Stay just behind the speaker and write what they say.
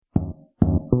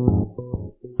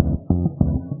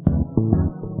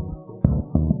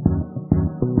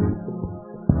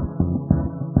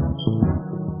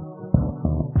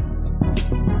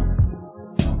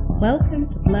Welcome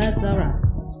to Blurs Are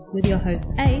Us with your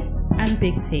host Ace and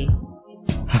bigT.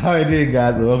 How are you doing,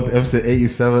 guys? Welcome to episode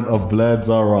 87 of Blurs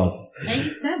Are Us.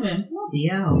 87? Bloody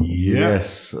hell.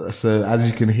 Yes. So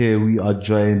as you can hear, we are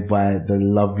joined by the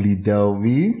lovely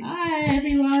Delvine. Hi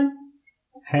everyone.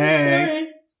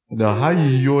 Hey. Now, how are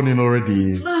you yawning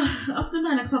already? After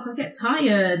 9 o'clock I get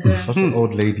tired. Such an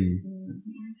old lady.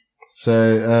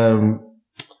 So,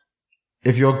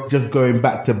 if you're just going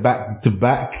back to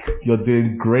back, you're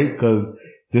doing great because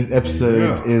this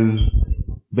episode is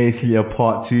basically a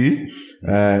part 2.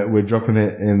 We're dropping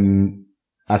it in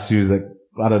as soon as, I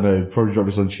don't know, probably drop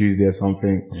this on Tuesday or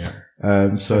something.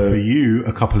 Yeah. So for you,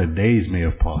 a couple of days may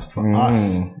have passed. For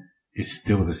us, it's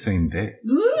still the same day.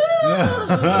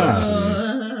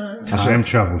 Time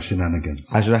travel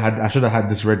shenanigans. I should have had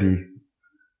this ready.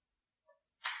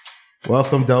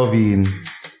 Welcome, Delvine.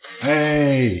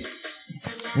 Hey.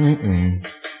 We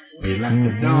like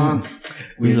to dance.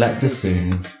 We like to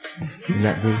sing. We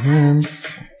like to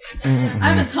dance. I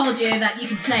haven't told you that you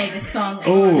can play this song.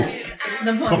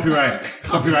 The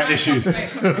Copyright issues.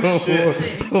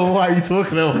 What are you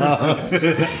talking about?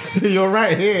 You're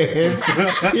right here.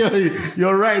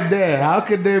 You're right there. How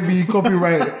could there be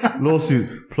copyright lawsuits?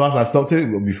 Plus, I stopped it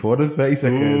before the 30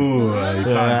 seconds.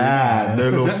 No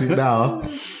lawsuit now.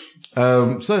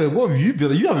 So what have you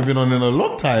been? You haven't been on in a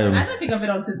long time. I don't think I've been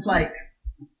on since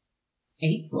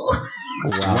April.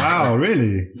 Wow,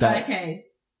 really? Okay.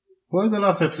 What was the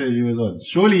last episode you was on?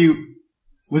 Surely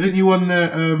wasn't you on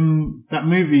the that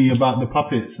movie about the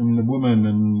puppets and the woman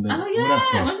and all that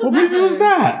stuff? What movie was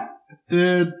that?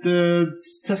 The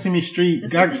Sesame Street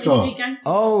Gangster.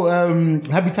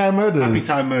 Happy Time Murders. Happy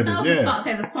Time Murders. That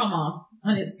was the summer.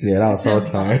 And it's that was so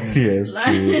time. Yeah, it's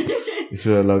true. It's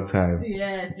been a long time.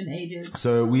 Yeah, it's been ages.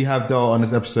 So we have Del on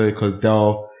this episode because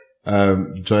Del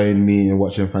joined me in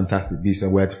watching Fantastic Beasts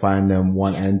and Where to Find Them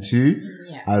 1 and 2,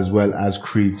 as well as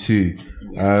Creed 2.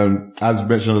 As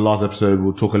mentioned in the last episode,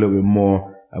 we'll talk a little bit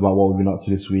more about what we've been up to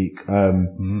this week.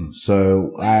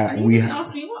 So you didn't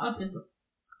ask me what I've been.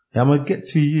 I'm gonna get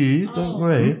to you. Don't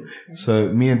worry. Okay.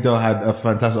 So me and Del had a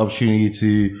fantastic opportunity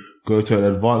to go to an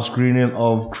advanced screening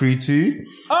of Creed 2. We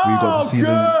got to see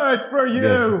good for you.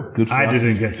 Yes, good for us.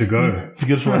 didn't get to go.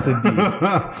 Good for us indeed.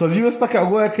 Because you were stuck at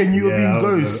work and you were being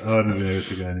ghost. I wouldn't be able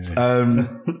to go anyway.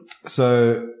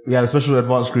 So we had a special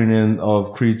advanced screening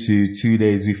of Creed 2 2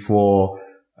 days before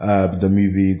the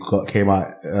movie came out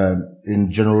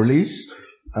in general release.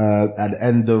 At the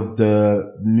end of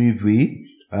the movie,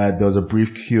 there was a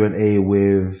brief Q&A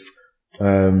with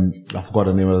I forgot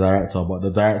the name of the director, but the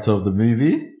director of the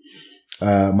movie,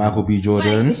 Michael B.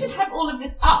 Jordan. We should have all of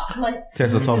this up,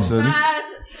 Tessa Thompson.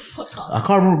 Podcast.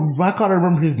 I can't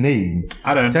remember his name.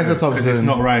 I don't know. Tessa Thompson. Because it's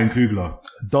not Ryan Coogler.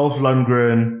 Dolph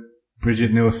Lundgren.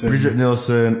 Bridget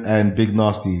Nielsen and Big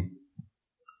Nasty.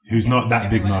 Who's not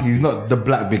that Big Nasty. He's not the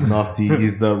black Big Nasty.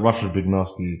 He's the Russian Big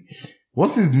Nasty.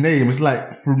 What's his name? It's like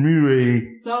Fumure.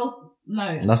 No.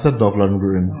 I said Dolph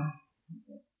Lundgren.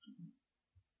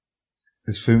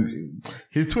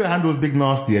 His Twitter handle is Big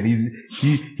Nasty, and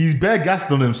he's bare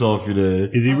gassed on himself, you know.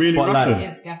 Is he really Russian? He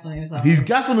is gassed on himself. He's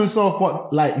gassed on himself, but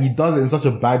he does it in such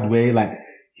a bad way.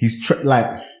 He's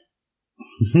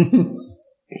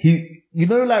you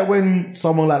know, when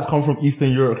someone come from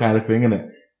Eastern Europe kind of thing, innit?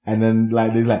 And then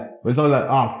they're when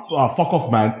someone's fuck off,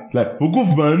 man. We're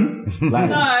good, man.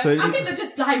 I think they're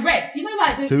just direct. You know,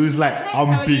 so he was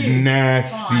I'm Big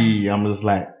Nasty. Fine. I'm just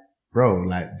bro,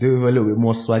 do a little bit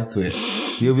more swag to it.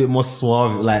 Be a bit more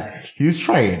suave. He was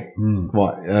trying.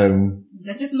 But,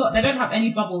 they're just they don't have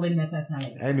any bubble in their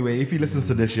personality. Anyway, if he listens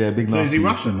to this, Big Nasty. So is he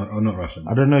Russian or not Russian?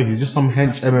 I don't know. He's just some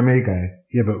hench MMA guy.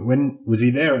 Yeah, but when was he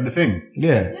there at the thing?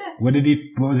 Yeah. What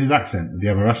was his accent? Did he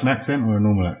have a Russian accent or a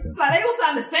normal accent? It's they all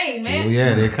sound the same, man. Well,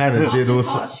 yeah, they kind of did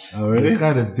also. Oh, really? They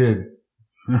kind of did.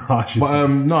 But,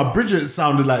 no, Bridget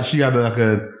sounded like she had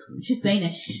she's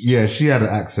Danish. Yeah, she had an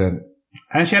accent.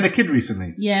 And she had a kid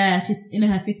recently. Yeah, she's in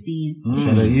her 50s.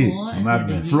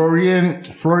 Florian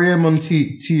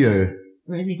Montillo.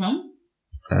 Where is he from?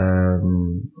 I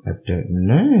don't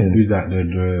know. Who's that?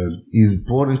 He's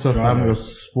born into a family of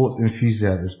sports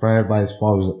enthusiasts, inspired by his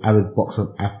father, who's an avid boxer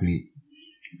and athlete.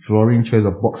 Florian chose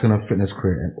a boxing and fitness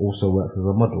career and also works as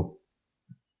a model.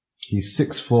 He's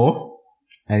 6'4",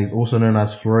 and he's also known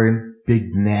as Florian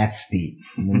Big Nasty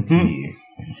Montillo.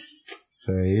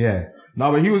 So yeah.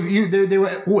 No, but they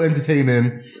were all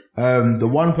entertaining. The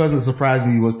one person that surprised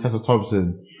me was Tessa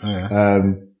Thompson. Oh, yeah.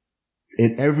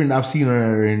 In everything I've seen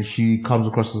her in, she comes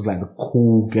across as the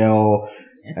cool girl.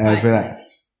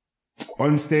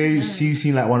 On stage, she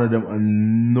seemed like one of them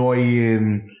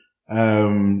annoying,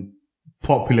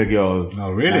 popular girls.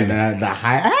 Oh, really? The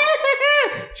high,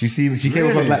 She came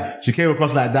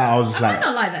across like that. I was just like,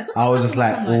 not like that. I was just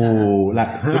like, oh, like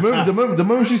the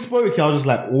moment she spoke, I was just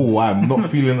like, oh, I'm not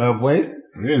feeling her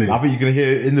voice. Really? I think you can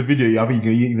hear it in the video. I think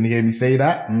you can even hear me say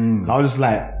that. I was just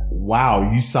like, wow,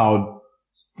 you sound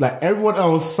like everyone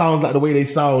else sounds like the way they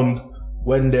sound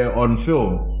when they're on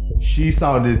film. She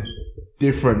sounded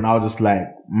different. I was just like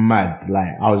mad.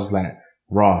 Like, I was just like,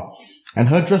 raw. And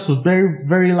her dress was very,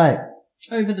 very like,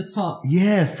 over the top.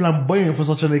 Yeah, flamboyant for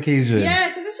such an occasion. Yeah,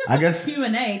 because it's just I guess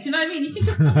Q&A. Do you know what I mean? You can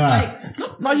just come like...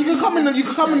 No, you can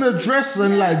come in a dress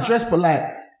and like dress, but like,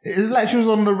 it's like she was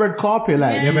on the red carpet,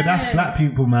 like. Yeah, but that's black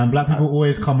people, man. Black people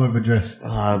always come overdressed.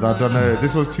 I don't know.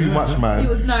 This was too much, man. It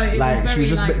was like, was very she was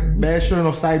just like... bare showing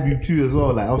off side boob too as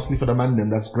well. Like, obviously for the man them,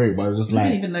 that's great, but it was just like. I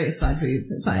didn't even notice side boob.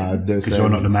 Because you're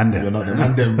not the man them. You're not the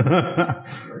man them. Of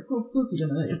course you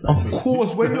don't notice that. Of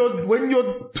course, when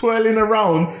you're twirling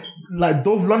around, like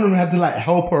Dove London had to like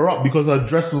help her up because her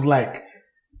dress was like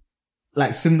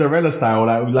Cinderella style,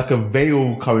 like a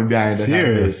veil coming behind her.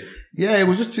 Serious? Yeah, it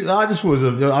was just I thought it was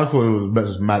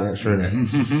just mad extra.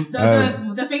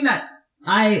 The thing that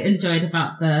I enjoyed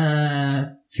about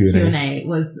the Q&A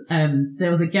was, there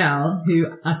was a girl who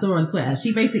I saw on Twitter.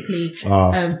 She basically,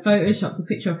 photoshopped a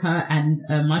picture of her and,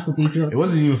 Michael B. Jordan. It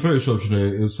wasn't even photoshopped, you know.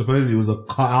 It was supposedly a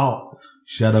cutout.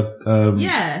 She had a,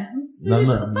 yeah. No,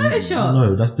 Photoshop.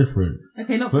 No, that's different.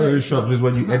 Okay, not Photoshop is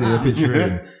when you edit a picture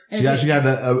in. She actually had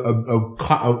a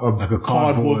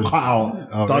cardboard cutout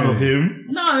done of him.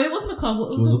 No, it wasn't a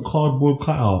cardboard. It was a cardboard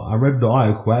cutout. I read the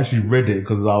article. I actually read it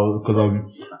because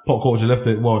Pop Culture left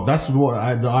it. Well, that's what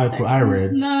the article I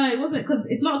read. No, it wasn't, because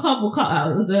it's not a cardboard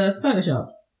cutout. It was a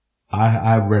Photoshop.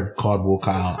 I read cardboard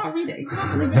cutout. I can't read it. You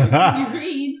can't believe everything you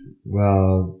read.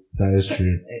 Well, that is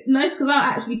true. No, it's because I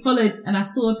actually followed and I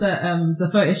saw the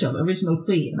Photoshop original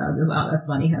tweet and I was just like, oh, that's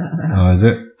funny. Oh, is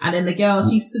it? And then the girl,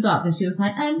 she stood up and she was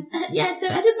like, yeah, so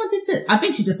I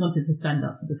think she just wanted to stand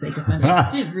up for the sake of standing up.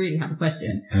 She didn't really have a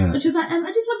question. But she was like, I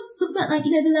just wanted to talk about, like,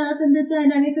 you know, the love and the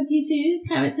dynamic of you two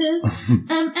characters.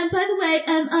 And by the way,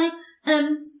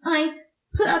 I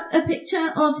put up a picture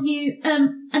of you,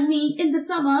 and me in the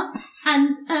summer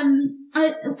and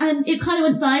it kind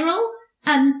of went viral.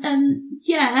 And,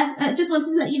 yeah, I just wanted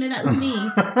to let you know that was me.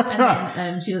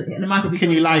 And then, Michael B.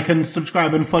 Can you like and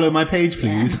subscribe and follow my page,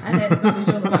 please? Yeah. And then Michael B.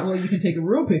 was like, well, you can take a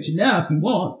real picture now if you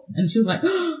want. And she was like,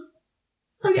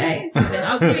 okay. So then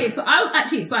I was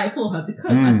actually excited for her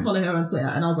because I follow her on Twitter.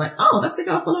 And I was like, oh, that's the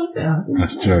girl I follow on Twitter.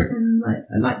 That's jokes. And like,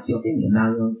 I liked your opinion.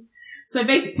 Now you're... So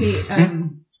basically,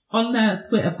 on the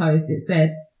Twitter post, it said,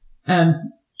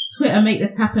 Twitter, make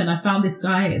this happen. I found this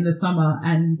guy in the summer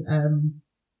and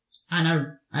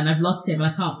I've lost him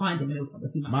and I can't find him. And it was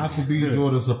obviously Michael B.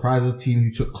 Jordan surprises team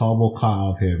who took cardboard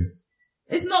cutout of him.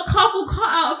 It's not cardboard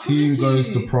cutout. Team goes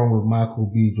to prom with Michael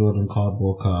B. Jordan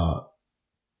cardboard cutout.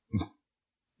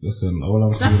 Listen, all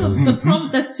I'm saying is... the prom.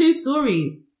 There's two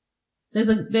stories. There's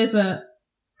a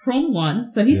prom one.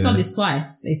 So he's done this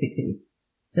twice, basically.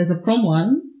 There's a prom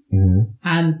one,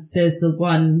 and there's the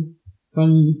one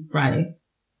from Friday,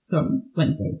 from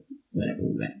Wednesday, whenever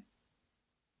we went.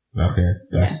 Okay,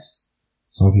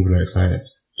 some people are excited.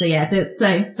 So yeah,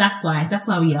 so that's why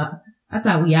we are. That's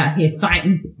how we out here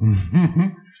fighting.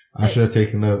 I should have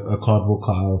taken a cardboard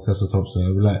cutout of Tessa Thompson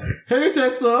and be like, hey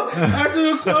Tessa, I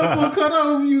took a cardboard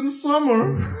cutout of you in the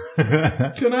summer.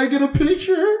 Can I get a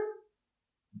picture?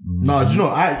 No, do you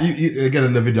know, again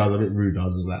in the video I was a bit rude. I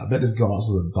was just like, I bet this girl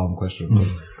answers a dumb question.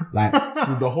 Like,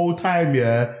 through the whole time,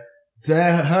 her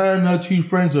and her two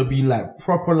friends were being like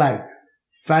proper like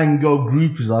fangirl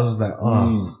groupies. I was just like,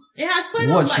 oh. Yeah, I swear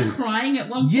they was like crying at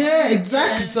one point. Yeah,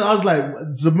 exactly. So I was like,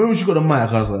 the moment she got the mic,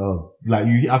 I was like, oh, like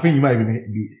I think you might be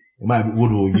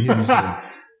Woodward. You hear me saying,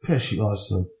 she asked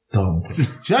so dumb.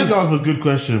 She actually asked a good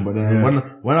question, but then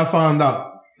when I found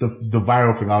out the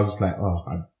viral thing, I was just like, oh,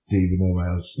 I didn't even know why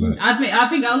I was like. I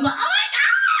think I was like, oh my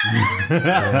god!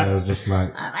 Yeah, I was just like,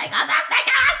 oh my god, that's the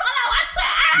girl I follow on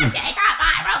Twitter. She got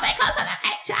viral because of the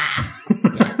picture.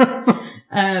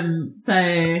 So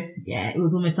yeah, it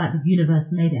was almost like the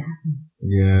universe made it happen.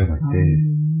 Yeah, like this.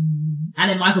 And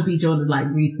then Michael B. Jordan like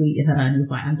retweeted her and he was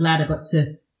like, I'm glad I got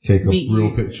to take a meet real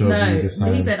you. picture of you this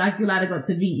time. He said, I'm glad I got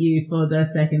to meet you for the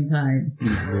second time.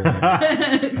 Yeah.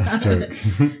 That's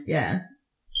jokes. Yeah.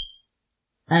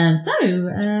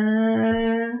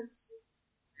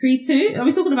 3-2. Are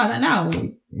we talking about that now?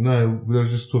 No, we were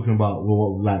just talking about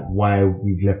why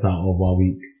we've left out of our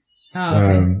week. Oh,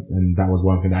 okay. And that was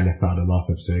one thing that I left out of the last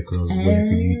episode because I was waiting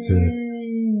for you to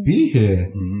be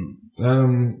here.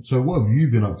 So what have you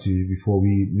been up to before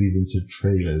we move into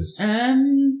trailers?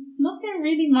 Nothing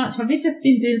really much. I've just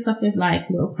been doing stuff with like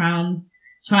Little Crowns,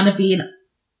 trying to be an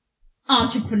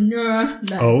entrepreneur.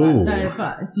 No,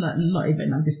 but it's not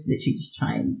even. I'm just literally just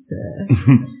trying to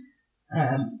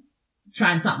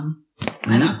trying something,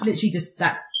 and I've literally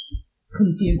that's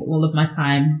consumed all of my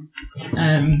time,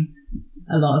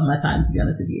 a lot of my time, to be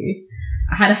honest with you.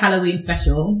 I had a Halloween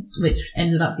special, which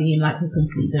ended up being like a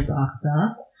complete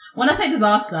disaster. When I say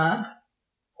disaster,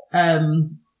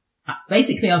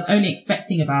 basically I was only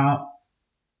expecting about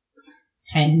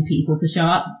 10 people to show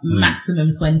up, maximum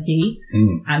 20.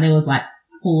 And there was like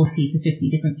 40 to 50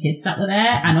 different kids that were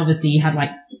there. And obviously you had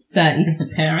like 30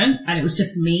 different parents, and it was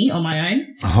just me on my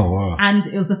own. Oh, wow. And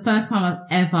it was the first time I've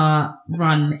ever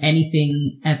run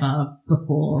anything ever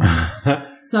before.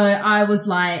 So I was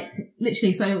like,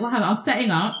 literally, so what happened? I was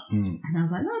setting up and I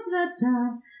was like,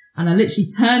 and I literally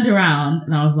turned around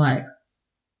and I was like,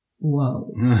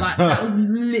 whoa. Like, that was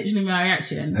literally my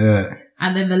reaction.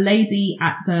 And then the lady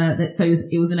at so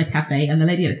it was in a cafe, and the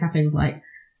lady at the cafe was like,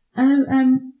 oh,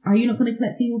 are you not going to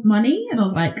collect people's money? And I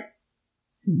was like,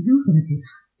 you're going to do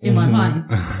that. In my mind.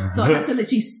 So I had to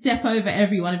literally step over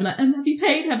everyone and be like, have you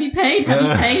paid? Have you paid? Have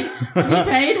you paid? Have you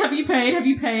paid? Have you paid? Have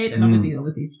you paid? And obviously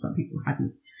some people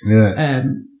hadn't. Yeah.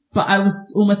 But I was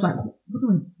almost like, what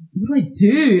do I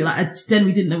do? Like, I just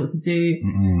generally didn't know what to do.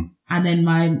 And then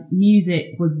my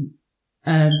music was,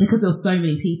 because there were so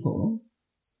many people.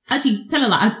 Actually, tell her,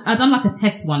 like, I'd done like a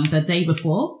test one the day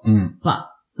before, but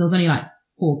there was only like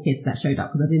 4 kids that showed up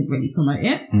because I didn't really promote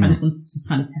it. I just wanted to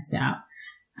kind of test it out.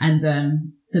 And,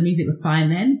 the music was fine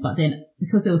then, but then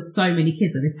because there was so many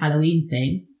kids at this Halloween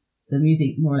thing, the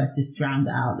music more or less just drowned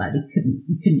out. Like you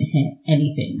couldn't hear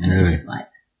anything. And it was just like,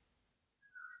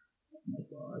 oh my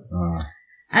God.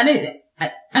 And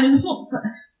it was not,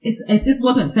 it just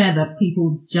wasn't fair that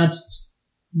people judged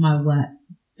my work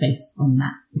based on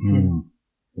that.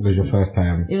 It was your first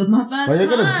time. It was my first time. But you're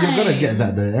gonna get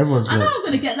that though. I know I'm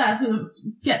gonna get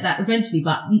that eventually,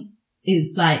 but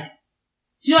it's like,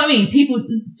 do you know what I mean? People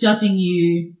judging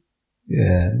you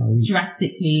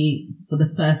drastically for the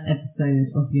first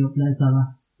episode of Your Bloods Are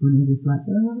Us when you're just like,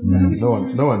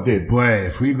 no one did. Boy,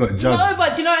 if we got judged. No,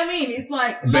 but do you know what I mean? It's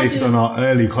like based on our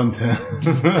early content.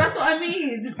 That's what I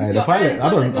mean. The pilot,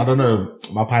 I don't know.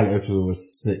 My pilot episode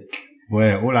was sick.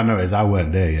 Well, all I know is I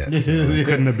weren't there yet. So it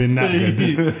couldn't have been that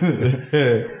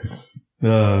good.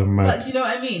 Oh, man. But you know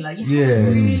what I mean? Like, you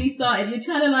haven't really started. You're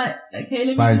trying to like, okay, let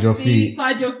me find your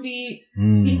feet,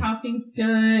 see how things go.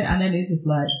 And then it's just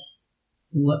like,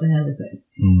 what the hell is this?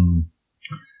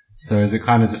 So is it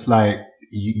kind of just like,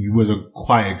 you wasn't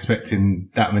quite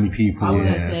expecting that many people? I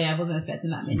wasn't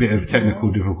expecting that many. Bit of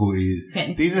technical difficulties.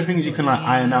 These are things you can like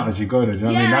iron out as you go, though. Do you know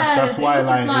what I mean? That's why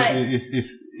like, it's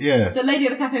The lady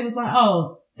at the cafe was like,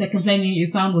 oh, they're complaining your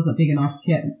sound wasn't big enough.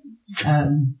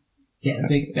 Get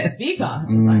a better speaker.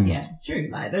 It's like, yeah, true.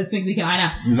 Like, there's things you can iron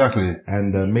out. Exactly.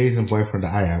 And the amazing boyfriend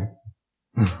that I am,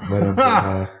 went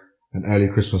on an early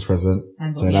Christmas present.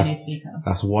 And so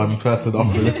that's one person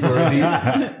off the list already.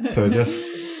 So just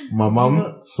my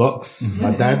mum, socks,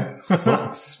 my dad,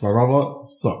 socks, my brother,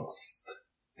 socks.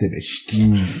 Finished.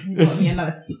 You got me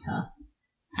another speaker.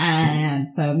 And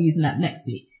so I'm using that next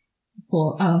week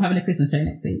I'm having a Christmas show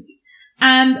next week.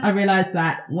 And I realized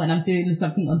that when I'm doing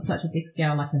something on such a big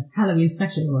scale, like a Halloween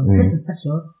special or a Christmas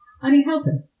special, I need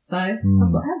helpers. So I've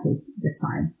got helpers this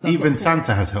time. So even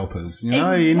Santa has helpers. You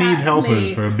know, you need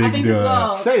helpers for a big deal.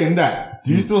 Well. Saying that,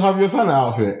 do you still have your Santa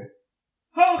outfit?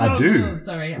 I do.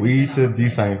 Sorry. We need to do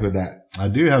something with that. I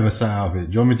do have a Santa outfit.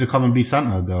 Do you want me to come and be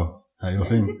Santa though? That your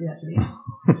thing? Actually. Oh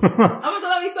my God,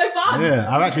 that'd be so fun. Yeah,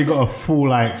 I've actually got a full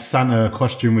like Santa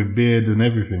costume with beard and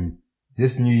everything.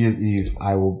 This New Year's Eve,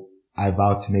 I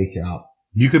vow to make it out.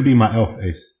 You could be my elf,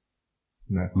 Ace.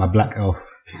 No. My black elf.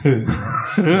 No.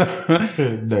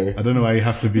 I don't know why you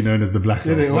have to be known as the black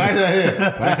elf. Why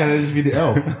can't I just be the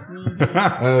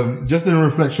elf? Just in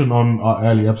reflection on our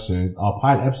early episode, our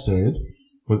pilot episode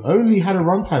only had a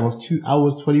runtime of 2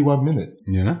 hours, 21 minutes.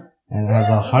 Yeah. And it has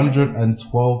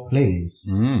 112 plays.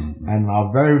 And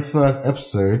our very first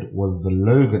episode was the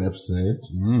Logan episode.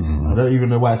 I don't even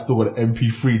know why I still got an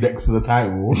MP3 next to the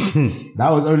title. That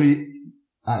was only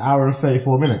an hour and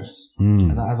 34 minutes.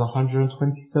 And that has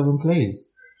 127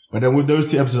 plays. But then with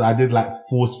those 2 episodes, I did like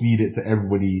force feed it to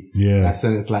everybody. Yeah. I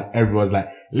said it to like everyone's like,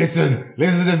 listen to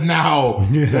this now.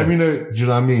 Yeah. Let me know. Do you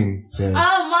know what I mean? So.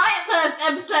 Oh, my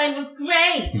first episode was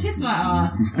great. Kiss my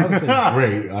ass. I'm saying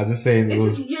great. I'm just saying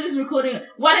you're just recording it.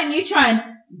 Why don't you try and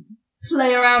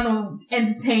play around or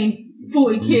entertain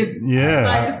 40 kids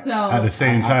by yourself? At the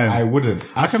same time. I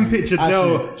wouldn't. I can picture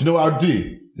Del. Do you know what I'll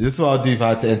do? This is what I'll do if I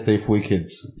had to entertain 40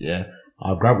 kids. Yeah.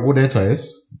 I'll grab all their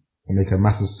toys and make a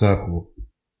massive circle.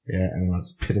 Yeah. And I'll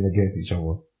just pit them against each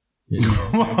other.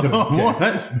 What?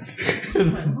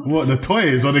 What, the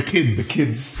toys or the kids? The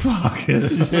kids. Fuck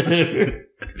it.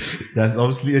 That's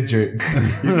obviously a joke.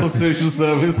 Before social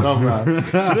service come round.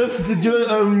 Did you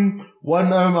know,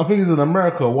 one, I think it was in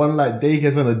America, one like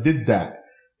daycare center did that.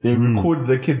 They recorded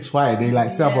the kids fight. They like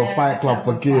set up a fight club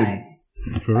for kids.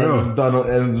 For real? And it was done on,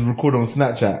 and it was recorded on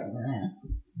Snapchat.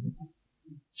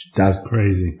 That's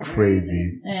crazy.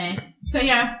 Crazy. But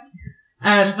yeah,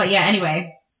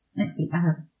 anyway, next week I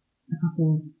have a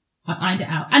couple, I ironed it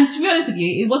out. And to be honest with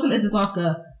you, it wasn't a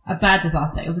disaster, a bad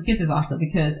disaster. It was a good disaster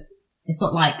because it's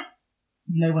not like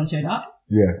no one showed up.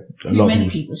 Yeah. Too many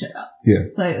people showed up. Yeah.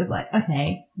 So it was like,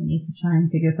 okay, we need to try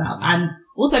and figure this out. And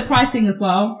also pricing as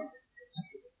well.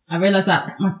 I realized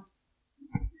that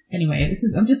anyway,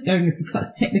 I'm just going into such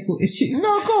technical issues.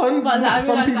 No, go on. But like,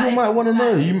 some people might want to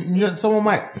know. You know, someone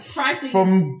might,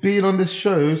 from being on this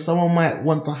show, someone might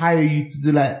want to hire you to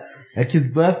do like a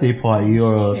kid's birthday party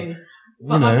or,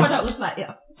 but my product was like,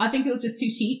 I think it was just too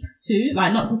cheap too.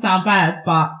 Like, not to sound bad,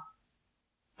 but,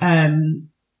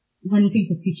 when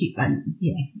things are too cheap, then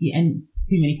and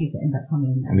too many people end up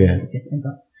coming and it just ends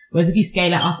up. Whereas if you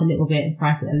scale it up a little bit and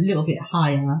price it a little bit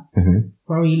higher,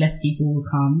 probably less people will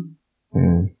come.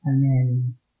 And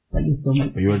then, but you still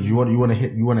make. You want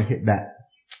to hit that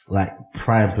like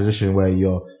prime position where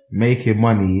you're making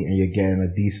money and you're getting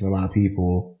a decent amount of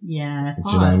people. Yeah.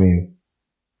 Do you know what I mean?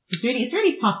 It's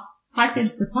really tough. Pricing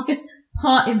is the toughest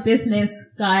part in business,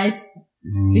 guys,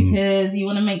 because you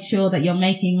want to make sure that you're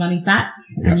making money back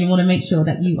and you want to make sure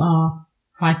that you are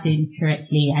pricing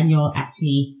correctly and you're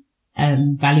actually,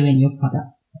 valuing your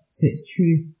product to its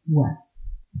true worth.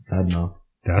 I know.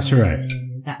 That's right.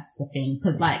 That's the thing.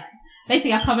 Cause like,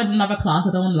 basically I covered another class.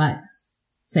 I don't want to like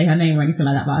say her name or anything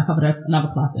like that, but I covered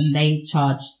another class and they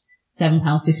charge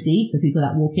 £7.50 for people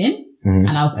that walk in.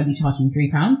 And I was only charging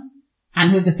 £3.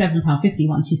 And with the £7.50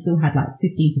 one, she still had like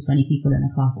 15 to 20 people in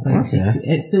the class. So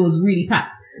it still was really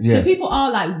packed. Yeah. So people are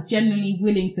like genuinely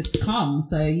willing to come.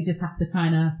 So you just have to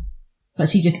but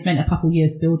she just spent a couple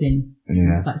years building.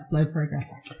 Yeah. It's like slow progress.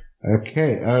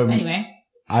 Okay. Anyway.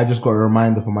 I just got a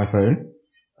reminder for my phone.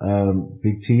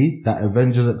 bigT, that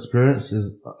Avengers experience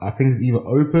is, I think it's either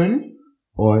open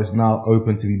or it's now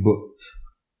open to be booked.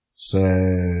 So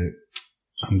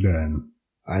I'm going.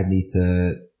 I need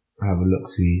to have a look,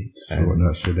 see. What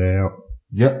that's your day out.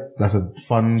 Yep. That's a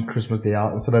fun Christmas day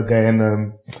out. Instead of going,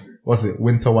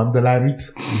 Winter Wonderland,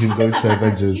 you can go to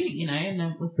Avengers. Cute, you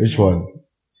know, which one?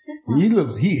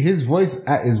 His voice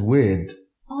is weird.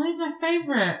 Oh, he's my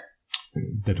favourite.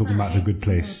 They're talking about The Good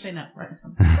Place. Yeah,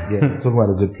 talking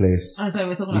about The Good Place. Oh, so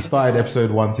we're talking about we started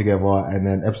episode 1 together and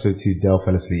then episode 2, Dale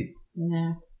fell asleep.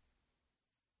 Yeah.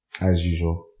 As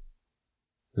usual.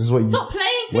 This is what Stop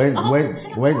playing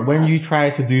when you try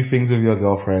to do things with your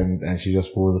girlfriend and she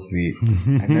just falls asleep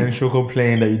and then she'll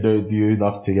complain that you don't do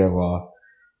enough together.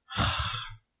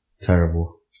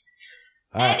 Terrible.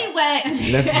 Anyway.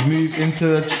 Let's move into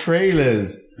the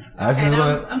trailers.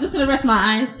 I'm just gonna rest my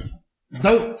eyes.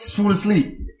 Don't fall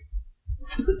asleep.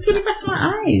 I'm just gonna rest my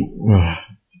eyes.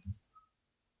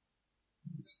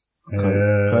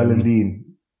 Pearl and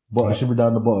Dean. Bottom should be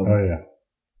down the bottom. Oh yeah.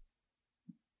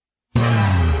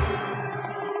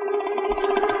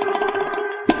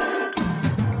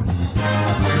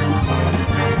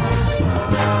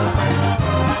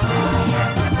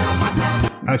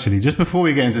 Actually, just before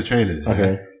we get into trailers,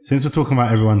 since we're talking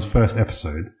about everyone's first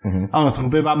episode, I want to talk a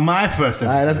bit about my first episode.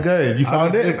 Alright, let's go. You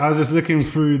found it? I was just looking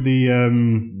through the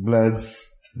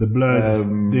Bloods. The Bloods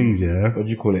things, yeah. What do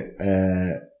you call it?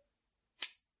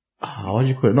 What do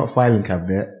you call it? Not filing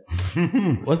cabinet.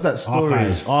 What's that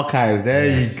storage? Archives.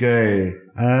 There you go.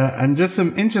 And just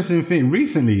some interesting thing.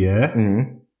 Recently,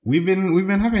 we've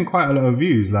been having quite a lot of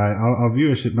views. Like our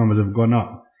viewership numbers have gone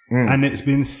up, and it's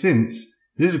been since.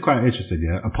 This is quite interesting,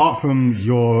 yeah. Apart from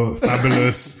your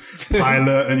fabulous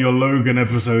pilot and your Logan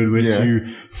episode, which you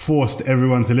forced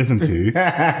everyone to listen to,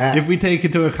 if we take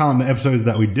into account the episodes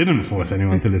that we didn't force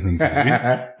anyone to listen to,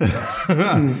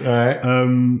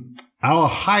 our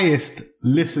highest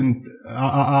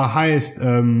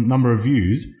number of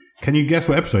views. Can you guess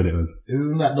what episode it was?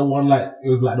 Isn't that the one it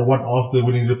was like the one after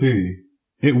Winnie the Pooh?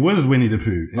 It was Winnie the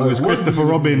Pooh. It was Christopher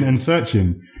Robin and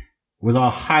Searching. Was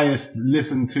our highest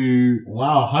listened to.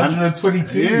 Wow,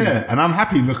 122. Yeah, and I'm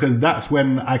happy because that's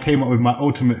when I came up with my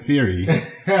ultimate theory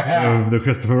of the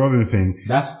Christopher Robin thing.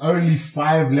 That's only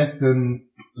 5 less than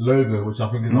Logan, which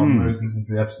I think is our most listened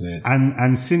to episode.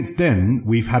 And since then,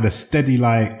 we've had a steady,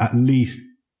 at least,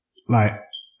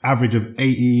 average of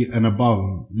 80 and above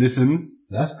listens.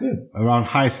 That's good. Around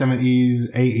high 70s,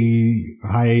 80,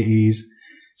 high 80s.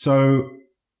 So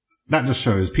that just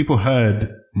shows people heard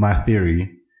my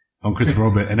theory. on Christopher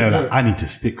Robin, and they were like, I need to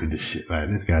stick with this shit, like,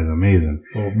 this guy's amazing.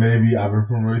 Or maybe I've been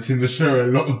promoting the show a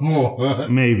lot more.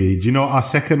 Maybe. Do you know what our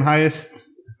second highest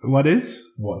what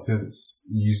is? What, since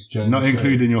you joined Not the show?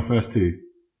 including your first two.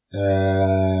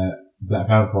 Black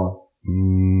Panther.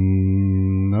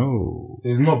 No.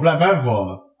 It's not Black Panther.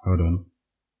 Hold on.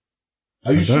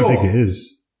 Are you sure? I don't think it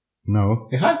is. No.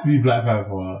 It has to be Black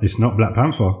Panther. It's not Black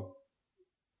Panther.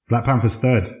 Black Panther's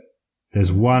third.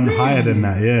 There's one higher than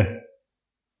that, yeah.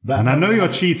 And I know you're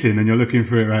cheating and you're looking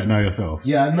for it right now yourself.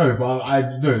 Yeah, I know, but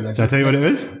I know. Like, Shall I tell you what it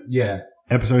is? Yeah.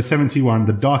 Episode 71,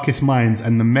 The Darkest Minds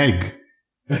and the Meg.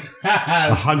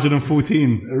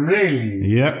 114. Really?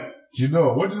 Yep. Do you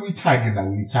know, what did we tag in that?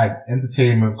 We tagged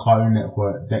Entertainment, Cartoon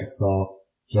Network, Dexter,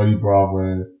 Jolly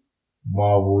Bravo,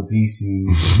 Marvel, DC,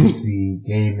 DC,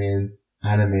 Gaming,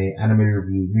 Anime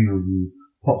reviews, movie reviews,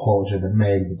 Pop Culture, The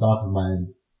Meg, The Darkest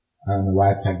Mind. I don't know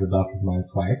why I tagged The Darkest Mind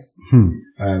twice.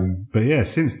 But yeah,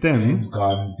 since then, James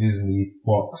Gunn, Disney,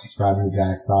 Fox, Family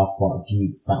Guy, South Park,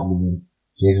 Geek, Batwoman,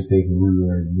 Jason Statham,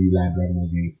 Rulers, New Line, Dragon Ball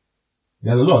Z.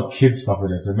 There's a lot of kids stuff in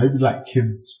there, so maybe like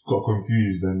kids got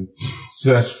confused and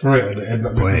searched for it and end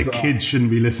up listening to us. Kids shouldn't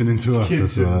be listening to us.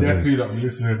 Kids should definitely not be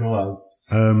listening to us.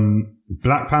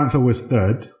 Black Panther was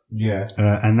third. Yeah.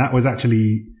 And that was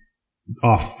actually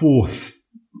our fourth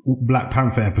Black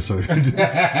Panther episode.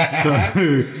 So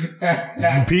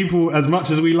people, as much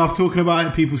as we love talking about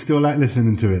it, people still like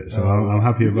listening to it. So I'm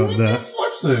happy about that. 4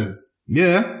 episodes.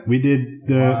 Yeah, we did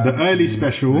the early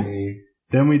special. 3.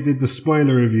 Then we did the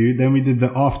spoiler review. Then we did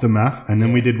the aftermath, and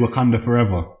then we did Wakanda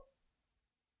Forever.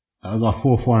 That was our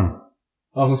fourth one.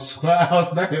 Oh,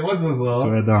 snap, it was as well.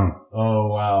 Swear down. Oh,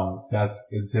 wow. That's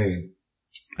insane.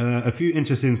 A few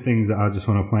interesting things that I just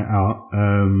want to point out.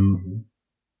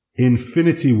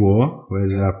 Infinity War. Where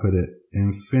did I put it?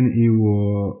 Infinity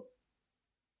War.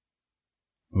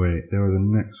 Wait, there was the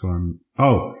next one.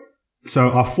 Oh, so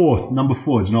our number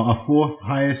 4, do you know our fourth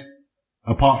highest,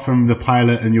 apart from the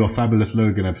pilot and your Fabulous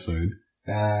Logan episode?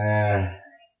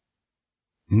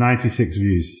 96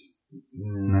 views.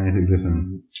 96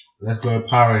 listen. Let's go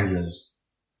Power Rangers.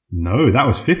 No, that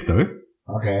was 5th though.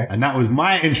 Okay. And that was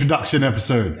my introduction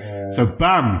episode. So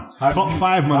bam, top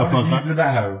 5 motherfucker. How many views did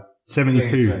that have?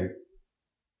 72.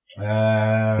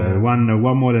 So one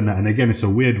more than that. And again, it's a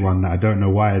weird one that I don't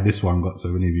know why this one got so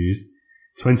many views.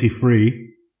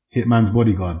 23, Hitman's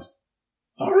Bodyguard.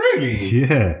 Oh, really?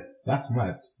 Yeah. That's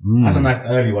mad. That's a nice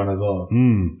early one as well.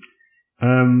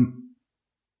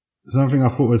 Something I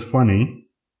thought was funny.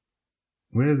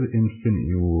 Where's the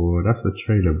Infinity War? That's the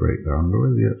trailer breakdown.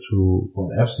 Where's the actual...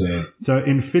 What episode? So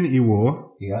Infinity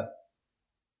War. Yeah.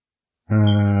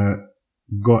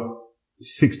 Got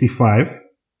 65.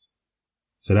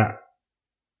 So that.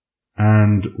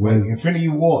 And where's... Infinity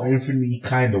War or Infinity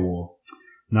Kinda War?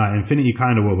 No, Infinity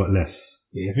Kinda War got less.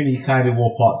 Yeah, Infinity Kinda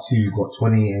War Part 2 got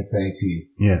 28 and 32.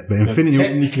 Yeah, but So Infinity...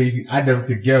 technically, if you add them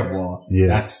together,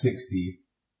 that's 60.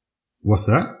 What's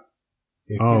that?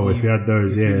 If you had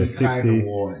those, yeah, 60.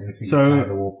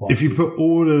 So, if you put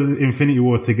all the Infinity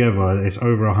Wars together, it's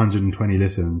over 120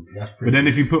 listens. But then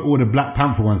if you put all the Black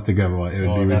Panther ones together, it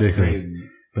would be ridiculous. Crazy.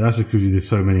 But that's just because you did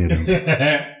so many of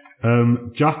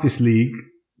them. Justice League.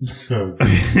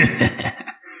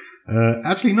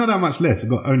 Actually, not that much less. It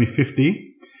got only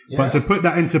 50. Yeah, but to put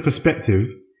that into perspective,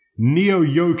 Neo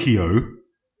Yokio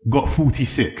got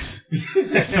 46.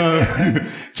 So,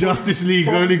 Justice League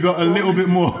only got a little bit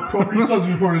more. Probably because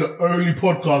we're probably the only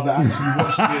podcast that actually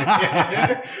watched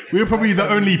it. We were probably the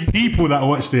only people that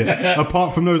watched it,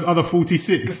 apart from those other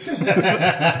 46.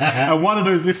 And one of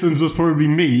those listens was probably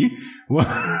me. Wow,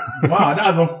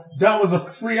 that was a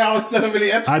 3-hour,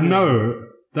 7-minute episode. I know.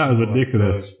 That was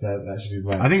ridiculous. That should be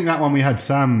bad. I think that one we had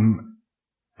Sam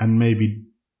and maybe...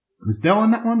 Was Del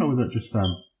on that one or was that just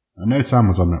Sam? I know Sam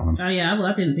was on that one. Oh yeah, well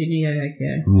I didn't do Neo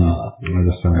Yokio. I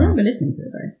remember listening to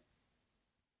it though.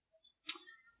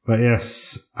 But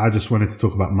yes, I just wanted to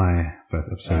talk about my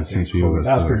first episode since we always...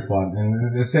 That was pretty fun. And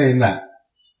they're saying that,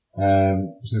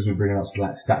 since we're bringing up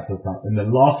like stats and stuff, in the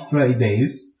last 30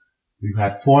 days, we've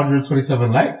had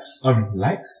 427 likes,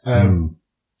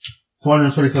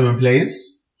 427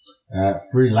 plays,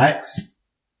 3 likes.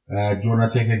 Do you want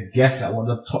to take a guess at what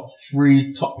the top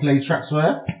 3 top play tracks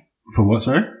were? For what,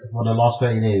 sorry? For the last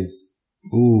 30 days.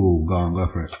 Ooh, go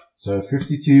for it. So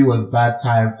 52 was Bad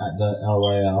Times at the El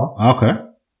Royale. Okay.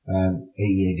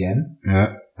 80 again.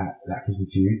 Yeah. At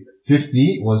 52.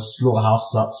 50 was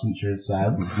Slaughterhouse Sucks featuring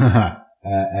Sam.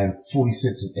 And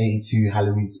 46 was 82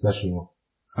 Halloween Special.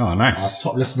 Oh, nice.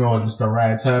 Our top listener was Mr.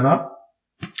 Ryan Turner.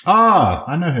 Ah,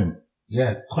 I know him.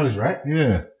 Yeah, college, right?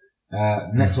 Yeah.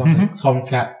 Next one is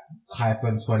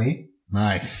Tomcat-20.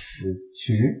 Nice. With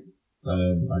 2.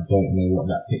 I don't know what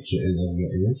that picture is of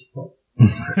your image, but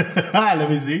let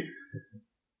me see.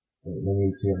 Let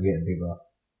me see if I get it bigger.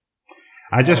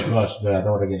 I just... Oh gosh, no, I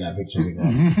don't want to get that picture bigger.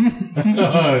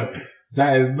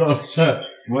 That is not a picture.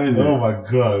 What is it? Oh my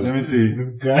god. Let me see.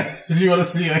 This guy, you want to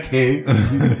see? Okay.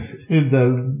 It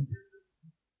does.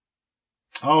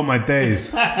 Oh my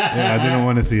days. Yeah, I didn't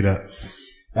want to see that.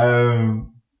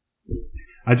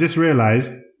 I just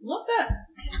realized. What the?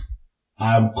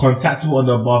 I'm contactable on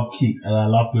the above keep, and I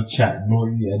love to chat,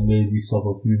 naughty, and maybe swap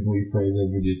a few naughty phrases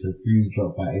and videos, so please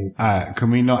drop by any time. Alright,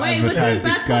 can we not advertise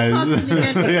this guy's?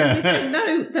 Yeah.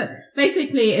 No,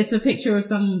 basically it's a picture of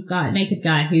some guy, naked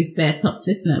guy, who's their top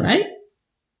listener, right?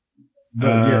 For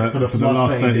the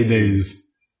last 30 days.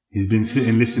 He's been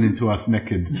sitting listening to us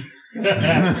naked.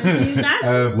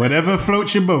 Whatever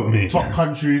floats your boat, mate. Top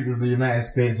countries is the United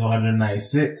States,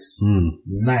 196.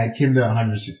 United Kingdom,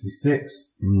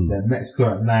 166. Then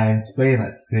Mexico at 9. Spain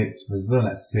at 6. Brazil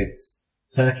at 6.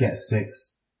 Turkey at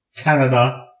 6.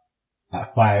 Canada at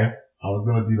 5. I was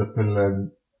gonna do the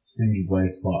Finland thingy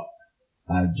voice, but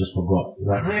I just forgot.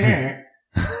 Like,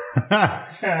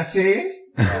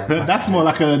 that's more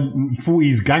like a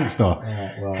 40s gangster.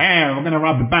 Hey, we're gonna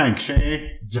rob the bank,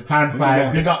 Shay. Japan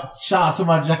 5. Big up, shout out to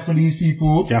my Japanese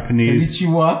people. Japanese.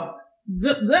 Konnichiwa.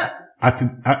 Zip, zip.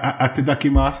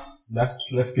 Atidakimasu.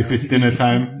 Let's if it's dinner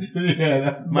time. Yeah,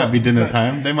 that's might be dinner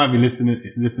time. They might be listening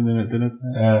at dinner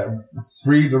time.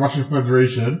 Free the Russian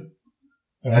Federation.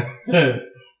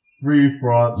 Free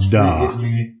France. Free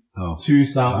Italy. 2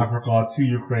 South Africa, 2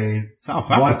 Ukraine, South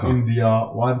Africa, 1 India,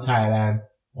 1 Thailand,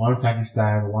 1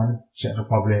 Pakistan, 1 Czech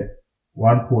Republic,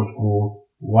 1 Portugal,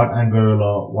 1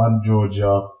 Angola, 1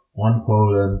 Georgia, 1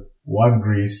 Poland, 1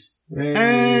 Greece.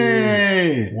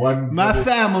 Hey! My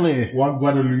family! 1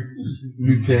 Guadeloupe,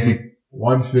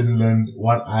 1 Finland,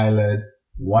 1 Ireland,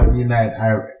 1 United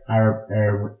Arab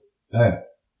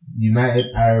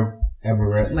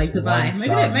Emirates. Like Dubai.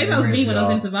 Maybe that was me when I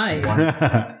was in Dubai.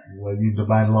 Were you in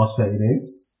Dubai the last 30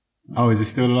 days? Oh, is it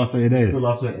still the last 30 days? Still the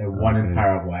last 30 days. 1 in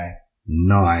Paraguay.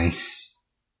 Nice.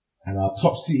 And our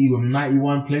top city with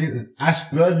 91 players is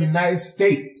Ashburn, United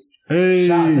States. Hey.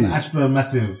 Shout out to the Ashburn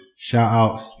Massive. Shout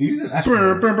outs. Who's in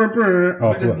Ashburn?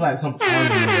 Oh, there's like some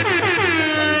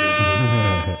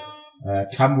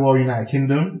Camberwell, United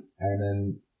Kingdom, and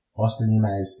then Austin,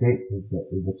 United States is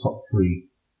the top 3.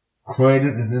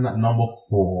 Croydon is in at number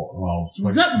 4. Oh,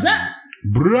 zap, zap.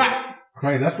 Bruh.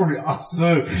 Croydon, that's probably us.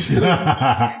 So.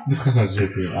 No,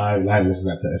 joking. I listened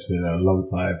to that episode a long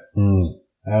time.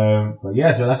 But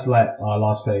yeah, so that's like our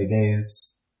last 30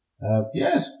 days.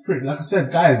 Yeah, it's pretty, like I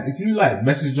said, guys, if you like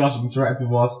message us, interact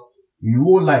with us, we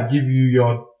will like give you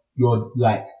your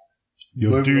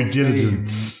due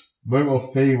diligence. Moment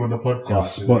of fame on the podcast. Your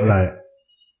spotlight.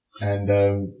 And,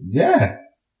 yeah.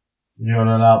 You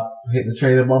wanna now hit the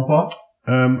trailer bumper?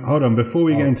 Hold on, before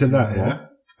we get into that,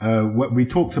 we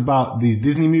talked about these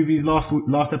Disney movies last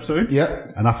episode.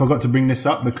 Yep. And I forgot to bring this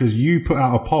up because you put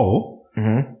out a poll.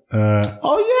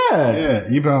 Oh yeah. Yeah,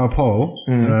 you put out a poll.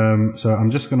 So I'm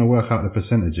just gonna work out the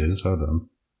percentages. Hold on.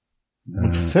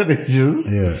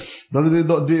 Percentages? Yeah. Doesn't it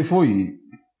not do it for you?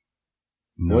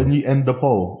 No. When you end the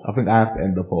poll. I think I have to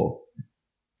end the poll.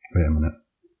 Wait a minute.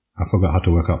 I forgot how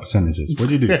to work out percentages. What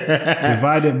do you do?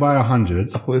 Divide it by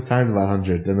 100. I thought it's times by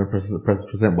 100, then I press the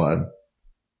percent button.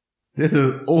 This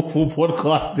is awful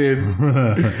podcasting.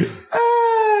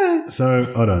 So,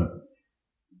 hold on.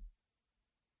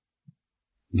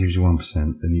 Gives you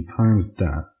 1%, then you times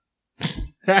that.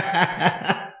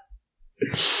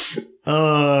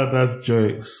 Oh, that's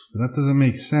jokes. But that doesn't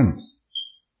make sense.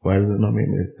 Why does it not make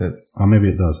any sense? Oh, maybe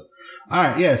it does.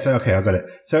 Alright, yeah, so okay, I got it.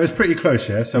 So it's pretty close,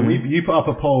 yeah? So you put up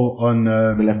a poll on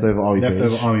the Leftover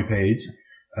Army page,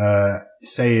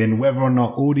 saying whether or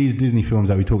not all these Disney films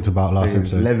that we talked about last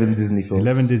episode, 11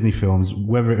 Disney films,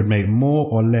 whether it would make more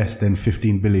or less than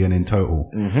 15 billion in total.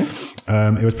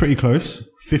 It was pretty close.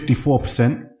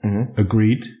 54%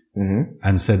 agreed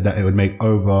and said that it would make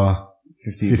over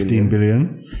 15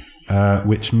 billion,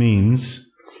 which means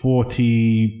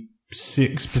 46%.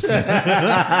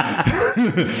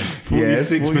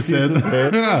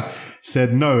 46%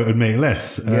 said no, it would make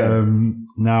less.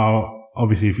 Now,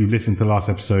 obviously, if you listened to last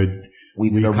episode, we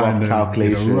did a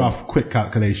rough, quick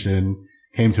calculation,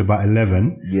 came to about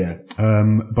 11. Yeah.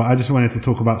 But I just wanted to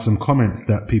talk about some comments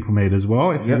that people made as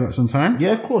well, if you've got some time.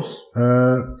 Yeah, of course.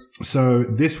 So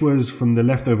this was from the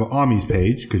Leftover Armies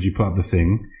page, because you put up the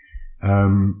thing.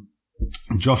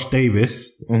 Josh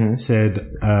Davis said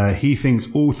he thinks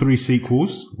all 3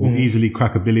 sequels will easily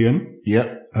crack 1 billion.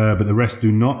 Yep. But the rest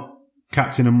do not.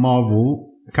 Captain Marvel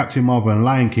and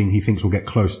Lion King he thinks will get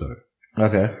close though.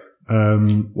 Okay.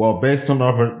 Well, based on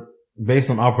our based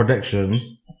on our predictions,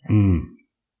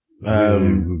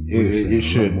 it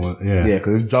should. Yeah,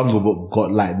 because Jungle Book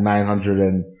got like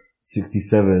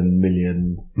 967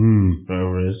 million.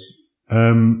 Whatever it is.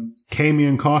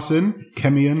 Kemian Carson,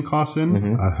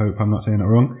 I hope I'm not saying it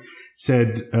wrong,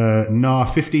 said,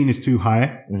 15 is too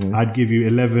high. I'd give you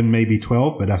 11, maybe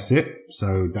 12, but that's it.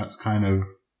 So that's kind of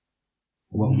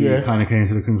what we kind of came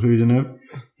to the conclusion of.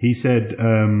 He said,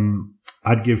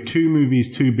 I'd give 2 movies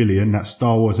 2 billion. That's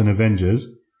Star Wars and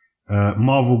Avengers.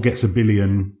 Marvel gets $1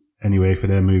 billion anyway for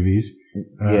their movies.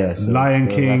 So Lion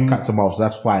King. That's Captain Marvel, so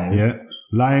that's fine. Yeah.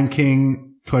 Lion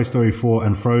King, Toy Story 4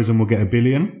 and Frozen will get $1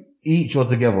 billion. Each or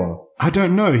together? I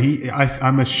don't know.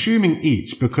 I'm assuming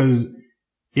each, because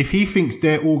if he thinks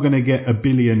they're all going to get $1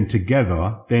 billion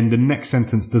together, then the next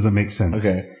sentence doesn't make sense.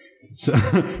 Okay. So,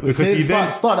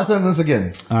 because start that sentence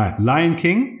again. Alright. Lion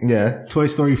King. Yeah. Toy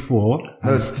Story 4.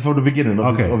 No, it's from the beginning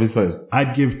of his post.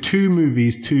 I'd give 2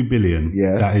 movies $2 billion.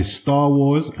 Yeah. That is Star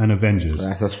Wars and Avengers.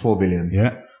 That's 4 billion.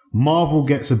 Yeah. Marvel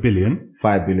gets $1 billion.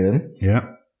 5 billion. Yeah.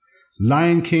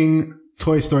 Lion King,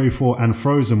 Toy Story 4 and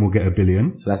Frozen will get $1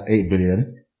 billion. So that's 8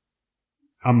 billion.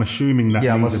 I'm assuming that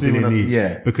means $1 billion each.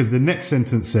 Yeah. Because the next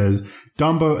sentence says,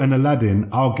 Dumbo and Aladdin,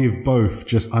 I'll give both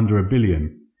just under $1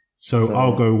 billion. So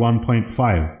I'll go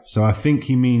 1.5. So I think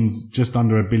he means just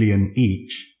under $1 billion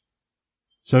each.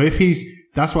 So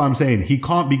that's what I'm saying. He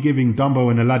can't be giving Dumbo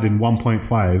and Aladdin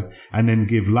 1.5 and then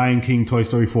give Lion King, Toy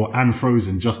Story 4 and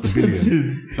Frozen just $1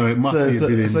 billion. So it must be $1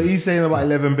 billion. So he's saying about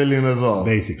 11 billion as well.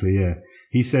 Basically, yeah.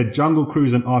 He said Jungle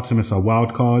Cruise and Artemis are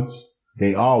wild cards.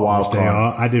 They are wild cards. They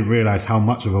are. I didn't realize how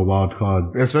much of a wild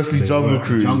card. Especially Jungle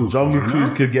Cruise. Jungle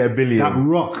Cruise could get $1 billion. That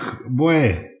Rock,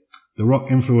 boy, the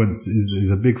Rock influence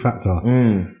is a big factor.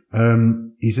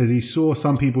 He says he saw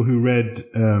some people who read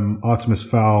Artemis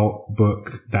Fowl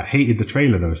book that hated the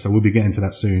trailer though, so we'll be getting to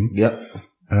that soon. Yep.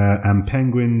 And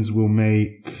Penguins will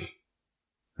make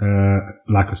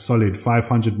like a solid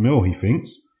 500 mil, he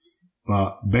thinks.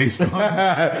 But based on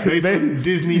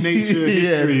Disney nature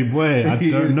history, boy, I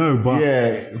don't know. But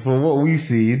from what we've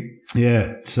seen.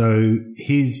 Yeah, so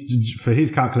for his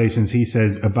calculations, he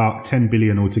says about 10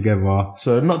 billion altogether.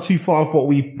 So not too far off what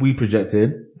we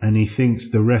projected. And he thinks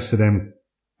the rest of them,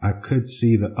 I could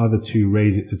see the other 2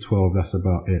 raise it to 12. That's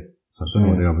about it. So I don't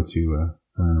know what the other 2 were.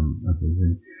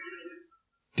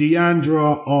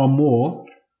 Deandra R. Moore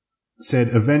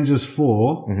said Avengers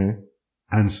 4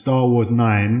 and Star Wars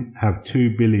 9 have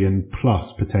 2 billion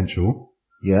plus potential.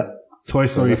 Yeah. Toy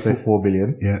Story 4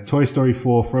 billion. Yeah. Toy Story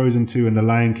 4, Frozen 2 and The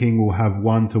Lion King will have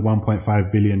 1 to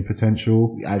 1.5 billion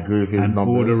potential. I agree with his and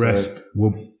numbers. All the rest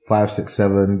will 5, 6,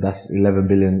 7, that's 11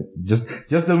 billion. Just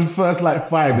the first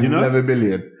 5 is 11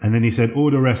 billion. And then he said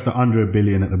all the rest are under $1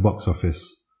 billion at the box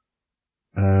office.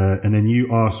 And then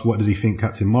you asked, what does he think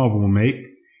Captain Marvel will make?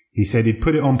 He said he'd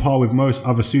put it on par with most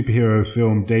other superhero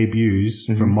film debuts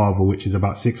from Marvel, which is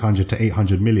about 600 to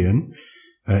 800 million,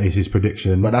 is his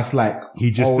prediction. But that's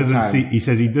he just doesn't he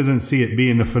says he doesn't see it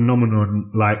being a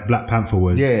phenomenon like Black Panther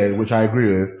was. Yeah, which I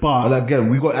agree with. But again,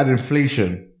 we got added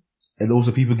inflation and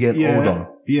also people get older.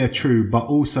 Yeah, true. But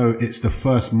also it's the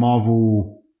first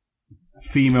Marvel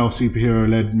female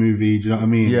superhero-led movie. Do you know what I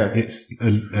mean? Yeah. It's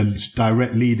a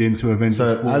direct lead into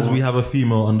Avengers 4. As we have a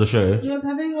female on the show. You guys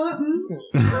having what?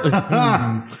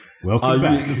 Welcome Are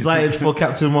back. you excited for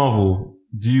Captain Marvel?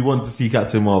 Do you want to see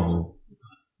Captain Marvel?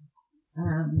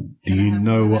 Do you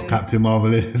know what Captain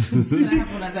Marvel is? Can I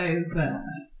have one of those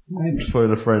moments?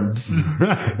 Phone a friend.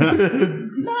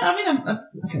 No, I mean, I'm not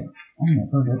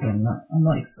bothered. I'm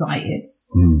not excited.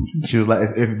 She was like,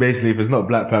 if it's not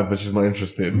Black Panther, she's not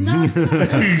interested. No,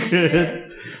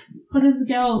 but there's a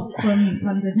girl from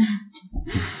London,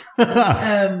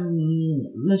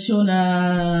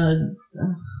 Lashawna.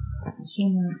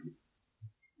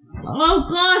 Oh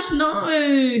gosh, no!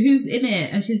 Who's in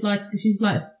it? And she's like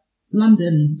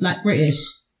London, Black British,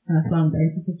 and that's why I'm going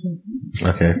to support.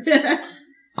 Okay,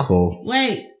 cool.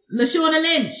 Wait, Lashawna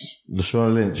Lynch.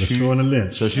 Lashawna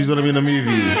Lynch. So she's gonna be in the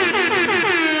movie.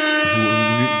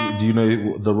 Do you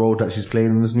know the role that she's playing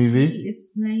in this movie? She is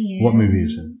playing. What movie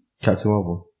is it? Captain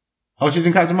Marvel. Oh, she's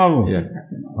in Captain Marvel? Yeah.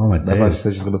 Oh my That's why she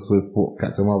said she's going to support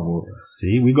Captain Marvel.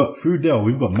 See, we got through Dell.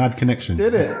 We've got mad connection.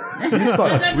 Did it? We need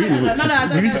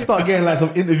to start getting some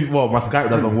interview. Well, my Skype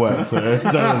doesn't work, so it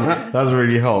doesn't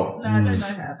really help. No, I don't know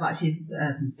her, but she's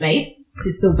bait.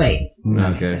 She's still bait.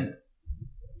 Okay.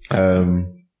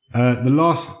 The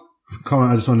last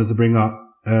comment I just wanted to bring up,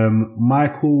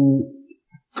 Michael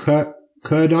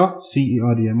Kerda,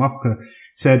 C-E-R-D-A, Michael Kerda,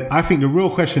 said, I think the real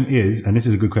question is, and this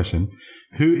is a good question,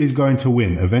 who is going to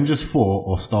win, Avengers 4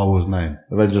 or Star Wars 9?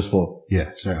 Avengers 4.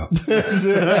 Yeah, straight up. There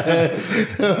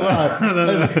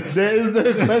is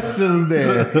no questions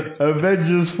there.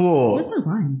 Avengers 4. Where's my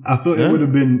wine? I thought it would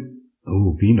have been,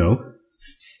 Vino.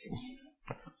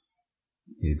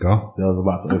 Here you go. I was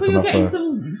about to I thought you were getting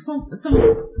some.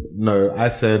 No, I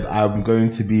said I'm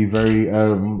going to be very, I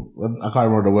can't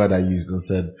remember the word I used and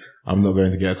said I'm not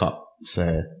going to get a cup.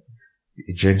 So,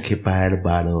 you drink it by the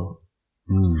bottle.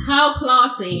 How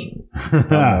classy. I'm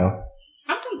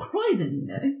from Croydon, you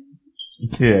know.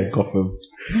 Yeah, Gotham.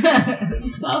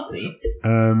 Classy.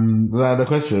 Was that the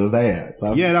question? Was that it?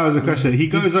 Yeah, that was the question. He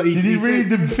goes, Did he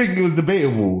really think it was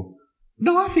debatable?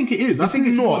 No, I think it is. I think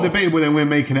it's more debatable than we're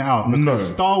making it out.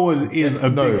 Because Star Wars is a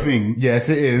big thing. Yes,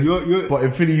 it is. But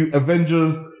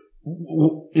Avengers,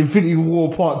 Infinity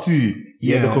War Part 2.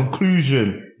 Yeah, the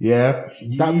conclusion. Yeah.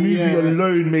 That movie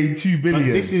alone made $2 billion.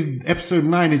 But this is, episode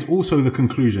 9 is also the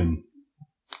conclusion.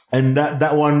 And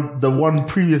that one, the one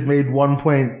previous made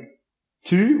 1.2,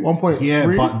 1.3. Yeah,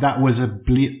 but that was a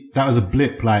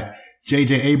blip. Like,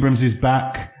 J.J. Abrams is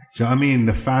back. Do you know what I mean?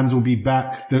 The fans will be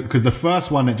back. Because the first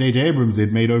one that J.J. Abrams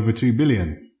did made over $2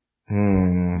 billion.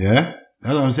 Yeah?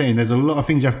 That's what I'm saying. There's a lot of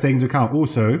things you have to take into account.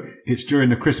 Also, it's during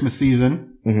the Christmas season.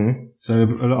 So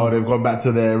they've gone back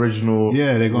to their original.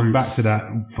 Yeah, they've gone back to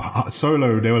that.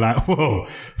 Solo, they were like, whoa,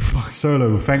 fuck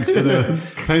Solo. Thanks for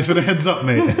the heads up,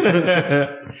 mate.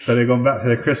 So they've gone back to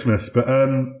their Christmas. But,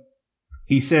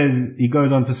 he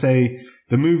goes on to say,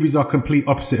 the movies are complete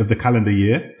opposite of the calendar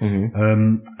year.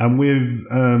 And with,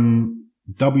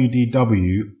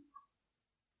 WDW,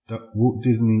 Walt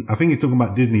Disney, I think he's talking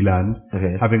about Disneyland,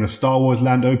 having a Star Wars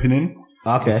land opening.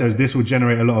 Okay. He says this will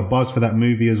generate a lot of buzz for that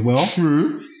movie as well.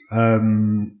 True.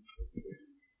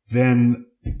 Then,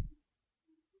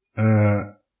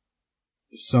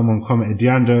 someone commented,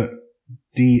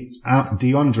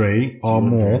 DeAndre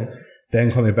Armour, then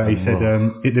commented back, he said,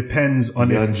 it depends on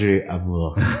DeAndre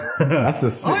Armour. That's a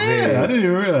sick name. I didn't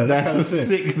even realize. That's a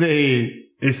sick name.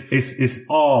 It's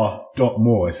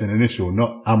R.Moore. It's an initial,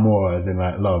 not Amour as in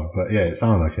like love, but yeah, it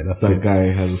sounds like it. That's that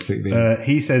guy has a sick name.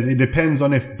 He says it depends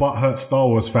on if butthurt Star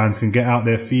Wars fans can get out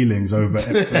their feelings over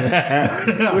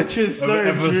episode, which is so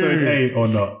episode true. 8 or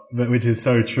not, which is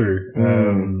so true.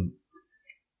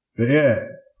 But yeah,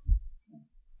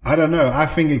 I don't know. I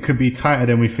think it could be tighter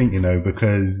than we think,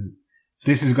 because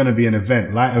this is going to be an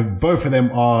event. Like both of them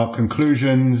are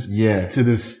conclusions to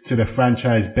the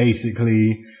franchise,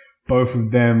 basically. Both of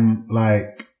them, like,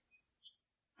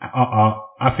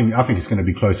 I think it's going to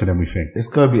be closer than we think. It's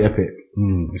going to be epic.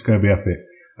 It's going to be epic.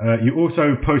 You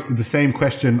also posted the same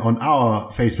question on our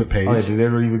Facebook page. Oh, yeah, did they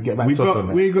really even get back to us on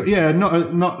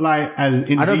that? Not like as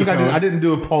in detail. I didn't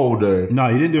do a poll though. No,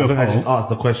 you didn't do a poll. I just asked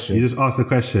the question. You just asked the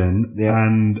question. Yeah.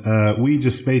 And, we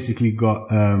just basically got,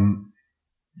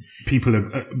 people,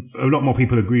 a lot more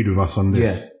people agreed with us on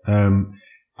this. Yeah.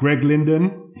 Greg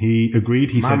Linden, he agreed.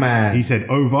 He said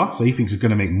over, so he thinks it's going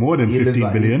to make more than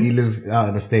 15 billion. He lives out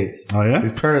in the States. Oh yeah?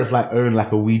 His parents own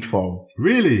a weed farm.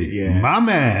 Really? Yeah. My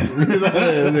man. My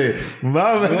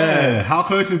man. Yeah. How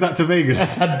close is that to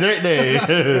Vegas? I don't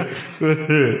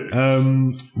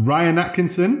know. Ryan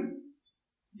Atkinson.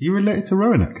 You related to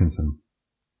Rowan Atkinson?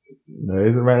 No,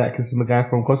 isn't Ryan Atkinson the guy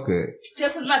from Costco?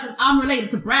 Just as much as I'm related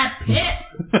to Brad Pitt.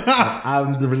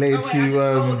 I'm related to. I just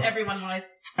told everyone was.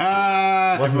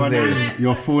 What's his name?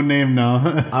 Your full name now.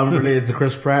 I'm related to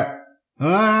Chris Pratt.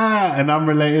 And I'm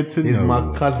related to. He's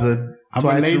my cousin. I'm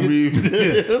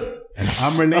related.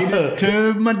 I'm related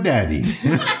to my daddy.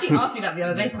 Someone actually asked me that the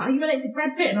other day. So, are you related to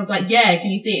Brad Pitt? And I was like, yeah.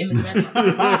 Can you see it in the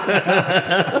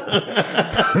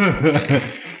red?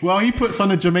 Well, he puts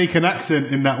on a Jamaican accent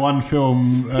in that one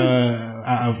film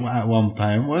at one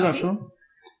time. What was that film?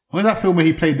 What was that film where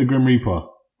he played the Grim Reaper?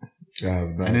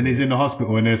 And then he's in the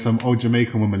hospital and there's some old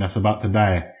Jamaican woman that's about to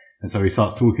die. And so he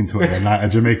starts talking to her in like a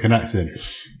Jamaican accent.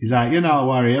 He's like, you're not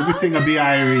worried. Everything will be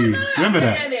Irie. Remember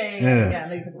that? Yeah.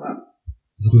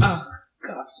 Oh,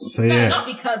 gosh. So yeah. Not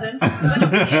be cousins. Because I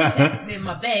don't be incest in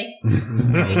my bae.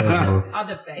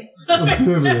 Other bae.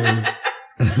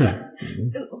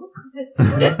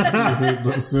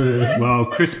 Well,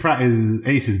 Chris Pratt is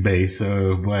Ace's bae,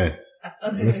 so boy.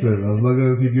 Listen, as long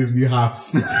as he gives me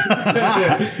half.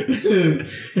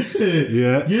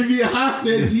 Yeah. Give me half,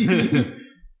 Eddie.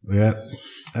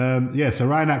 Yeah. So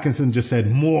Ryan Atkinson just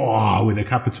said more with a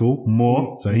capital,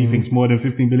 more. So he thinks more than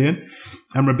 15 billion.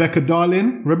 And Rebecca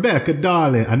Darling.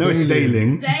 I know it's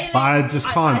Darling, but I just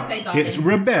can't. It's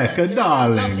Rebecca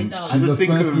Darling. She's the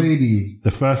first lady.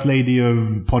 The first lady of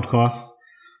podcasts.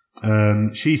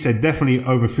 She said definitely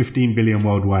over 15 billion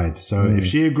worldwide. So if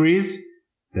she agrees,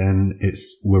 then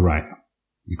we're right.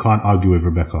 You can't argue with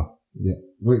Rebecca. Yeah.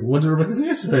 Wait, what did Rebecca say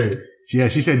yesterday? Yeah,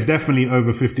 she said definitely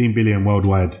over 15 billion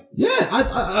worldwide. Yeah,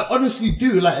 I honestly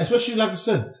do. Like, especially like I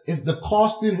said, if the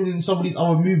casting in some of these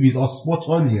other movies are spot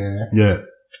on, Yeah.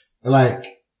 Like,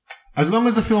 as long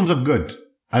as the films are good.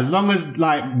 As long as,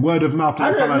 like, word of mouth,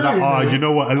 like, do you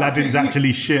know what? Aladdin's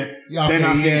actually shit. Yeah, then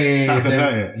I think that could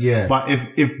hurt it. Yeah. But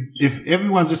if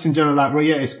everyone's just in general like, well,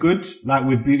 yeah, it's good, like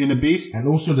with Beauty and the Beast. And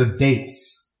also the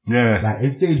dates. Yeah. Like,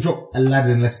 if they drop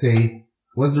Aladdin, let's say,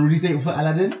 what's the release date for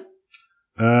Aladdin?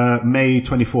 May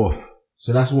 24th.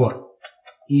 So that's what?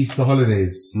 Easter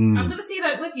holidays. I'm going to see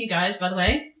that with you guys, by the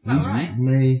way. Is that alright?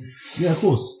 May. Yeah, of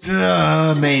course.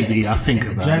 Maybe. I think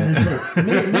about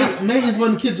it. May is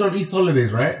when kids are on Easter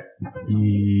holidays, right?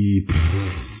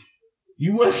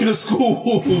 You work in a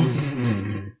school.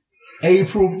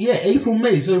 April,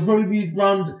 May. So it'll probably be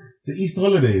around the Easter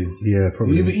holidays. Yeah,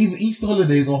 probably. Either Easter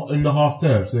holidays or in the half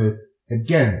term. So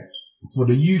again, for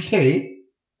the UK,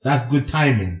 that's good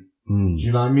timing. Do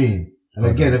you know what I mean? And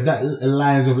again, if that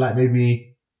aligns with like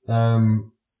maybe,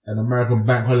 an American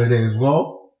bank holiday as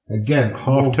well, again,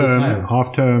 half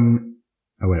term.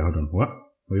 Oh wait, hold on. What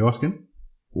are you asking?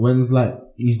 When's like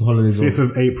Easter holidays? 5th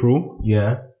of April.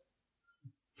 Yeah.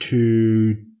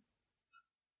 To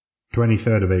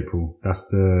 23rd of April. That's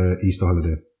the Easter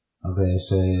holiday. Okay,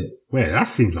 so. Wait, that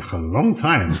seems like a long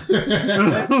time.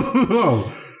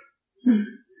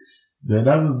 Yeah,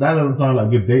 that doesn't sound like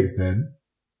good dates then.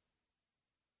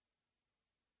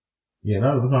 Yeah,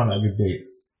 that doesn't sound like good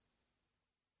dates.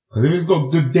 Cause if it's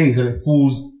got good dates and it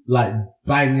falls like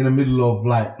bang in the middle of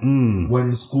like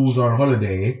when schools are on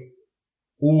holiday,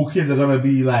 all kids are gonna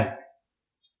be like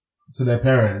to their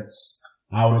parents,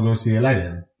 I wanna go see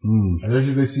Aladdin.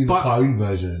 Especially if they see the cartoon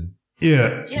version.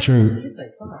 Yeah, true.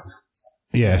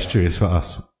 Yeah, it's true. It's for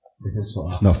us.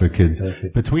 It's not for kids.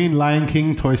 Between Lion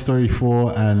King, Toy Story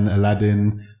 4 and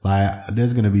Aladdin, like,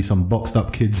 there's gonna be some boxed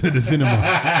up kids at the cinema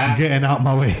getting out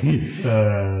my way.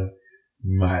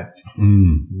 Mad.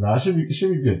 Nah, it should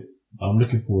be good. I'm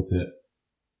looking forward to it.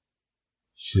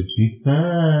 Should be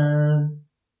fun.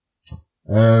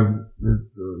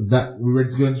 We ready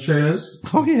to go into trailers?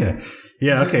 Oh yeah.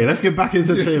 Yeah, okay, let's get back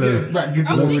into trailers. I'm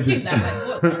thinking that,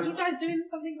 like, what, are you guys doing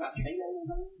something about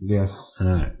trailers? Yes.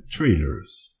 Alright,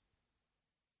 trailers.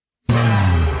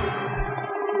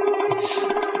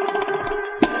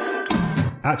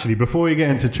 Actually, before we get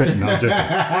into trailers, no, I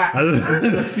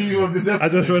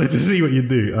just wanted to see what you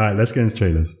do. Alright, let's get into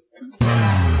trailers.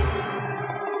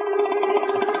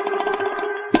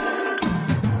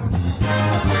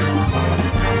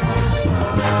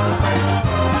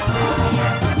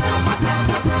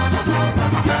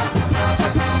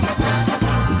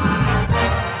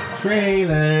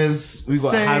 Trailers. We've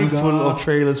got a handful of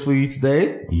trailers for you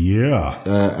today. Yeah.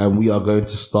 And we are going to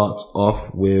start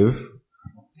off with,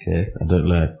 okay, I don't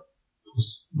like,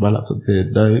 my laptop here,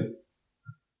 no.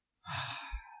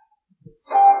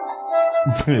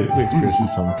 We're experiencing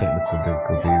some technical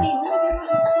difficulties.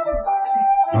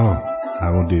 Oh,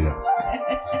 I won't do that.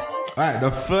 Alright,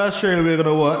 the first trailer we're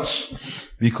gonna watch,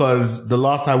 because the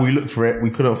last time we looked for it,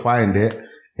 we couldn't find it.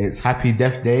 It's Happy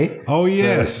Death Day. Oh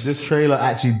yes. So this trailer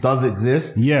actually does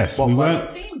exist. Yes, we weren't.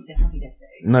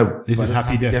 No, this is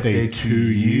Happy Death Day to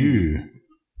you.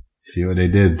 See what they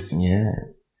did? Yeah.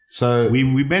 So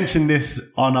we mentioned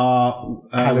this on our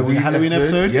Halloween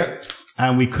episode. Yep.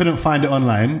 And we couldn't find it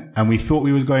online, and we thought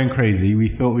we was going crazy. We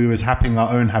thought we was having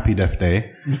our own Happy Death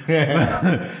Day.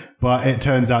 But it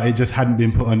turns out it just hadn't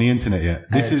been put on the internet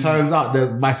yet. Turns out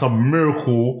that by some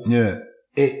miracle,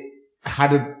 it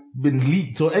hadn't been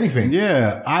leaked or anything.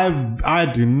 Yeah, I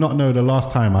do not know the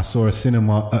last time I saw a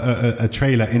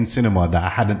trailer in cinema that I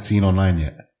hadn't seen online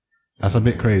yet. That's a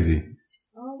bit crazy.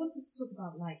 Oh, I wanted to talk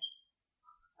about like.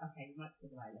 Okay, we might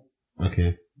talk about it later.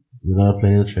 Okay, we're gonna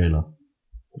play the trailer.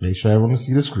 Make sure everyone can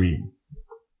see the screen.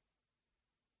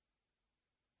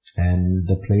 And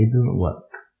the play didn't work.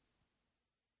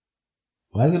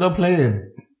 Why is it not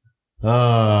playing?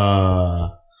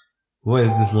 What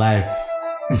is this life?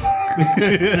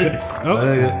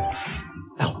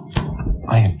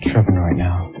 I am tripping right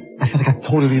now. I feel like I've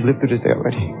totally lived through this day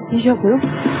already. Deja vu?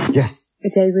 Yes. The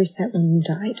day reset when you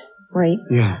died, right?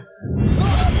 Yeah.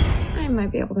 I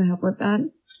might be able to help with that.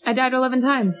 I died 11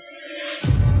 times.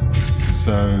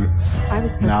 So I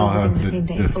was stuck now the same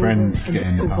day the friend's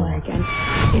getting the over power again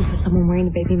until someone wearing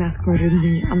a baby mask murdered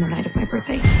me on the night of my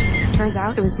birthday. Turns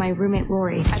out it was my roommate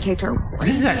Lori. I kicked her.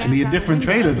 This is actually a different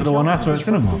trailer to the one I saw at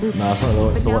cinema. No,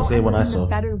 it's not the one I saw. A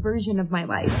better version of my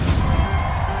life.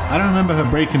 I don't remember her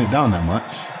breaking it down that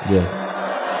much. Yeah.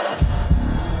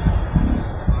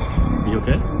 You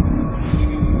okay?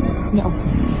 No.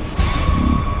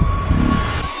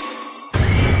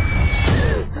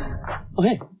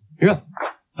 Okay, you're up.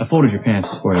 I folded your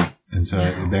pants for you. And so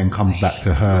it then comes back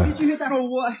to her. Did you get that or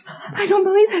what? I don't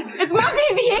believe this. It's my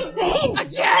baby 18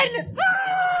 again.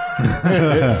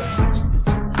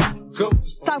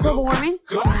 Stop global warming.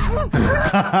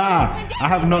 I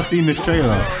have not seen this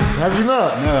trailer. Have you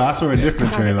not? No, I saw a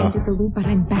different trailer. Ended the loop, but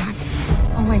I'm back.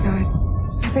 Oh my god.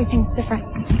 Everything's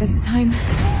different. This time,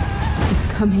 it's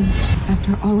coming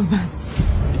after all of us.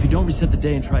 If you don't reset the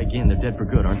day and try again, they're dead for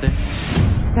good, aren't they?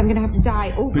 So I'm gonna have to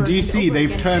die over. But do you and see, over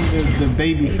they've again. turned the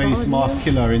baby Save all face of mask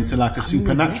you. killer into like a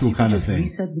supernatural kind of thing.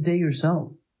 Reset the day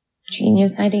yourself.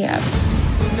 Genius idea.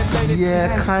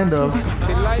 Yeah, kind of. That's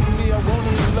good.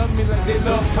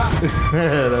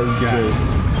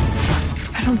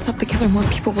 If I don't stop the killer, more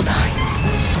people will die.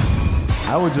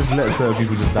 I would just let certain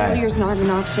people just die. Failure's not an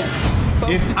option.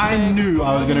 If I knew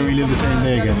I was going to relive the same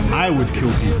day again, I would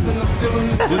kill people.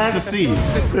 Just to see. I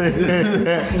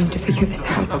need to figure this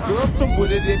out.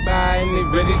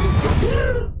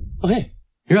 Okay,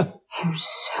 you're up. I'm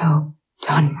so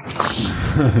done.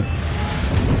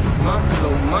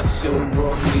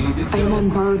 I am on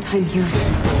borrowed time here.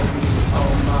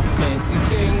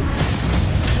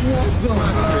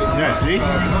 Yeah, see?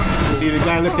 See the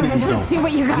guy looking at Let's himself. see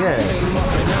what you got.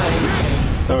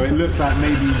 Yeah. So it looks like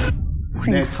maybe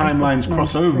their timelines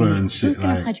cross over and shit. Who's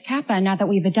gonna Like, pledge Kappa now that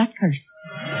we have a death curse?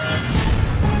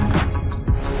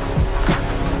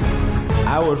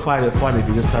 I would find it funny if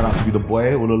you just turned out to be the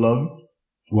boy all along.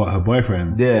 what, her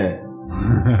boyfriend? Yeah.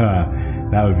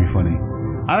 That would be funny.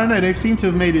 I don't know, they seem to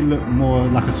have made it look more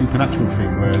like a supernatural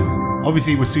thing, whereas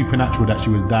obviously it was supernatural that she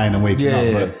was dying and waking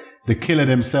up, but the killer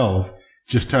themselves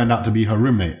just turned out to be her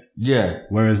roommate. Yeah.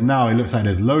 Whereas now it looks like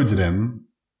there's loads of them.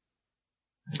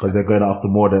 Because they're going after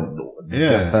more than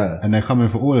just her. And they're coming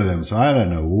for all of them. So I don't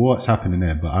know what's happening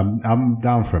there, but I'm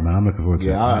down for it, man. I'm looking forward to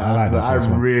it. Yeah, I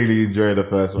really enjoyed the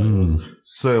first one. It was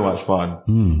so much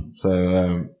fun.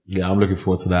 So, yeah, I'm looking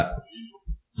forward to that.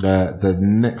 The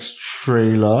next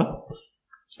trailer,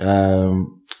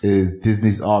 is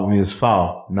Disney's Artemis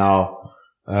Fowl. Now,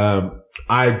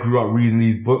 I grew up reading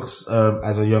these books,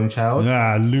 as a young child.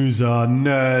 Yeah, loser,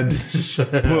 nerd,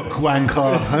 book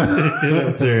wanker.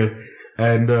 That's serious.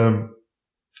 And,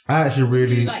 I actually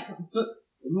really, Like book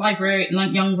library,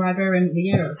 like young librarian of the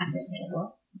year or something.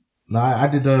 What? no, I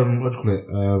did, what do you call it?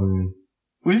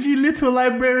 Was you little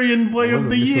librarian boy of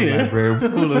the year? Librarian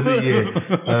Fool of the year.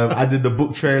 I did the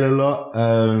book trailer a lot.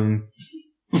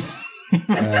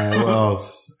 What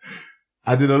else?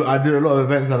 I did a lot of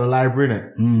events at the library,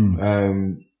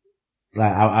 innit?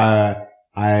 Like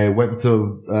I went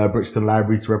to Brixton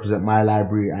Library to represent my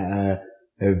library at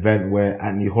an event where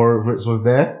Anthony Horowitz was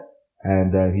there,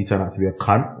 and he turned out to be a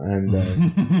cunt, and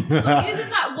Stop using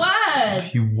that word.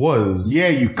 he was. Yeah,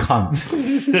 you cunt.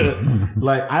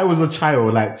 Like, I was a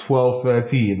child, like 12,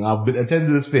 13. I've been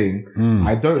attending this thing.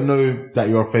 I don't know that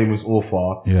you're a famous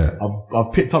author. Yeah.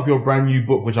 I've picked up your brand new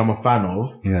book, which I'm a fan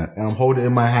of. Yeah. And I'm holding it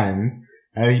in my hands.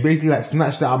 And he basically like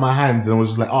snatched it out of my hands and was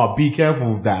just like, oh, be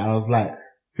careful with that. And I was like,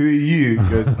 who are you? He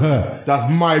goes, that's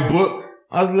my book.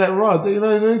 I was like, Rod, you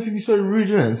know, don't need to be so rude,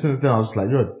 innit? And since then, I was just like,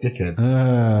 you're a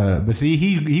dickhead. But see,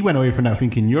 he went away from that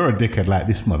thinking, you're a dickhead, like,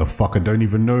 this motherfucker don't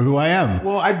even know who I am.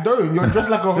 Well, I don't. You're dressed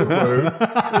like a hobo.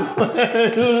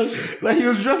 Like, he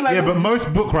was dressed like... Yeah, but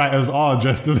most book writers are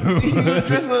dressed as He was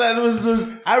dressed like the most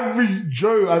average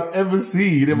Joe I've ever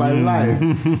seen in my life.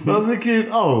 So I was thinking,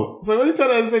 oh. So when he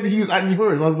turned out and said he was Anthony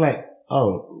Horowitz, I was like,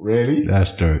 oh, really?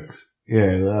 That's jokes. Yeah,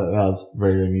 that was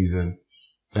very amusing.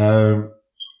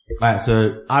 Right,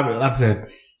 so, like I said,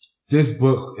 this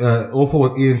book, author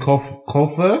was Ian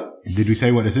Colfer. Did we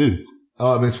say what this is?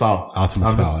 Artemis Fowl. Artemis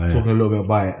I'm Fowl, just yeah. talking a little bit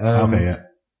about it. Okay, yeah.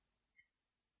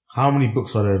 How many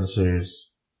books are there in the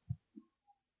series?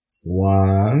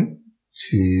 1,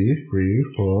 2, 3,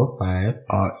 4, 5,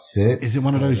 6. Is it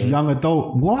one of those young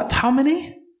adult? What? How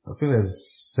many? I think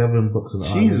there's 7 books in the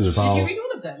Jesus. Artemis Fowl. Did you read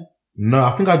all of them? No,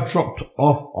 I think I dropped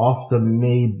off after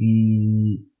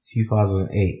maybe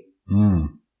 2008.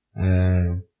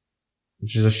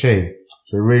 Which is a shame.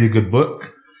 It's a really good book.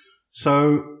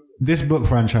 So, this book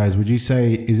franchise, would you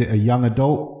say, is it a young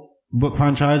adult book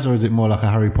franchise or is it more like a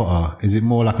Harry Potter? Is it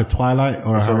more like a Twilight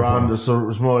or a Harry Potter?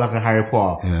 It's more like a Harry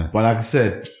Potter. Yeah. But like I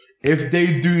said, if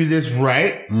they do this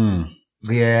right,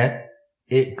 yeah,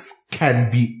 it can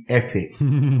be epic.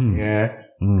 Yeah.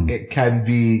 It can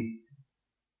be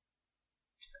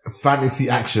fantasy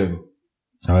action.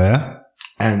 Oh yeah?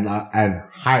 And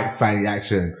hype fantasy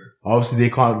action. Obviously they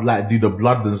can't like do the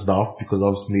blood and stuff because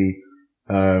obviously,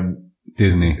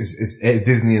 Disney. It's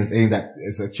Disney and it's aimed at,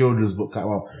 it's a children's book,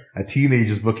 well, a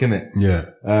teenager's book, innit? Yeah.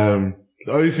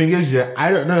 The only thing is,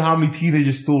 I don't know how many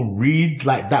teenagers still read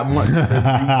like that much.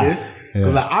 Read this.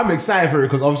 Cause like, I'm excited for it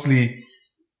because obviously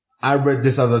I read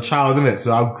this as a child, innit?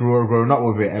 So I've grown up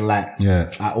with it and like,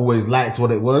 I always liked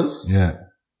what it was. Yeah.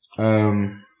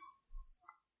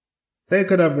 They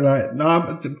could have like,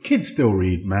 but the kids still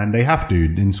read, man. They have to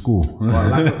in school.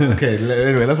 Okay,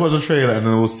 anyway, let's watch the trailer and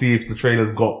then we'll see if the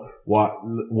trailer's got what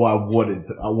I want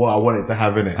it to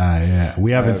have in it. Yeah.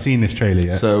 We haven't seen this trailer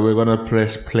yet. So we're gonna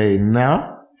press play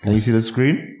now. Can you see the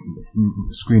screen?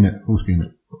 Screen it, full screen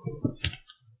it.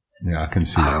 Yeah, I can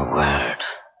see Our world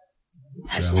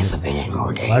has never been in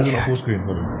more danger. Why is it the full screen?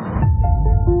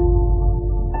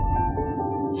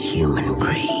 Human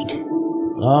greed.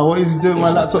 What is he doing?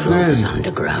 My laptop doing?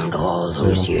 Underground all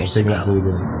those years ago.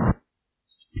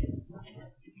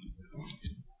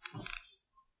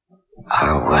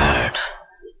 Our world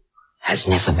has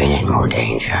never been in more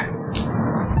danger.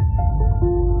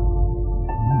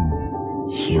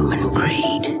 Human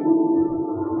greed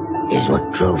is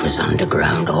what drove us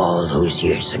underground all those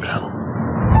years ago.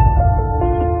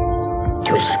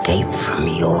 To escape from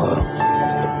your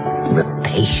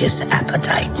rapacious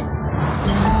appetite.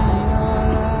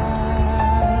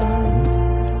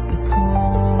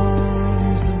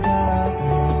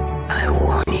 I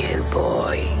warn you,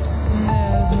 boy.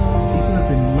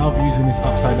 People have been using this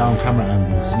upside down camera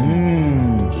angles.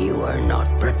 You are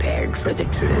not prepared for the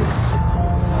truth.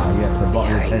 Yes, the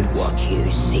bottomless head. What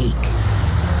you seek.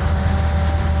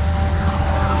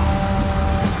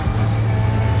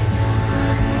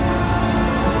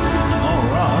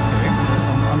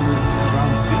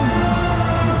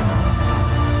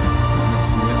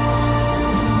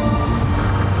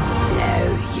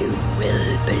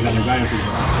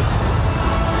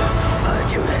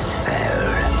 Artemis Fowl.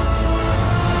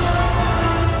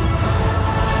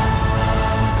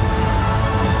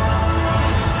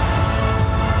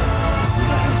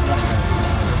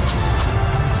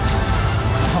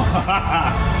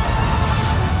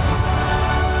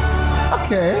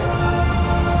 Okay.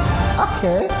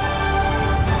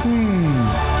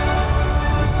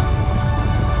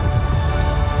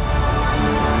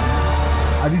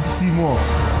 I need to see more.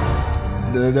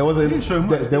 There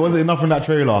wasn't enough in that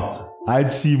trailer.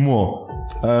 I'd see more.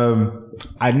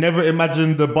 I never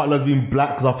imagined the butler's being black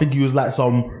because I think he was like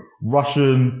some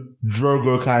Russian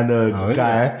Drogo kind of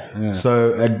guy. Yeah.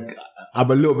 So I'm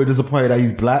a little bit disappointed that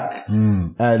he's black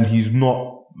and he's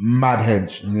not mad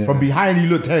hench. Yeah. From behind he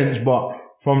looked hench, but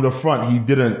from the front he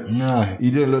didn't.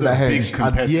 He didn't look that hench.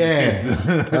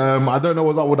 I don't know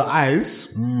what's up with the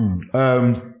eyes.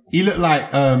 He looked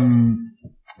like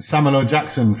Samuel L.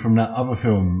 Jackson from that other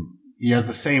film. He has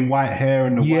the same white hair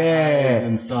and the white eyes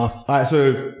and stuff. Alright,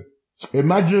 so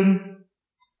imagine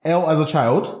Elle as a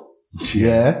child.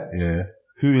 Yeah.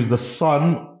 Who is the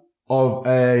son of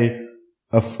a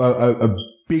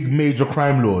big major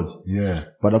crime lord. Yeah.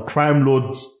 But the crime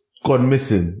lord's gone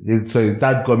missing. So his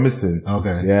dad's gone missing.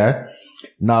 Okay. Yeah.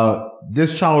 Now,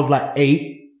 this child's like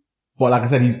 8, but like I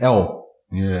said, he's Elle.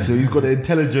 Yeah. So he's got the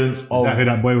intelligence of... Is that who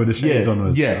that boy with the shades on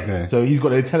was? Yeah. Okay. So he's got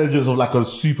the intelligence of like a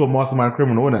super mastermind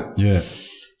criminal, isn't it? Yeah.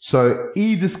 So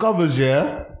he discovers,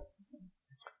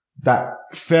 that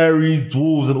fairies,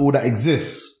 dwarves and all that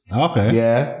exists. Okay.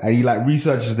 Yeah. And he like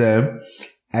researches them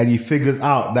and he figures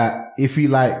out that if he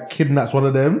like kidnaps one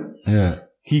of them,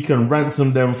 he can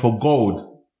ransom them for gold.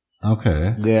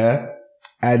 Okay. Yeah.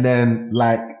 And then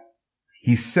like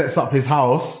he sets up his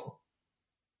house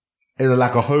in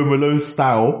like a Home Alone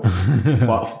style,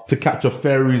 but to capture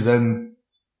fairies and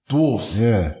dwarfs.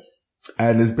 Yeah.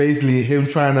 And it's basically him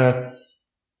trying to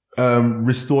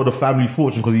restore the family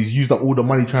fortune because he's used up all the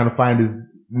money trying to find his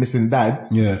missing dad.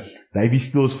 Yeah. That if he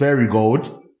steals fairy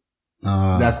gold,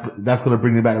 that's gonna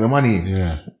bring him back the money.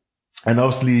 Yeah. And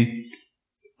obviously,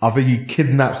 I think he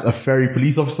kidnaps a fairy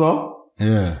police officer.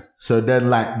 Yeah. So then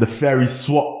like the fairy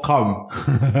SWAT come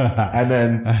and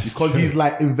then because he's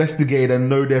like investigated and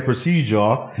know their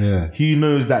procedure, he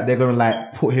knows that they're gonna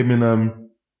like put him in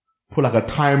put like a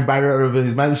time barrier over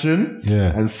his mansion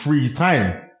and freeze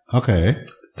time. Okay.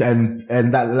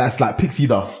 And that's like pixie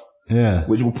dust. Yeah.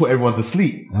 Which will put everyone to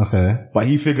sleep. Okay. But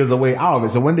he figures a way out of it.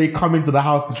 So when they come into the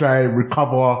house to try and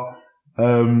recover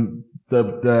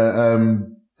the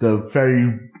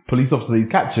fairy police officer he's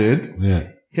captured,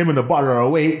 him and the butler are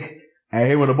awake, and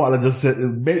him and the butler just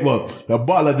the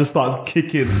butler just starts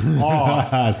kicking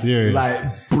ass. Serious.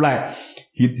 Like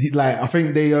he I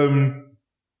think they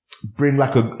bring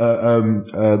like a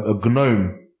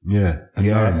gnome. Yeah. A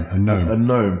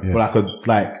gnome. But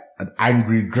like an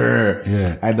angry grr.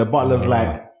 Yeah. And the butler's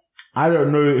like, I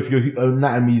don't know if your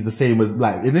anatomy is the same as,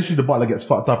 like, initially the butler gets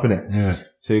fucked up in it. Yeah.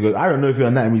 So he goes, I don't know if your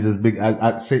anatomy is as big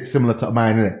as similar to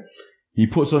mine in it. He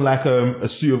puts on like a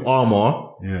suit of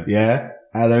armor. Yeah. Yeah.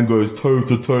 And then goes toe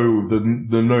to toe with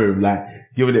the gnome, like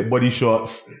giving it body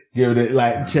shots, giving it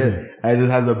like chest, and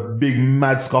just has a big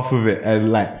mad scuff with it.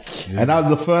 And like, and that's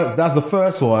the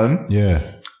first one.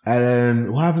 Yeah. And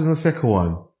then what happens in the second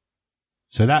one?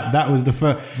 So that was the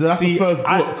first. So that's the first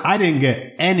book. I didn't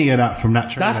get any of that from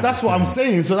that trailer. That's what I'm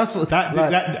saying. So that's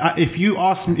that. If you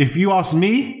asked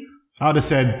me, I would have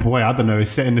said, boy, I don't know, it's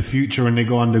set in the future and they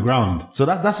go underground. So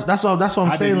that's what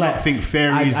I'm saying. Like, I think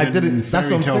fairies and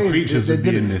fairy tale creatures would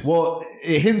be in this. Well,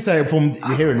 it hints at it from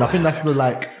hearing. I think that's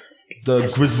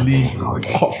the grizzly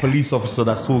hot police officer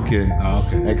that's talking,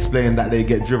 explaining that they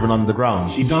get driven underground.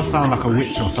 She does sound like a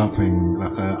witch or something.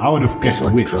 Like I would have guessed a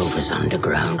witch. Drove us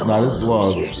underground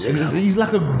he's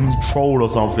like a troll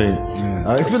or something.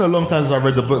 Yeah. It's been a long time since I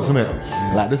read the books, isn't it?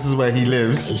 Yeah. Like, this is where he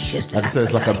lives. Like I said,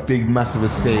 it's like a big, massive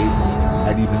estate,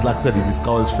 and he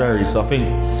discovers fairies. So I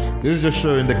think this is just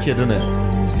showing the kid, isn't it?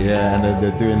 Yeah, and then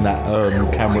they're doing that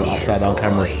camera upside down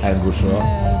camera angle shot.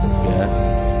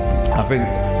 Yeah, I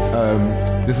think.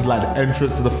 This is like the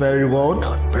entrance to the fairy world.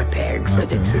 Not prepared for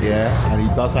the truth. Yeah, and he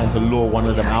does something to lure one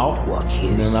of them out.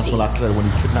 And then that's what, like I said, when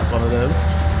he kidnaps one of them.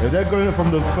 If they're going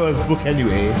from the first book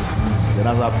anyway, then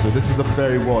that's up. So this is the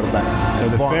fairy world. It's like, so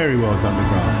the fairy world's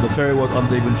underground. The fairy world,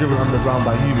 they've been driven underground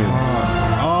by humans.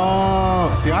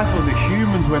 Oh, see, I thought the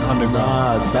humans went underground.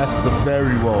 Nah, that's the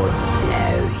fairy world.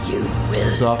 Now you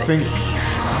will. So I think.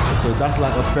 So that's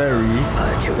like a fairy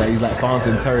that he's like found to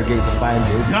interrogate to find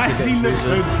it. Guys, he looks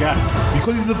so gassed.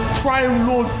 Because he's a prime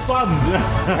lord's son.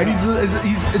 And he's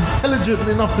intelligent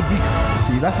enough to be...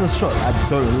 See, that's a shot I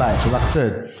don't like. Because like I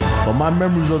said, but my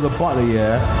memories of the butler,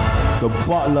 the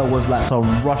butler was like some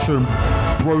Russian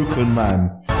broken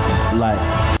man.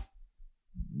 Like,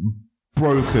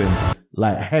 broken.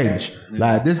 Like, hench.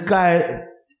 Like, this guy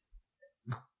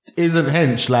isn't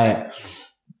hench. Like...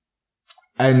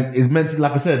 And is meant to,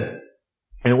 like I said,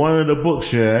 in one of the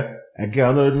books, again,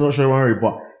 I'm not sure why,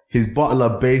 but his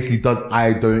butler basically does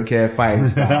I don't care fighting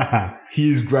stuff.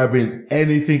 He's grabbing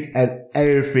anything and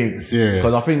everything. Serious.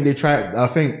 Because I think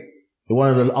in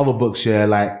one of the other books,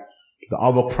 like, the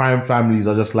other crime families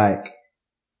are just like,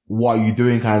 what are you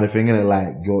doing kind of thing, innit?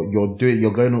 Like,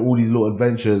 you're going on all these little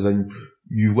adventures and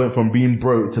you went from being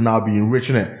broke to now being rich,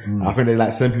 innit? I think they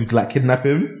like send people to like kidnap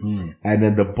him, and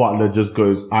then the butler just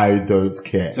goes, I don't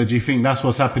care. So do you think that's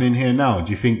what's happening here now?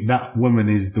 Do you think that woman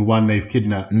is the one they've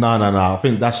kidnapped? No. I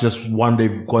think that's just one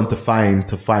they've gone to find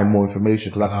more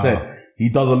information. Cause like I said, he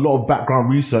does a lot of background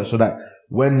research so that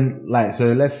when, like,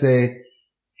 so let's say,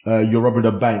 you're robbing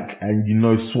a bank and you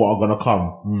know SWAT are gonna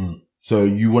come. So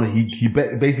he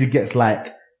basically gets like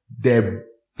their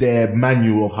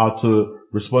manual of how to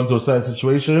respond to a certain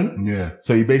situation. Yeah.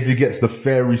 So he basically gets the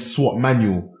fairy SWAT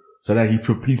manual so that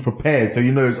he's prepared. So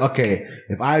he knows, okay,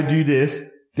 if I do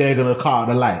this, they're going to cut out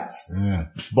the lights. Yeah.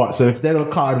 But so if they're going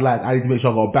to cut out the lights, I need to make sure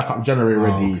I've got a backup generator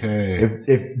ready. Okay.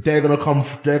 If they're going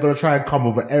to try and come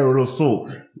with an aerial assault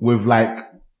with like,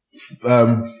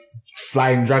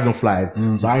 flying dragonflies.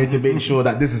 So I need to make sure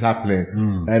that this is happening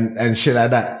and shit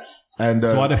like that. And,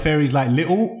 so are the fairies like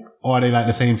little? Or are they like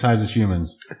the same size as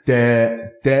humans? They're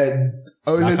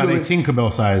only like, are they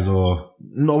Tinkerbell size or?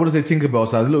 No, I wouldn't say Tinkerbell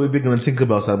size. A little bit bigger than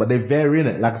Tinkerbell size, but they vary in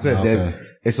it. Like I said,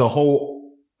 it's a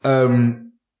whole,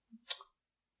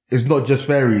 it's not just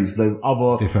fairies. There's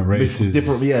other different races.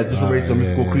 Different races of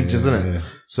mythical creatures, isn't it? Yeah.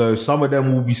 So some of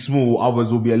them will be small,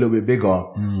 others will be a little bit bigger.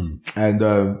 And,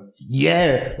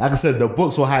 like I said, the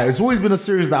books were high. It's always been a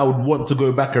series that I would want to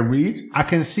go back and read. I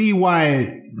can see why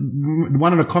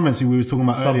one of the comments we were talking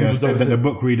about earlier said that the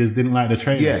book readers didn't like the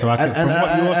trailer. Yeah. So I can, from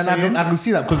what you're saying, I can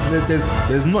see that because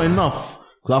there's not enough.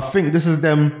 Because I think this is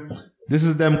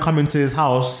them coming to his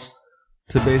house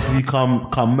to basically come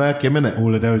murk him, innit?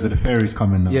 All of those are the fairies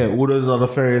coming now. Yeah, all those are the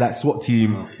fairy like SWAT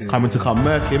team coming to come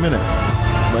murk him,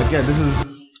 innit? But again,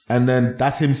 and then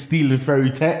that's him stealing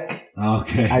fairy tech.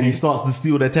 Okay. And he starts to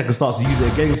steal their tech and starts to use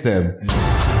it against them.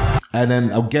 And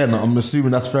then again, I'm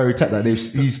assuming that's fairy tech that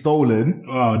he's stolen.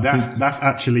 Oh, that's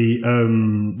actually,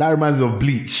 that reminds me of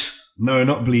Bleach. No,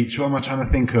 not Bleach. What am I trying to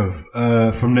think of?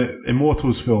 From the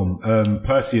Immortals film,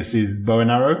 Perseus's bow and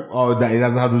arrow. Oh, that it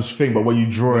doesn't have this thing, but when you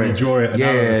draw it.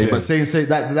 Yeah, but say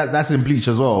that's in Bleach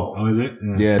as well. Oh, is it?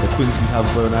 Yeah, the Quincy's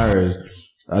have bow and arrows.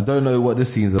 I don't know what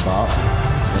this scene's about,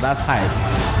 but that's hype.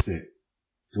 Sick.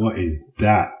 What is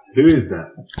that? Who is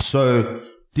that? So,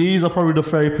 these are probably the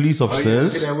fairy police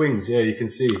officers. Look at their wings. Yeah, you can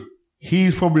see.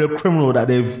 He's probably a criminal that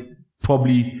they've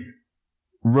probably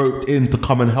roped in to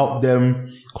come and help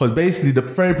them. Cause basically the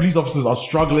ferry police officers are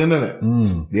struggling,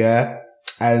 innit? Yeah.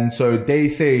 And so they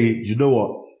say, you know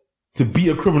what? To beat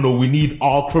a criminal, we need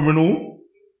our criminal.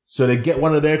 So they get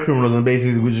one of their criminals and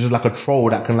basically, which is just like a troll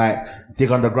that can like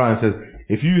dig underground and says,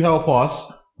 if you help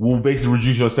us, we'll basically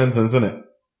reduce your sentence, innit?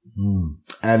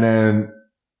 And then,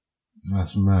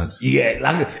 that's mad. yeah,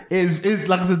 like, it's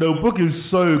like I said, the book is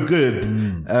so good.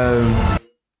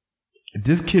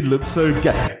 This kid looks so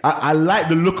good. I like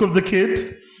the look of the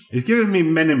kid. It's giving me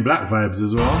Men in Black vibes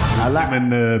as well. I like,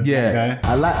 guy.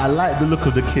 I like the look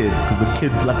of the kid, because the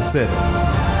kid, like I said,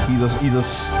 he's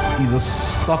a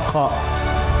stuck up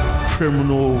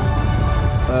criminal,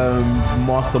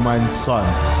 mastermind son.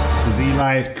 Does he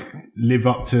like live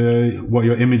up to what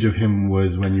your image of him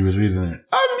was when you was reading it?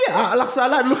 Yeah, like I said, I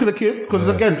like the look of the kid, because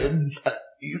again,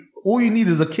 all you need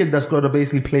is a kid that's got to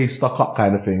basically play stuck up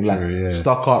kind of thing. Like,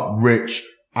 stuck up, rich,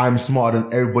 I'm smarter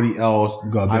than everybody else.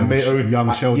 I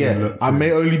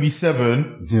may only be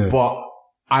 7, but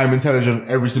I'm intelligent than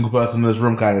every single person in this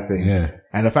room kind of thing. Yeah.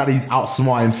 And the fact that he's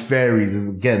outsmarting fairies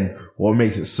is, again, what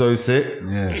makes it so sick.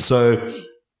 Yeah. So,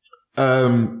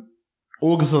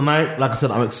 August the 9th, like I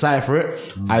said, I'm excited for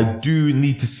it. I do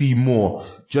need to see more,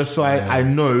 just so I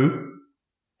know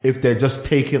if they're just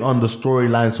taking on the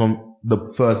storylines from the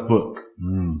first book.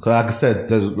 Cause like I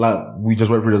said, we just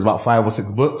went through, there's about 5 or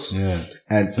 6 books. Yeah.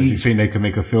 And so do you think they can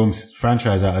make a film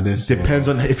franchise out of this? Depends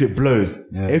on if it blows.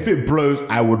 Yeah. If it blows,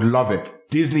 I would love it.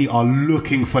 Disney are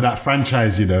looking for that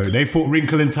franchise, you know. They thought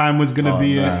Wrinkle in Time was gonna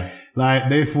be it. Like,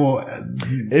 they thought,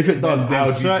 if it does, I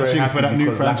would searching for that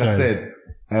new franchise. Like I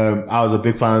said, I was a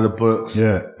big fan of the books.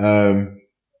 Yeah.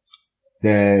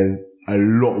 There's a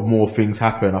lot more things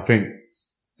happen. I think,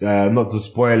 not to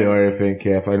spoil it or anything,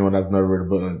 if anyone has never read the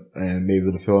book and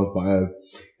maybe the films, but,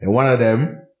 in one of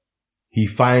them, he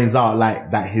finds out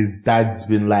like that his dad's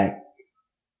been like,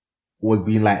 was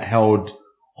being like held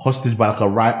hostage by like a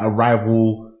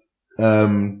rival,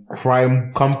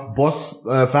 crime boss,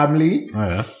 family. Oh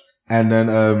yeah. And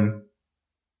then,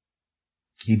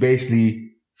 he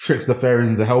basically tricks the fairies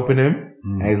into helping him.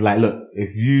 And he's like, look,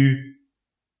 if you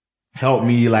help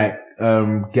me like,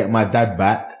 get my dad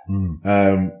back,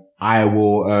 I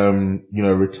will,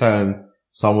 return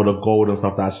some of the gold and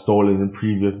stuff that I've stolen in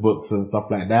previous books and stuff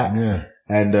like that. Yeah.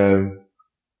 And,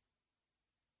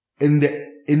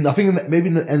 I think maybe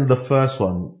in the end of the first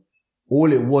one,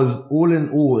 all in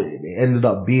all, it ended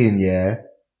up being,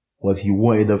 was he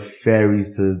wanted the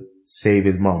fairies to save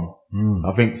his mum.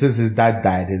 I think since his dad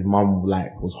died, his mum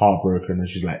like was heartbroken and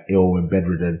she's like ill and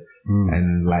bedridden.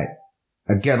 And like,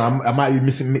 again, I might be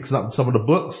mixing up some of the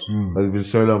books, but it's been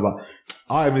so long, but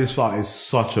Artemis Fowl is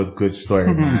such a good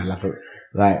story, man.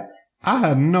 Like, I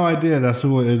had no idea that's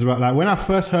all it was about. Like, when I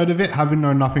first heard of it, having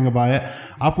known nothing about it,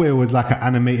 I thought it was like an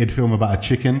animated film about a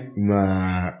chicken.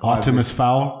 Nah. Artemis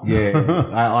Fowl. Yeah.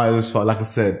 Artemis Fowl, like I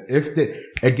said,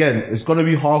 again, it's gonna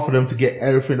be hard for them to get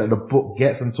everything that the book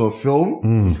gets into a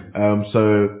film.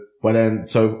 So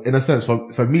in a sense,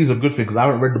 for me, it's a good thing because I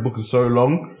haven't read the book in so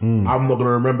long. I'm not going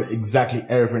to remember exactly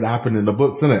everything that happened in the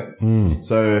books, innit?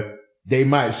 So they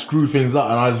might screw things up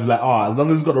and I'll just be like, as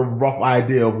long as it's got a rough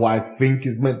idea of what I think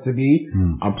it's meant to be,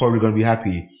 I'm probably going to be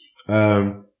happy.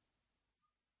 The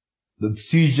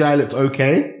CGI looked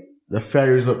okay. The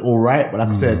fairies looked alright, but like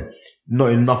I said,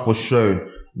 not enough was shown.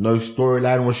 No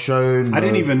storyline was shown. I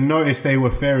didn't even notice they were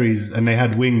fairies and they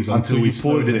had wings until we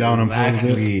slowed it down and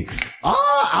paused it.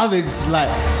 I'm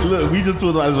excited. Look, we just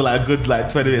talked about this for like a good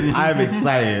 20 minutes. I'm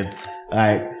excited.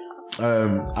 Like,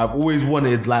 I've always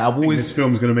wanted, this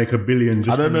film's gonna make $1 billion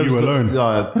just from you alone.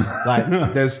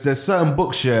 There's certain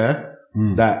books here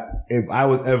that if I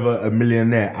was ever a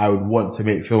millionaire, I would want to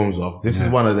make films of. This is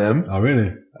one of them. Oh,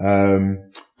 really?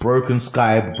 Broken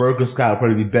Sky would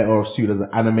probably be better off suited as an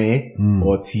anime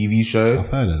or a TV show. I've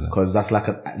heard of that. Cause that's like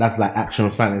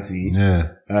action fantasy.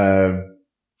 Yeah.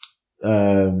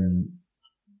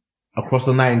 Across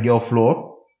the Nightingale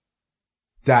Floor,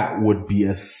 that would be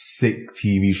a sick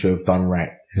TV show if done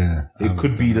right. Yeah. It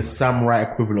could be the samurai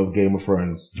equivalent of Game of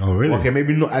Thrones. Oh, really? Okay,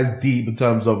 maybe not as deep in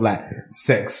terms of like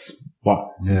sex, but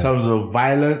in terms of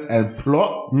violence and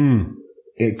plot,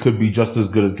 it could be just as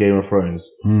good as Game of Thrones.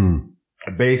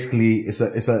 Basically, it's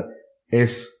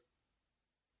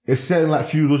set in like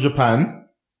feudal Japan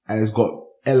and it's got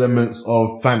elements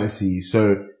of fantasy.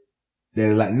 So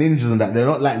they're like ninjas and that. They're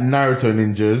not like Naruto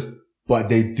ninjas, but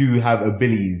they do have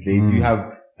abilities. They do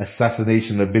have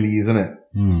assassination abilities, innit?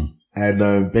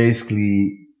 And,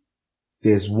 basically,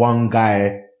 there's one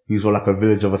guy who's got like a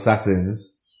village of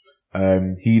assassins.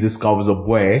 He discovers a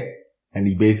boy and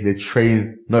he basically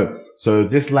so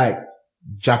this like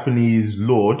Japanese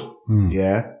lord,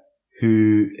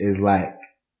 who is like,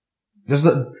 he's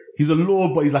a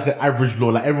lord, but he's like an average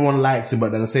lord. Like everyone likes him,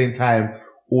 but at the same time,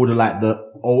 all the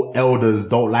old elders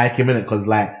don't like him, innit? Cause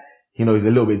like, you know, he's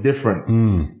a little bit different.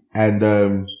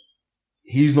 And,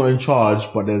 he's not in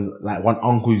charge, but there's like one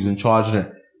uncle who's in charge,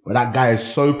 innit? But that guy is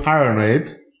so paranoid,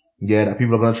 yeah, that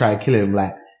people are gonna try to kill him.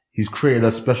 Like, he's created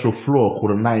a special floor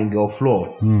called a nightingale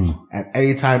floor. And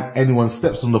anytime anyone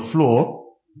steps on the floor,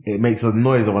 it makes a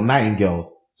noise of a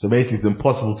nightingale. So basically it's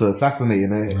impossible to assassinate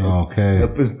him,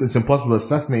 innit? It's impossible to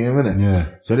assassinate him, innit?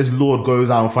 Yeah. So this lord goes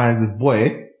out and finds this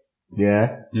boy,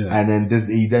 yeah. And then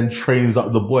he then trains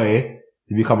up the boy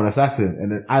to become an assassin.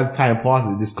 And then as time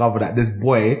passes, discover that this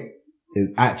boy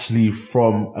is actually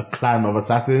from a clan of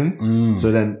assassins.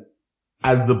 So then,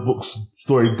 as the book's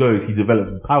story goes, he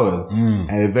develops his powers.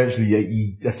 And eventually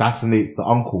he assassinates the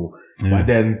uncle. But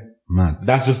then,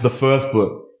 that's just the first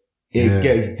book. It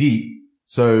gets deep.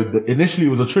 So initially it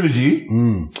was a trilogy.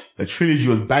 The trilogy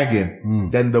was banging.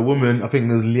 Then the woman, I think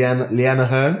it was Leanna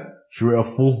Hearn, she wrote a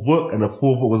fourth book, and the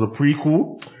fourth book was a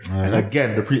prequel. And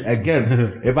again,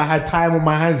 if I had time on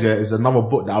my hands, it's another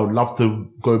book that I would love to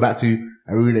go back to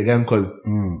and read it again, because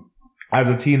as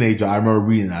a teenager, I remember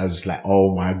reading it. I was just like,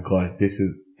 oh my god, this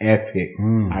is epic.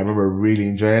 I remember really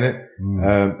enjoying it.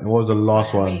 And what was the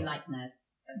last one? I really like nerds.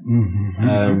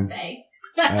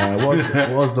 What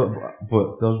was the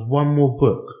book? There was one more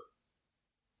book.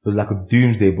 It was like a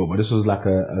doomsday book, but this was like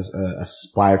a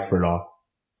spy thriller.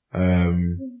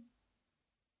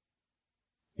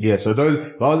 Yeah, so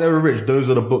if I was ever rich, those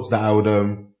are the books that I would,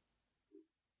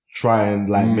 try and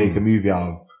like make a movie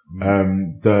out of.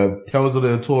 The Tales of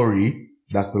the Notori,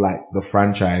 that's the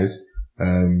franchise.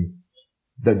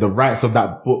 The rights of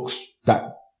that books,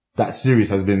 that series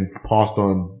has been passed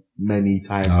on many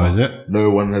times. Oh, is it? No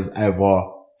one has ever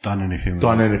done anything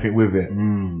with it.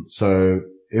 So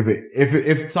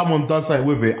if someone does something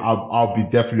with it, I'll be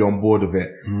definitely on board with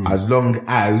it. As long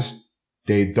as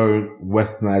they don't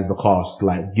westernize the cast.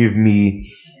 Like, give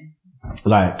me,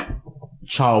 like,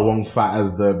 Chow Won-Fat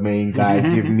as the main guy.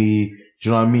 Give me, do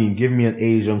you know what I mean? Give me an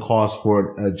Asian cast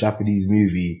for a Japanese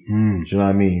movie. Do you know what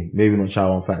I mean? Maybe not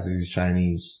Chow Won-Fat since he's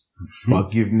Chinese.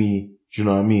 But give me, do you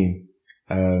know what I mean?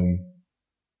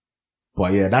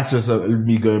 But yeah, that's just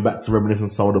me going back to reminiscing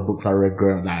some of the books I read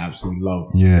growing up that I absolutely love.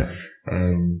 Yeah.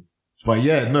 But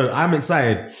yeah, no, I'm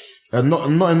excited. Not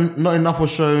enough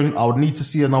was shown. I would need to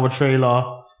see another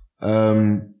trailer,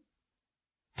 to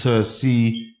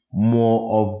see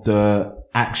more of the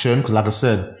action. Cause like I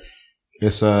said, I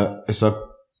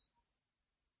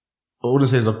wouldn't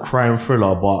say it's a crime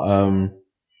thriller, but,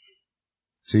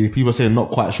 see, people saying not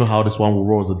quite sure how this one will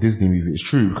roll as a Disney movie. It's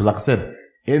true. Because like I said,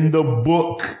 in the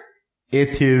book,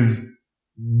 it is,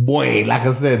 boy, like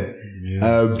I said,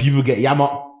 people get yam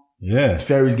up. Yeah.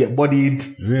 Fairies get bodied.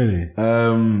 Really?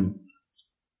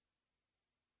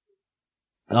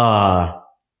 Alright,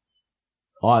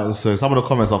 so some of the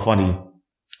comments are funny.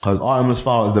 Cause Artemis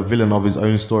Fowl is the villain of his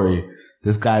own story.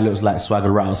 This guy looks like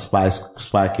Swagger Rat Spy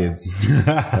Kids.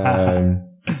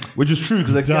 Which is true,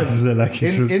 cause again, like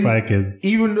Spy Kids.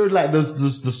 Even though like the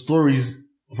stories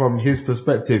from his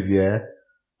perspective, yeah,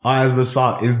 Artemis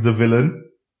Fowl is the villain.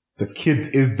 The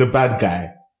kid is the bad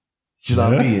guy. Do you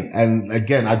know what I mean? And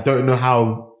again, I don't know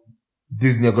how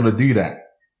Disney are gonna do that,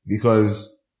 because,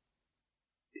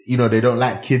 you know, they don't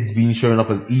like kids being shown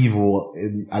up as evil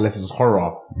unless it's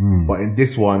horror. But in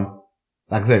this one,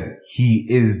 like I said, he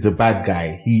is the bad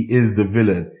guy. He is the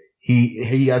villain.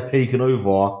 He has taken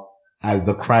over as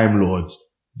the crime lord.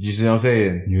 Do you see what I'm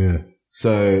saying? Yeah.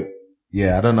 So,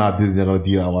 yeah, I don't know how Disney are gonna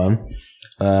do that one.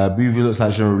 Movie looks like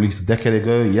it should have released a decade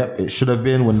ago. Yep, it should have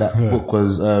been when that book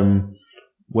was,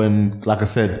 when, like I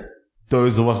said,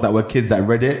 those of us that were kids that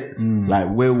read it, like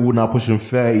we're all now pushing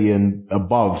 30 and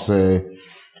above. So,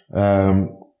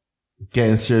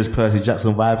 getting serious Percy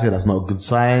Jackson vibe here, that's not a good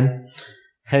sign.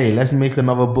 Hey, let's make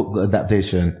another book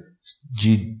adaptation.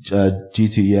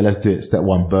 G2, yeah, let's do it. Step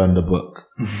 1, burn the book.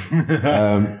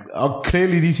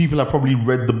 Clearly these people have probably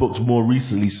read the books more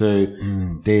recently, so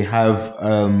they have,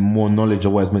 more knowledge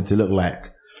of what it's meant to look like.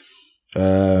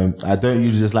 I don't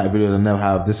usually just like videos I never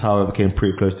have. This, however, came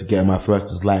pretty close to getting my first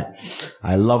dislike.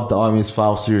 I love the Artemis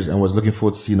Fowl series and was looking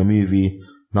forward to seeing the movie.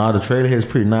 Now, the trailer here is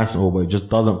pretty nice and all, but it just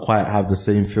doesn't quite have the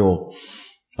same feel.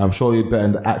 I'm sure you're better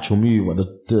in the actual movie, but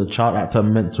the child actor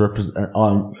meant to represent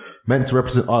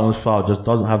Artemis Fowl just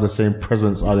doesn't have the same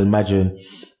presence I'd imagine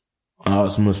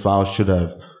Artemis Fowl should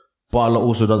have. Butler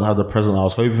also doesn't have the presence I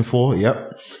was hoping for.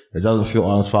 Yep. It doesn't feel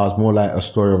Artemis Fowl. It's more like a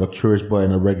story of a curious boy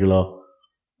and a regular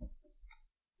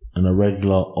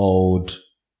old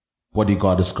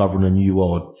bodyguard discovering a new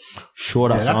world. Sure,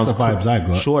 that sounds that's the vibes I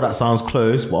got. Sure, that sounds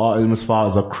close, but Artemis Fowl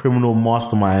is a criminal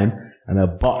mastermind and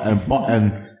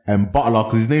and Butler,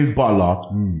 because his name's Butler.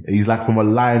 He's like from a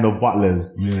line of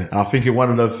butlers. Yeah. And I think in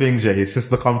one of the things, his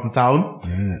sister comes to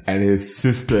town, and his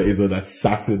sister is an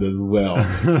assassin as well.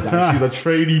 Like, she's a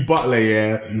trainee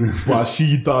butler, but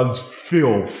she does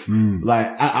filth. Like,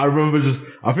 I remember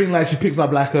I think like she picks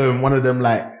up like one of them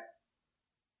like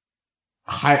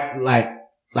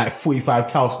 45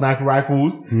 cal sniper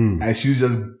rifles, and she's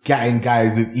just getting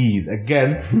guys with ease.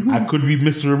 Again, I could be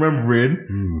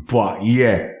misremembering, but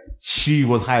yeah, she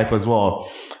was hype as well.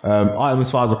 Artemis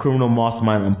Fowl is a criminal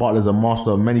mastermind and Butler is a master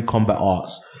of many combat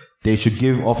arts. They should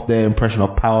give off their impression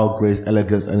of power, grace,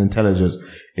 elegance, and intelligence.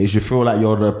 It should feel like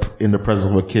you're in the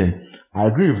presence of a king. I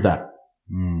agree with that.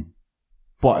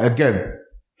 But again,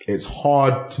 it's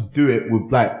hard to do it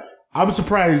with I'm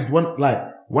surprised when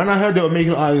I heard they were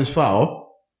making Artemis Fowl,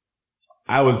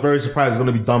 I was very surprised it's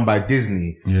going to be done by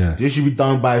Disney. Yeah. This should be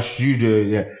done by a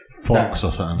studio, Fox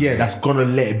or something. Yeah, that's gonna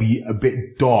let it be a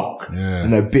bit dark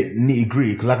and a bit nitty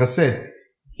gritty. Cause like I said,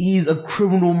 he's a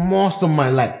criminal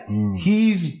mastermind. Like,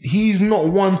 he's not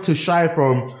one to shy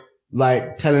from,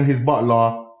 like, telling his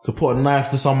butler to put a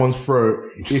knife to someone's throat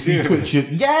if he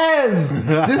twitches. Yes!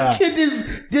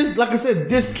 Like I said,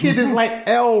 this kid is like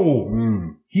L.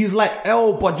 He's like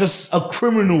L, but just a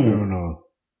criminal.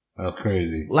 That's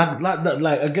crazy. Like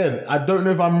again, I don't know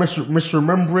if I'm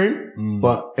misremembering,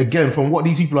 but again, from what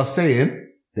these people are saying,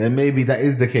 then maybe that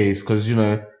is the case. Cause,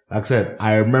 like I said,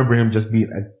 I remember him just being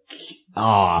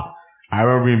I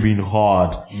remember him being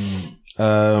hard.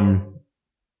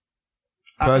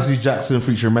 Percy Jackson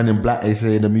featuring Men in Black, they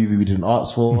say in the movie we didn't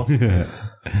ask for.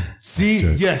 See,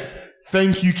 yes.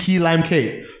 Thank you, Key Lime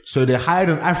Cake. So they hired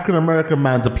an African-American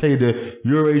man to play the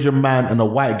Eurasian man and a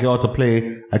white girl to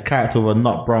play a character with a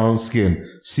nut brown skin.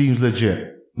 Seems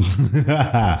legit.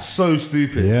 So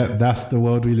stupid. Yeah, that's the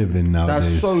world we live in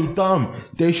nowadays. That's so dumb.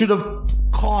 They should have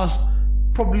cast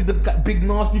probably the big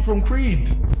nasty from Creed.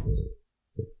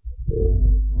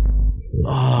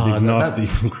 Big nasty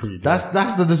from Creed. That's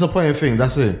the disappointing thing.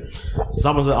 That's it.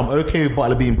 Someone said, I'm okay with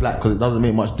Butler being black because it doesn't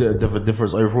make much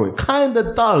difference overall. It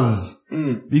kinda does.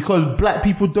 Because black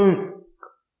people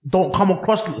don't come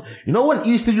across, when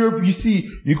Eastern Europe,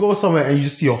 you go somewhere and you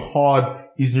just see a hard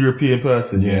Eastern European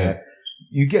person. Yeah.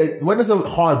 When there's a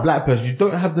hard black person, you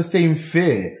don't have the same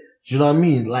fear. Do you know what I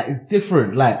mean? Like, it's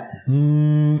different. Like,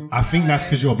 I think that's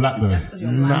because you're black, though.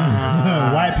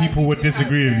 Nah. White people would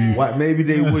disagree with you. Maybe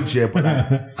they would, but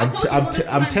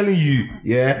I'm telling you,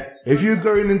 if you're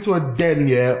going into a den,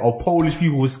 of Polish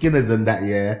people with skinners and that,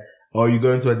 or you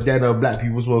go into a den of black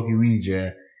people smoking weed,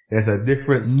 there's a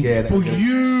different scare. For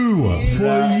you.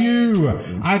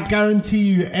 I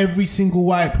guarantee you every single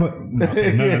white no.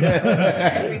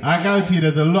 I guarantee you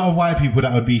there's a lot of white people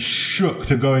that would be shook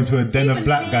to go into a den of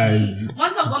black guys.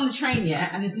 Once I was on the train,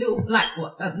 and this little white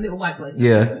boy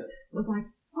was like,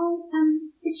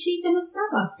 is she gonna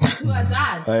stab her? To her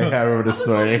dad. I remember the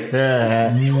story. Like,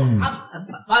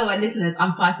 by the way, listeners,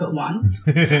 I'm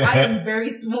 5'1". I am very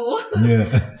small. And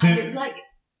it's like,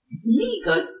 me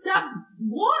go stab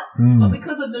what? But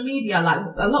because of the media, like,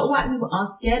 a lot of white people are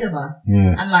scared of us.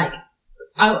 And like,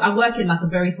 I work in like a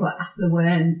very sort of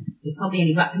affluent, there's hardly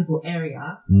any black people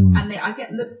area, and I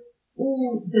get looks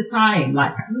all the time,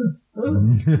 like,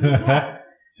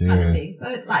 Serious. So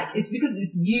like, it's because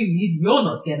it's you're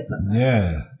not scared of black men.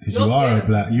 Yeah,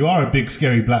 because you are a big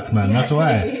scary black man. That's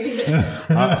why.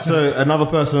 So another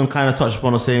person kind of touched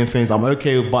upon the same things. I'm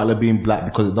okay with Butler being black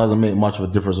because it doesn't make much of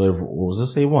a difference overall. Was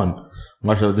this A1?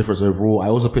 Much of a difference overall. I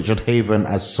also pictured Haven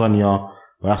as Sonya,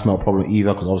 but that's not a problem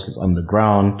either because obviously it's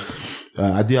underground.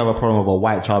 I do have a problem with a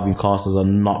white child being cast as a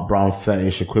nut brown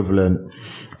fetish equivalent.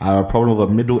 I have a problem with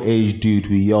a middle-aged dude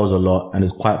who yells a lot and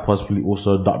is quite possibly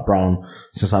also nut brown,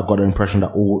 since I got the impression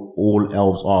that all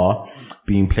elves are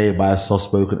being played by a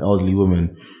soft-spoken elderly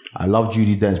woman. I love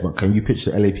Judi Dench, but can you pitch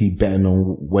the LAP betting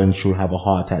on when she'll have a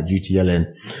heart attack due to yelling?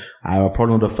 I have a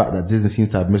problem with the fact that Disney seems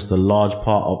to have missed a large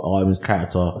part of Artemis'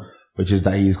 character, which is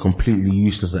that he is completely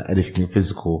useless at anything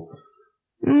physical.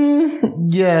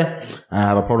 Yeah. I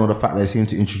have a problem with the fact that they seem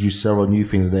to introduce several new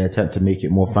things in their attempt to make it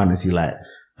more fantasy-like,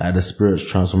 like the spirit's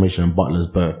transformation and Butler's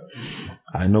birth.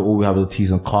 I know all we have is a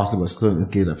tease and casting, but still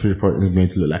don't get that finished product is going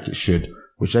to look like it should.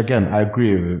 Which again, I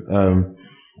agree with.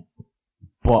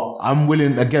 But I'm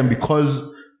willing, again, because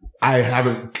I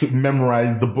haven't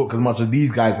memorized the book as much as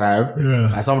these guys have.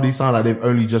 Like some of these sound like they've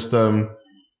only just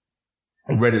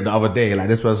read it the other day. Like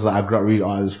this person's like, I grew up reading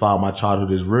Artemis Fowl, my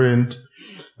childhood is ruined.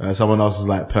 Someone else is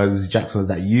like, Percy Jackson, is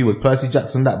that you? Was Percy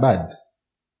Jackson that bad?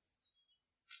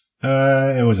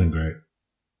 It wasn't great.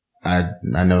 I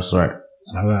never saw it.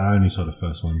 I only saw the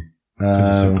first one.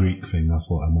 Because it's a Greek thing, I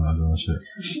thought I might have watched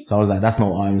it. So I was like, that's not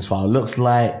what Artemis Fowl looks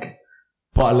like.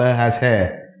 Butler has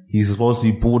hair. He's supposed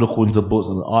to be bald according to the books,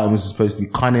 and Artemis is supposed to be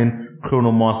cunning,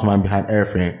 criminal mastermind behind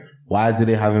everything. Why do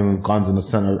they have him with guns in the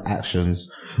center of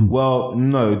actions? Well,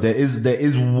 no, there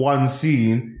is one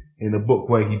scene in the book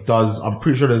where he does, I'm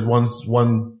pretty sure there's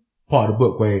one part of the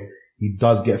book where he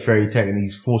does get fairy tech and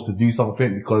he's forced to do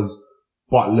something because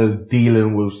Butler's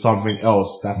dealing with something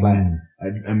else that's like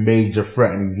a major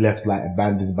threat, and he's left like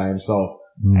abandoned by himself.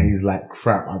 And he's like,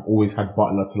 crap, I've always had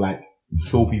Butler to like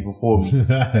kill people for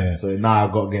me. So now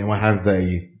I've got to get my hands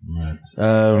dirty.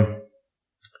 Right.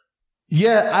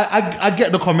 Yeah, I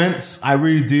get the comments. I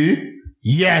really do.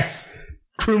 Yes.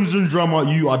 Crimson Drummer,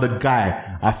 you are the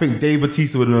guy. I think Dave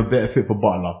Bautista would have been a better fit for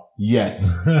Butler.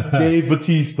 Yes. Dave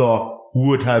Bautista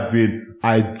would have been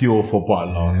ideal for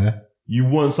Butler. Yeah. You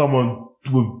want someone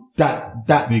with that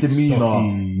big demeanor.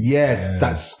 Stocky. Yes. Yeah.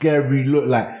 That scary look,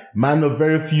 like man of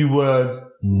very few words,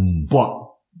 but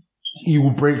he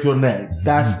will break your neck.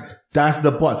 That's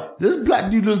the part. This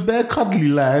black dude was bare cuddly,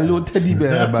 like a little teddy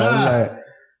bear, man. Like,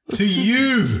 to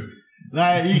you.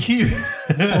 Like, you keep...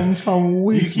 some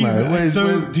weak, man.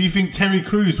 So, do you think Terry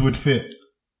Crews would fit?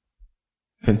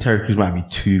 I think Terry Crews might be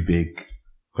too big.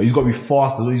 But he's got to be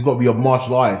fast as well. He's got to be a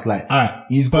martial artist. Like,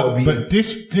 he's got to be... But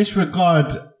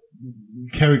disregard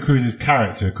Terry Crews'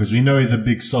 character, because we know he's a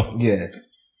big soft... Yeah.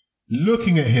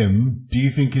 Looking at him, do you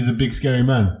think he's a big scary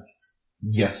man?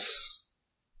 Yes.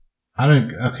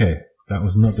 Okay. That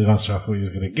was not the answer I thought you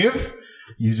were going to give.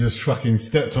 You just fucking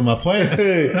stepped on my point.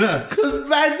 Because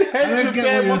man's head I don't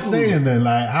get what you're saying then.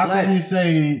 Like, how can you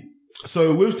say...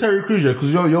 So, with Terry Crews,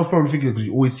 because you're probably thinking, because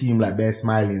you always see him like bare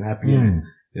smiling and happy.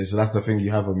 Yeah, so that's the thing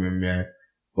you have of him, yeah.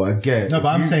 But again... No, but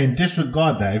I'm saying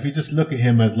disregard that. If you just look at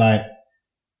him as like...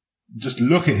 Just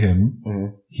look at him.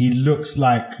 He looks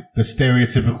like the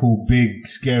stereotypical big,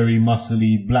 scary,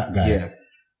 muscly black guy.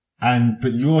 Yeah.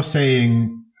 But you're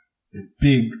saying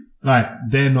big... Like,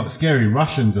 they're not scary.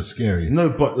 Russians are scary. No,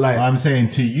 but like... I'm saying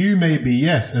to you, maybe,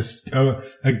 yes,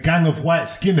 a gang of white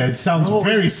skinheads sounds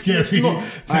very scary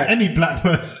to any black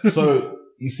person. So,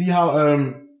 you see how,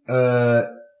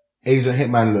 Agent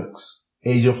Hitman looks?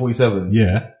 Agent 47?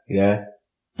 Yeah. Yeah.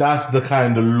 That's the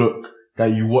kind of look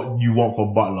that you want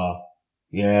for Butler.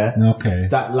 Yeah. Okay.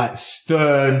 That like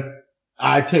stern,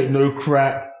 I take no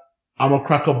crap. I'm gonna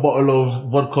crack a bottle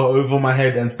of vodka over my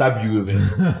head and stab you with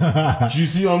it. Do you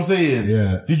see what I'm saying?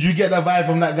 Yeah. Did you get that vibe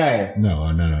from that guy?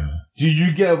 No. Did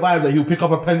you get a vibe that he'll pick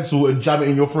up a pencil and jam it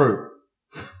in your throat?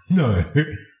 No.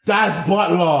 That's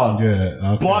Butler.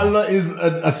 Yeah. Okay. Butler is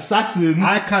an assassin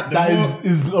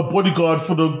is a bodyguard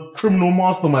for the criminal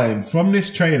mastermind. From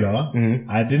this trailer,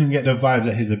 I didn't get the vibes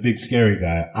that he's a big scary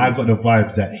guy. I got the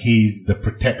vibes that he's the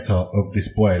protector of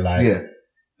this boy. Like,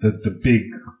 the big,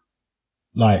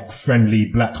 like, friendly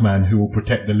black man who will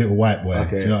protect the little white boy. Okay.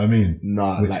 Do you know what I mean?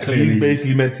 Nah, like, he's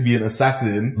basically meant to be an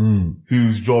assassin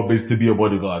whose job is to be a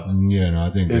bodyguard. Yeah, no,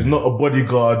 I think it's not a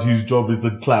bodyguard whose job is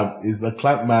the clamp. It's a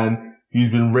clamp man who's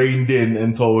been reined in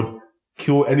and told,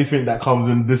 kill anything that comes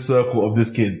in this circle of this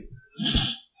kid.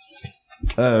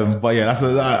 But yeah,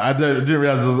 I didn't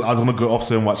realize I was gonna go off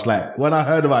so much. Like, when I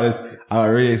heard about this, I was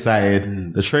really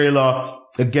excited. The trailer,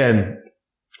 again,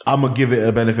 I'm gonna give it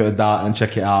a benefit of doubt and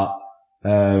check it out.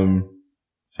 And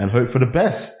hope for the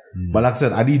best. But like I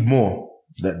said, I need more.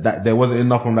 That there wasn't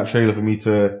enough from that trailer for me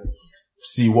to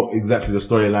see what exactly the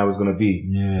storyline was gonna be.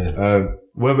 Yeah.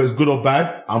 Whether it's good or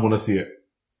bad, I'm gonna see it.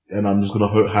 And I'm just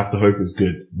gonna have to hope it's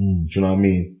good. Do you know what I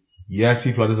mean? Yes,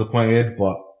 people are disappointed,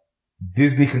 but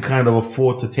Disney can kind of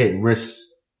afford to take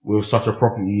risks with such a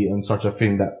property and such a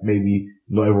thing that maybe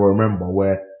not everyone remember,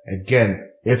 where again,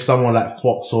 if someone like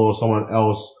Fox or someone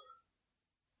else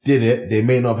did it, they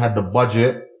may not have had the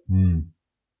budget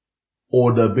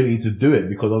or the ability to do it,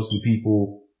 because obviously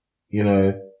people, you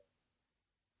know,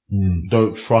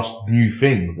 don't trust new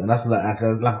things. And that's like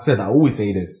I said, I always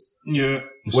say this. Yeah.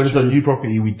 When it's a new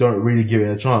property, we don't really give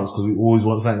it a chance because we always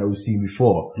want something that we've seen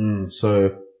before.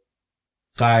 So,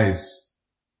 guys,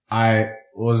 I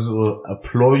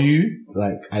applaud you.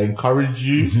 Like, I encourage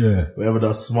you. Yeah. Whatever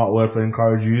the smart word for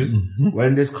encourage you is.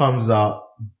 When this comes out,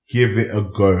 give it a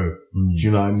go. Do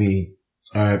you know what I mean?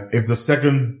 If the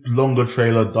second longer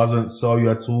trailer doesn't sell you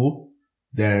at all,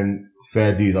 then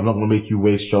fair dues. I'm not going to make you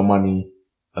waste your money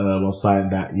on something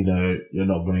that, you know, you're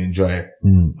not going to enjoy.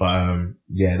 But,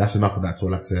 yeah, that's enough of that. So,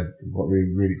 like I said, got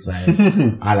really, really excited.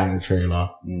 I like the trailer.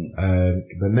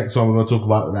 The next one we're going to talk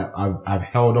about that I've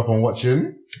held off on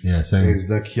watching. Yeah, same. Is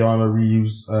the Keanu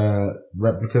Reeves,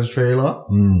 Replicas trailer.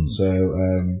 So,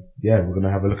 yeah, we're going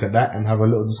to have a look at that and have a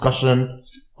little discussion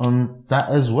on that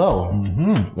as well.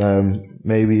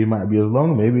 Maybe it might be as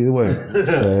long, maybe it won't.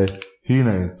 So who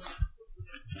knows?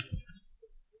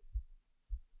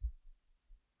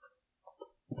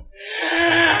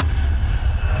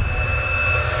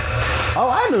 Oh,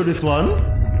 I know this one.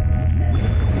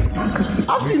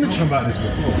 I've seen Talking about this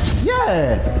before.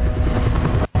 Yeah.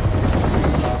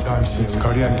 Time 6,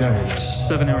 cardiac death.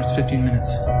 7 hours, 15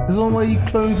 minutes. This one where he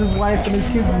clones his wife and his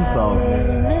kids and stuff.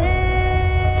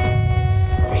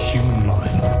 The human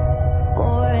mind.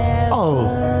 Oh,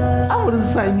 I would have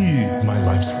said you. My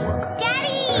life's work.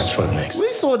 Daddy! That's what makes We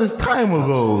saw this time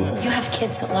ago. You have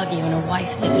kids that love you and a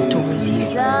wife that adores you.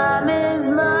 Yeah,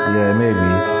 maybe.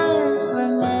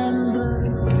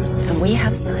 And we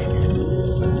have scientists.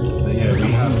 Yeah,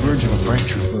 we have Virgin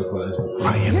breakthrough. I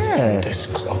am this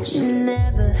close.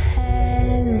 Never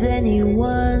has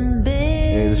anyone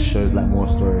been. Yeah, this shows like more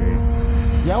story.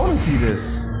 Yeah, I want to see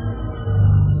this.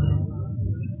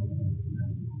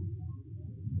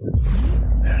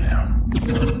 There now.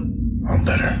 I'm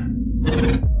better.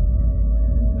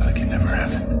 Like it never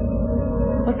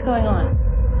happened. What's going on?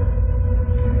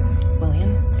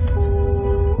 William?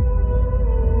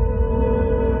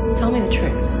 Tell me the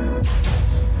truth.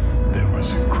 There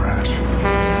was a crash.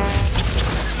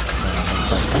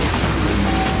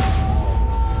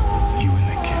 You and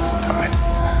the kids died.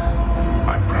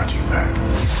 I brought you back.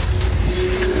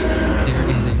 There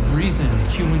is a reason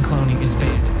human cloning is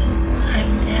banned.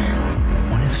 I'm dead.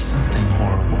 What if something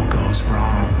horrible goes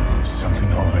wrong?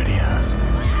 Something already has.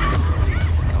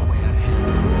 This has got way out of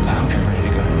hand. I hope you're ready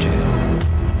to go to jail.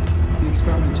 The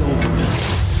experiment's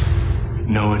over.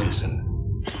 No, it isn't.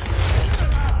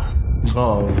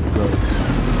 Oh, God.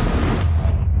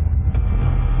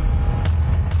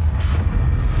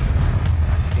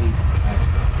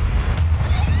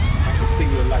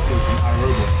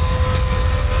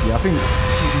 Yeah, I think he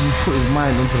put his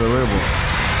mind onto the robot.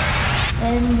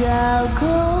 And I'll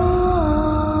go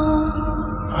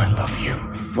I love you.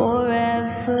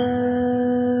 forever.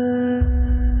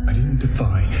 I didn't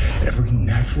defy every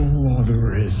natural law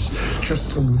there is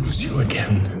just to lose you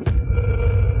again.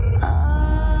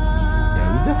 Yeah,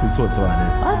 we definitely talked about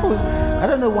this. I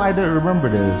don't know why I don't remember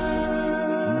this.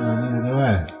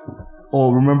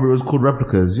 Or remember it was called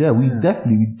Replicas. Yeah, we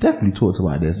definitely talked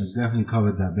about this. We definitely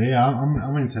covered that. But yeah,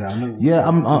 I'm into that.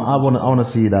 I want to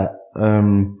see that.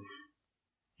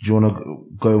 Do you want to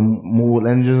go more with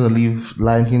engines and leave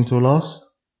Lion King till last?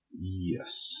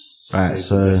 Yes. Alright,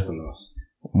 so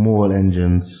more with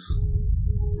engines.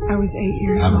 I was 8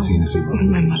 years I haven't old seen this either. when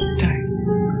my mother died.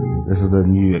 This is the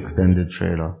new extended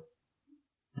trailer.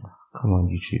 Come on,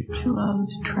 YouTube. She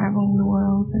loved traveling the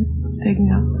world and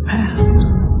digging up the past.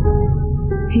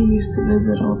 He used to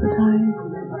visit all the time.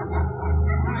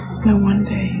 Now one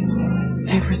day,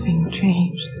 everything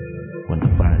changed. When the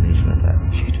Fire Nation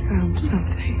attacked. She'd found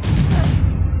something.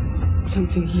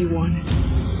 Something he wanted.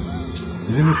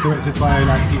 Isn't this directed by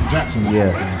like Peter Jackson?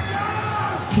 Yeah.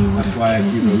 That's why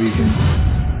people are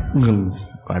weekend.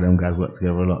 Why them guys work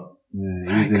together a lot.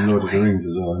 Yeah, he's in Lord of the Rings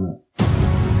as well, isn't it?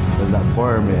 There's that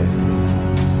Boromir.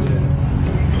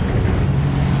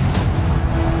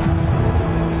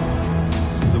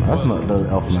 That's not the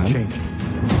Elfman.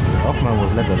 Elfman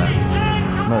was Legolas.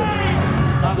 No.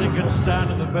 Nothing can stand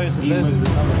in the face of this.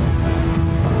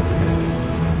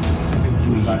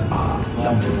 We are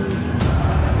London.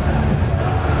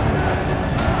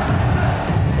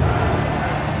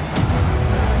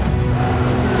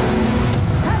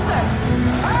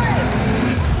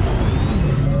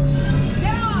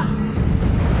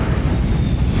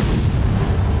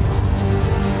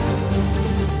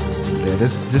 Yeah,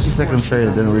 this second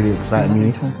trailer didn't really excite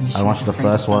me. I watched the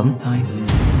first one.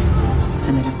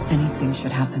 And that if anything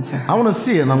should happen to her, I want to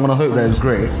see it and I'm going to hope that it's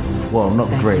great. Well, not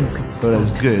great, but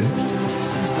it's good.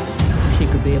 she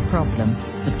could be a problem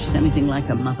if she's anything like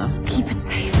her mother. Keep it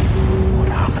safe. What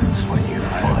happens when you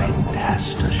find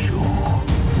Hester Shaw?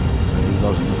 He's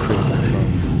also the crew.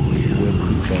 Weird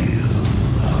creature.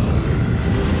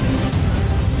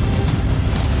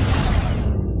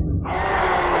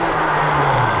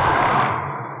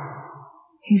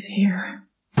 He's here.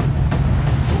 In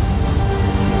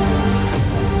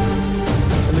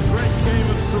the great game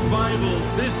of survival,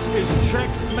 this is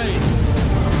checkmate.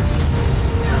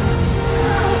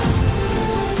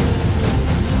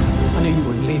 I knew you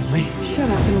wouldn't leave me. Shut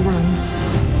up and run.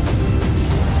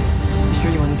 You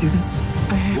sure you want to do this?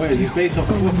 Wait, is this based off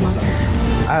a book or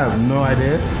something? I have no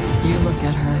idea. You look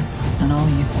at her, and all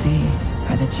you see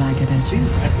are the jagged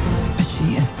edges. But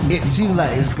she is. It seems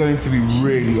like it's going to be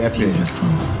really epic,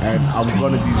 and I'm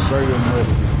going to be very annoyed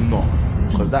if it's not,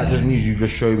 because that just means you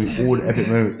just showed me all the epic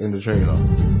moments in the trailer,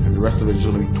 and the rest of it is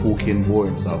just gonna be talking,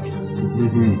 boring stuff.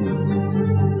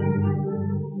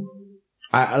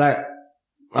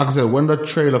 Like I said, when the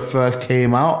trailer first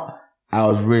came out, I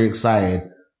was really excited.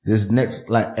 This next,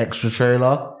 like, extra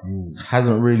trailer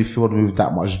hasn't really filled me with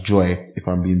that much joy, if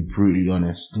I'm being brutally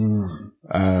honest.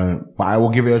 But I will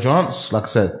give it a chance. Like I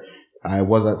said, I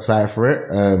was excited for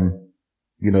it.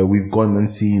 You know, we've gone and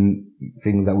seen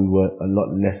things that we were a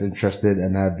lot less interested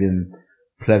and have been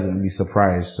pleasantly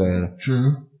surprised. So,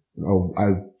 true.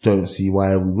 I don't see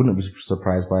why we wouldn't be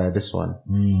surprised by this one.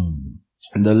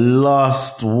 And the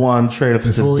last one trailer for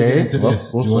Before today. we get into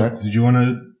this, did you want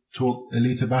to talk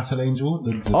Alita Battle Angel?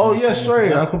 Oh, yes,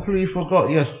 sorry. I completely forgot.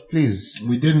 Yes, please.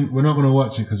 We're not going to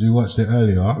watch it because we watched it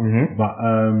earlier. But,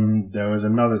 there was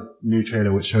another new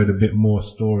trailer which showed a bit more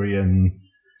story and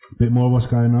a bit more of what's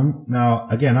going on. Now,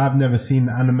 again, I've never seen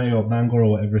the anime or manga or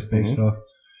whatever it's based off.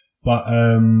 But,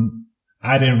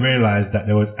 I didn't realize that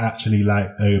there was actually like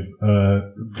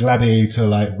a gladiator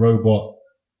like robot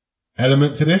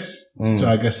element to this. So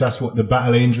I guess that's what the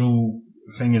Battle Angel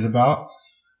thing is about.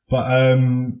 But,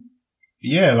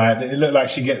 yeah, like, it looked like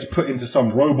she gets put into some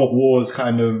robot wars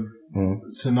kind of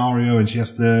scenario and she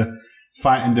has to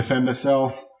fight and defend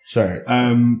herself. Sorry.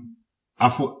 I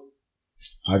thought...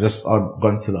 I've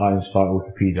gone to the Iron's Fight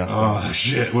Wikipedia. So. Oh,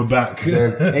 shit, we're back.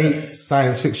 There's 8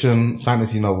 science fiction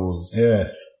fantasy novels. Yeah,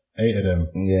 8 of them.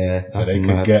 Yeah. So they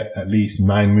could get at least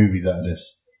 9 movies out of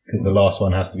this. Because the last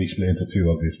one has to be split into 2,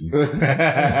 obviously.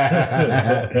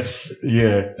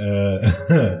 Yeah.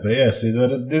 But yeah,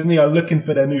 so Disney are looking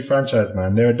for their new franchise,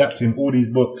 man. They're adapting all these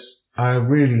books. I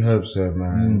really hope so,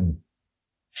 man.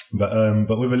 But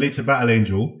with Alita Battle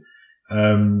Angel,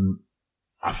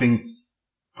 I think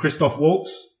Christoph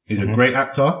Waltz is a great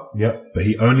actor. Yep. But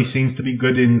he only seems to be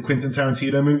good in Quentin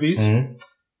Tarantino movies.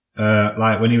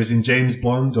 Like when he was in James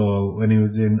Bond or when he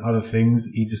was in other things,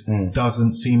 he just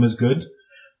doesn't seem as good.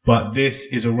 But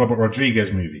this is a Robert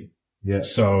Rodriguez movie. Yeah.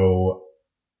 So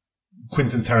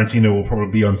Quentin Tarantino will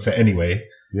probably be on set anyway.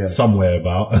 Yeah. Somewhere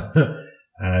about.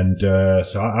 And,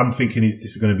 so I'm thinking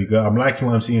this is going to be good. I'm liking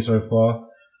what I'm seeing so far.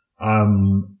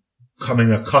 I'm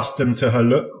coming accustomed to her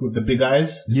look with the big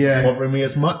eyes. It's not bothering me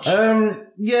as much.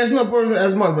 Yeah, it's not bothering me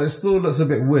as much, but it still looks a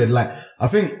bit weird. Like, I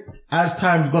think as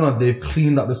time's gone on, they've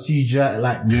cleaned up the CGI,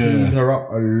 like cleaned her up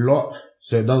a lot.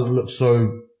 So it doesn't look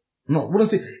so,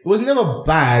 it was never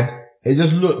bad. It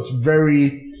just looked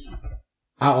very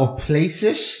out of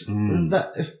place-ish.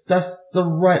 That's the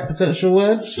right potential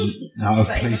word? Out of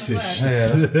place-ish.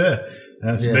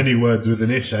 That's many words with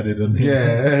an ish added on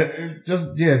here.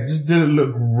 Just didn't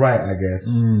look right, I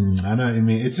guess. I know what you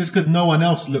mean. It's just because no one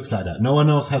else looks like that. No one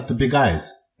else has the big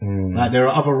eyes. Like there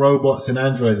are other robots and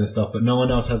androids and stuff, but no one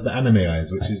else has the anime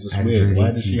eyes, which is just Android weird. Why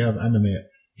 18. does she have anime?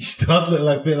 She does look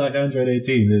like a bit like Android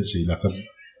 18, doesn't she? Like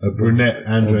a brunette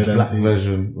Android 18. Black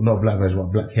version. Not black version,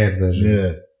 but black haired version.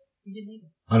 Yeah.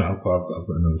 I know, I've got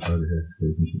another photo here so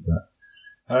you can keep that.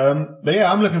 But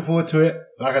yeah, I'm looking forward to it.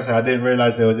 Like I said, I didn't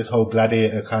realize there was this whole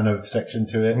gladiator kind of section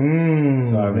to it.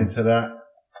 So I'm into that.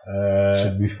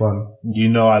 Should be fun. You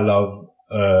know I love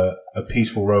a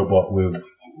peaceful robot with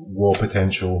war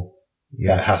potential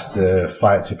that has to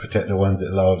fight to protect the ones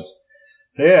it loves.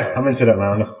 So yeah, I'm into that,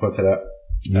 man. I'm looking forward to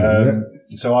that.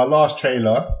 So our last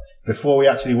trailer, before we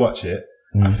actually watch it,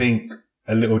 I think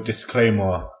a little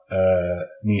disclaimer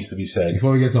needs to be said.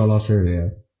 Before we get to our last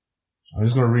trailer, I'm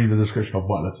just going to read the description of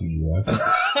Butler to you, yeah?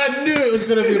 I knew it was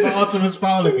going to be about Artemis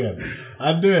Fowl again.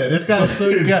 I knew it. This guy's so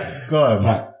good. Go on.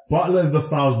 Right. Butler is the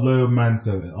Fowl's loyal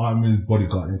manservant, Artemis'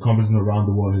 bodyguard, encompassing around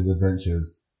the world his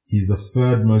adventures. He's the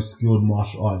 3rd most skilled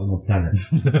martial artist on the planet.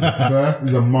 The first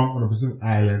is a monk on a Pacific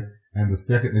island, and the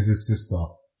second is his sister,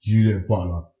 Juliet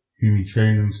Butler, whom he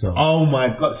trained himself. Oh my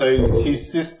god, so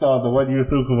his sister, the one you were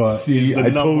talking about. See, I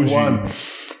told you.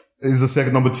 Is the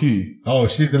second number 2. Oh,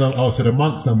 she's the number, so the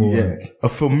monk's number 1. Yeah. A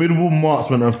formidable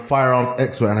marksman and firearms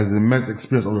expert and has immense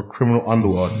experience of the criminal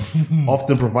underworld,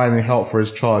 often providing help for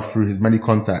his charge through his many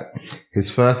contacts.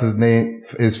 His first name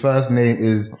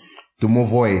is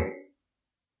Demovoy.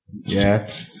 Yeah.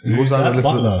 He also has a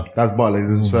little Butler. That's Butler. This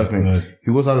is his first name.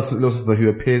 He also has a little sister who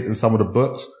appears in some of the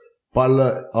books.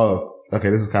 Butler,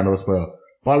 okay, this is kind of a spoiler.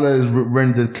 Butler is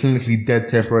rendered clinically dead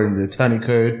temporarily in the Eternity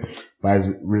Code, but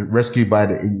is rescued by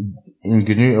the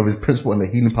ingenuity of his principal and the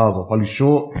healing powers of Holly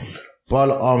Short.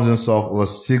 Butler arms himself with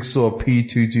a 6-saw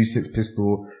P226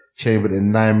 pistol chambered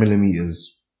in 9mm,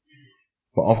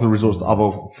 but often resorts to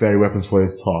other fairy weapons for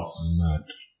his tasks.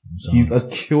 He's a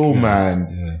kill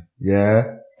man. Yeah.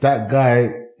 That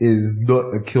guy is not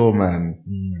a kill man.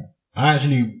 I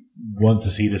actually want to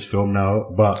see this film now,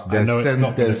 but I know it's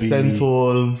not going to be... There's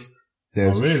centaurs,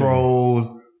 there's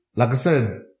trolls. Like I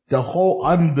said, the whole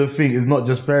under thing is not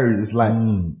just fairies. It's like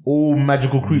all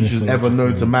magical creatures ever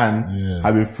known to man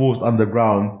have been forced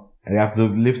underground and they have to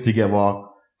live together.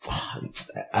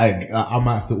 I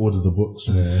might have to order the books.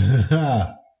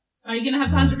 Are you going to have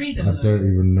time to read them? I don't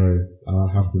even know. I'll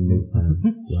have to make time.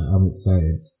 Like, I'm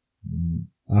excited.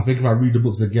 I think if I read the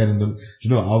books again, and then, you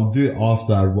know, I'll do it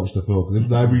after I watch the film. Because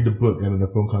if I read the book and then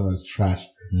the film comes out as trash,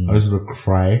 I just want to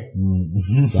cry.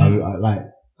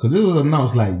 Because this was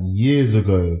announced like years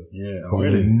ago. Yeah, but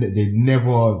really? They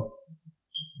never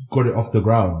got it off the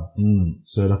ground.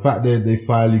 So the fact that they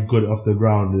finally got it off the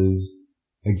ground is,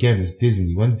 again, it's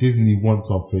Disney. When Disney wants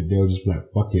something, they'll just be like,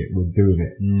 fuck it, we're doing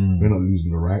it. We're not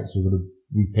losing the rights.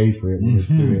 We pay for it. We're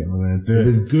going to do it. If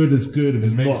it's good, it's good.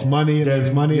 If it makes money, it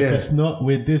makes money. If it's not,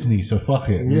 we're Disney. So fuck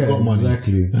it. We've got money.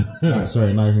 Exactly. Right,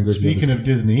 sorry, now you can go. Speaking of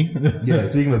Disney.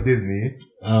 Speaking of Disney.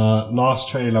 Last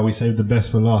trailer we saved the best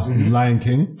for last is Lion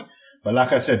King. But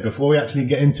like I said, before we actually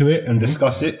get into it and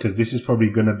discuss it, because this is probably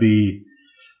going to be,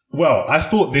 well, I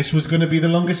thought this was going to be the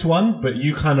longest one, but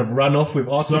you kind of ran off with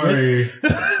Artemis. Sorry.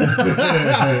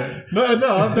 No,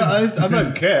 I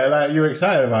don't care. Like, you're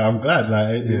excited about it. I'm glad.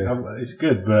 Like, it's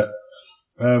good. But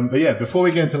yeah, before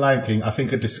we get into Lion King, I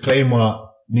think a disclaimer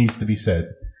needs to be said.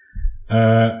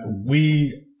 I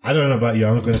don't know about you.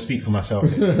 I'm not going to speak for myself. I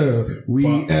don't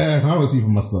speak for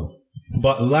myself.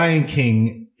 But Lion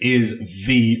King is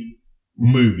the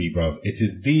movie, bro. It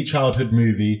is the childhood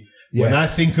movie. Yes. When I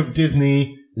think of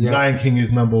Disney, Lion King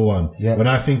is number one. When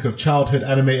I think of childhood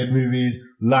animated movies,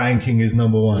 Lion King is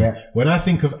number one. When I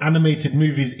think of animated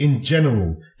movies in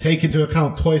general, take into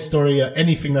account Toy Story or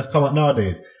anything that's come out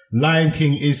nowadays, Lion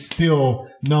King is still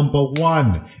number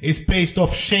one. It's based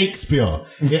off Shakespeare.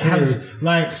 It has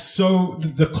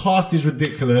the cast is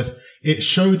ridiculous. It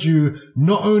showed you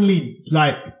not only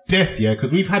like death,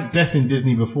 because we've had death in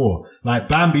Disney before. Like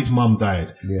Bambi's mum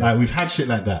died. Like we've had shit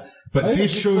like that. But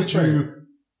this showed you.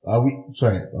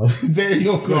 Sorry.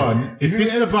 You're gone. If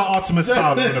this is about Artemis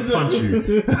Fowl, I'm gonna punch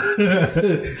you.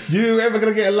 You ever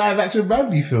gonna get a live action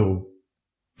Bambi film?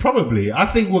 Probably. I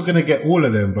think we're gonna get all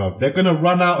of them, bro. They're gonna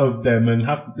run out of them and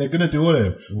they're gonna do all of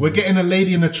them. We're getting a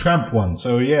Lady and a Tramp one.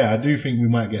 So yeah, I do think we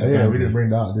might get we didn't bring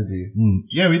that out, did we?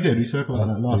 Yeah, we did. We spoke about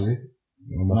that last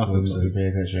episode. Pay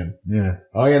attention. Yeah.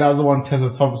 Oh yeah, that was the one Tessa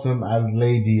Thompson as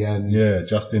Lady and... Yeah,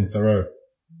 Justin Theroux.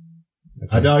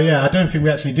 Okay. I don't think we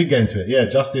actually did get into it. Yeah,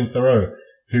 Justin Theroux,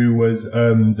 who was,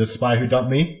 the spy who dumped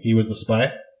me. He was the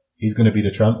spy. He's gonna be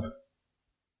the Tramp.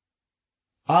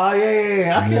 Oh,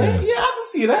 yeah. Okay. Yeah, I can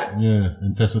see that. Yeah.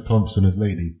 And Tessa Thompson as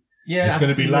Lady. Yeah. It's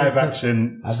going to be live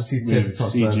action. I can see Tessa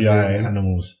Thompson CGI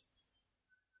animals.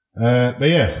 But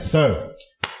yeah, so.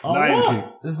 Lion King.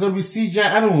 There's going to be CGI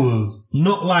animals.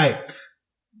 Not like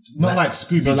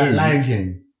Scooby-Doo. So like Lion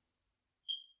King.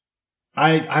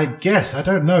 I guess, I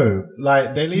don't know.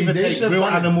 Like, they'll either take real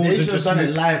animals and just done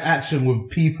it live action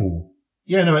with people.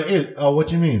 Yeah, no, it is. Oh, what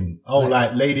do you mean? Oh,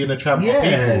 like Lady and a Tramp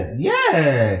people?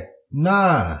 Yeah.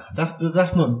 Nah, that's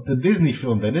not the Disney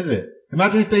film then, is it?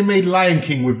 Imagine if they made Lion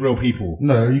King with real people.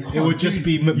 No, you can't. It would just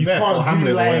be Macbeth or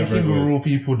Hamlet or whatever. Lion King with real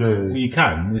people though. Well, you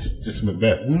can. It's just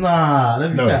Macbeth. Nah,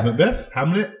 Macbeth?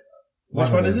 Hamlet? Which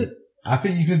one is it? I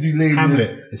think you can do Lady.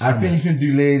 Hamlet. I think you can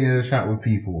do Lady in the Chat with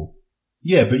people.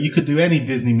 Yeah, but you could do any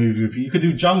Disney movie with people. You could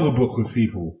do Jungle Book with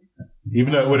people.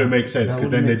 Even though it wouldn't make sense, because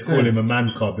then they'd call him a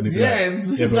man cub and he'd be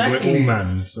but we're all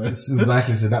man. So.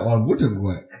 Exactly, so that one wouldn't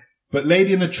work. But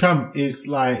Lady and the Tramp is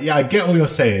like, I get what you're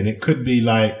saying. It could be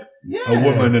like a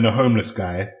woman and a homeless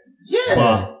guy. Yeah.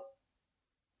 But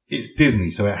it's Disney,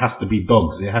 so it has to be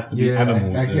dogs. It has to be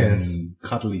animals and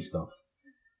cuddly stuff.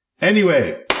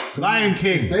 Anyway, Lion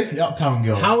King. It's basically Uptown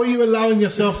Girl. How are you allowing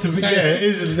yourself to be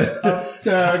isn't it?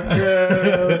 Uptown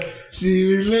Girl.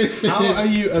 How are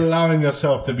you allowing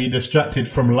yourself to be distracted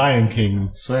from Lion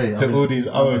King to all these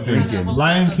other things?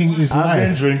 Lion King is life.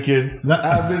 I've been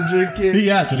drinking. He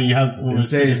actually has all the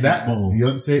saying that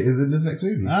Beyonce is in this next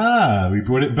movie. We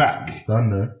brought it back.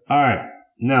 Done though. Alright.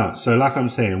 Now, so like I'm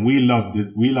saying, we love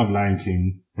Lion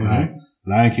King. Right?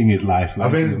 Lion King is life. I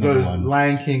think it goes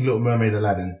Lion King, Little Mermaid,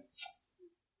 Aladdin.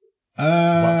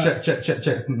 But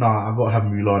check. Nah, I've got to have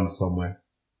Mulan somewhere.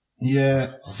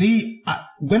 Yeah. See,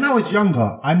 when I was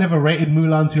younger, I never rated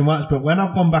Mulan too much, but when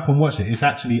I've gone back and watched it, it's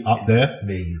actually up there.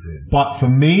 Amazing. But for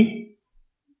me,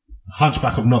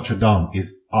 Hunchback of Notre Dame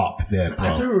is up there, bro.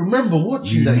 I don't remember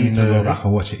watching that. You need to go back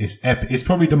and watch it. It's epic. It's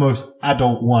probably the most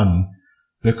adult one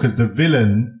because the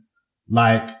villain,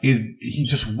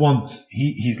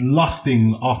 he's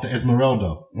lusting after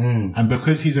Esmeralda. And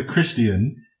because he's a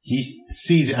Christian, he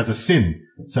sees it as a sin.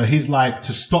 So he's like,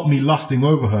 to stop me lusting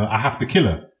over her, I have to kill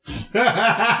her.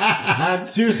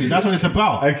 Seriously, that's what it's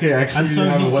about. Okay, I clearly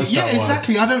haven't watched that one.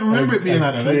 Exactly. I don't remember it being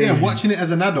like that. Again, watching it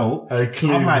as an adult,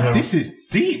 I'm like, this is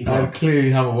deep, bro. I clearly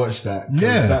haven't watched that.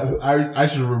 Yeah. I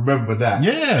should remember that.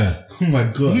 Yeah. Oh my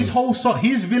God. His whole song,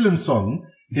 his villain song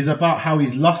is about how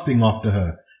he's lusting after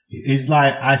her. It's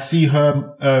like, I see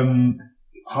her,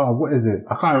 what is it?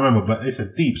 I can't remember, but it's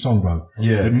a deep song, bro.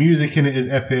 Yeah. The music in it is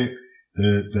epic.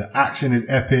 The action is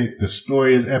epic. The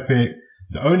story is epic.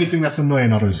 The only thing that's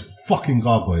annoying are those fucking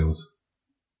gargoyles.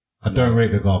 I don't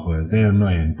rate the gargoyles. They're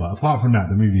annoying. But apart from that,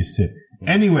 the movie is sick.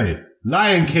 Anyway,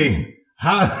 Lion King.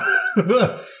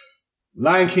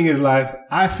 Lion King is live.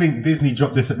 I think Disney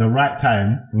dropped this at the right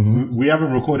time. Mm-hmm. We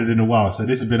haven't recorded in a while, so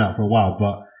this has been out for a while.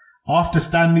 But after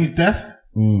Stanley's death,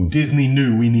 Disney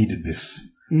knew we needed this.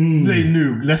 They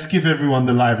knew, let's give everyone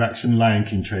the live action Lion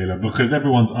King trailer because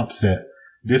everyone's upset.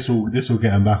 This will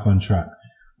get them back on track.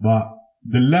 But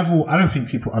the level, I don't think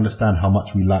people understand how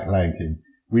much we like Lion King.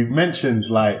 We've mentioned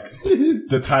like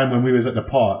the time when we was at the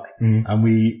park and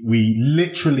we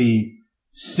literally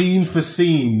scene for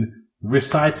scene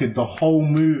recited the whole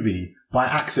movie by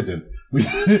accident.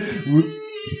 This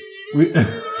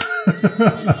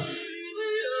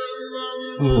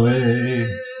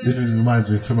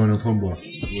reminds me of Timon and Pumbaa.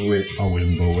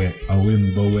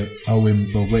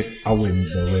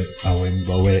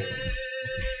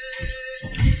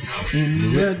 In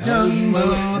the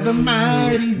jungle, the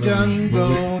mighty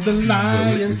jungle, the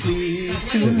lion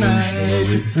sleeps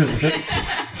tonight.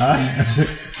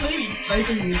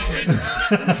 Both of you.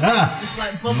 It's just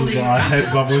like bubbling. Our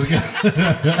head bubbles again.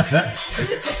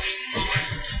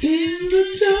 In the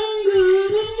jungle,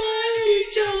 the mighty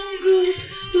jungle,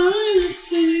 lion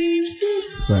sleeps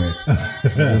tonight.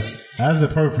 That's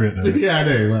appropriate though. Yeah, I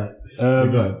know,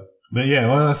 but but yeah,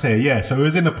 what did I say? Yeah, so it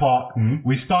was in the park. Mm-hmm.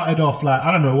 We started off like, I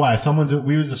don't know why,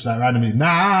 we was just like randomly, we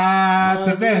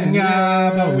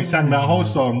sang that whole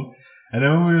song. And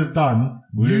then when we was done,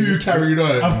 you carried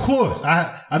on. Of course.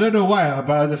 I don't know why,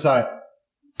 but I was just like,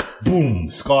 boom,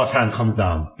 Scar's hand comes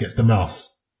down, gets the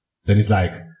mouse. Then he's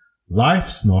like,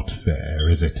 life's not fair,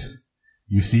 is it?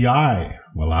 You see, I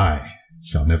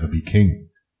shall never be king.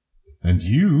 And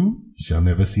you shall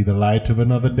never see the light of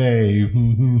another day.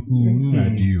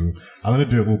 And you. I'm gonna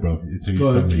do it all, bro.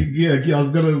 Yeah, I was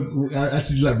gonna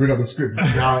actually bring up the script to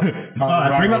see how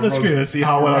bring up the script and see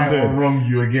how well I'm doing. Wrong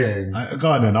you again.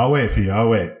 Go on then, I'll wait for you,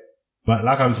 But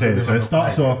like I'm saying, so it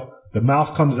starts off, the mouse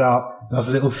comes out, does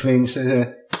a little thing,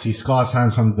 see Scar's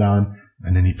hand comes down,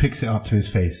 and then he picks it up to his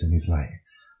face and he's like,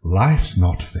 life's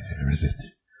not fair, is it?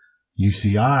 You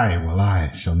see, I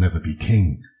shall never be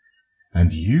king.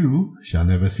 And you shall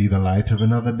never see the light of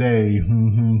another day.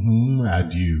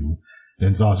 Adieu.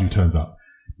 Then Zazu turns up.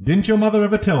 Didn't your mother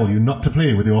ever tell you not to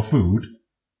play with your food?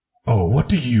 Oh, what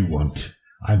do you want?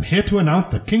 I'm here to announce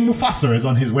that King Mufasa is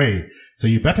on his way, so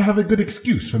you better have a good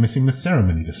excuse for missing the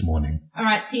ceremony this morning.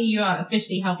 Alright, T, you are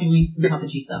officially helping me with some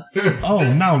puppetry stuff.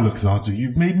 Oh, now look, Zazu,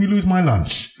 you've made me lose my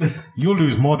lunch. You'll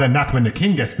lose more than that when the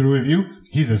king gets through with you.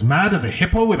 He's as mad as a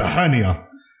hippo with a hernia.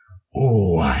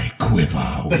 Oh, I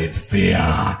quiver with fear.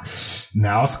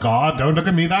 Now, Scar, don't look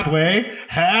at me that way.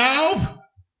 Help!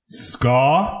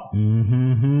 Scar?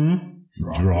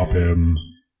 Drop him.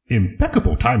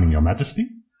 Impeccable timing, Your Majesty.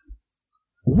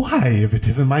 Why, if it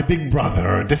isn't my big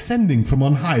brother descending from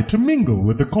on high to mingle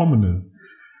with the commoners?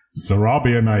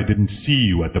 Sarabi and I didn't see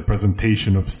you at the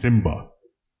presentation of Simba.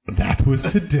 That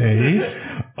was today?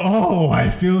 Oh, I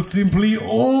feel simply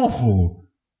awful.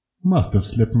 Must have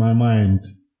slipped my mind.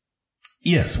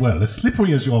 Yes, well, as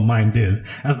slippery as your mind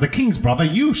is, as the king's brother,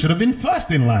 you should have been first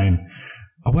in line.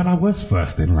 Well, I was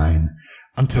first in line,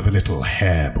 until the little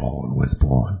hairball was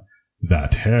born.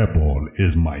 That hairball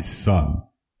is my son,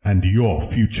 and your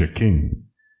future king.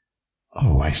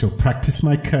 Oh, I shall practice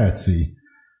my curtsy.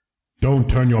 Don't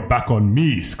turn your back on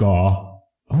me, Scar.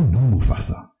 Oh, no,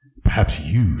 Mufasa.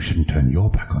 Perhaps you shouldn't turn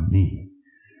your back on me.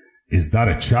 Is that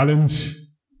a challenge?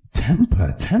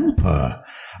 Temper.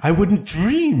 I wouldn't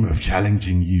dream of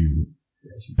challenging you.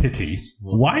 Pity.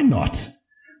 Why not?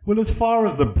 Well, as far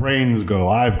as the brains go,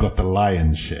 I've got the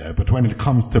lion's share, but when it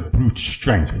comes to brute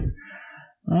strength,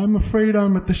 I'm afraid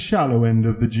I'm at the shallow end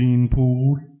of the gene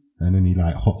pool. And then he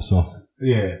hops off.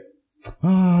 Yeah.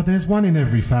 There's one in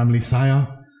every family, sire.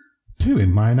 2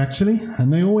 in mine, actually,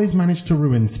 and they always manage to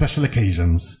ruin special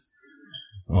occasions.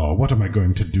 Oh, what am I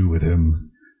going to do with him?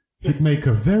 He'd make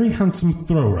a very handsome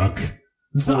throw rug.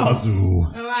 Zazu!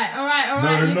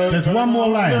 Alright. No, there's one more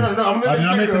line. No, I'm did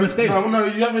I make a mistake? No,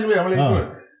 you haven't made a mistake. I'm going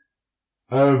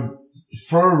to do it.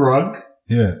 Throw rug.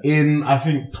 Yeah. In, I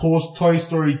think, Toy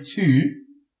Story 2.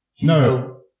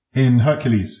 In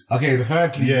Hercules. Okay, in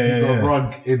Hercules, he's a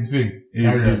rug in thing.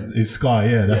 is Scar.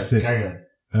 Yeah, that's it.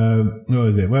 What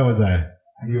was it? Where was I?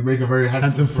 You make a very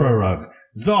handsome throw rug.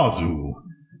 Zazu.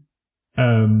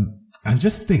 And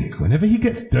just think, whenever he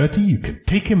gets dirty, you can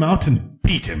take him out and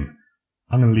beat him.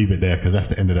 I'm going to leave it there because that's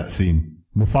the end of that scene.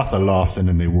 Mufasa laughs and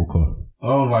then they walk off.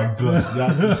 Oh my god,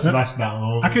 that smashed that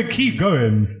one. I could keep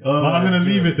going, but I'm going to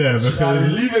leave it there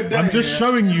because I'm just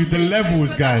showing you the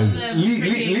levels, guys.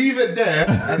 Leave it there,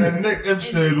 and then next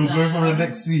episode we'll go for the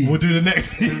next scene. We'll do the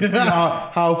next scene. See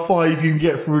how far you can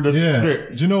get through the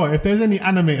script. Do you know what? If there's any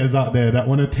animators out there that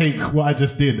want to take what I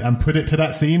just did and put it to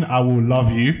that scene, I will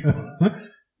love you.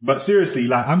 But seriously,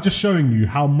 like, I'm just showing you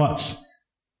how much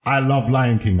I love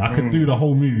Lion King. I could do the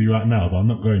whole movie right now, but I'm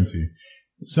not going to.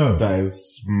 So that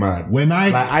is mad. When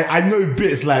I know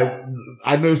bits, like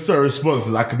I know certain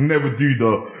responses. I could never do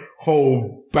the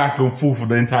whole back and forth of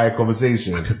the entire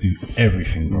conversation. I could do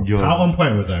everything, bro. How on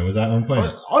point was I? Was I on point?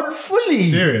 On fully.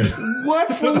 Serious. Word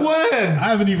for word. I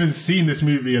haven't even seen this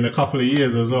movie in a couple of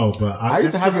years as well, but I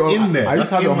used to have it on, in there. I used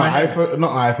to have it on my iPhone,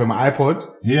 not my iPhone, my iPod.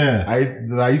 Yeah. I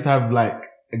used to have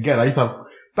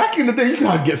back in the day, you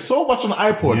could get so much on the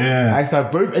iPod. Yeah. I used to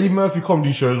have both Eddie Murphy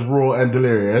comedy shows, Raw and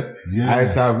Delirious. Yeah. I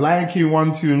used to have Lion King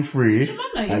 1, 2, and 3. Did you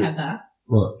know you had that?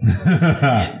 What?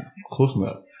 Yes. Of course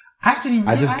not. Actually,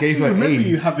 I just gave her remember AIDS.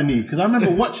 you having it because I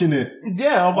remember watching it.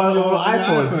 Yeah, on my little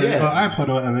iPod. Yeah, iPod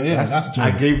or whatever. Yeah, that's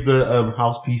I gave the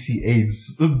house PC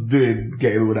AIDS doing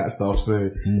getting all that stuff. So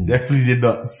definitely did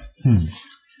not.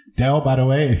 Dale, by the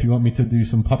way, if you want me to do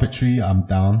some puppetry, I'm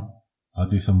down. I'll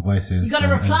do some voices. You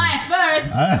gotta reply first.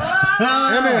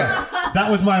 That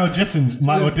was my audition.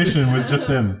 My audition was just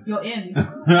them. You're in.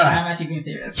 I'm actually being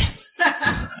serious.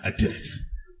 I did it.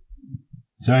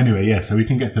 So anyway, yeah, so we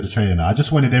can get to the trailer now. I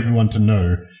just wanted everyone to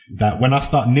know that when I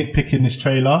start nitpicking this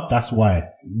trailer, that's why.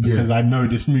 Because I know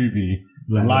this movie,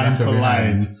 line for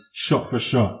line, shot for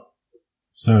shot.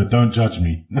 So don't judge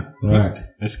me. Right.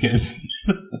 Let's get into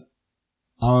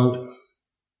it.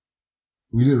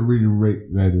 We didn't really rate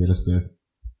anyway, let's go.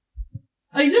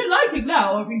 Oh, you don't like it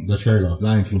now? The trailer.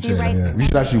 Lion King trailer, yeah. We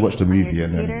should actually watch the movie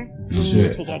and then we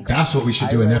should. That's what we should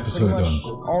do an episode on.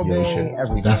 Yeah, we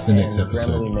should. That's the next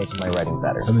episode. Makes my writing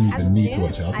better. I don't even need to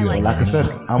watch it. I'll be like I said,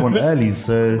 I'm on early,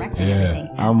 so yeah,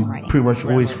 I'm pretty much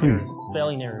always free.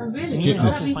 Spelling errors. Really? Skip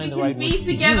this. We can be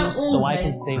together so I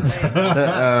can save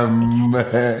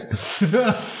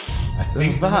I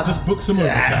think we'll just book some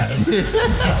overtime.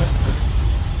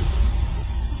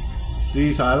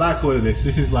 See, so I like all of this.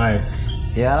 This is like,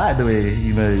 yeah, I like the way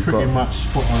you pretty much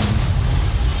spot on.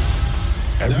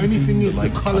 The only thing is the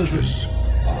colours.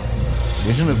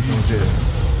 Vision of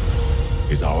this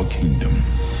is our kingdom.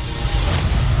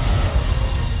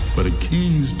 But a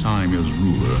king's time as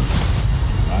ruler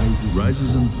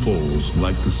rises and falls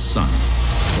like the sun.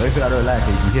 The only thing I don't like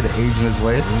is you hear the age in his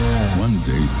voice. Yeah. One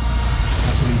day,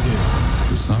 That's what he did.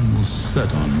 the sun will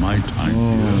set on my time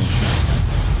here.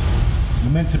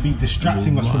 You're meant to be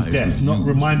distracting us from death, not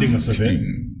reminding us of it.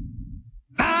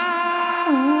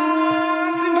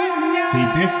 See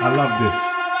this? I love this.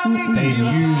 They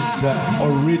use the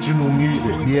original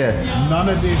music. Yeah. None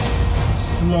of this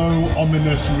slow,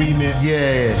 ominous remix.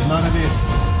 Yeah. None of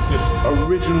this just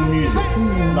original music.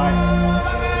 Like,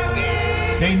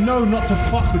 they know not to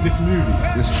fuck with this movie.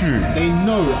 It's true. They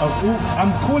know of all.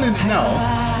 I'm calling it now.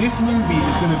 This movie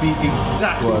is going to be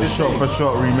exactly the same. Shot for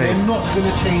shot remake. They're not going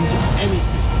to change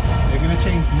anything. They're going to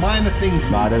change minor things.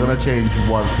 Nah, they're going to change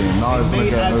one thing. Now it's going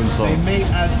to get their own song. They may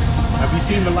add. Have you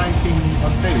seen The Lion King on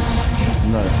stage?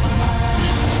 No.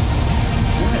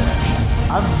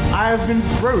 I've been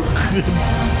broke.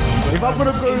 If I'm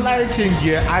gonna go Lion King,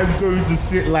 yeah, I'm going to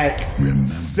sit like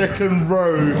second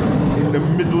row in the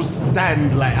middle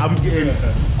stand. Like I'm getting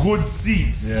good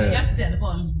seats. You have to sit at the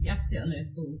bottom. You have to sit on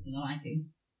those stools in the Lion King.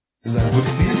 Is that good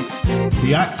seats?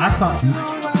 See, I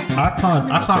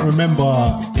can't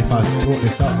remember if I brought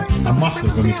this up. I must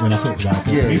have when I talked about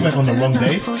it. Yeah, we went on the wrong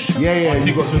day. Yeah, Our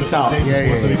tickets were kicked out.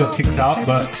 So we got kicked out,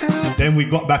 but then we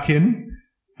got back in.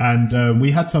 And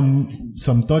we had some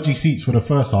dodgy seats for the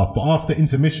first half, but after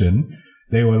intermission,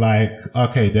 they were like,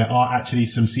 okay, there are actually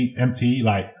some seats empty,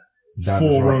 like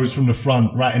four rows from the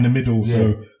front, right in the middle. Yeah.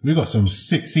 So we got some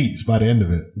sick seats by the end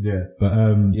of it. Yeah. But,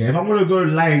 yeah, if I'm going to go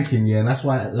Lion King, yeah, and that's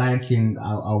why Lion King,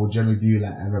 I would generally do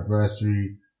like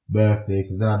anniversary, birthday,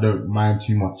 because then I don't mind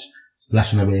too much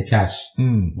splashing a bit of cash. I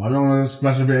don't want to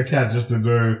splash a bit of cash just to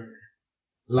go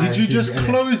Lion King. Did you just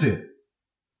close it?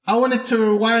 I wanted to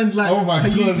rewind like how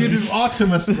you did with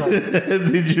Artemis, bro.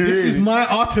 Did you? This is my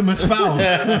Artemis Fowl.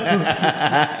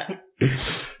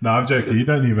 No, I'm joking. You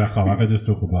don't need back up. I can just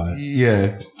talk about it.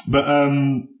 Yeah. But,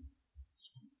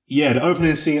 yeah, the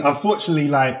opening scene, unfortunately,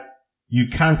 like, you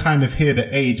can kind of hear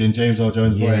the age in James Earl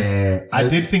Jones' voice. I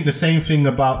did think the same thing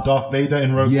about Darth Vader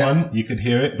in Rogue One. You could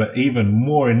hear it, but even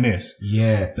more in this.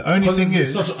 Yeah. The only thing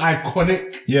is, it's such an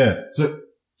iconic. Yeah. So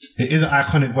it is an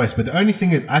iconic voice, but the only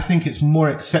thing is, I think it's more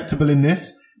acceptable in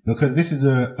this because this is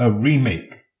a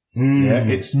remake. Yeah.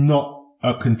 It's not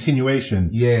a continuation.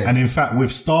 Yeah. And in fact,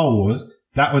 with Star Wars,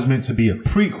 that was meant to be a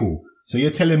prequel. So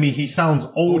you're telling me he sounds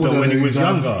older when he was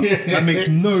younger? Yeah. That makes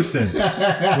no sense.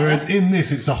 Whereas in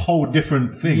this, it's a whole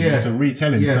different thing. Yeah. It's a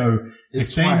retelling. Yeah. So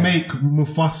if they make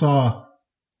Mufasa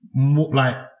more,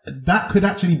 like, that could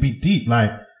actually be deep.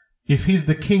 Like, if he's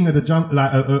the king of the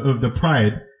of the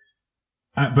pride,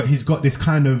 but he's got this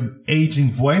kind of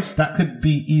aging voice, that could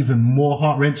be even more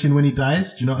heart-wrenching when he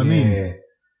dies. Do you know what I mean?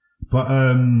 But,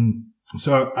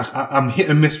 so I'm hit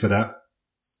and miss for that.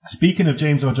 Speaking of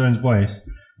James Earl Jones' voice,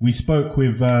 we spoke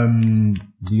with, Dion.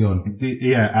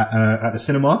 At the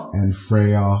cinema. And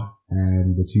Freya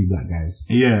and the two black guys.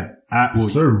 Yeah.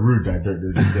 It's so rude that I don't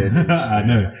know their names. I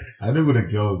know. I know what the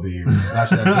girl's name is.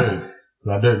 Actually, I don't.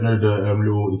 But I don't know the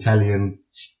little Italian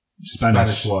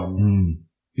Spanish one.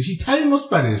 Is she Italian or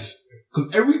Spanish?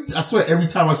 Because I swear every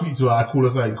time I speak to her, I call her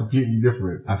something completely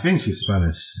different. I think she's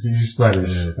Spanish. She's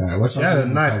Spanish. Yeah. Right, she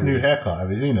has a nice new haircut. Have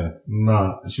you seen her?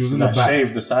 Nah. She was in the back.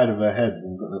 Shaved the side of her head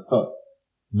and got the top.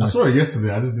 Nice. I saw her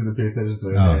yesterday. I just didn't pay attention to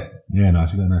her hair. Yeah, no,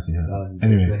 she got nice hair.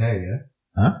 Anyway. The hair, yeah?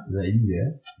 Huh? Is that you, yeah?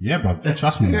 Yeah, bro.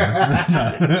 Trust me, man.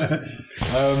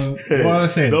 What was I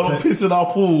saying? Don't piss in our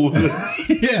pool.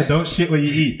 Yeah, don't shit where you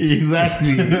eat.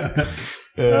 Exactly.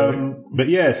 But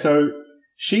yeah, so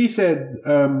she said,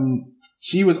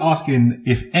 she was asking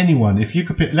if you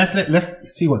could pick, let's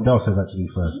see what Del says actually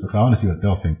first, because I want to see what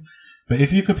Del thinks. But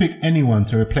if you could pick anyone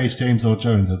to replace James Earl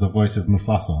Jones as the voice of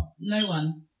Mufasa. No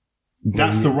one.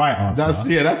 That's the right answer. That's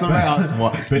the right answer.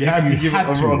 But you have to give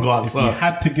it a wrong answer. If you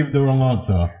had to give the wrong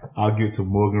answer, I'll give it to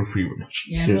Morgan Freeman.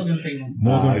 Yeah, Morgan Freeman.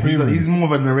 Morgan Freeman. He's more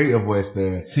of a narrator voice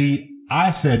there. See, I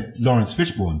said Lawrence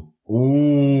Fishburne.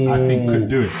 Ooh. I think could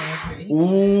do it.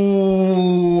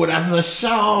 Ooh, that's a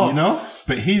shout. You know?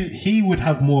 But he would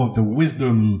have more of the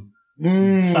wisdom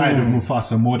side of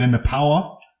Mufasa more than the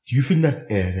power. Do you think that's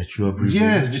air that you're breathing?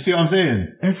 Yeah, do you see what I'm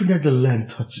saying? Everything that the land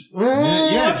touches.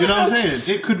 Yeah, do you know what I'm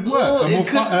saying? It could work.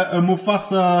 A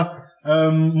Mufasa,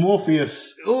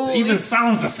 Morpheus, even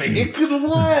sounds the same. It could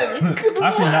work. I think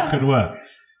that could work.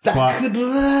 That could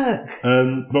work.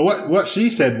 But what she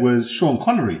said was Sean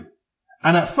Connery.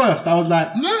 And at first I was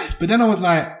like, nah. But then I was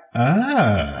like,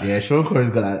 Yeah, Sean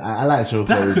Connery's got that. I like Sean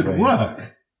Connery's That could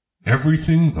work.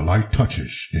 Everything the light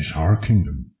touches is our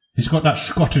kingdom. He's got that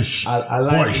Scottish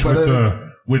voice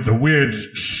with the weird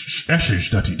S's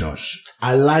that he does.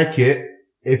 I like it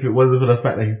if it wasn't for the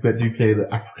fact that he's meant to play the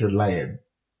African lion.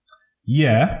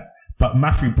 Yeah, but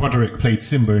Matthew Broderick played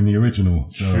Simba in the original.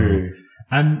 So. True.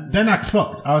 And then I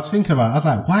was thinking about it, I was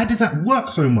like, why does that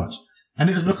work so much? And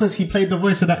it was because he played the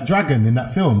voice of that dragon in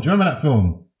that film. Do you remember that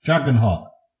film? Dragonheart.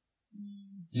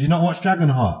 Did you not watch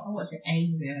Dragonheart? I watched it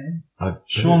ages ago.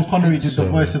 Sean Connery did the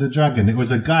voice of the dragon. It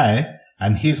was a guy,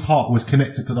 and his heart was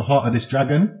connected to the heart of this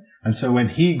dragon. And so when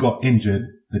he got injured,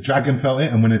 the dragon felt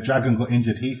it. And when the dragon got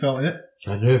injured, he felt it.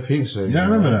 I don't think so. You don't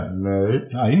remember that? No.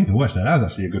 Oh, you need to watch that. That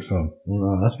was actually a good film.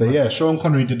 No, but yeah, Sean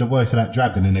Connery did the voice of that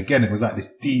dragon. And again, it was like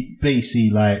this deep, bassy,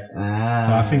 like,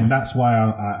 so I think that's why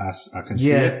I can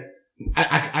see it.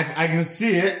 I can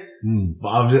see it. But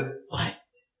I'm just like,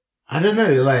 I don't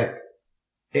know, like,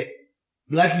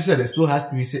 like you said, it still has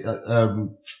to be,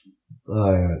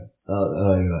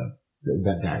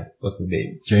 that guy. What's his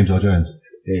name? James Earl Jones.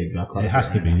 It has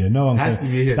to be. Yeah, no one has to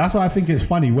be him. That's why I think it's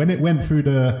funny when it went through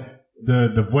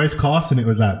the voice cast and it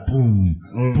was like boom,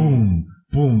 boom,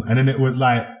 boom, and then it was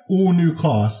like all new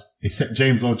cast except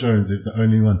James Earl Jones is the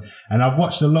only one. And I've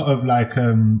watched a lot of like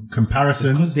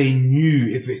comparisons because they knew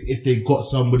if they got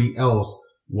somebody else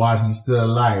while he's still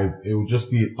alive, it would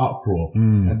just be an uproar.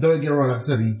 And don't get me wrong, like I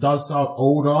said, he does sound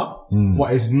older,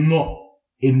 but it's not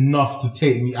enough to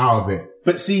take me out of it.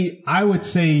 But see, I would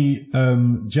say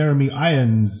Jeremy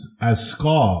Irons as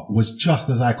Scar was just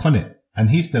as iconic, and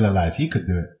he's still alive. He could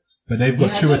do it, but they've got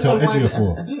Chiwetel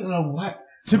Ejiofor. I don't know why.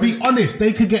 To be honest,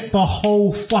 they could get the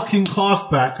whole fucking cast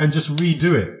back and just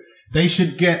redo it. They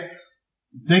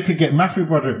could get Matthew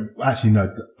Broderick. Actually,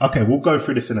 no. Okay, we'll go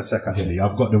through this in a sec. Actually,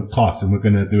 I've got the cast, and we're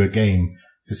gonna do a game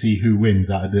to see who wins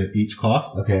out of each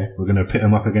cast. Okay, we're gonna pit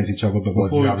them up against each other. But before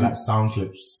do you have like sound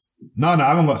clips? No, I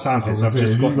haven't got sound clips. I've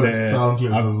just got the sound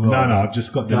clips as well. No, I've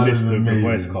just got the list of the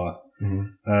voice cast.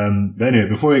 But anyway,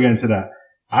 before we get into that,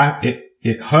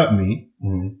 it hurt me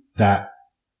that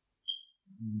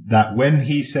when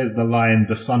he says the line,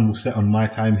 "The sun will set on my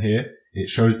time here," it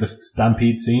shows the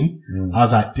stampede scene. I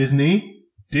was like, Disney,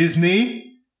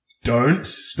 Disney, don't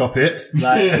stop it.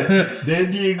 Like, they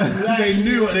knew exactly. They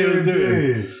knew what they were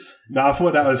doing. Now, I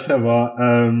thought that was clever.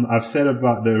 I've said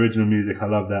about the original music, I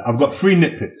love that. I've got 3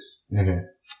 nitpicks. Okay.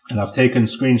 And I've taken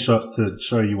screenshots to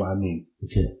show you what I mean.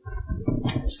 Okay.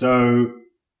 So,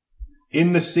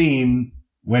 in the scene,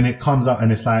 when it comes up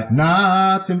and it's like,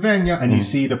 Timvenya, and you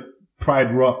see the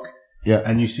Pride Rock,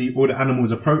 and you see all the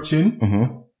animals approaching.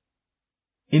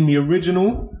 In the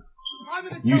original,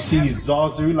 you see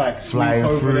Zazu like flying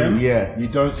over them. Yeah. You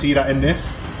don't see that in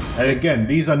this. And again,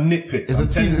 these are nitpicks. It's a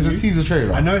teaser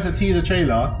trailer. I know it's a teaser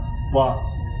trailer, but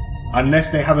unless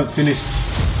they haven't finished,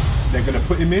 they're gonna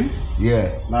put him in.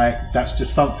 Yeah. Like, that's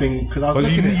just something, cause I was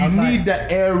looking at it, I was you like, need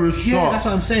that aerial shot. yeah, that's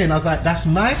what I'm saying. I was like, that's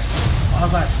nice. I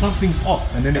was like, something's off.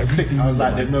 And then it clicked. I was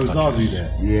like, there's no Zazu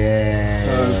there. Yeah.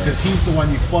 So, cause he's the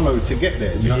one you follow to get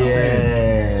there. You know what I'm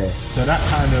saying? So that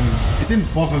kind of, it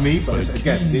didn't bother me, but it's,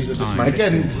 again, these are just my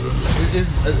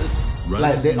it's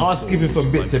like they are skipping from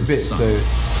bit to bit, so.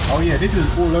 Oh yeah, this is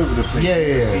all over the place.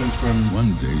 Yeah. Scenes from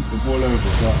one day, all over.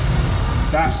 But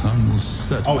that, the sun will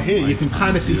set. Oh, here you can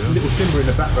kind of see little Simba in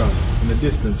the background, in the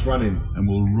distance, running, and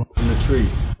we'll run in the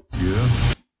tree. Yeah.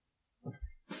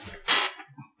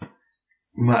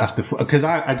 Might have to, because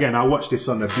I watched this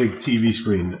on the big TV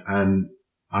screen, and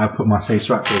I put my face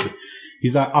right there.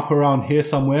 He's like up around here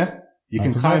somewhere. You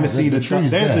can kind of see the tree.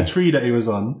 There's the tree that he was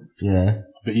on. Yeah.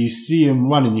 But you see him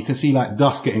running. You can see like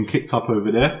dust getting kicked up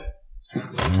over there.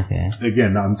 Okay.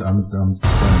 Again, I'm going a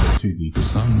bit too deep. The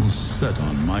sun will set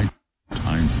on my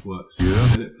time. What? Yeah.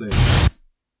 Let it play. It's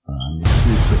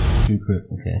too quick.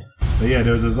 Okay. But yeah,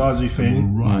 there was a Zazu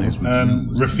thing.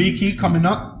 Rafiki coming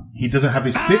up. He doesn't have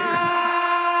his stick.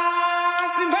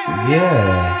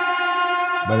 Yeah.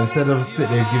 But instead of a stick,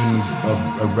 they're giving him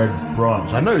a red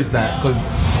branch. I noticed that because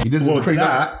he doesn't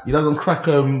crack the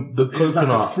coconut. Like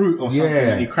a fruit or something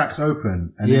that he cracks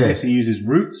open, and in this he uses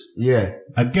roots. Yeah.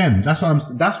 Again, that's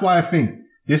why I think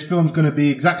this film's going to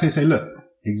be exactly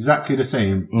the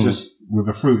same, just with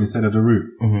a fruit instead of the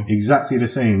root. Exactly the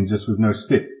same, just with no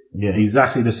stick. Yeah.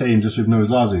 Exactly the same, just with no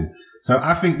Zazu. So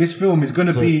I think this film is going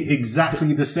to be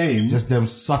exactly the same. Just them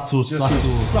subtle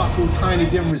tiny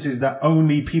differences that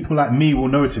only people like me will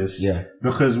notice. Yeah.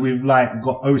 Because we've like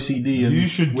got OCD and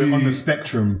we're on the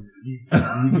spectrum.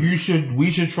 We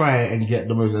should try and get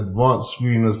the most advanced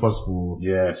screen as possible.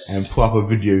 Yes. And put up a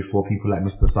video for people like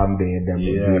Mr. Sunday and them.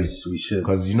 Yes, we should.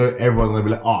 Because everyone's going to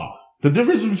be like, the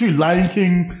difference between Lion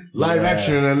King live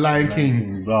action and Lion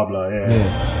King. Blah, blah, yeah.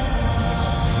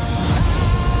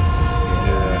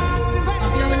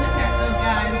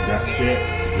 That's it.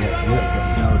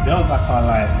 Yeah. That was like our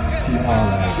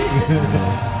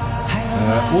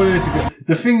all of this is good.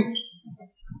 The thing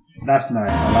that's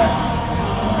nice. I like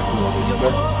all this.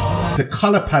 But the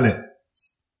color palette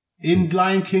in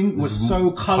Lion King was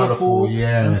so colourful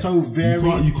and so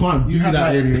varied. You can't do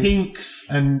that in pinks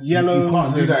and yellows. You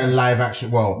can't do that in live action.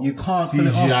 Well, you can't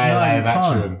CGI live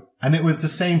action. And it was the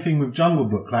same thing with Jungle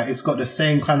Book. Like it's got the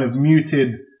same kind of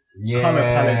muted color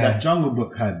palette that Jungle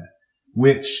Book had.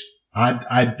 Which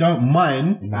I don't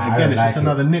mind. Again, it's just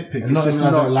another nitpick. It's just I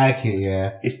don't like it,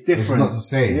 yeah. It's different. It's not the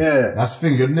same. Yeah. That's the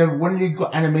thing. When you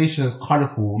got animation that's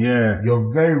colourful, you're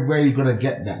very rarely gonna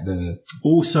get that there.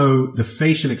 Also, the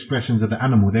facial expressions of the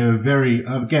animal, they were very,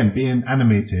 again, being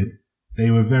animated,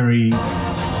 they were very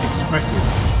expressive.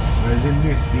 Whereas in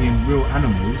this, being real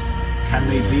animals, can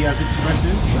they be as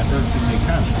expressive? I don't think they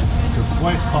can. The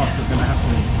voice cast are gonna have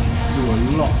to do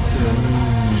a lot to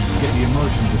get the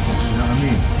emotions across, you know what I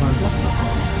mean? It's fantastic.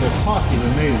 The cast is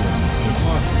amazing. The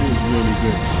cast is really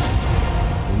good.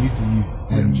 They need to leave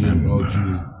MJ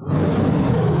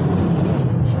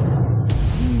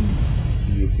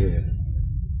He is here.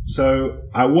 So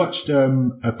I watched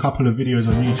a couple of videos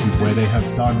on YouTube where they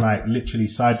have done like literally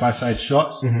side-by-side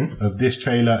shots of this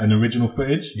trailer and original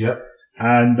footage. Yep.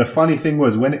 And the funny thing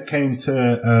was when it came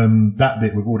to that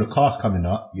bit with all the cast coming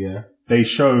up, they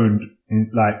showed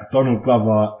like Donald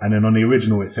Glover, and then on the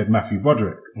original it said Matthew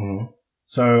Broderick.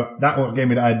 So that what gave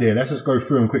me the idea. Let's just go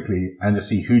through them quickly and just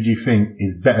see who do you think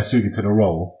is better suited to the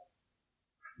role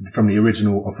from the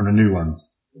original or from the new ones.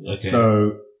 Okay.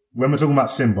 So when we're talking about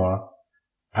Simba,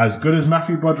 as good as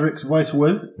Matthew Broderick's voice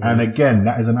was, and again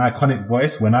that is an iconic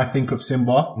voice. When I think of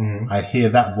Simba, I hear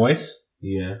that voice.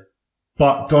 Yeah.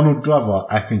 But Donald Glover,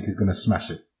 I think, is going to smash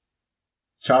it.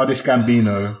 Childish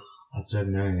Gambino. I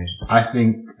don't know. I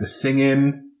think the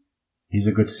singing, he's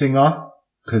a good singer,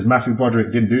 because Matthew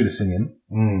Broderick didn't do the singing.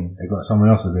 They got someone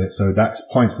else with it, so that's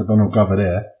points for Donald Glover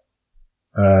there.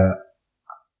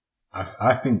 I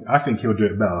think he'll do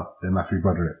it better than Matthew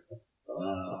Broderick.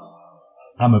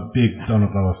 I'm a big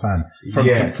Donald Glover fan.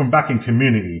 From back in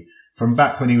Community, from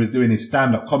back when he was doing his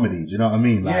stand-up comedy. Do you know what I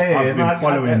mean? Like,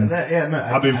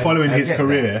 I've been following his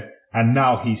career, and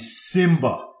now he's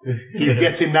Simba. He's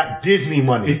getting that Disney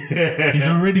money. He's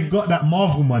already got that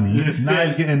Marvel money. Now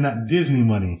he's getting that Disney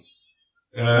money.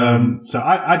 So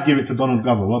I'd give it to Donald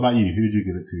Glover. What about you? Who would you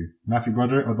give it to? Matthew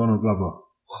Broderick or Donald Glover?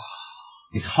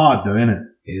 It's hard though, isn't it?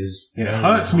 It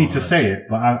hurts me to say it,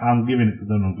 but I'm giving it to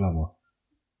Donald Glover.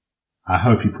 I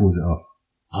hope he pulls it off.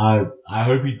 I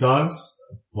hope he does,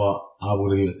 but I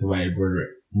would give it to Matthew Broderick.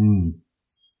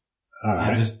 All right.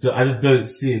 I just don't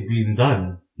see it being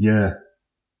done. Yeah.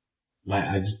 Like,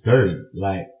 I just don't.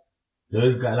 Like,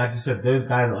 those guys, like you said, those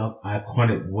guys are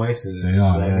iconic voices. They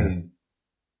are, you know what I mean?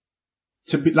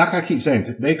 To be, like I keep saying,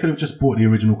 they could have just brought the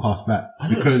original cast back. I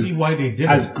don't see why they didn't.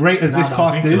 As great as this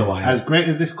cast is,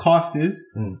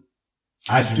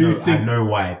 I know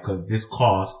why, because this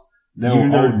cast, they're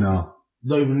all old now.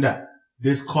 Not even that.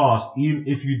 This cast, even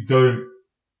if you don't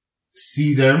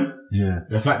see them,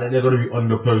 the fact that they're going to be on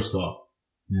the poster,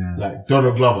 like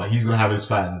Donald Glover, he's going to have his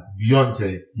fans.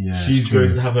 Beyonce, she's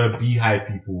going to have her beehive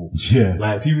people.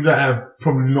 Like people that have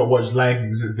probably not watched Lion King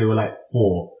since they were like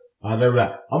 4. They're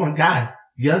like, oh my God,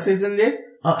 Beyonce's in this?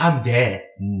 Oh, I'm there.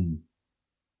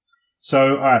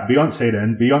 So, alright, Beyonce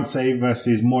then. Beyonce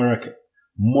versus Moira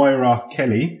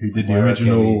Kelly, who did the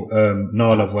original,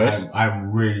 Nala voice.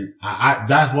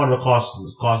 That's one of the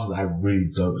casts I really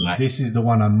don't like. This is the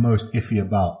one I'm most iffy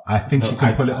about. I think she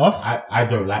can pull it off. I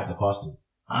don't like the casting.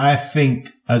 I think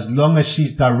as long as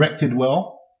she's directed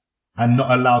well and not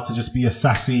allowed to just be a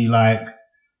sassy, like,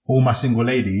 all my single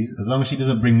ladies, as long as she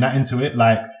doesn't bring that into it,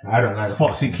 like, I don't like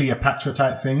Foxy Cleopatra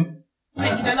type thing. Wait,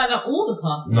 you don't like all the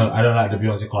casting? No, I don't like the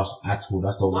Beyonce cast at all.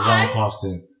 That's the one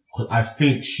casting. I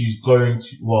think she's going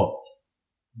to,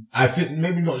 I think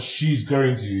maybe not she's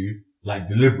going to, like,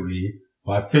 deliberately,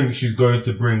 but I think she's going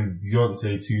to bring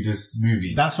Beyonce to this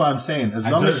movie. That's what I'm saying.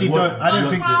 As long as she don't, I don't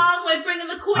think we're bringing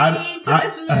the queen to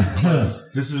this movie.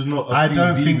 This is not I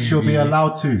don't think she'll be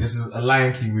allowed to. This is a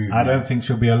Lion King movie. I don't think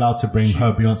she'll be allowed to bring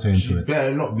her Beyonce into it.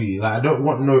 Better not be. Like, I don't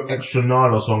want no extra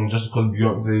Nala song just because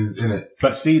Beyonce is in it.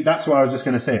 But see, that's what I was just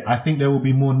going to say. I think there will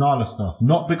be more Nala stuff.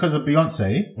 Not because of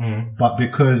Beyonce, but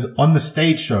because on the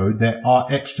stage show, there are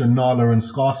extra Nala and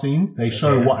Scar scenes. They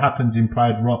show what happens in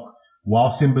Pride Rock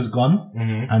while Simba's gone.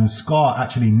 And Scar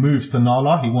actually moves to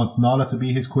Nala. He wants Nala to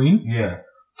be his queen.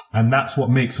 And that's what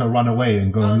makes her run away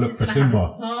and go and look for Simba.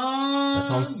 That's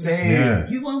what I'm saying.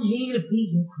 You want me to be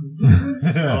your queen.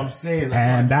 That's what I'm saying.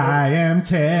 And I am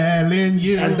telling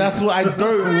you. And that's what I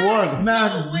don't want.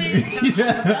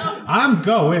 I'm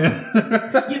going.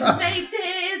 You've made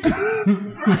this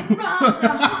right from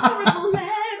the horrible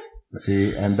land.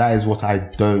 See, and that is what I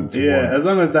don't want. As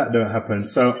long as that don't happen.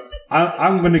 So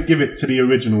I'm going to give it to the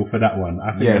original for that one.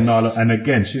 I think Nala, and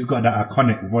again, she's got that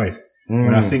iconic voice.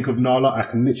 When I think of Nala, I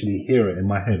can literally hear it in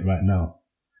my head right now.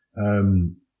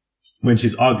 When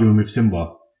she's arguing with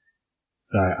Simba.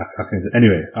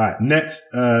 Anyway, alright, next,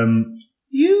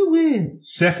 you win.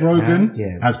 Seth Rogen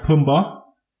as Pumbaa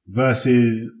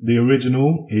versus the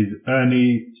original is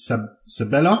Ernie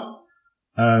Sabella.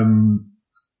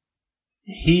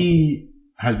 He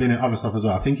has been in other stuff as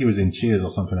well. I think he was in Cheers or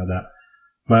something like that.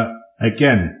 But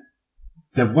again,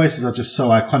 their voices are just so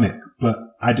iconic. But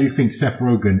I do think Seth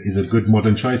Rogen is a good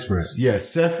modern choice for it. Yeah,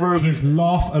 Seth Rogen. His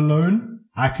laugh alone,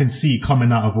 I can see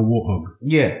coming out of a warthog.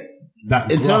 Yeah.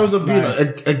 That in terms of being,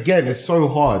 again, it's so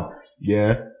hard.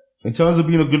 Yeah. In terms of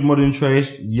being a good modern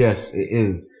choice, yes, it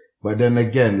is. But then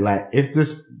again, like, if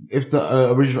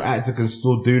the original actor can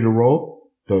still do the role,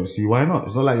 don't see why not.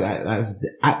 It's not like that's the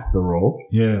actor role.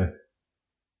 Yeah.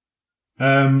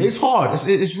 It's hard.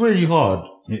 It's really hard.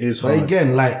 It is hard. But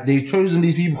again, like, they've chosen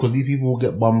these people because these people will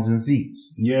get bums in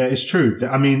seats. Yeah, it's true.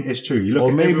 I mean, it's true. You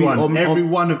look at everyone, every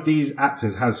one of these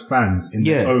actors has fans in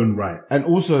their own right. And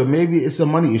also, maybe it's a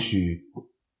money issue.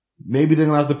 Maybe they're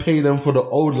going to have to pay them for the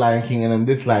old Lion King and then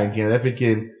this Lion King. And they're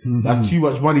thinking, that's too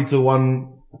much money to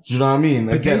one. Do you know what I mean?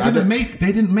 But again,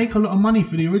 they didn't make a lot of money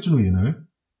for the original, you know?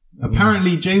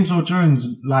 Apparently, James Earl Jones,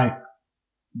 like,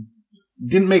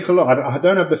 didn't make a lot. I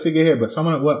don't have the figure here, but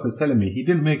someone at work was telling me he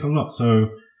didn't make a lot. So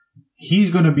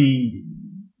he's going to be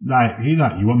like, you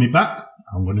want me back?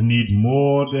 I'm going to need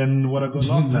more than what I got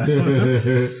last time.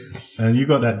 And you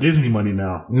got that Disney money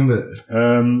now.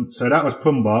 So that was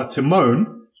Pumbaa.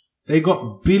 Timon, they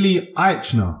got Billy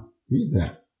Eichner. Who's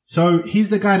that? So he's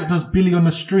the guy that does Billy on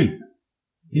the Street.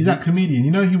 He's that comedian.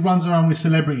 You know, he runs around with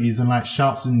celebrities and like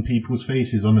shouts in people's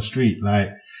faces on the street. Like,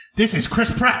 this is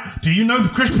Chris Pratt. Do you know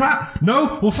Chris Pratt?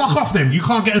 No? Well, fuck off then. You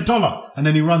can't get $1. And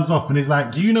then he runs off and he's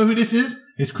like, do you know who this is?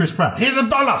 It's Chris Pratt. Here's $1.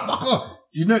 Fuck off.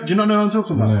 Do you not know what I'm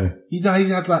talking about? No. He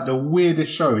has like the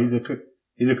weirdest show. It's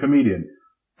He's a comedian.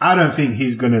 I don't think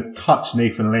he's gonna touch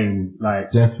Nathan Lane,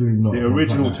 like, definitely not. the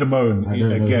original Timon, I don't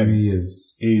know again, who he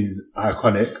is. Is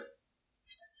iconic.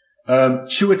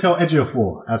 Chiwetel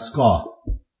Ejiofor as Scar.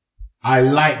 I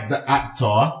like the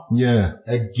actor. Yeah.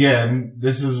 Again,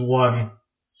 this is one,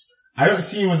 I don't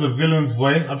see him as a villain's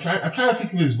voice. I'm trying to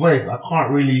think of his voice. I can't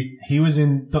really. He was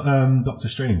in, Doctor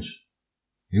Strange.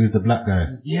 He was the black guy.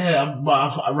 Yeah,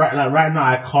 but right now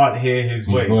I can't hear his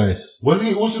voice.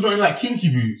 Wasn't he also doing like Kinky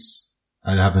Boots?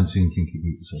 I haven't seen Kinky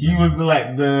Boots. He was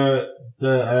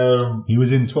he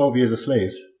was in 12 Years a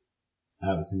Slave. I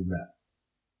haven't seen that.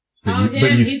 But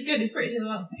he's good. He's British as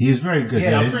well. He's very good.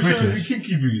 Yeah, I'm he's pretty sure British. he was in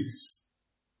Kinky Boots.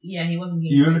 Yeah, he wasn't.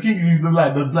 He was a kinky. He's the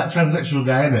black transsexual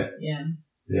guy, isn't it? Yeah.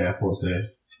 Yeah, I thought so.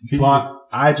 But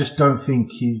I just don't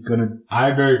think he's gonna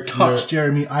touch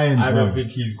Jeremy Irons. I don't think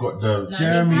he's got the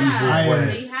Jeremy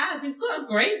Irons. He has. He's got a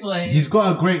great voice. He's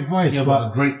got a great voice, yeah, but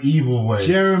a great evil voice.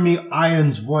 Jeremy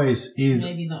Irons' voice is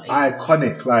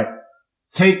iconic. Like,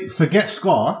 forget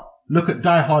Scar. Look at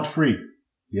Die Hard 3.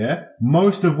 Yeah?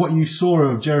 Most of what you saw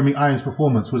of Jeremy Irons'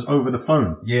 performance was over the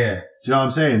phone. Yeah. Do you know what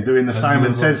I'm saying? Doing the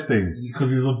Simon Says thing.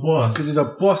 Because he's a boss. Because he's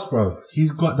a boss, bro.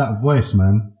 He's got that voice,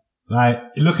 man. Like,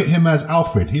 look at him as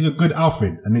Alfred. He's a good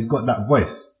Alfred, and he's got that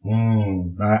voice.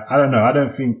 Like, I don't know. I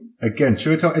don't think, again,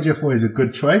 Chiwetel Ejiofor is a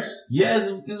good choice. Yeah,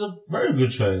 it's a very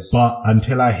good choice. But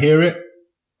until I hear it,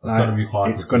 it's gonna be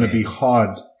hard. It's gonna be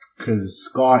hard, because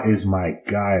Scar is my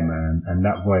guy, man, and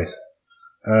that voice.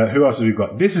 Who else have we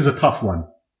got? This is a tough one.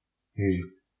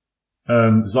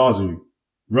 Zazu.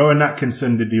 Rowan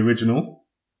Atkinson did the original,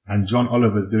 and John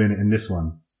Oliver's doing it in this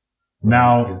one.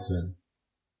 Now,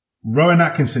 Rowan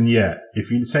Atkinson, yeah.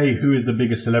 If you say who is the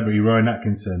biggest celebrity, Rowan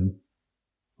Atkinson.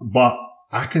 But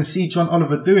I can see John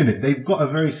Oliver doing it. They've got a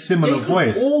very similar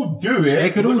voice. They could all do it.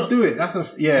 They could all do it.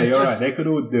 You're right. They could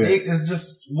all do it. It's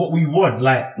just what we want.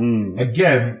 Like,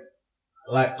 again,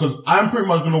 like, cause I'm pretty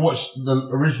much gonna watch the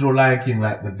original Lion King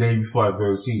like the day before I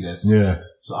go see this. Yeah.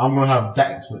 So I'm gonna have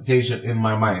that expectation in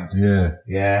my mind. Yeah.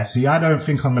 Yeah. See, I don't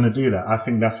think I'm gonna do that. I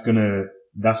think that's gonna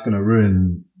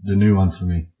ruin the new one for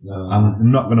me.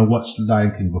 I'm not gonna watch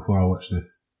Lion King before I watch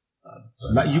this.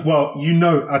 Like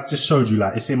I just showed you,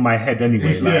 like, it's in my head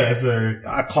anyway. Like, yeah, so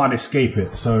I can't escape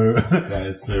it. So that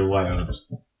is so wild.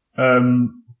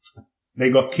 They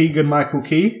got Keegan Michael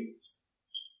Key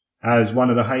as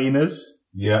one of the hyenas.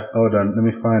 Yeah. Hold on, let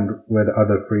me find where the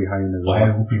other three hyenas are. Why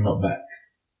is Whoopi not back?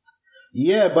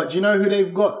 Yeah, but do you know who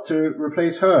they've got to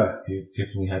replace her?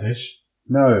 Tiffany Haddish.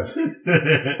 No.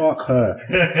 Fuck her.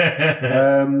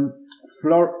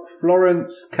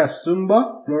 Florence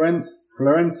Kasumba?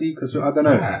 Florenci Kasumba? I don't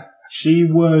know. Yeah.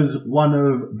 She was one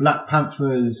of Black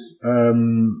Panther's,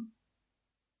 Dora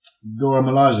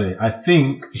Milaje. I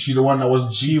think. Is she the one that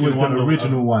was She was the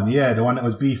original one. Yeah, the one that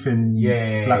was beefing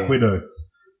Black Widow.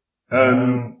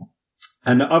 And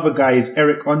the other guy is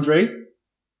Eric Andre.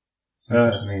 Two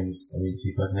first names.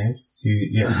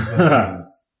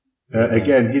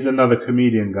 Again, he's another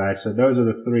comedian guy. So those are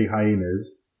the three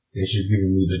hyenas. They should give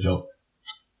me the job.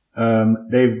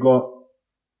 They've got,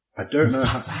 I don't know.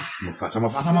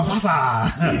 Mufasa.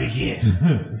 Say it again.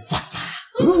 Mufasa.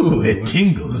 Ooh, it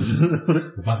tingles.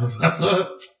 Mufasa.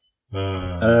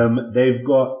 They've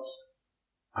got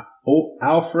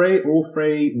Alfrey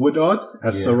Woodard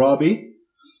as Sarabi.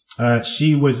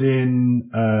 She was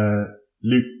in,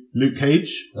 Luke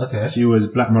Cage. Okay. She was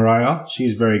Black Mariah.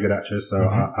 She's a very good actress, so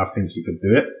I think she could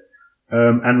do it.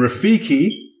 And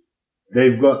Rafiki,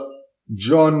 they've got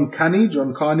John Carney,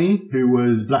 who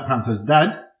was Black Panther's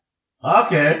dad.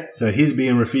 Okay. So he's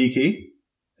being Rafiki.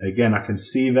 Again, I can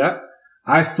see that.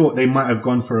 I thought they might have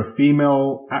gone for a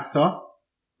female actor,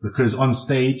 because on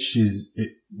stage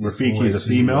Rafiki is a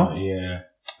female. Yeah.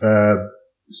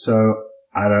 So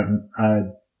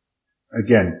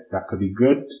again, that could be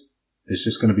good. It's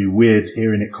just going to be weird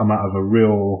hearing it come out of a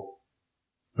real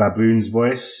baboon's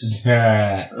voice.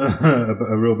 Yeah.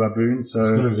 a real baboon. So it's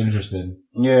going to be interesting.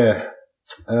 Yeah.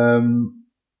 I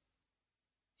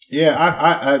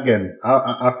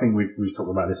think we've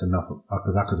talked about this enough,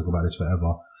 because I could talk about this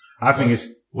forever.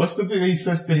 What's the thing he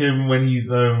says to him when he's,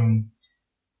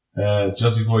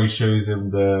 just before he shows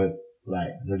him the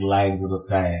lines of the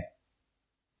sky?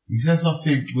 He says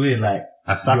something weird, like,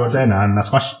 yeah.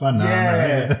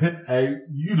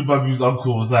 You the baboon's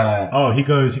uncle was like, oh, he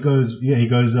goes,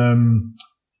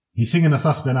 he's singing a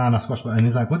suspena and a squash button, and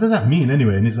he's like, what does that mean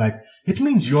anyway? And he's like, it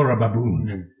means you're a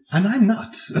baboon, and I'm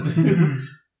not.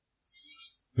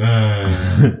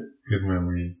 Good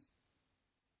memories.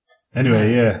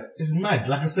 Anyway, yeah. It's mad.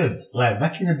 Like I said, like,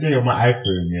 back in the day on my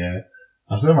iPhone, yeah,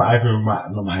 I saw my iPhone, my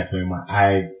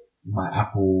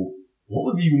Apple, what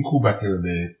was it even called back in the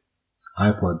day?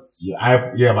 iPods.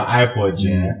 Yeah, my iPod,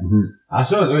 yeah. Mm-hmm. I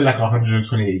saw it only like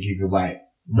 128 gigabyte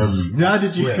memory. How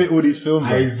did you fit all these films?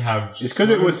 It's because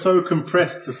it was so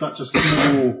compressed to such a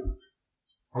small.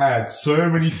 I had so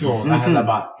many films. I had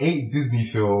about 8 Disney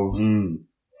films,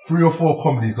 3 or 4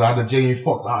 comedies, because I had the Jamie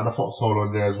Foxx Out of the Foxhole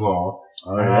on there as well.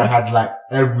 Oh, and I had like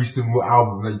every single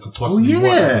album that you could possibly watch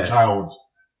as a child.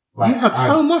 Like, you had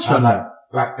so much on that.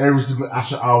 Like every single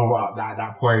Asher album at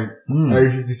that point,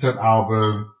 every 50 Cent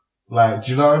album. Like,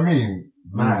 do you know what I mean?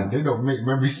 Man, they don't make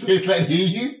memory space like they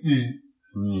used to.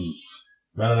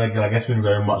 But I guess things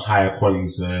are in much higher quality,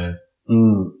 so.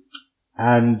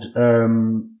 And,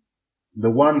 the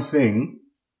one thing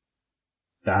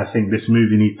that I think this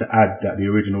movie needs to add that the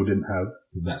original didn't have.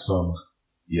 That song.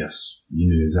 Yes. You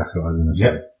knew exactly what I was going to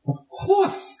say. Of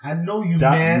course. I know you,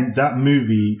 man. That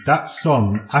movie, that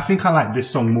song, I think I like this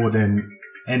song more than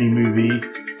any movie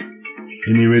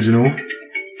in the original.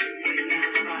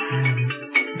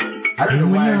 I don't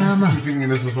know why I just keep thinking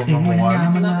this is from number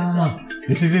 1.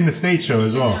 This is in the stage show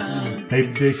as well.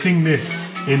 They sing this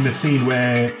in the scene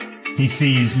where he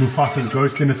sees Mufasa's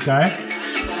ghost in the sky.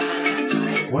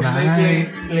 What did they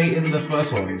play in the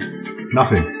first one?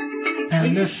 Nothing.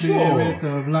 And the spirit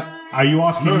of life. Are you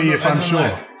asking me if I'm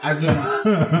sure?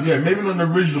 Yeah, maybe not the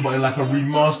original, but in like a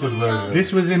remastered version.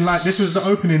 This was the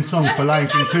opening song for Lion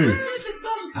King 2.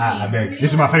 I beg.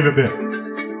 This is my favourite bit.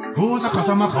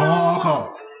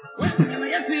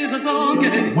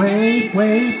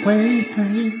 Wait.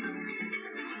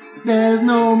 There's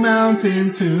no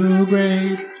mountain too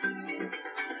great.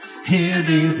 Hear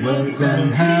these words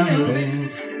and have a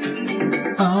think.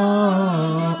 Oh.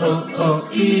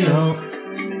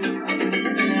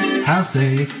 Have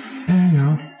faith,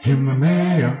 ayo, in my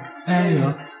mayo,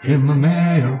 ayo, in my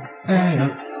mayo, ayo,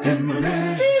 in my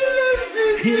mayo.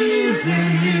 He lives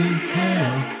in me, ayo,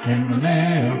 in my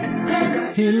mayo.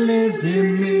 He lives in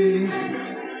me.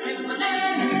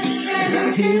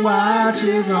 He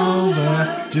watches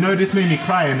over. Do you know this made me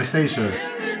cry in the stage show?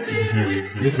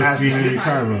 This actually made me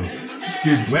cry, bro.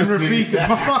 When Rafiki,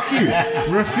 fuck you,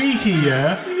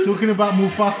 Rafiki, talking about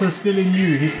Mufasa still in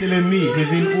you, he's still in me,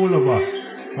 he's in all of us.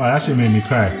 Oh, that shit made me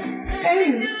cry.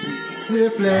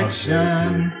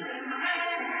 Reflection,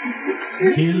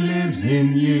 he lives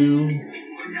in you.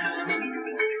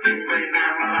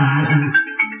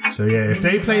 So yeah, if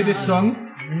they play this song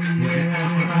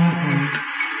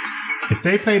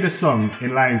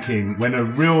in Lion King, when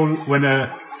a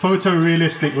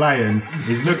photorealistic lion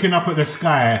is looking up at the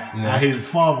sky at his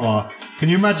father, can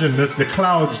you imagine the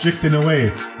clouds drifting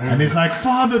away and he's like,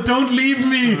 "Father, don't leave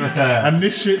me," and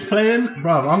this shit's playing?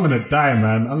 Bro, I'm gonna die,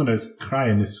 man. I'm gonna cry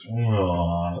in this.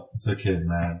 Oh, it's okay,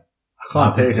 man. I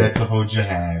can't take it. To hold your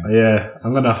hand. Yeah,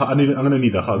 I'm gonna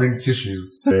need a hug. Bring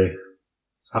tissues. Okay.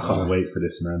 I can't wait for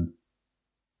this, man.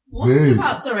 What's this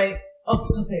about? Sorry, off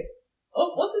topic.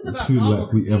 Oh, what's this about? Too Marvel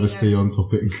like we ever stay on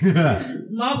topic.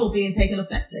 Marvel being taken off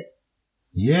Netflix.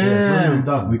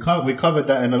 Yeah, we covered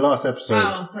that in the last episode.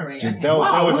 Oh, sorry. Okay.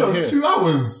 Wow, we're 2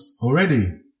 hours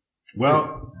already.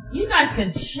 Well, you guys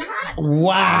can chat.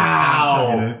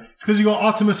 Wow. It's because you got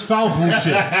Artemis Fowl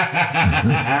bullshit.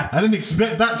 I didn't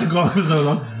expect that to go on for so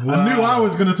long. Wow. I knew I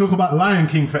was going to talk about Lion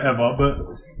King forever, but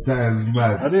that is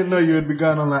mad. I didn't know you would be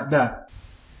going on like that.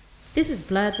 This is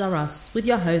Blurs Are Us with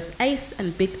your hosts Ace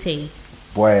and bigT.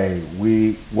 Boy,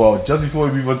 just before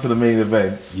we move on to the main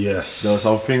event, yes, there were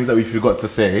some things that we forgot to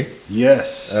say.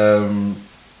 Yes. Go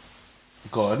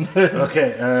on.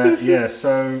 Okay,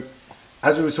 so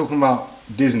as we were talking about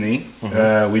Disney,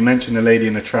 we mentioned the Lady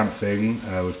and the Tramp thing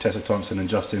with Tessa Thompson and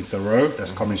Justin Theroux.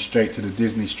 That's coming straight to the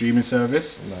Disney streaming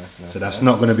service. Nice, so that's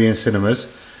not going to be in cinemas.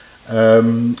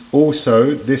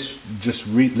 Also, this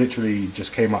literally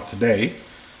just came up today.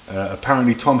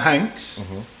 Apparently Tom Hanks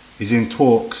is in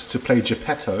talks to play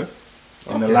Geppetto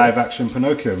in the live-action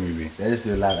Pinocchio movie. They just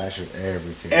do live-action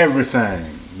everything. Everything.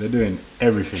 They're doing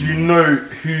everything. Do you know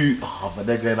who... Oh, but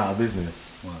they're going out of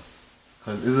business. What?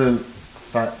 Because isn't...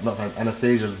 Not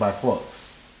Anastasia's by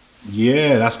Fox.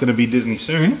 Yeah, that's going to be Disney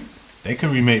soon. They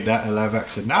can remake that in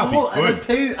live-action. That would be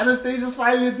good. Anastasia's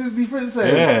finally a Disney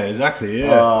princess. Yeah, exactly,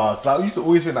 yeah. I used to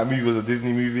always think that movie was a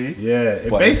Disney movie. Yeah,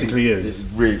 it basically is. It's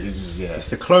really... It's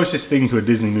the closest thing to a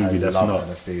Disney movie that's not.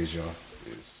 Anastasia.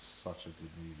 It's such a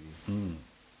good movie.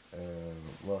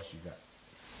 What else you got?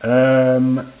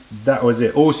 That was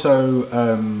it. Also,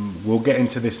 we'll get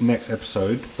into this next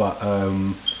episode, but a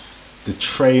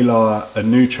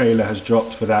new trailer has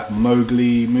dropped for that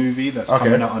Mowgli movie that's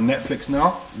coming out on Netflix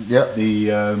now. Yep.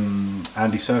 The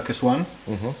Andy Serkis one.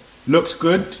 Looks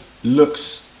good.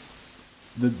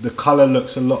 The colour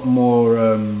looks a lot more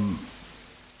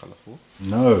colourful.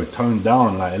 No, toned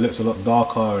down. Like, it looks a lot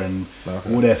darker, and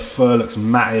all their fur looks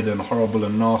matted and horrible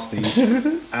and nasty.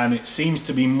 And it seems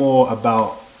to be more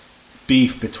about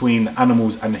beef between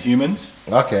animals and humans.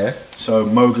 Okay. So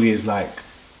Mowgli is like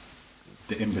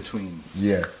the in-between.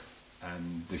 Yeah.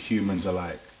 And the humans are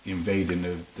like invading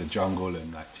the jungle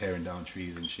and like tearing down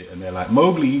trees and shit. And they're like,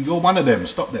 Mowgli, you're one of them,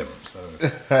 stop them. So,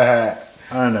 I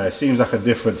don't know, it seems like a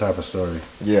different type of story.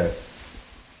 Yeah.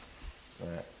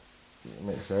 Right.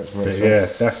 Makes sense. But yeah,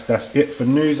 that's it for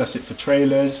news, that's it for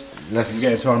trailers. Let's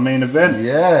get into our main event.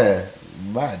 Yeah,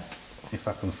 mad. If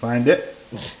I can find it.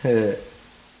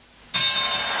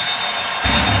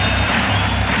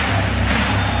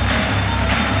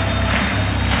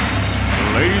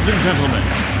 Ladies and gentlemen,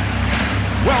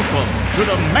 welcome to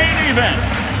the main event.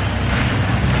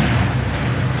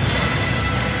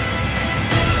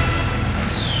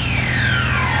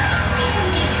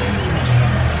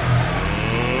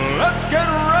 Let's get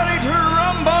ready to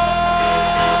rumble!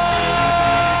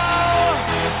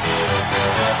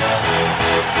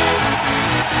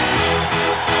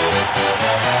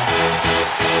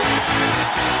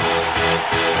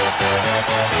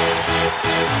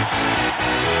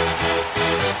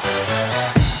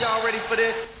 Y'all ready for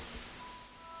this?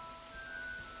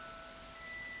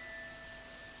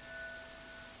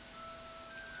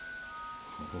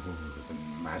 Oh, the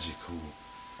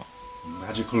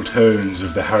magical tones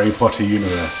of the Harry Potter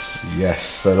universe. Yes,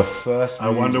 so the first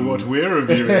movie, I wonder what we're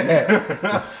reviewing.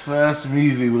 The first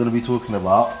movie we're going to be talking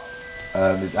about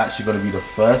is actually going to be the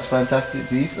first Fantastic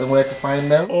Beasts and Where to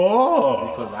Find Them.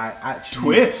 Oh! Because I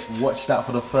actually watched that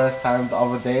for the first time the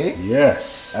other day.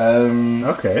 Yes.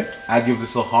 Okay. I give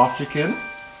this a half chicken.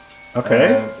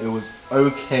 Okay. It was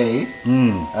okay.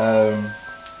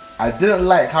 I didn't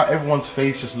like how everyone's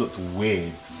face just looked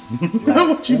weird. Like,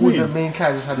 what do you mean? All the main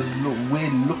characters had this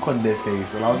weird look on their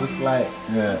face, and I was just like,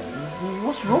 yeah,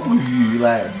 what's wrong with you?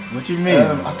 Like, what do you mean?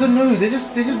 I don't know. They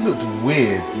just looked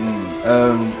weird.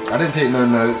 I didn't take no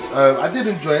notes. I did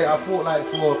enjoy it. I thought like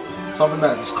for something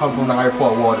that just come from the Harry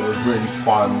Potter world, it was really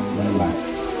fun and like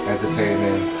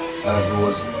entertaining. It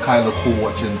was kind of cool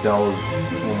watching Dell's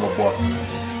former boss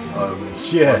on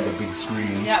the big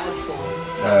screen. That was cool.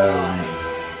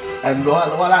 And what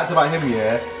I liked about him,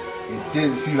 yeah, it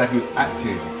didn't seem like he was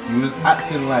acting. He was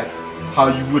acting like how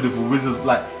you would if a wizard,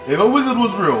 like if a wizard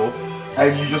was real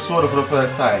and you just saw it for the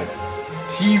first time,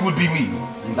 he would be me.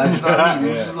 Like, you know what I mean?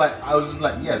 It was just like, I was just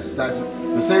like, yes, that's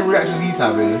the same reaction he's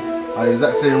having, are the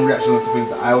exact same reactions to things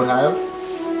that I would have.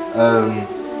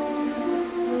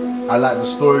 I like the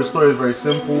story. The story is very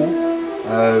simple.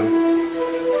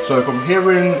 So from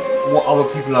hearing what other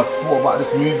people have thought about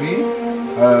this movie,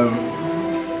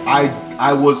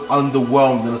 I was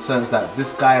underwhelmed in the sense that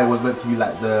this guy was meant to be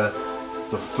like the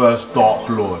first Dark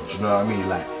Lord, you know what I mean?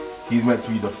 Like, he's meant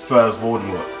to be the first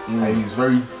Voldemort, and he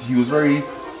was very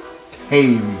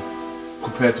tame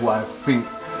compared to what I think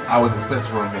I was expecting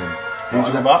from him. What you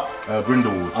talking about?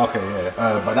 Grindelwald. Okay,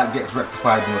 yeah. But that gets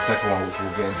rectified in the second one, which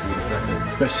we'll get into in a second.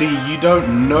 But see, you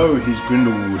don't know he's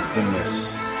Grindelwald in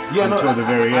this until the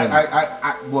very end.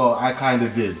 I kind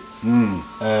of did.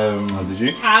 Did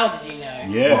you? How did you know?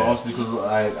 Yeah. Well, obviously because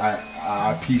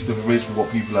I pieced information from what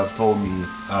people have told me,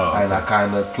 and I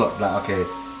kind of clocked that, okay,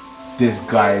 this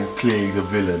guy is clearly the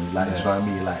villain. Like, do you know what I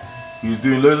mean? Like, he was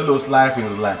doing loads of little sly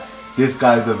things, like, this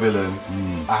guy's the villain.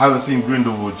 I haven't seen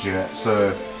Grindelwald yet,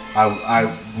 so I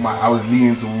was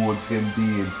leaning towards him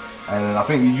being, and I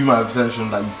think you might have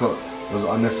mentioned that you felt there was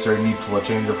an unnecessary need for a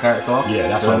change of character. Yeah,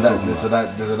 that's so what I was so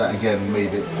that again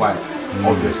made it quite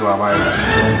obvious in my mind that he was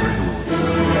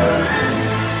Grindelwald.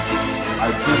 I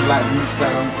did like Luke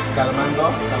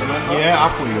Scamander. Yeah, I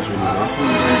thought he was really good. I thought he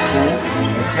was very cool.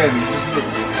 Again, he just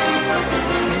looked, his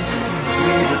face just seemed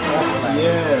weird and off. Like,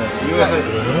 it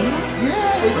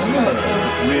just like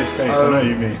this weird face. I know what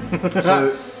you mean.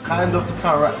 So, kind of to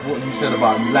counteract what you said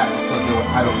about you like because they were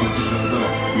adult magicians, isn't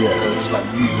it? Yeah. They were just like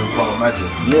using proper magic.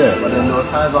 Yeah. But then there was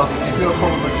times after, if you're a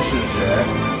proper magician,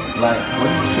 like when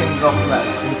he was changing off like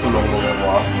sniff along or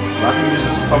whatever, like he was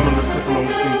just summoning the sniff along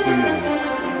thing to you.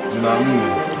 Do you know what I mean?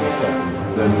 What's that?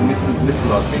 The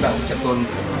Niffler, I think that kept on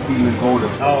stealing gold and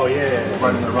stuff. Oh yeah.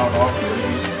 Running around after him.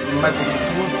 He was magically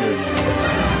towards him.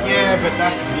 Yeah, but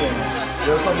that's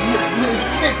there was something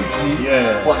technically,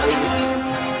 but it was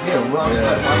well, I'm just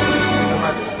like, why can't you use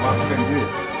magic? Why can't you do it?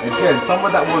 Again,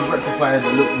 someone that was rectified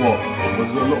a lot more,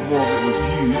 was a lot more of it was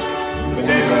used. But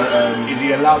then, is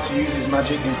he allowed to use his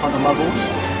magic in front of muggles?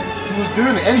 He was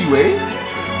doing it anyway.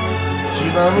 Do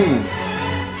you know what I mean?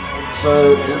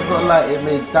 So it's not like it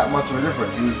made that much of a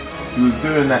difference. He was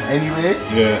doing that anyway.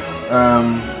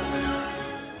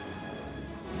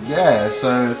 Yeah.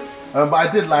 So But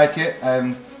I did like it,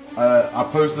 and I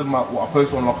posted one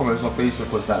of my comments on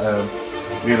Facebook was that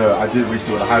you know, I didn't really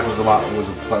see what the hype was about. It was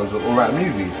an alright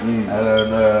movie, and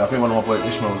then I think one of my boys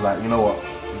Ishmael was like, you know what,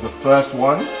 it's the first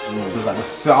one, so it's like the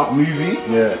setup movie,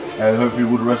 and hopefully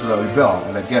all the rest of that will be better.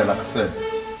 And again, like I said,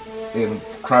 in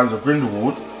Crimes of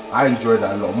Grindelwald, I enjoyed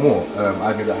that a lot more.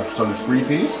 I give that a solid 3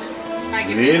 piece.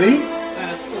 Really?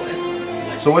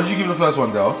 So what did you give the first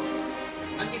one, Del?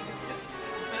 I give the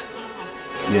first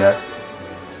one. Yeah.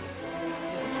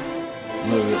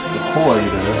 No, the quarter,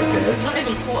 you know, okay. Not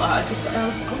even quarter. I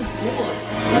was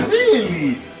bored.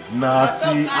 Really? Nah,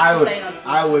 see,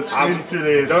 I was into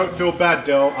this. Don't feel bad,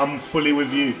 Del. I'm fully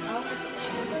with you.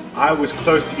 I was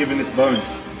close to giving this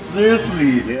bones.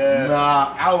 Seriously? Yeah.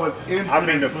 Nah, I was into this. I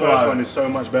think the first one is so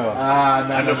much better.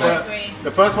 And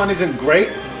the first one isn't great,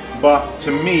 but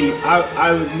to me,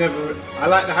 I was never. I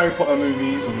like the Harry Potter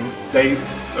movies. They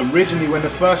originally, when the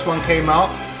first one came out,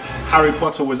 Harry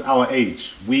Potter was our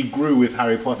age. We grew with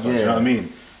Harry Potter. You know what I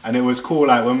mean? And it was cool.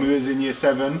 Like when we was in year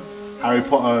 7, Harry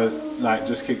Potter like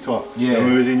just kicked off. Yeah. When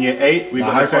we was in year 8, we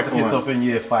got Harry the second Potter kicked one. off in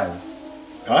year 5.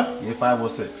 Huh? Year 5 or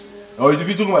 6. Oh, if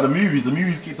you're talking about the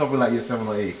movies kicked off in like year 7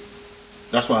 or 8.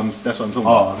 That's what I'm talking about.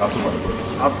 Oh, I'm talking about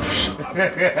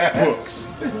the books.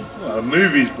 Books. Well,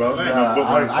 movies, bro.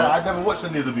 I never watched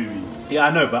any of the movies. Yeah,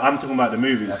 I know, but I'm talking about the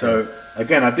movies. Okay. So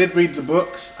again, I did read the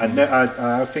books. I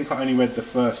think I only read the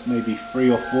first maybe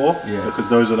 3 or 4 because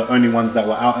those are the only ones that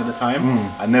were out at the time.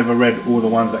 I never read all the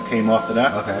ones that came after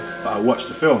that. Okay. But I watched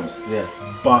the films. Yeah.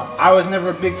 But I was never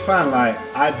a big fan. Like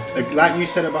you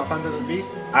said about Fantastic Beasts,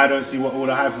 I don't see what all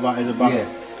the hype about is about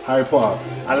Harry Potter.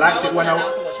 I liked it when I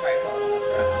allowed to watch Harry Potter.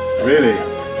 So really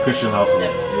Christian household.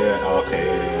 Yeah. Okay.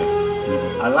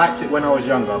 Yeah. I liked it when I was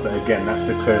younger, but again, that's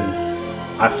because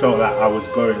I felt like I was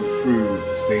going through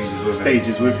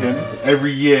stages with him.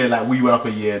 Every year, like we went up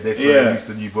a year, they released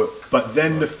a new book. But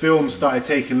then the film started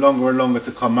taking longer and longer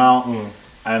to come out,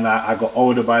 and I got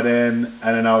older by then,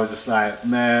 and then I was just like,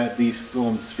 man, these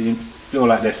films feel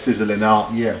like they're sizzling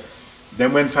out. Yeah.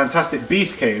 Then when Fantastic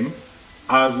Beasts came,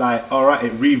 I was like, all right,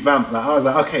 it revamped. Like I was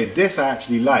like, okay, this I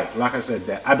actually like. Like I said,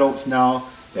 they're adults now.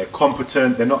 They're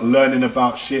competent. They're not learning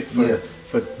about shit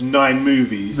for 9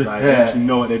 movies. Like they actually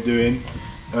know what they're doing.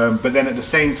 But then at the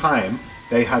same time,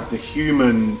 they had the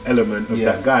human element of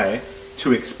that guy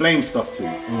to explain stuff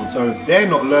to. So they're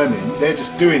not learning. They're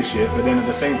just doing shit. But then at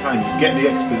the same time, you get the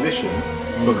exposition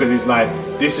because it's like,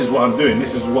 this is what I'm doing.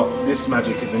 This is what this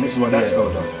magic is, and this is what that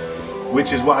spell does.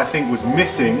 Which is what I think was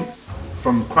missing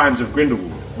from Crimes of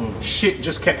Grindelwald. Shit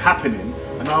just kept happening,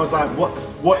 and I was like,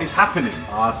 what is happening?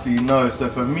 See, no. So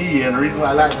for me, and the reason why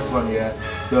I like this one,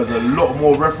 there's a lot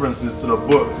more references to the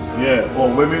books,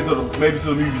 or maybe to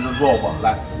the movies as well. But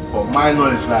like, for my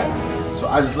knowledge, like, so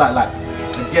I just like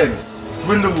again,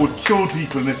 Grindelwald killed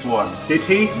people in this one. Did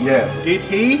he? Yeah. Did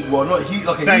he? Well, not he.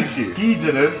 Okay. Thank you. He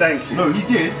didn't. Thank you. No, he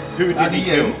did. Who did he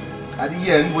kill? At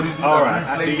the end, when he's doing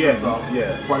at the end,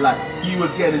 stuff, but like he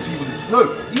was getting his people to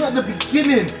even at the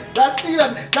beginning, that scene,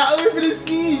 that opening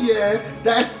scene,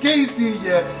 that escape scene,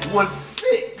 was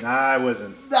sick. Nah, it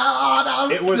wasn't. Nah, that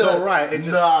was. It was alright. It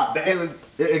just it was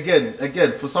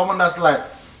again for someone that's like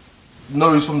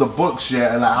knows from the books,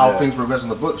 and like how things progress in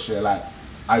the books, like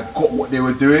I got what they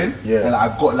were doing, and I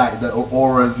got like the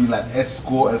auras being like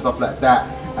escort and stuff like that,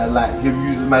 and like him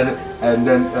using magic, and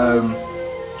then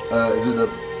is it the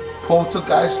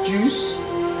poltergeist juice?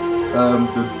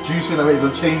 The juice thing that makes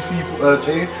them change people,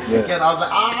 change. Again, I was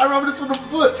like, I remember this from the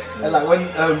book. And like when,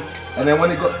 and then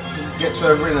when it gets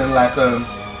further in, and like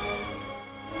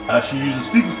she uses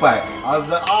stupefy, I was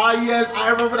like, yes, I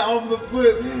remember that one from the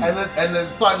book. And then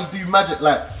starting to do magic.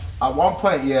 Like at one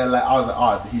point, like I was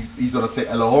like, he's gonna say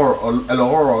Elahora or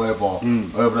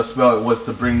whatever the spell it was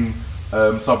to bring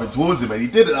something towards him, and he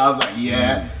did it. And I was like,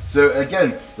 So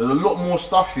again, there's a lot more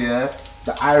stuff here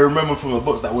that I remember from the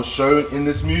books that was shown in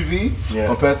this movie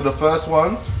compared to the first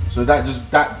one. So that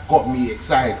got me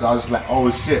excited, because I was just like,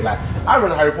 oh shit, like I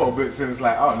read Harry Potter books since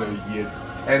like, I don't know, year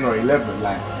 10 or 11,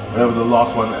 like whenever the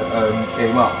last one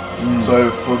came out. So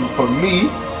for me,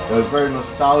 it was very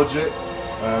nostalgic.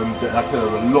 Like I said, there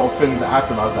were a lot of things that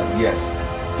happened. I was like, yes,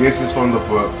 this is from the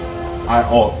books.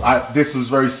 This was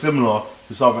very similar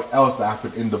to something else that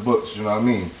happened in the books, you know what I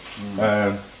mean?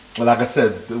 But like I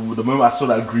said, the moment I saw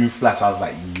that green flash, I was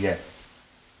like, yes,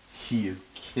 he is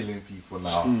killing people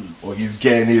now. Or he's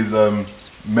getting his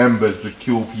members to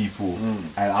kill people.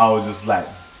 And I was just like,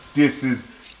 this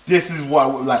is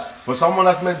what, like, for someone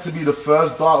that's meant to be the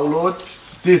first Dark Lord,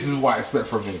 this is what I expect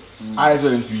from him. I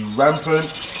expect him to be rampant,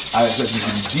 I expect him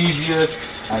to be devious,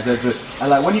 and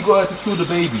like when you got her to kill the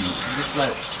baby, just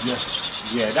like,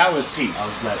 yeah, that was peak. I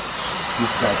was like,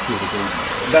 this guy killed the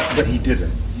baby. But he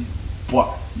didn't.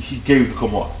 But he gave the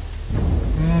command.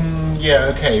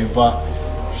 Yeah, okay, but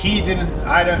he didn't.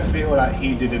 I don't feel like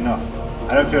he did enough.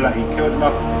 I don't feel like he killed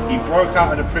enough. He broke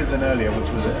out of the prison earlier, which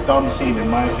was a dumb scene in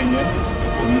my opinion.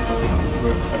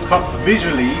 For a cut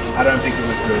visually, I don't think it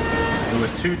was good. It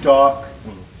was too dark.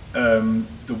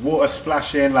 The water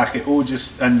splashing, like it all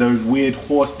just, and those weird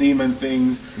horse demon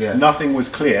things. Yeah. Nothing was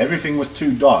clear. Everything was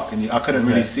too dark, and I couldn't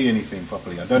really see anything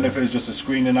properly. I don't know if it was just a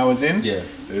screening I was in. Yeah.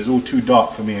 It was all too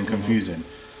dark for me and confusing.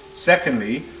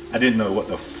 Secondly, I didn't know what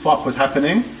the fuck was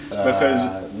happening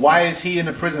because why is he in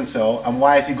a prison cell and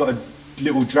why has he got a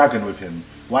little dragon with him?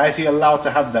 Why is he allowed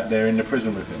to have that there in the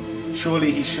prison with him?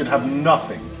 Surely he should have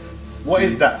nothing. What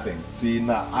is that thing?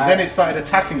 Then it started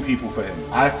attacking people for him.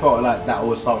 I felt like that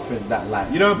was something that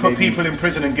like... You don't put people in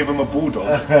prison and give them a bulldog.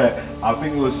 I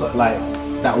think it was like,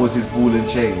 that was his ball and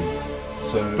chain.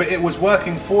 So, but it was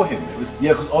working for him. It was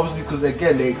because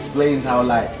again, they explained how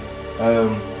like,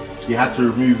 he had to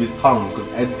remove his tongue because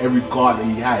every guard that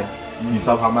he had, he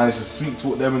somehow managed to sweet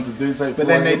talk them into doing something. But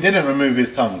then they didn't remove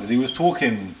his tongue because he was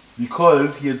talking.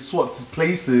 Because he had swapped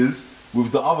places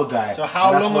with the other guy. So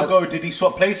how long ago did he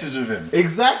swap places with him?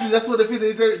 Exactly, that's what they think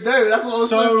they don't know. That's what I was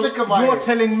so slick about. You're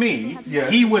telling me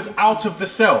he was out of the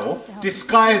cell,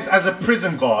 disguised as a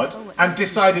prison guard, and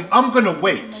decided, I'm gonna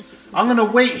wait. I'm gonna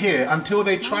wait here until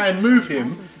they try and move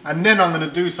him, and then I'm gonna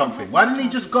do something. Why didn't he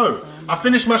just go? I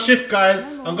finished my shift, guys.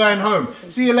 I'm going home.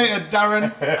 See you later,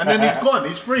 Darren. And then he's gone.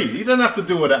 He's free. He doesn't have to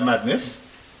do all that madness.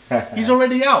 He's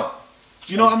already out.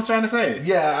 Do you know what I'm trying to say?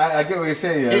 Yeah, I get what you're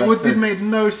saying. Yeah, It made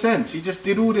no sense. He just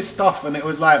did all this stuff, and it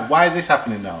was like, why is this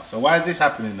happening now? So why is this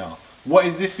happening now? What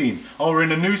is this scene? Oh, we're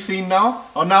in a new scene now?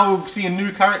 Oh, now we're seeing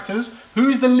new characters?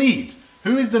 Who's the lead?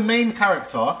 Who is the main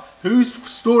character? Whose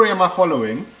story am I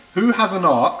following? Who has an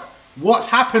arc? What's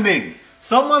happening?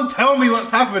 Someone tell me what's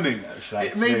happening.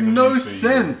 It made no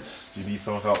sense. Do you need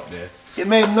some help there? It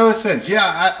made no sense.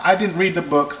 Yeah, I didn't read the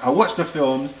books. I watched the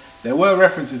films. There were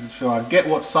references to the film. I get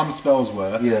what some spells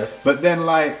were. Yeah. But then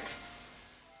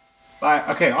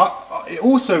okay, it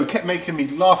also kept making me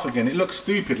laugh again. It looked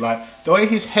stupid. Like the way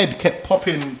his head kept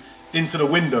popping into the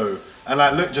window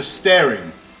and look, just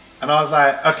staring. And I was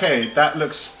like, okay, that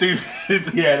looks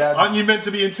stupid. Yeah. Aren't you meant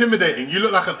to be intimidating? You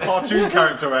look like a cartoon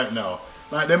character right now.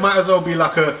 Like there might as well be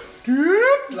like a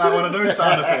like one of those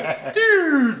sound effects.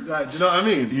 Dude, like, do you know what I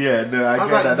mean? Yeah, no, I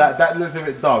get like, that. That looked a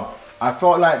bit dumb. I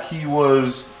felt like he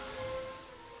was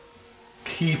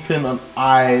keeping an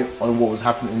eye on what was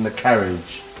happening in the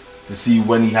carriage to see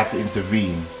when he had to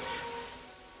intervene.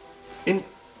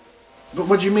 But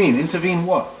what do you mean? Intervene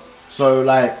what? So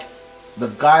like the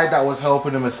guy that was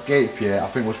helping him escape here, I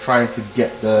think was trying to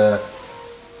get the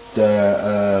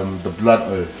blood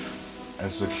oath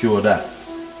and secure that.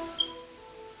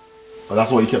 But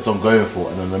that's what he kept on going for,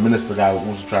 and then the minister guy was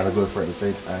also trying to go for it at the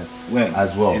same time. When?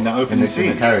 As well. In the opening scene?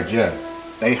 In the carriage, yeah.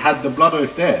 They had the blood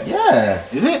oath there? Yeah.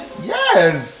 Is it?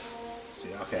 Yes. See,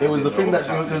 okay, it was the thing that,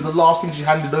 it was the last thing she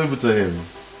handed over to him.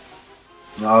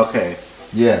 Okay.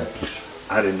 Yeah.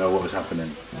 I didn't know what was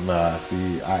happening. Nah,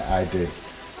 see, I did.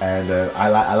 And I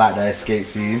like that escape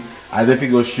scene. I don't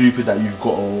think it was stupid that you've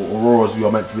got Auroras who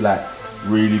are meant to be like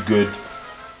really good.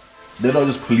 They're not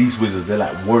just police wizards, they're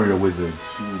like warrior wizards.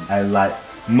 And like,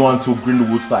 not until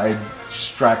Grindelwald started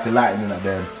striking lightning at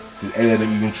them did any of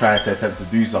them even try to attempt to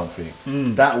do something.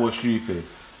 That was stupid.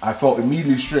 I felt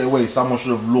immediately straight away someone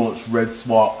should have launched red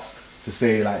sparks to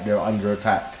say like they're under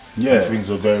attack. Yeah. And things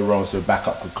were going wrong so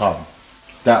backup could come.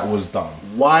 That was dumb.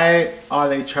 Why are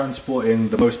they transporting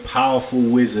the most powerful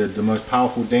wizard, the most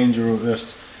powerful,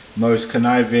 dangerous, most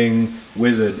conniving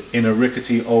wizard in a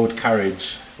rickety old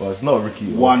carriage? Well, it's not a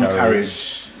rickety old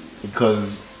carriage.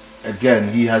 Because,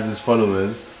 again, he has his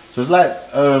followers. So it's like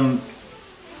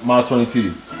Mile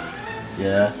 22.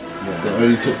 Yeah? They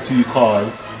only took 2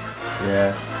 cars,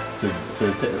 yeah, to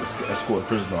escort a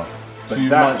prisoner.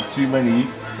 Too many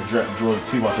draws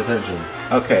too much attention.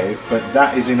 Okay, but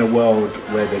that is in a world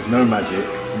where there's no magic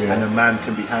and a man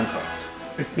can be handcuffed.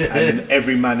 And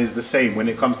every man is the same. When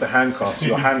it comes to handcuffs,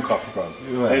 you're handcuffed, bro.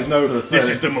 There's no, this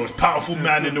is the most powerful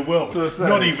man in the world.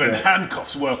 Not even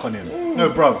handcuffs work on him. No,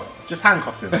 bro, just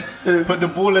handcuff him. Put the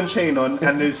ball and chain on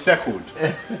and it's settled.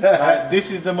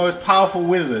 This is the most powerful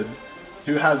wizard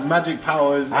who has magic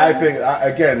powers. I think,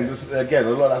 again, a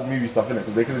lot of that's movie stuff, innit?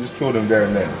 Because they could have just killed him there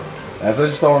and then. As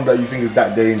such someone that you think is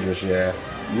that dangerous, yeah,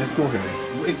 you just kill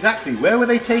him. Exactly. Where were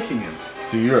they taking him?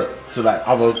 To Europe, to like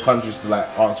other countries to like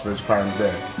answer for his crimes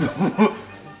there.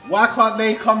 Why can't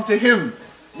they come to him?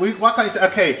 Why can't you say,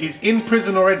 okay, he's in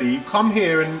prison already, come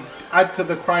here and add to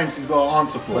the crimes he's got to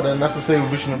answer for. But then that's the same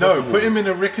with Mission Impossible. No, put him in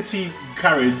a rickety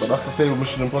carriage. But that's the same with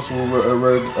Mission Impossible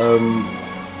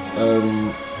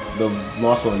the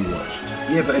last one you watched.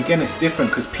 Yeah, but again, it's different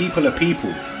because people are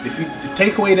people. If you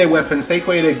take away their weapons, take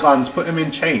away their guns, put them in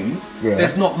chains,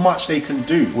 there's not much they can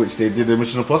do. Which they did in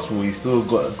Mission Impossible. He still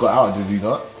got out, did he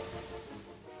not?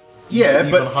 Yeah,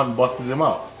 Even but Hunt busted him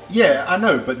out. Yeah, I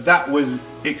know, but that was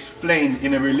explained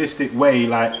in a realistic way.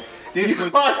 Like this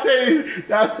was. Can't say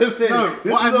that. No, this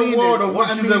what is I mean a world is, of what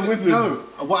I witches mean, and wizards. no,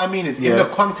 what I mean is, in the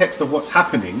context of what's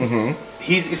happening,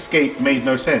 his escape made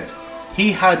no sense.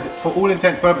 He had, for all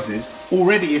intents and purposes,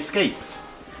 already escaped.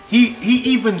 He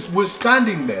even was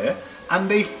standing there, and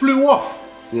they flew off,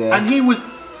 and he was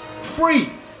free.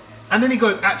 And then he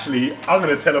goes, actually, I'm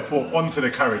going to teleport onto the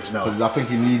carriage now. Because I think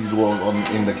he needed what was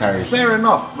in the carriage. Fair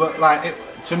enough, but like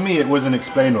to me, it wasn't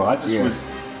explainable. I was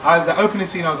the opening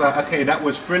scene. I was like, okay, that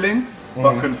was thrilling,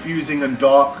 but confusing and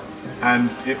dark, and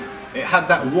it had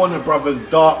that Warner Brothers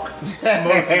dark,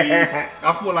 smoky.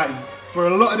 I feel like for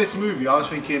a lot of this movie, I was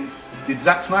thinking, did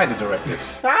Zack Snyder direct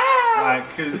this? Like,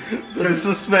 because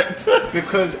disrespect.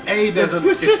 Because there's a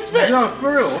disrespect. No,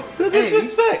 for real. The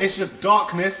disrespect. It's just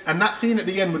darkness, and that scene at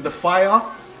the end with the fire.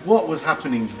 What was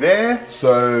happening there?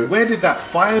 So where did that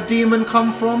fire demon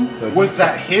come from? Was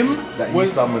that him? That he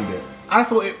summoned it. I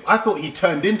thought he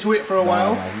turned into it for a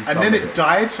while, and then it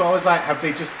died. So I was like, have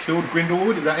they just killed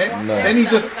Grindelwald? Is that it? No. Then he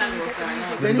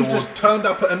just turned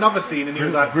up at another scene, and he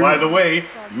was like, by the way,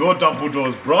 you're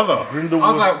Dumbledore's brother.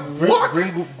 Grindelwald, I was like, what?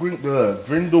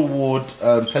 Grindelwald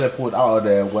teleported out of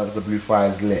there once the blue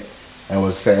fire's lit and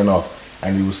was setting off,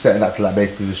 and he was setting up to like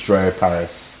basically destroy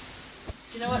Paris.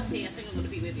 Do you know what, T? I think I'm going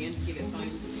to be with you and give it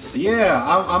bones. Yeah,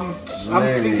 I'm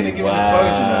thinking of giving it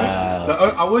bones. You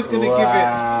know, I was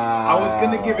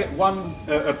gonna give it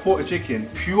a quarter chicken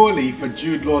purely for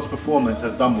Jude Law's performance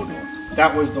as Dumbledore.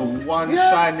 That was the one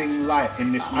shining light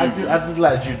in this movie. I did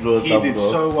like Jude Law as Dumbledore. He did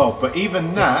so well, but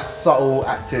even that subtle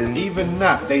acting. Even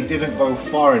that they didn't go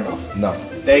far enough. No.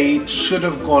 They should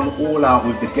have gone all out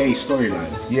with the gay storyline.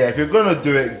 Yeah, if you're gonna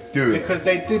do it, do it. Because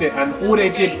they did it, and all they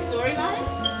did.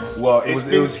 Storyline? Well,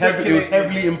 it was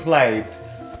heavily implied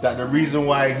that the reason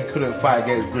why he couldn't fight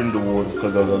against Grindelwald is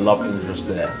because there was a love interest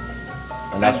there,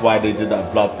 and that's why they did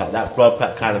that blood pact. That blood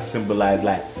pact kind of symbolized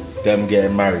like them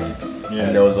getting married,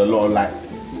 and there was a lot of like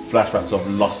flashbacks of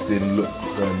lost-in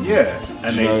looks and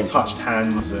they touched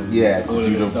hands and to all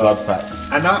do of the blood pact.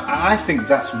 And I think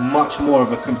that's much more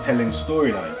of a compelling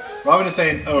storyline. Rather than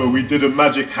saying, oh, we did a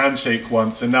magic handshake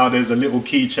once and now there's a little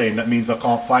keychain that means I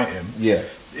can't fight him. Yeah.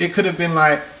 It could have been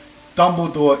like,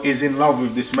 Dumbledore is in love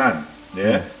with this man.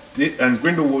 Yeah. And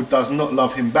Grindelwald does not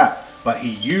love him back. But he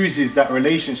uses that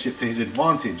relationship to his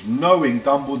advantage, knowing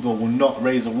Dumbledore will not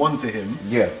raise a wand to him.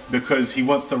 Yeah. Because he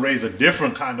wants to raise a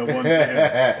different kind of wand to him.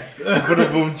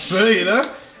 You know?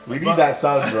 We need that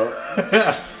sound drop.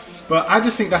 But I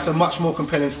just think that's a much more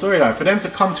compelling storyline. For them to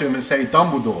come to him and say,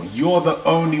 Dumbledore, you're the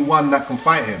only one that can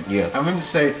fight him. Yeah. And him to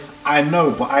say, I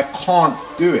know, but I can't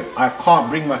do it. I can't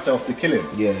bring myself to kill him.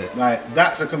 Yeah. Like,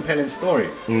 that's a compelling story.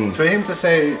 For him to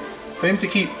say, for him to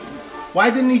keep... Why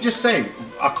didn't he just say,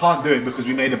 I can't do it because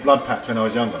we made a blood pact when I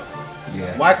was younger?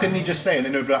 Yeah. Why couldn't he just say it and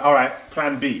then he'd be like, alright,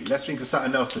 plan B, let's think of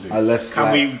something else to do.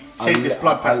 Can we take this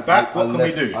blood pact back? What can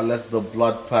we do? Unless the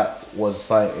blood pact was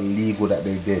something illegal that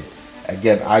they did.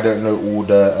 Again, I don't know all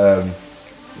the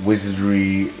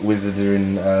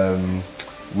wizarding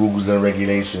rules and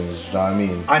regulations, you know what I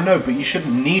mean? I know, but you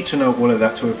shouldn't need to know all of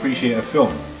that to appreciate a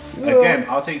film. Yeah. Again,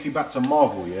 I'll take you back to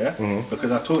Marvel,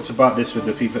 because I talked about this with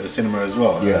the people at the cinema as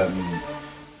well. Yeah.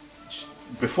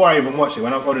 Before I even watched it,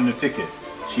 when I got in the tickets,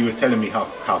 she was telling me how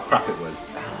crap it was,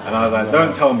 and I was like,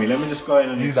 "Don't tell me. Let me just go in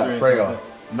and use experience." That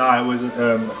Freya. No, it wasn't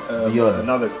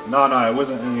another. No, it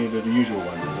wasn't any of the usual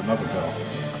ones. It was another girl,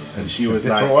 and she was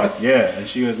like, "Yeah," and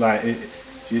she was like,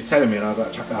 she was telling me, and I was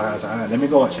like, "Let me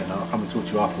go watch it, and I'll come and talk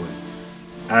to you afterwards."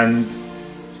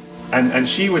 And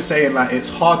she was saying like it's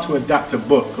hard to adapt a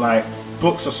book. Like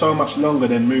books are so much longer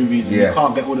than movies, and you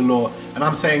can't get all the lore. And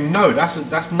I'm saying no, that's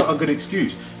not a good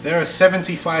excuse. There are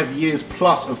 75 years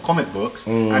plus of comic books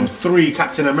and 3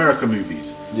 Captain America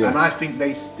movies, and I think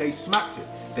they smacked it.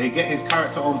 They get his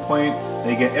character on point.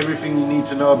 They get everything you need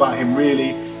to know about him.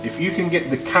 Really, if you can get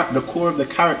the core of the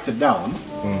character down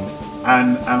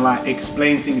and like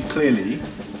explain things clearly.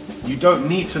 You don't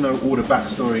need to know all the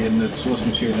backstory and the source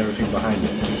material and everything behind it.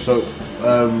 So,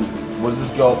 was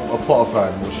this girl a Potter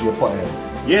fan? Was she a Potterhead?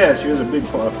 Yeah, she was a big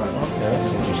Potter fan. Okay, that's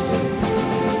interesting.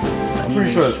 I'm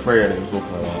pretty sure it's Freya that we're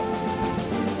talking about.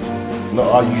 Not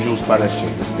our usual Spanish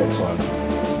chick, this next one.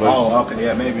 Oh, okay,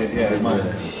 yeah, maybe, it might.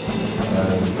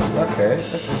 Okay,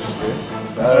 that's interesting.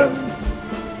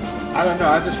 I don't know.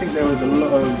 I just think there was a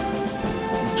lot of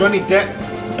Johnny Depp.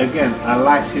 Again, I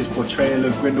liked his portrayal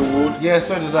of Grindelwald. Yeah,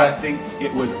 so did I. I think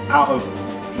it was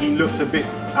he looked a bit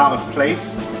out of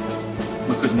place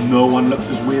because no one looked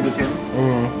as weird as him.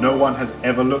 No one has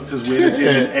ever looked as weird as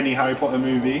him in any Harry Potter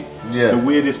movie. Yeah. The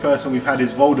weirdest person we've had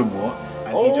is Voldemort.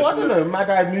 And he just I don't know. Mad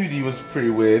Eye Moody was pretty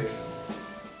weird.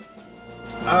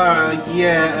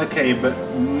 Yeah, okay, but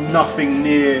nothing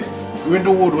near.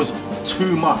 Grindelwald was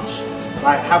too much.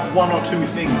 Like, have one or two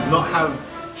things, not have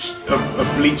a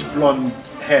bleach blonde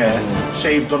hair,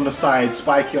 shaved on the side,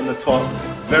 spiky on the top,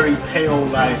 very pale,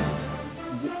 like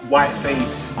white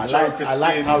face. I liked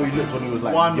how he looked when he was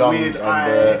like one young weird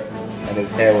eye. and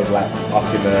his hair was like up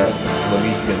in a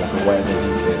Mohican, like a white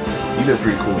Mohican. He looked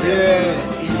pretty cool. Yeah,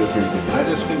 he looked pretty good. I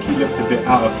just think he looked a bit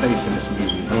out of place in this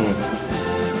movie.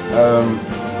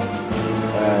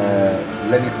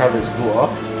 Lenny Kravitz's daughter,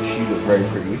 she looked very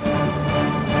pretty. The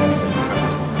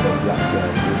black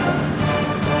girl.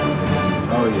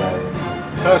 Oh yeah.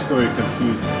 Her story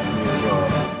confused me as well.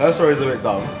 Her story is a bit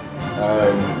dumb.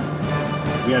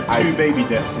 We had two baby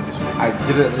deaths in this movie. I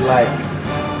didn't like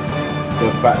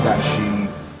the fact that she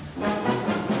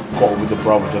got with the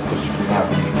brother just because she couldn't have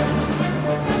me.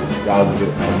 That was a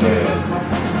bit annoying.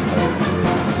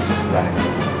 It's just like,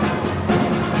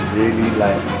 really,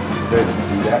 like, don't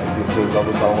do that if you're still in love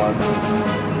with someone.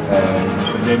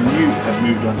 But then you have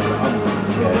moved on to the other one.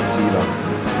 Yeah, Tina.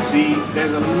 See,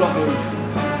 there's a lot of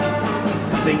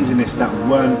things in this that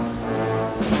weren't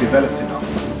developed enough.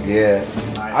 Yeah.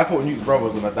 I thought Newt's brother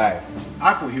was gonna die.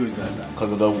 I thought he was gonna die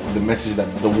because of the message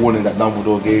the warning that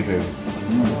Dumbledore gave him.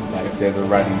 Like, if there's a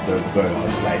rally, don't go. I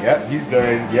was like, yep, he's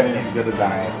going. Yep, he's gonna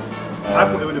die. I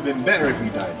thought it would have been better if he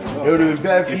died as well. It would have been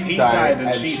better if he died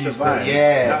and she survived.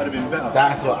 Yeah, that would have been better.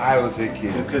 That's what I was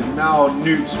thinking. Because now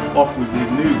Newt's off with his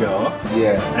new girl.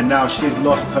 Yeah. And now she's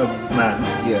lost her man.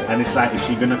 Yeah. And it's like, is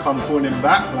she gonna come calling him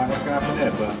back? Like, what's gonna happen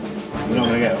there? But we're not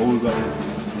gonna get it. All we've got is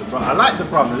I like the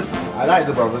brothers. I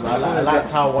liked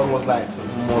how one was like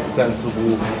more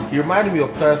sensible. He reminded me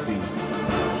of Percy.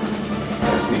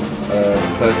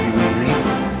 Percy Weasley.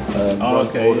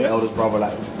 Okay. Eldest brother,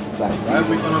 like. Why have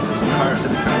we gone on to some Pirates of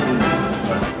the Caribbean?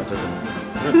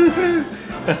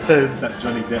 It's that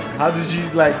Johnny Depp. How did you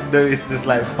like notice this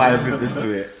like 5 minutes into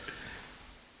it?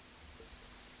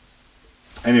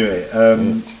 Anyway,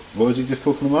 what was you just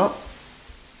talking about?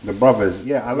 The brothers.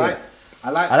 Yeah, I like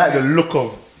the look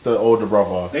of the older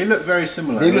brother. They look very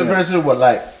similar. They look very similar, but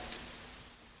like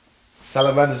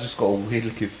Salamander's just got a weird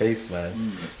looking face, man.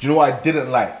 Do you know what I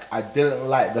didn't like? I didn't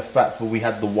like the fact that we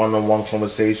had the one-on-one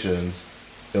conversations.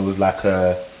 There was like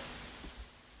I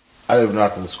don't even know how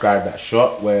to describe that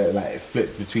shot where like it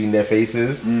flipped between their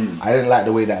faces. I didn't like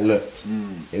the way that looked.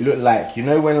 It looked like, you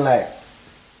know when like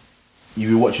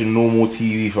you've been watching normal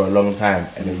TV for a long time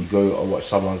and then you go and watch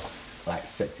someone's like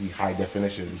sexy high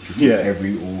definition. You can see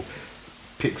every all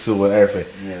pixel and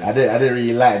everything. Yeah. I didn't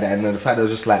really like that, and then the fact that it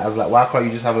was just like, I was like, why can't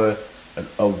you just have a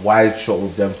wide shot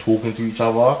with them talking to each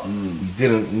other? You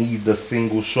didn't need the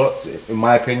single shots, in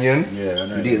my opinion. Yeah, I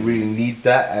know. You didn't really need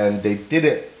that, and they did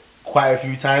it quite a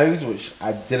few times, which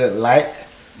I didn't like.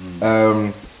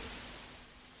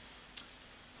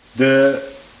 The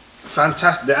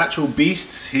actual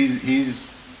beasts, his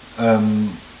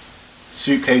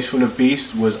suitcase full of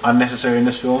beasts was unnecessary in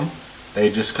this film. They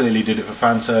just clearly did it for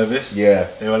fan service. Yeah.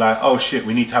 They were like, oh shit,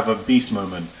 we need to have a beast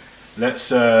moment. Let's,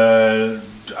 I don't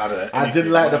know. I did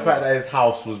like the fact that his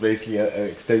house was basically an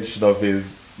extension of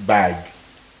his bag.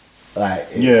 Like,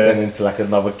 it turned into like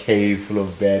another cave full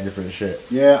of bare different shit.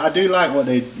 Yeah, I do like what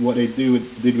they did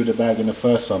with the bag in the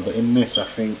first one, but in this, I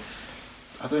think,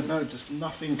 I don't know, just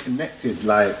nothing connected.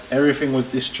 Like, everything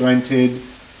was disjointed.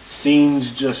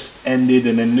 Scenes just ended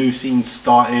and then new scenes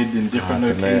started in different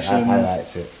locations. I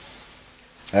liked it.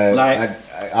 I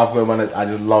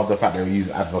just love the fact that we use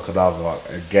abracadabra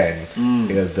again.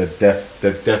 Because the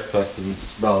deaf person's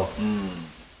spell.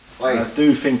 I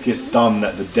do think it's dumb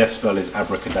that the death spell is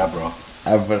abracadabra.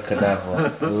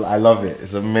 Abracadabra. I love it.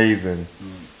 It's amazing.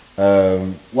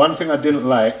 One thing I didn't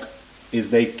like is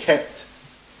they kept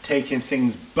taking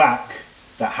things back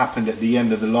that happened at the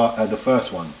end of the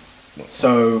first one.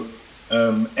 So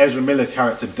Ezra Miller's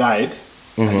character died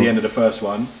at the end of the first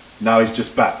one. Now he's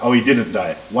just back. Oh, he didn't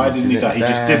die. Why didn't he die? He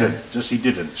just didn't. He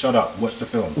didn't. Shut up. Watch the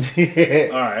film.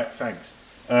 All right, thanks.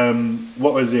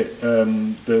 What was it?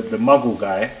 The Muggle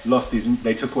guy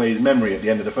they took away his memory at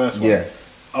the end of the first one. Yeah.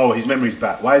 Oh, his memory's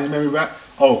back. Why is his memory back?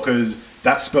 Oh, because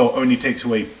that spell only takes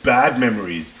away bad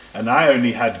memories, and I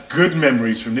only had good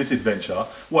memories from this adventure.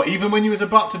 What? Even when you was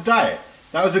about to die,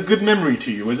 that was a good memory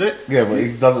to you, was it? Yeah, but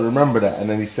he doesn't remember that, and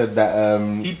then he said that.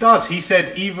 He does. He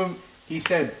said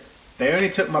they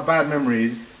only took my bad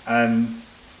memories and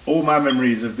all my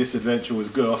memories of this adventure was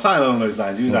good, or something along those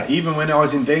lines. He was like, even when I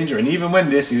was in danger, and even when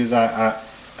this, he was like,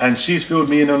 and she's filled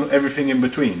me in on everything in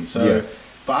between. So,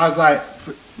 but I was like,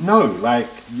 no, like,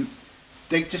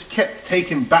 they just kept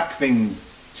taking back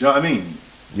things. Do you know what I mean?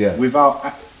 Yeah.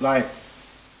 Without, like,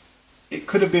 it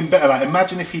could have been better. Like,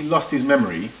 imagine if he lost his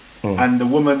memory, and the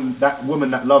woman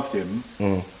that loves him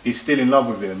is still in love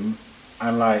with him,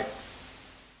 and like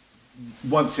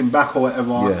wants him back or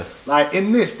whatever. Yeah. Like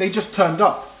in this, they just turned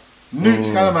up. Newt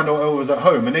Scamander was at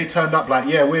home, and they turned up like,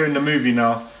 yeah, we're in the movie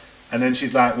now. And then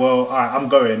she's like, well, all right, I'm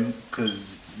going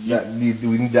because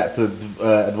we need that to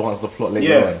advance the plot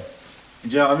later on. Do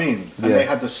you know what I mean? And they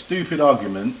had the stupid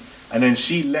argument, and then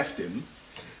she left him.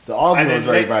 The argument was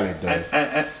very valid, though.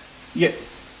 Yeah.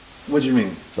 What do you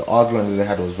mean? The argument that they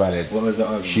had was valid. What was the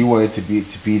argument? She wanted to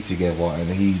be together, and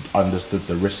he understood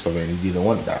the risk of it, and he didn't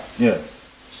want that. Yeah.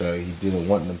 So he didn't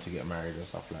want them to get married and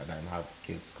stuff like that and have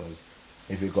kids, because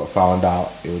if it got found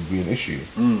out, it would be an issue.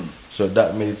 So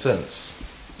that made sense.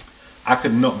 I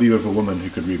could not be with a woman who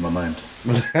could read my mind.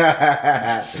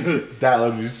 That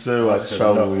would be so much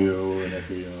trouble.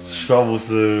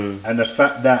 Troublesome. And the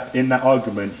fact that in that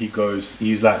argument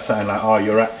he's like saying like, oh,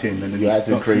 you're acting, and then You're he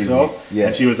acting stops crazy. himself. Yeah.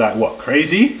 And she was like, what,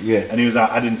 crazy? Yeah. And he was like,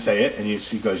 I didn't say it. And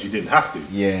she goes, you didn't have to.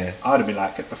 Yeah. I'd have been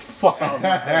like, get the fuck out of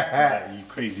my head, like, you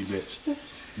crazy bitch.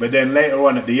 But then later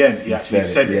on at the end, he actually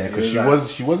said it. Yeah,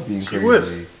 because she was being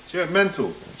crazy. She went mental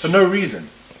for no reason.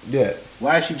 Yeah.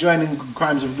 Why is she joining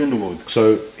Crimes of Grindelwald?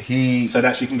 So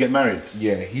that she can get married.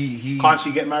 Yeah, he can't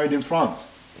she get married in France?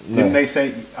 No. Didn't they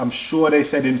say? I'm sure they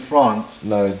said in France.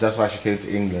 No, that's why she came to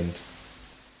England.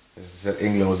 They said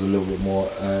England was a little bit more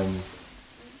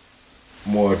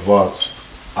advanced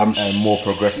and more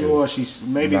progressive. Sure,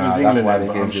 maybe it was England,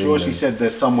 but I'm sure she said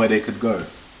there's somewhere they could go.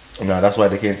 No, that's why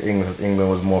they came to England, because England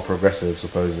was more progressive,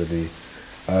 supposedly.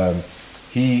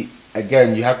 You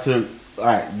have to.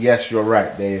 Alright, yes, you're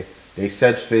right. They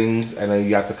said things, and then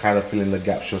you have to kind of fill in the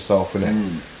gaps yourself in it.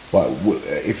 But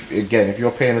if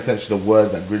you're paying attention to the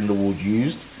words that Grindelwald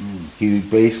used, he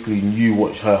basically knew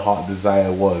what her heart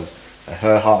desire was. And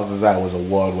her heart's desire was a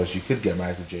world where she could get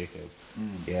married to Jacob.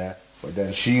 Yeah, but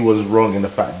then she was wrong in the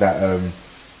fact that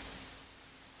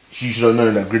she should have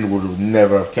known that Grindelwald would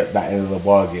never have kept that end of the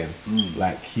bargain.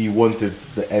 Like, he wanted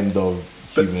the end of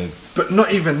humans. But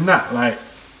not even that. Like,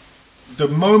 the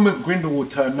moment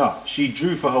Grindelwald turned up, she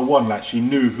drew for her wand, like she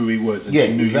knew who he was, and she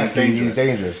knew he was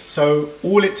dangerous. So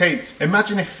all it takes,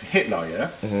 imagine if Hitler,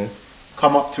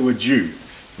 come up to a Jew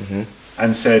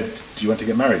and said, do you want to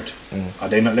get married? Are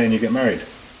they not letting you get married?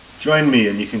 Join me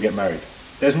and you can get married.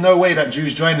 There's no way that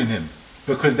Jews joining him,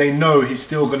 because they know he's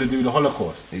still going to do the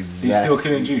Holocaust. He's still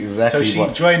killing Jews. So she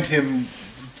joined him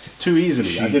too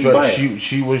easily. I didn't buy it.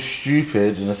 She was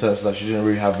stupid in the sense that she didn't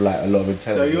really have like a lot of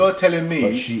intelligence. So you're telling me,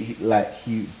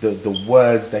 but the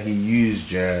words that he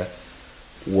used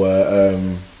were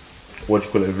what you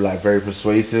call it, like very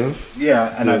persuasive.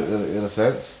 Yeah, and in a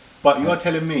sense. But you're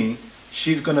telling me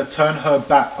she's gonna turn her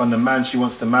back on the man she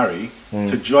wants to marry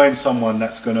to join someone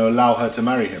that's gonna allow her to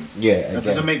marry him. Yeah, that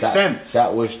doesn't make sense.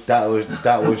 That was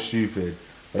stupid.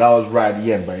 But that was right at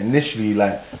the end. But initially,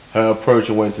 like, her approach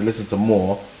and wanting to listen to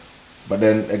more. But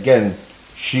then again,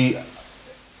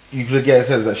 you could get a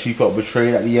sense that she felt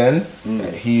betrayed at the end.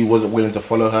 That he wasn't willing to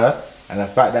follow her, and the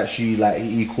fact that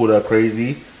he called her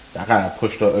crazy, that kind of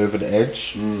pushed her over the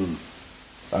edge.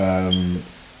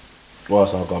 What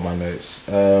else I've got on my notes?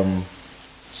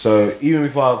 So even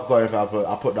before I got into it,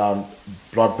 I put down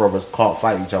blood brothers can't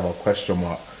fight each other ?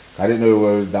 I didn't know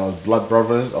whether that was blood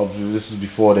brothers. Obviously, this was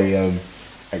before they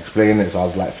explain it, so I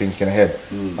was like thinking ahead.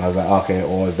 I was like, okay,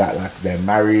 or is that like they're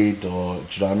married, or do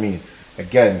you know what I mean?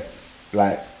 Again,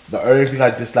 like, the only thing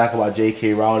I dislike about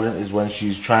J.K. Rowling is when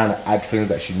she's trying to add things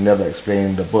that she never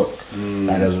explained in the book.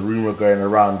 Like, there's a rumor going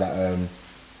around that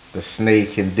the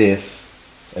snake in this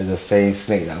is the same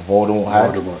snake that Voldemort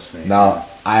had. Now,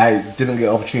 I didn't get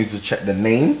an opportunity to check the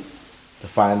name to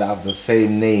find out if the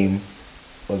same name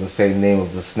was the same name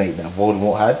of the snake that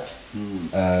Voldemort had.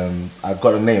 I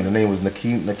got a name. The name was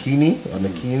Nakini or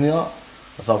Nakinia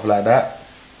or something like that.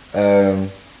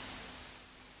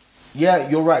 Yeah,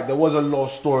 you're right. There was a lot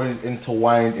of stories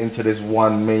intertwined into this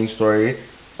one main story.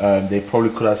 They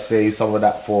probably could have saved some of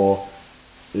that for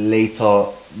later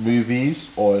movies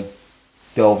or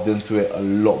delved into it a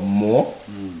lot more.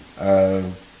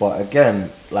 But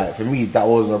again, like, for me, that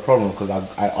wasn't a problem because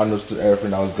I understood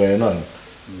everything that was going on.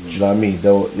 Do you know what I mean?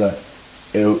 There was, like,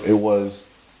 it was,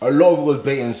 a lot of it was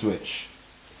bait and switch.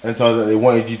 In terms that they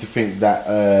wanted you to think that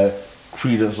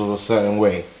Credence was a certain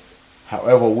way.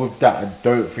 However, with that, I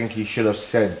don't think he should have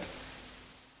said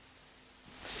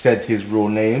said his real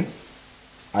name.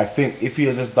 I think if he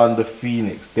had just done the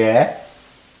Phoenix there,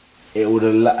 it would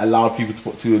have allowed people to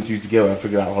put 2 and 2 together and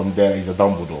figure out from there he's a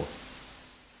Dumbledore.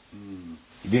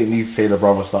 He didn't need to say the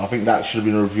brother stuff. I think that should have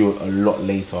been revealed a lot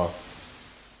later.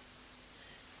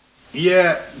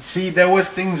 Yeah, see, there was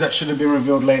things that should have been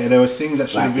revealed later. There was things that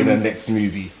should have been in the next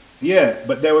movie. Yeah,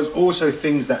 but there was also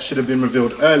things that should have been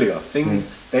revealed earlier. Things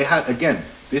they had, again,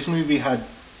 this movie had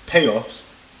payoffs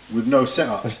with no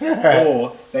setup.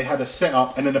 Or they had a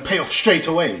setup and then a payoff straight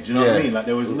away. Do you know what I mean? Like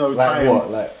there was no time.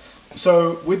 What?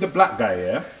 So with the black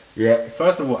guy, yeah.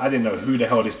 First of all, I didn't know who the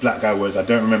hell this black guy was. I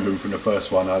don't remember him from the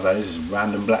first one. I was like, this is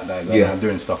random black guy going around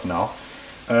doing stuff now.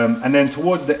 And then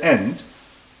towards the end,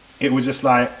 it was just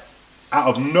like,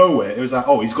 out of nowhere, it was like,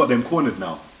 oh, he's got them cornered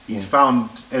now. He's found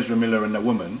Ezra Miller and the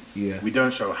woman. Yeah. We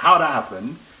don't show how that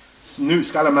happened. Newt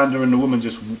Scamander and the woman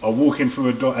just are walking through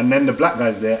a door, and then the black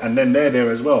guy's there, and then they're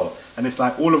there as well. And it's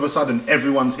like all of a sudden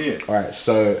everyone's here. Alright,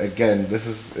 so again, this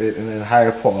is in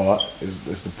Harry Potter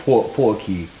is the portal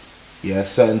key. Yeah,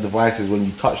 certain devices when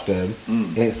you touch them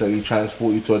instantly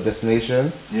transport you to a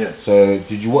destination. Yeah. So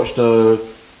did you watch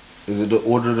is it the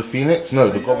Order of the Phoenix? No,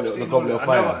 the Goblet of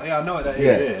Fire. I know what that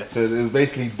is. Yeah. So it was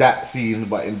basically that scene,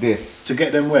 but in this. To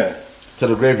get them where? To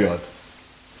the graveyard.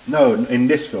 No, in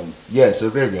this film. Yeah, to the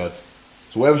graveyard.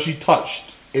 So wherever she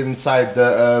touched inside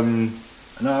the.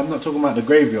 No, I'm not talking about the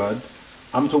graveyard.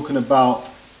 I'm talking about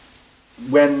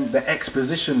when the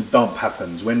exposition dump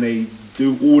happens, when they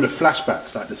do all the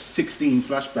flashbacks, like the 16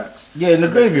 flashbacks. Yeah, in the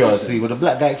graveyard, see, with the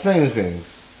black guy explaining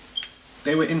things.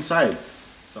 They were inside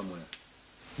somewhere.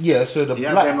 Yeah, so he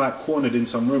had them like cornered in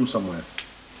some room somewhere,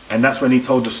 and that's when he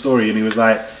told the story, and he was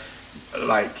like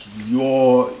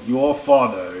your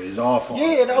father is our father.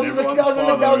 Yeah, that was in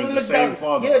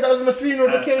the funeral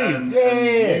of the king. And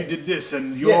you did this,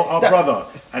 and you're our brother.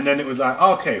 And then it was like,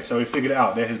 okay, so we figured it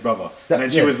out. They're his brother. And then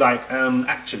she was like,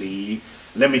 actually,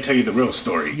 let me tell you the real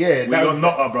story. Yeah, we're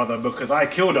not our brother because I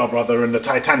killed our brother in the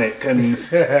Titanic, and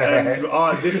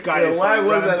this guy is. Why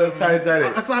was that the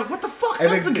Titanic? I was like, what the fuck's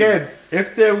and happening? Again,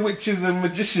 if they're witches and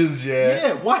magicians,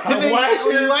 why are they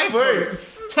on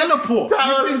lifeboats? Teleport.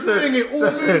 You've been doing it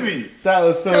all movie. That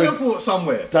was so. Teleport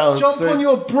somewhere. Jump on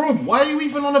your broom. Why are you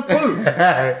even on a boat?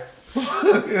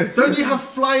 Don't you have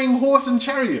flying horse and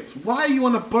chariots? Why are you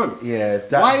on a boat? Yeah.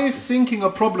 Why is sinking a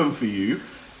problem for you?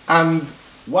 And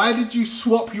why did you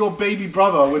swap your baby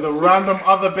brother with a random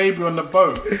other baby on the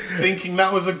boat, thinking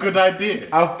that was a good idea?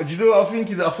 Do you know what I was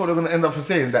thinking? I thought they were going to end up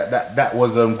saying that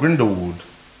was Grindelwald.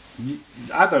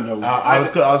 I don't know. I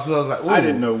was like, ooh. I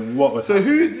didn't know what was. So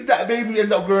who did that baby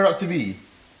end up growing up to be?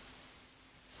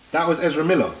 That was Ezra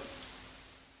Miller.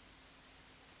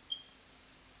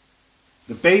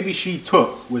 The baby she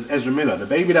took was Ezra Miller. The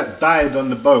baby that died on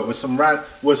the boat was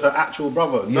was her actual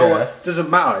brother. No one, doesn't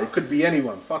matter. It could be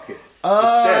anyone. Fuck it.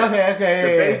 Oh, okay.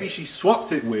 The baby she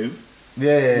swapped it with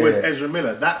was Ezra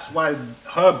Miller. That's why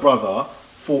her brother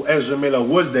thought Ezra Miller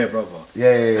was their brother.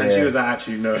 And she was like,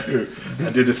 actually, no,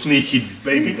 I did a sneaky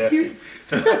baby death.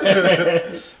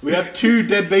 We had 2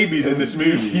 dead babies in this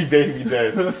movie. Sneaky baby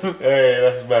death. Hey,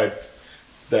 that's bad.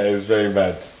 That is very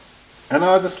bad. And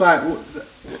I was just like,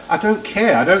 I don't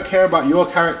care. I don't care about your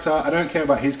character. I don't care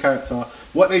about his character.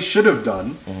 What they should have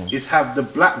done is have the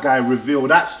black guy reveal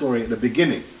that story at the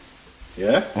beginning.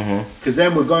 Yeah? Because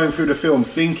then we're going through the film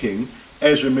thinking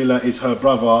Ezra Miller is her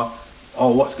brother.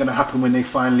 Oh, what's going to happen when they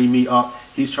finally meet up?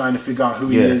 He's trying to figure out who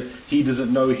he is. He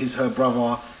doesn't know he's her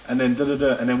brother. And then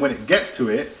And then when it gets to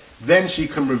it, then she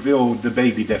can reveal the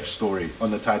baby death story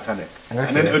on the Titanic. Okay.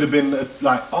 And then it would have been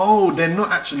like, oh, they're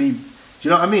not actually... Do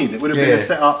you know what I mean? It would have been a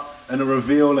setup and a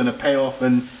reveal and a payoff,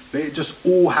 and it just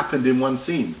all happened in one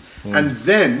scene. And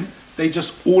then they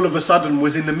just all of a sudden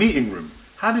was in the meeting room.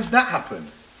 How did that happen?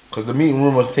 Because the meeting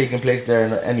room was taking place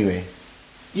there anyway.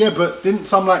 Yeah, but didn't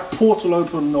some like portal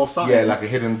open or something? Yeah, like a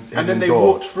hidden and then they door.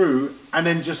 walked through and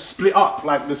then just split up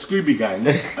like the Scooby Gang.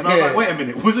 And I was like, wait a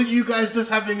minute, wasn't you guys just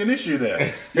having an issue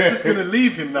there? You're just going to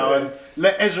leave him now and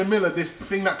let Ezra Miller, this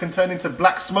thing that can turn into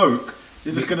black smoke,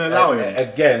 you're just going to allow him?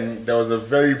 Again, there was a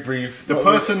very brief... The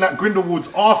person that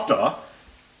Grindelwald's after,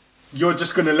 you're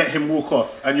just going to let him walk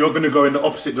off and you're going to go in the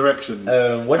opposite direction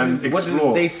and explore.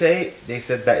 What did they say? They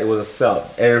said that it was a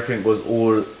setup. Everything was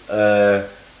all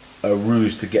a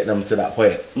ruse to get them to that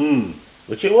point.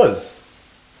 Which it was.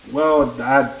 Well,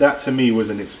 that to me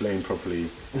wasn't explained properly.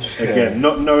 Again,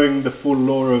 not knowing the full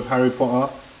lore of Harry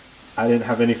Potter, I didn't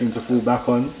have anything to fall back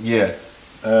on. Yeah.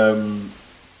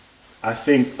 I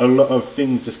think a lot of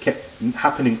things just kept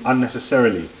happening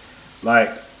unnecessarily.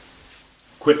 Like,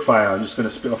 quickfire, I'm just going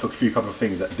to spit off a few couple of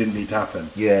things that didn't need to happen.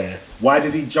 Yeah. Why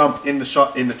did he jump in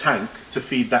the tank to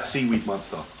feed that seaweed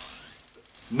monster?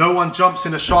 No one jumps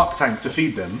in a shark tank to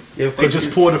feed them. Yeah, they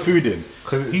just pour the food in.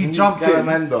 Because he jumped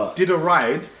in, did a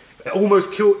ride, that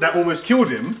almost killed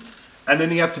him, and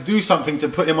then he had to do something to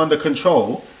put him under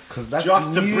control,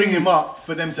 just to bring him up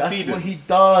for them to feed him. That's what he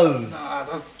does.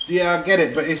 Yeah, I get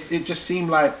it, but it just seemed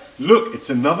like, look, it's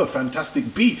another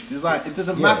fantastic beast. It's like, it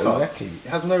doesn't matter. Exactly. It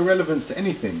has no relevance to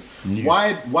anything.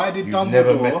 Why did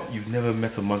Dumbledore... You've never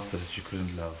met a monster that you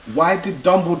couldn't love. Why did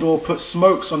Dumbledore put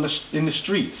smokes in the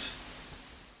streets?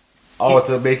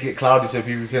 To make it cloudy so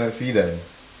people couldn't see them.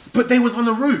 But they was on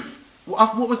the roof.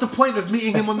 What was the point of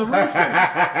meeting him on the roof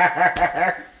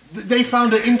then? They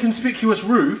found an inconspicuous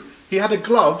roof. He had a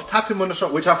glove, tap him on the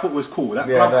shoulder, which I thought was cool. That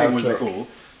glove thing was cool.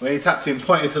 When he tapped him,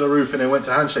 pointed to the roof, and then went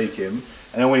to handshake him.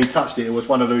 And then when he touched it, it was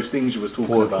one of those things you was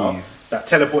talking about that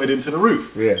teleported him to the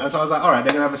roof. Yeah. And so I was like, all right,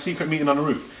 they're going to have a secret meeting on the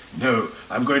roof. No,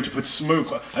 I'm going to put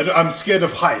smoke. I'm scared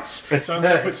of heights. So I'm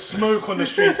going to put smoke on the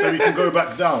street so we can go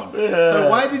back down. So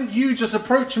why didn't you just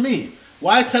approach me?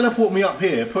 Why teleport me up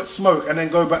here, put smoke, and then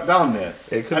go back down there?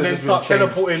 And then start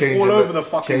teleporting all over the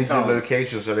fucking town. Changing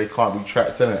location so they can't be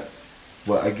tracked, innit?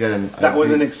 But again... That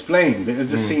wasn't explained. It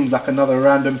just seemed like another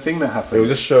random thing that happened. It was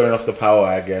just showing off the power,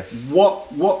 I guess. What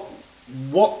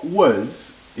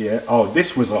was... Yeah. Oh,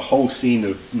 this was a whole scene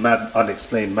of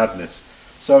unexplained madness.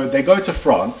 So they go to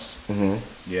France,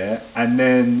 yeah, and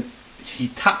then he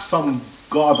taps some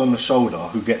guard on the shoulder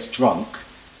who gets drunk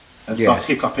and starts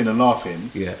hiccuping and laughing.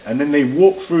 Yeah. And then they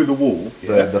walk through the wall.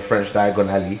 The French Diagon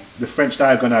Alley. The French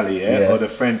Diagon Alley, or the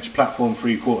French platform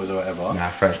 3/4 or whatever. Nah,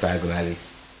 French Diagon Alley.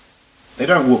 They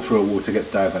don't walk through a wall to get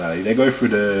to Diagon Alley. They go through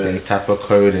They tap a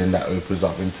code and that opens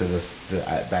up into the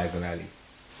Diagon Alley.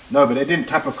 No, but they didn't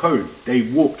tap a code. They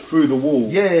walked through the wall.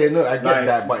 Yeah, no, I get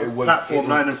that, but it was platform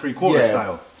 9 3/4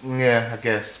 style. Yeah, I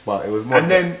guess, but it was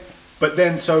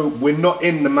more. So we're not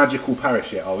in the magical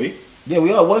Paris yet, are we? Yeah,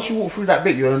 we are. Once you walk through that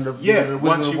bit, you're in the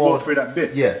once you walk through that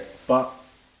bit. Yeah, but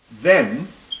then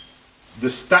the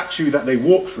statue that they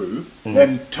walk through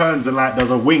then turns and like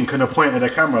does a wink and a point at the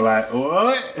camera, like,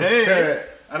 what? Hey.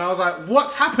 And I was like,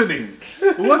 what's happening?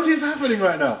 What is happening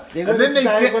right now? And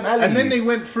then they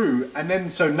went through, and then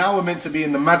so now we're meant to be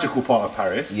in the magical part of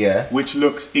Paris, which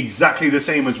looks exactly the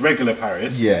same as regular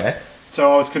Paris. Yeah.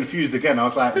 So I was confused again. I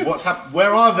was like, what's happening?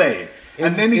 Where are they?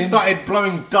 And then he started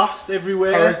blowing dust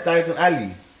everywhere. Paris Diagon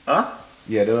Alley. Huh?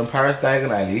 Yeah, they were in Paris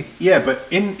Diagon Alley. Yeah, but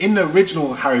in the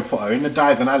original Harry Potter, in the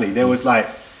Diagon Alley, there was like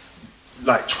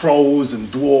trolls and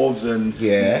dwarves and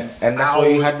and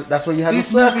that's where you had the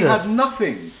circus. This movie had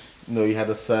nothing. No, you had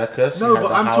a circus. No,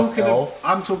 but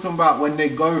I'm talking about when they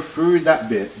go through that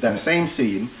bit, that same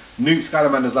scene. Newt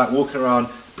Scamander like walking around,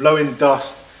 blowing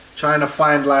dust, trying to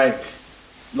find like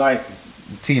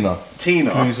Tina.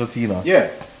 Clues for Tina.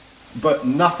 Yeah, but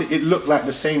nothing. It looked like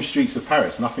the same streets of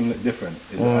Paris. Nothing looked different.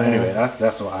 Anyway,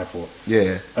 that's what I thought.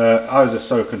 Yeah. I was just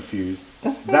so confused.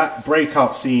 That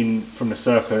breakout scene from the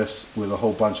circus was a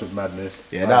whole bunch of madness.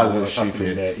 Yeah, that was really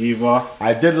stupid. There either.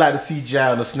 I did like the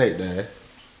CGI on the snake there.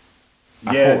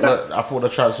 I thought the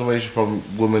transformation from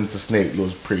woman to snake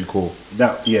was pretty cool.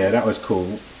 That was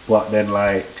cool. But then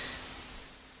I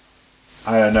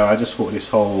don't know. I just thought this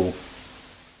whole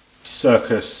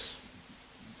circus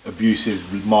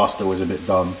abusive master was a bit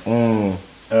dumb.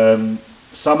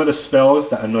 Some of the spells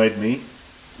that annoyed me,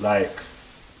 like,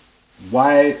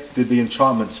 why did the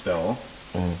enchantment spell,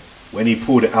 when he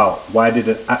pulled it out, why did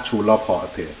an actual love heart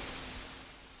appear?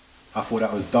 I thought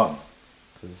that was dumb.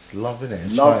 Because it's love, innit?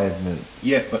 Enchantment.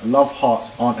 Yeah, but love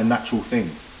hearts aren't a natural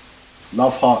thing.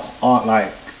 Love hearts aren't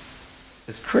like...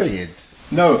 It's created.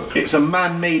 No, it's a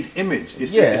man-made image.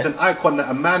 It's an icon that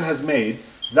a man has made.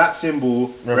 That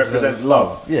symbol represents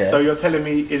love. Yeah. So you're telling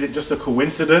me, is it just a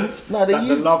coincidence that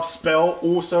the love spell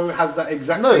also has that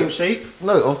exact same shape?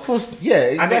 No, of course, yeah,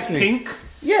 exactly. And it's pink?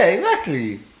 Yeah,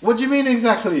 exactly. What do you mean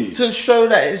exactly? To show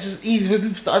that it's just easy for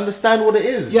people to understand what it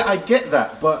is. Yeah, I get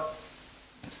that, but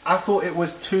I thought it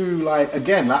was too, I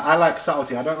like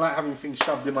subtlety. I don't like having things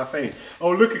shoved in my face.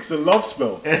 Oh, look, it's a love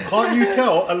spell. Can't you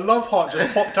tell? A love heart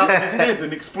just popped out of his head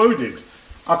and exploded.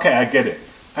 Okay, I get it.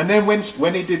 And then when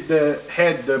he did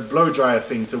the blow dryer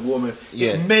thing to warm it,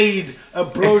 it made a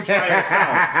blow dryer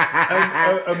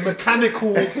sound, a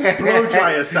mechanical blow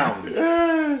dryer sound.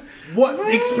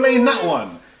 What? Explain that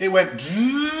one. It went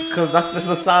because that's just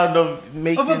the sound of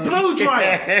making a blow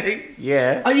dryer.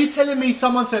 Yeah. Are you telling me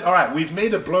someone said, "All right, we've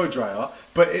made a blow dryer,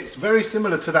 but it's very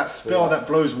similar to that spell that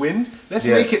blows wind. Let's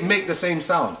make it make the same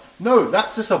sound." No,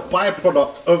 that's just a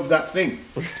byproduct of that thing.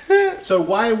 So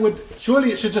surely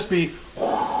it should just be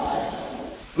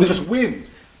just wind,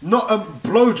 not a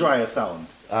blow dryer sound.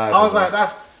 I was like,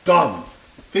 that's dumb.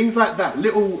 Things like that,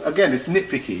 little, again, it's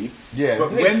nitpicky. Yeah,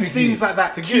 but when things like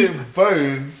that keep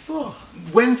bones,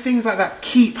 when things like that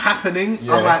keep happening,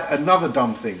 I'm like, another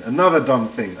dumb thing, another dumb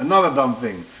thing, another dumb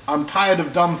thing. I'm tired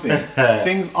of dumb things.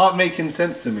 Things aren't making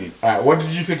sense to me. Alright, what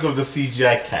did you think of the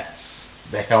CGI cats?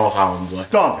 The hellhounds or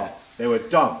dumb. Cats? They were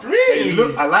dumb.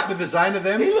 Really? I like the design of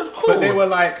them, they look cool. but they were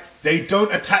like, they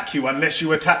don't attack you unless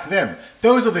you attack them.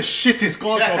 Those are the shittest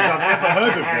guard dogs I've ever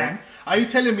heard of them. Are you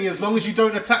telling me as long as you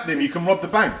don't attack them, you can rob the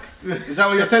bank? Is that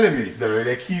what you're telling me? No,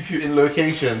 they keep you in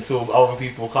location until other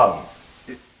people come.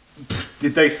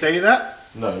 Did they say that?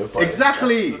 No. But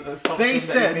exactly. They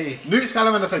said, Newt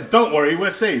Scamander said, don't worry, we're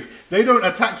safe. They don't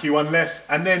attack you unless,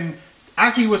 and then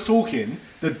as he was talking,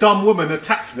 the dumb woman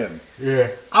attacked them. Yeah.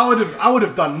 I would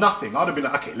have done nothing. I would have been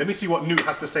like, okay, let me see what Newt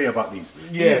has to say about these.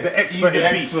 Yeah. He's the expert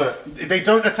in beasts. They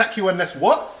don't attack you unless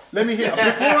what? Let me hear. Before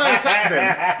I attack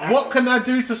them, what can I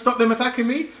do to stop them attacking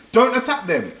me? Don't attack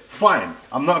them. Fine.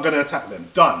 I'm not going to attack them.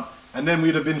 Done. And then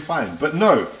we'd have been fine. But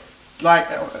no. Like,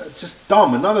 just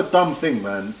dumb. Another dumb thing,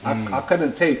 man. I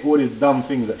couldn't take all these dumb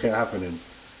things that kept happening.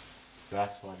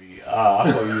 That's funny.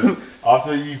 I thought you,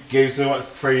 after you gave so much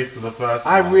praise to the first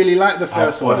one, I really liked the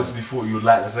first one. I honestly thought you would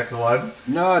like the second one.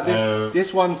 No,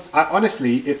 this one's...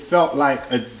 honestly, it felt like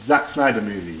a Zack Snyder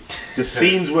movie. The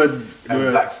scenes were...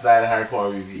 A Zack Snyder Harry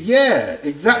Potter movie. Yeah,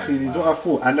 exactly. Is what I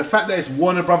thought. And the fact that it's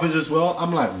Warner Brothers as well,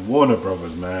 I'm like, Warner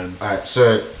Brothers, man. Alright,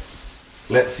 so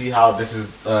let's see how this is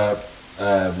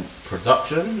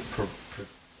production.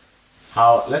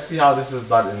 Let's see how this is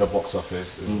done in the box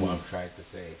office is what I'm trying to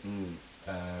say.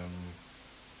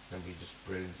 Let me just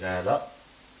bring that up.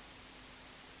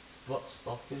 Box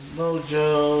office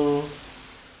mojo.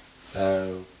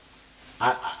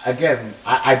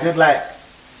 I did like.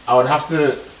 I would have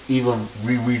to even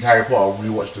reread Harry Potter,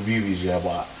 rewatch the movies,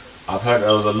 but I've heard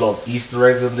there was a lot of Easter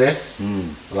eggs in this.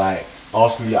 Like,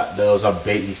 obviously, there was some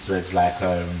bait Easter eggs, like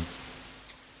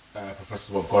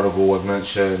Professor McGonagall was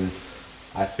mentioned.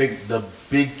 I think the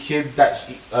big kid that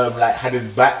had his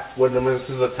back when the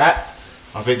monsters attacked.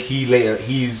 I think he's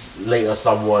later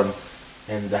someone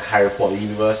in the Harry Potter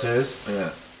universes.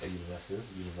 Yeah.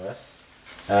 Universe.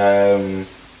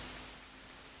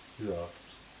 Who else?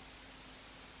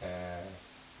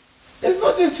 It's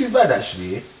not doing too bad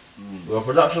actually. With a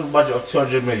production budget of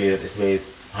 200 million, it's made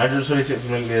 126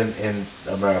 million in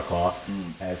America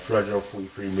and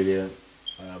 343 million.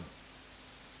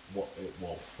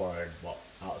 Foreign, but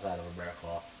outside of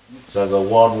America. So it's a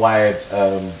worldwide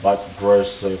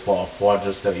gross so far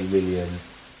 470 million.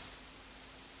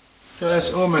 So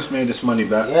it's almost made its money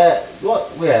back. Yeah,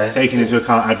 yeah. Taking into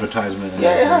account advertisement. And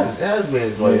it has made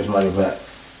its money back.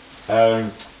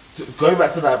 Going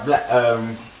back to that black.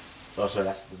 Sorry,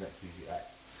 that's the next movie.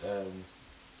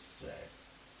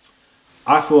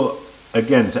 I thought,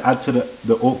 again, to add to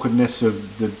the awkwardness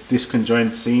of the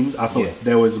disconjoined scenes, I thought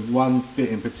there was one bit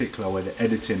in particular where the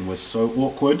editing was so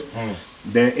awkward.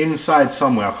 They're inside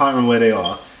somewhere, I can't remember where they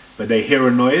are, but they hear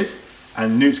a noise,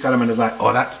 and Newt Scamander is like,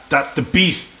 oh, that's the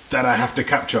beast that I have to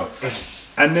capture.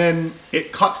 And then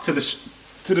it cuts to the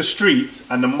streets,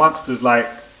 and the monster's like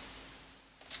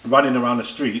running around the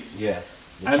streets. Yeah.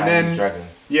 And then dragon.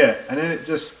 Yeah, and then it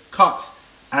just cuts,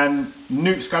 and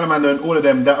Newt Scamander and all of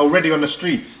them, they're already on the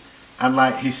streets. And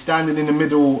like he's standing in the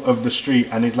middle of the street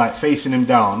and he's like facing him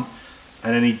down,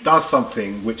 and then he does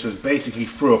something which was basically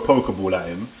threw a Pokeball at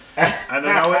him. And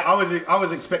then I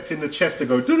was expecting the chest to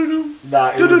go doo-doo-doo.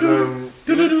 Nah, it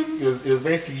was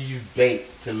basically used bait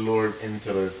to lure him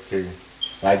into the thing.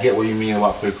 I get what you mean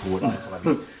about Pokeball.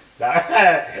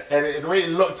 And the way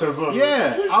it looked as well.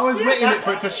 Yeah, I was waiting it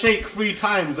for it to shake 3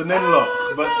 times and then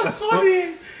look. But that's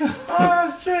funny.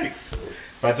 That's jokes.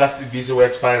 Fantastic piece of where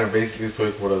to find him. Basically, his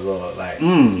Pokemon as well. Like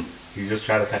he's just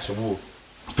trying to catch a ball.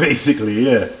 Basically,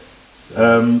 yeah.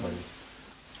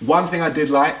 One thing I did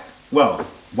like, well,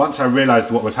 once I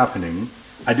realised what was happening,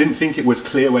 I didn't think it was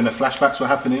clear when the flashbacks were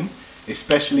happening,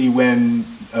 especially when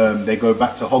they go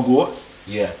back to Hogwarts.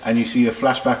 Yeah. And you see a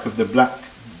flashback of the black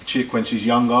chick when she's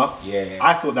younger. Yeah.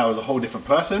 I thought that was a whole different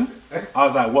person. I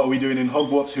was like, what are we doing in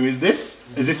Hogwarts? Who is this?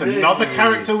 Is this another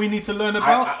character we need to learn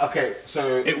about? Okay, so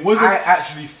it wasn't. I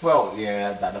actually felt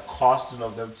that the casting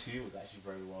of them two was actually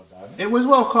very well done. It was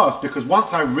well cast because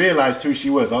once I realised who she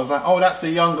was, I was like, oh, that's a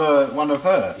younger one of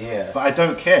her. Yeah. But I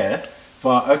don't care.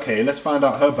 But okay, let's find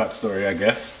out her backstory, I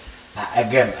guess.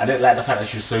 Again, I didn't like the fact that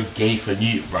she was so gay for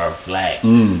Newt, bro. Like,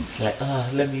 it's like,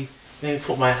 let me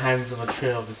put my hands on the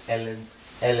trail of this Ellen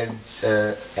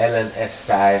S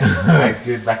style I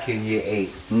did back in year 8.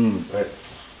 But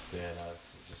yeah,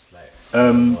 that's just like.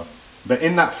 But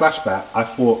in that flashback, I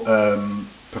thought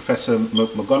Professor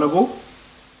McGonagall.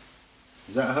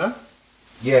 Is that her?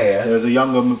 Yeah. There was a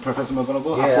younger Professor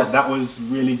McGonagall. I thought that was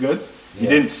really good. You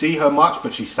didn't see her much,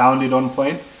 but she sounded on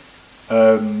point.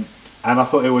 And I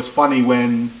thought it was funny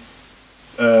when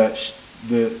I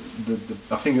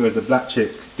think it was the black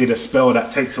chick did a spell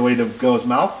that takes away the girl's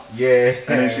mouth. Yeah.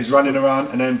 And then she's running around,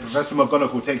 and then Professor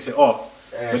McGonagall takes it off.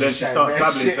 But then she starts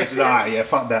babbling, so she's like, yeah,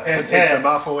 fuck that. And takes her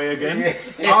mouth away again.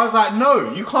 I was like,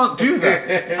 no, you can't do that.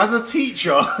 As a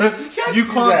teacher, you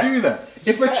can't do that.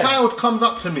 If a child comes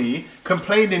up to me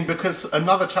complaining because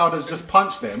another child has just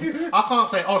punched them, I can't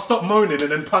say, oh, stop moaning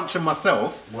and then punch him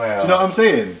myself. Well, do you know what I'm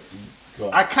saying?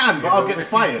 I can, but I'll get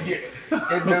fired.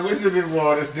 In the wizarding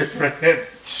world, it's different.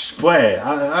 Boy,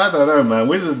 I don't know, man.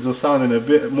 Wizards are sounding a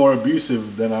bit more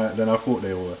abusive than I thought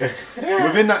they were.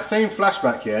 Within that same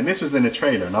flashback, and this was in the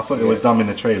trailer, and I thought it was dumb in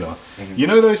the trailer. Mm-hmm. You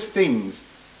know those things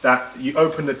that you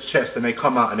open the chest and they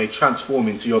come out and they transform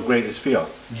into your greatest fear?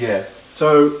 Yeah.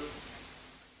 So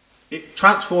it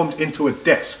transformed into a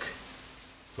desk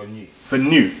for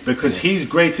Newt because his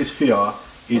greatest fear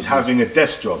is having a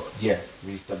desk job. Yeah,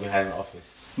 he's behind the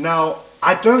office. Now,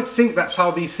 I don't think that's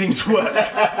how these things work.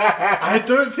 I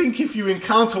don't think if you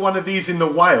encounter one of these in the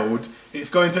wild, it's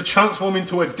going to transform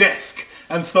into a desk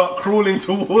and start crawling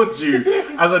towards you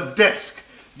as a desk.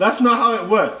 That's not how it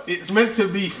works. It's meant to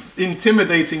be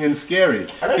intimidating and scary.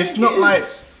 It's not like...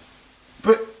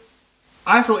 But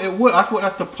I thought it would. I thought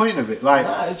that's the point of it. Like,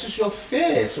 nah, it's just your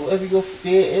fear. So whatever your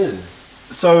fear is.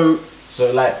 So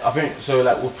like, I think,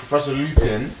 with Professor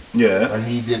Lupin, when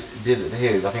he did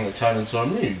his, I think it turned into a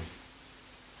moon.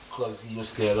 Because he was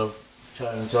scared of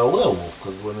turning into a werewolf.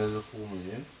 Because when there's a full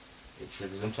moon, it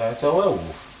triggers him to turn into a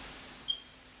werewolf.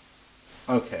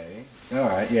 Okay.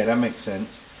 Alright, yeah, that makes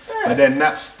sense. Yeah. But then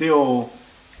that's still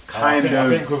kind of... I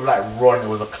think with like Ron, it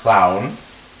was a clown.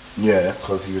 Yeah.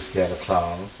 Because he was scared of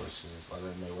clowns. So it's just, I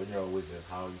don't know, when you're a wizard,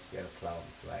 how are you scared of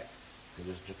clowns? Like, you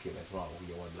just look at this one,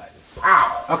 you want like this.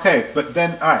 Ow! Okay, but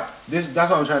then, alright, that's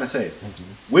what I'm trying to say.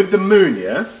 Mm-hmm. With the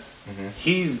moon,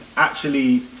 he's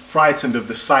actually frightened of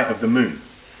the sight of the moon.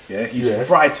 Yeah, he's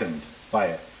frightened by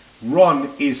it. Ron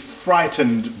is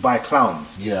frightened by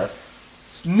clowns. Yeah.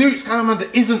 Newt Scamander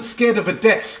isn't scared of a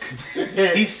desk.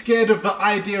 He's scared of the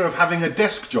idea of having a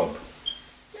desk job.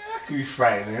 Yeah, that could be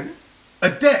frightening. A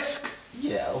desk?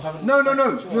 Yeah. No.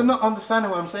 You're not understanding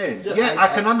what I'm saying. Yeah, I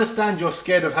can understand you're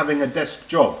scared of having a desk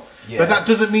job. Yeah. But that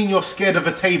doesn't mean you're scared of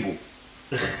a table.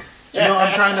 Do you know what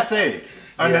I'm trying to say?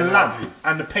 And the lamp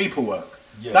and the paperwork.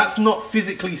 Yeah. That's not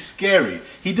physically scary.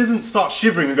 He doesn't start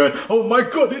shivering and going, oh my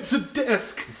god, it's a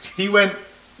desk. He went,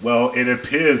 well, it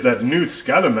appears that Newt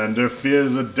Scamander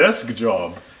fears a desk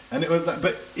job. And it was like,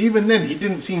 but even then, he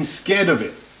didn't seem scared of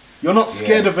it. You're not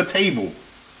scared of a table.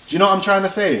 Do you know what I'm trying to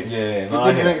say? Yeah, no,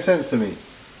 it didn't make sense to me.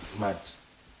 Mad.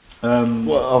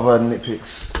 What other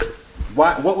nitpicks?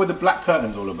 What were the black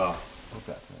curtains all about?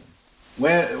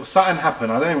 Where something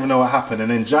happened, I don't even know what happened, and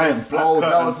then giant black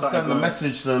curtains. That was to send the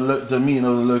message to the meeting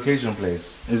of the location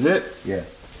place. Is it? Yeah.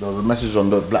 There was a message on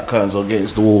the black curtains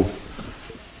against the wall.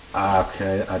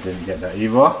 Okay, I didn't get that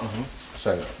either. Mm-hmm.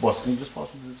 So, boss, can you just pass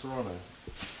me to Toronto?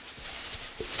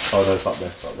 Oh no, it's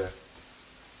up there.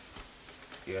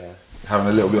 Yeah. Having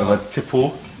a little bit of a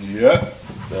tipple. Yeah.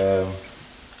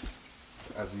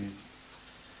 As you.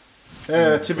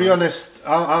 Yeah, to be honest,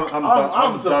 I'm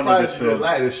done with this film.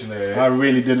 Like this, you know. I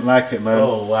really didn't like it, man.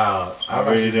 Oh wow! I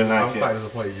really didn't like it. I'm quite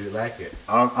disappointed you didn't like it.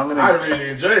 I really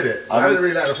enjoyed it. I didn't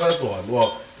really like the first one. Well,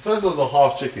 the first one was a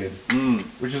half chicken,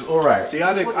 which is alright. See,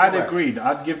 I'd agreed.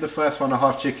 I'd give the first one a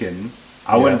half chicken.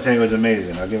 I wouldn't say it was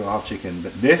amazing. I'd give it a half chicken.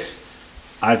 But this,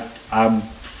 I'm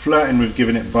flirting with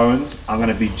giving it bones. I'm going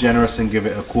to be generous and give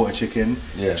it a quarter chicken,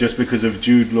 just because of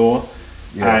Jude Law,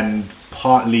 and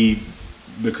partly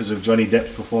because of Johnny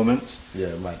Depp's performance.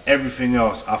 Yeah, man. Everything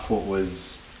else I thought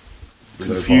was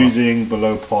confusing,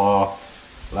 below par.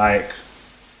 Like,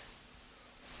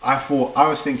 I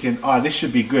was thinking, this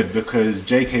should be good because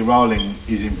J.K. Rowling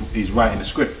is writing the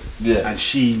script. Yeah. And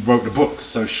she wrote the book,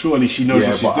 so surely she knows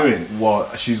what she's doing.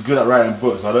 Well, she's good at writing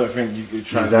books. I don't think you could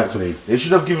translate. Exactly. They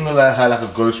should have given her like a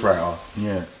ghostwriter.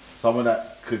 Yeah. Someone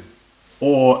that could.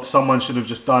 Or someone should have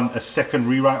just done a second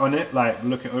rewrite on it, like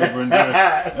look it over and do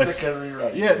a second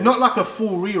rewrite. Yeah, not like a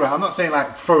full rewrite. I'm not saying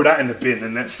like throw that in the bin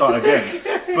and then start again.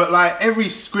 But like every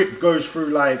script goes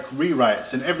through like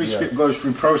rewrites, and every script goes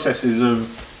through processes of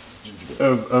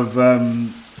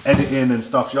editing and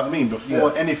stuff. Do you know what I mean?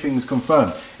 Before anything's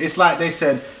confirmed, it's like they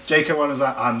said J.K. Rowling was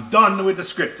like, "I'm done with the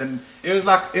script," and it was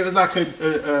like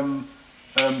a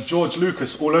George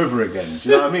Lucas all over again. Do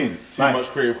you know what I mean? Too much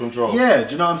creative control. Yeah,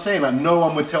 do you know what I'm saying? Like no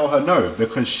one would tell her no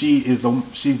because she's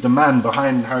the man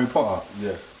behind Harry Potter.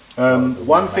 Yeah.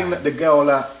 One thing that the girl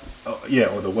that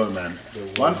or the woman.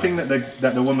 One thing that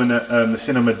the woman at the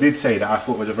cinema did say that I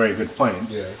thought was a very good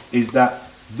point is that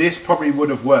this probably would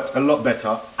have worked a lot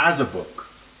better as a book.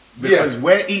 Because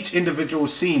where each individual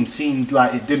scene seemed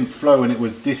like it didn't flow and it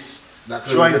was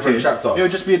disjointed, it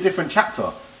would just be a different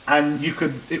chapter. And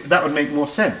that would make more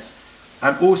sense.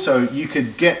 And also, you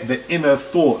could get the inner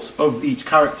thoughts of each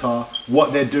character,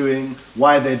 what they're doing,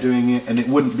 why they're doing it, and it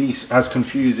wouldn't be as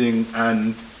confusing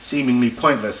and seemingly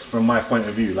pointless from my point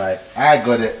of view. Like, I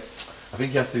got it. I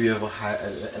think you have to be of a high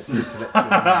intellectual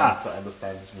mind to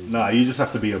understand this movie. Nah, you just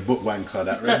have to be a book wanker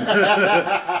that read.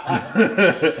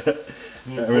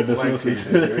 Where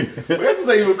does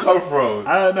that even come from?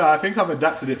 I don't know. I think I've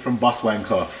adapted it from Bus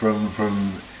Wanker from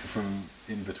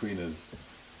In-Betweeners.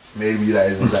 Maybe that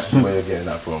is exactly where you're getting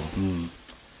that from.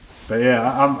 But yeah,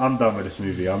 I'm done with this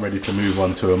movie. I'm ready to move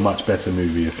on to a much better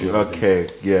movie. Okay,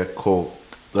 yeah, cool.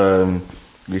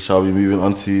 We shall be moving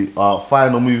on to our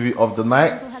final movie of the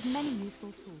night. Has many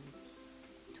useful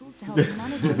tools to help you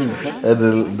manage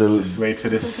your Just wait for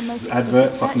this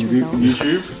advert, fucking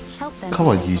YouTube. Come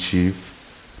on, YouTube.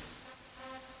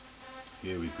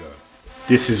 Here we go.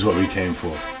 This is what we came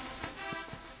for.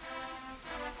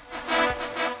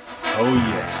 Oh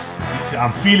yes,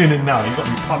 I'm feeling it now. You got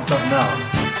me pumped up now.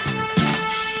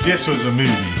 This was a movie.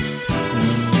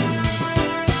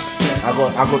 I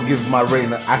got to give my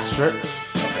rating an asterisk.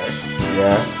 Okay.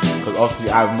 Yeah, because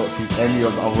obviously I've not seen any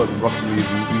of the other Rocky movies,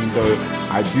 even though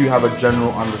I do have a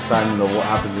general understanding of what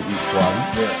happens in each one.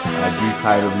 Yeah. I do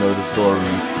kind of know the story.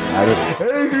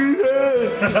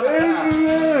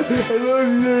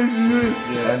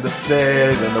 And the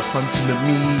stairs and the punching the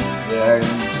meat and.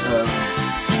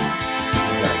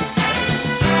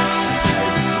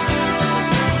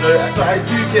 So I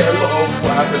do get a lot of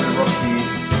what happened in Rocky,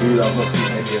 even though I've not seen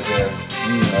any of them.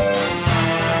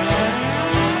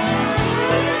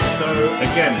 So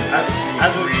again, as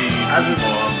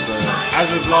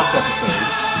with last episode,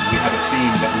 we had a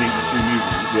theme that linked the two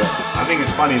movies. Yeah. I think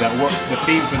it's funny that what the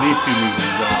theme for these two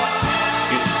movies are,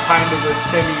 it's kind of a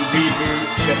semi-reboot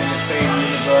set in the same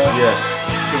universe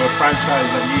to a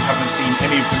franchise that you haven't seen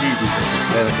any of the movies.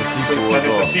 Yeah, it's a sequel. And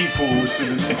it's a sequel to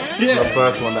the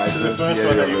first one that I didn't see. The first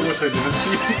one that you also didn't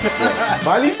see.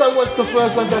 But at least I watched the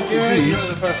first Fantastic Beasts.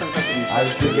 The first Fantastic Beasts. I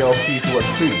just didn't get opportunity to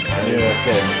watch 2.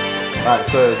 Alright,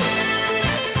 so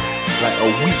like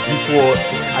a week before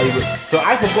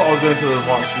I forgot I was going to the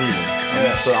advanced screening.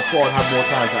 So I thought I'd have more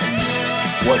time to at least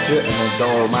watch it, and then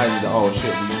Daryl reminded me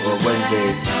that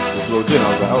Wednesday was all dinner.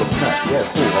 I was like, oh snap, yeah,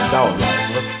 cool, I'm down. Like,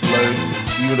 so let's learn,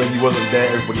 even though he wasn't there,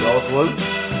 everybody else was.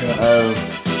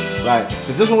 So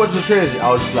just when watching the trailers,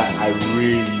 I was just like, I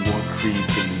really want Creed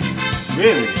to leave.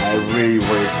 Really? I really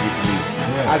wanted Creed to leave.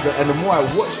 And the more I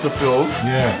watched the film,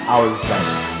 I was just like,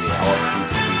 I want Creed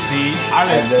to leave. See,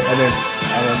 and then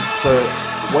so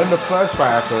when the first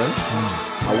fight happened,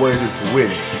 I wanted him to win,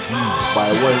 but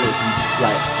I wanted it to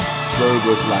like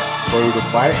Drogo to like throw the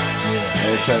fight,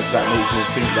 in a sense that makes him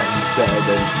think that he's better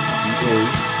than he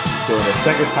is. So the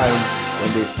second time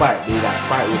when they fight with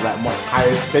like much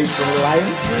higher stakes on the line.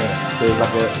 So it's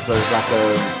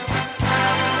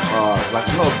like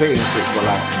not a baiting trick, but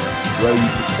like where you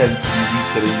pretend to be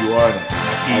weaker than you are.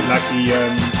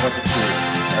 What's it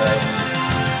called?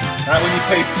 Like when you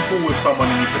play pool with someone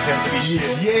and you pretend to be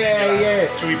shit. Yeah.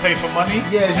 Should we play for money?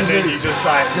 Yeah. And then you just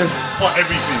pot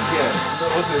everything. Yeah.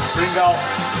 What's it? Bring out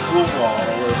Wilma or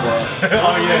whatever.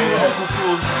 Oh yeah. What's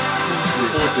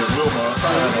it? Wilma.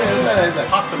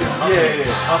 Hustling.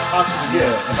 Hustling. Yeah.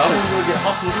 And I'm gonna get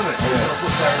hustled, isn't it? Yeah. I'm gonna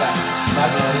put that like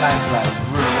man on the line like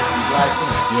ruin his life, isn't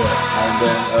it? Yeah. And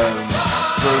then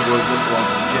Drogo's just one.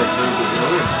 Drogo's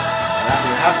gonna win. And that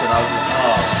didn't happen. I was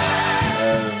like,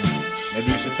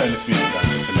 maybe we should turn this music down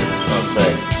just a little bit. I'll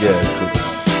say,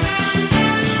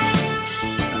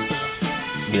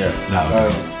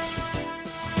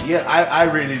 I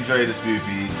really enjoyed this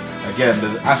movie. Again,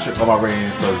 there's an asterisk on my rating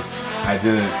because I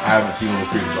haven't seen all the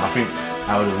previous. I think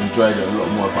I would have enjoyed it a lot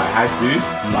more if I had to.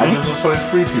 I think it was a solid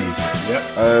 3-piece. Yep.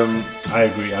 I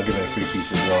agree. I'll give it a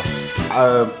 3-piece as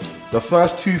well. The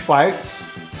first 2 fights,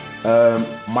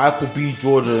 Michael B.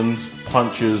 Jordan's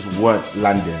punches weren't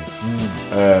landing.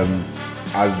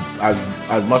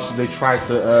 As much as they tried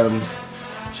to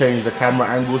change the camera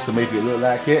angles to make it look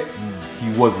like it,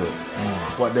 he wasn't.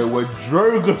 But then when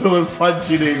Drogo was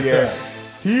punching him,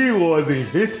 he wasn't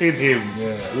hitting him.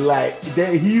 Like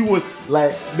he was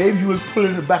like maybe he was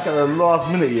pulling it back at the last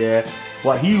minute,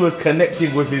 but he was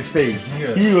connecting with his face.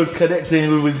 He was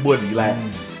connecting with his body. Like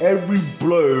every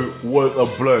blow was a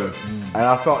blow, and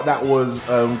I felt that was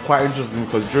quite interesting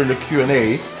because during the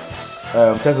Q&A,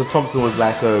 Tessa Thompson was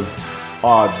like,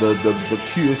 the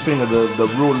cutest thing of the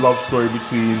real love story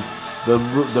between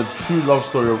the true love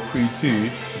story of Creed 2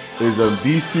 is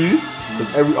these two.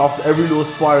 After every little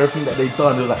spar, everything that they've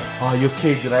done, they're like, "Oh, you're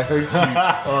okay? Did I hurt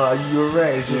you? You're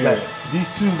right." It's just like these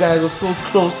two guys are so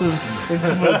close and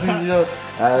intimate, you know.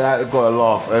 I got a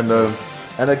laugh,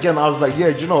 and again, I was like, yeah,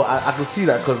 you know, I can see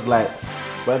that because like,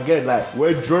 but again, like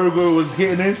when Drogo was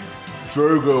hitting him,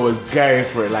 Drogo was going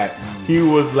for it. Like he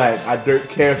was like, "I don't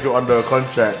care if you're under a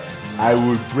contract, I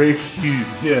will break you."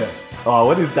 Yeah. Oh,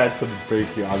 when his dad said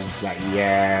break you, I was just like,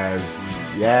 yes,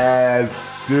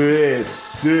 do it.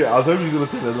 Dude, I was hoping he was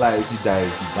gonna say the lie. If he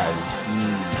dies,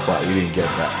 but he didn't get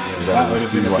that. That would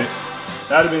have been a bit.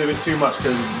 That would have been a bit too much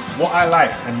because what I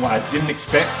liked and what I didn't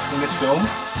expect from this film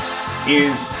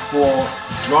is for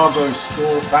Drago's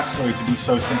backstory to be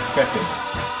so sympathetic.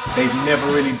 They've never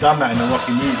really done that in a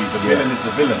Rocky movie. The villain is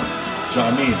the villain. Do you know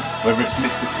what I mean? Whether it's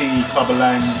Mr. T, Clubber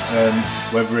Lang,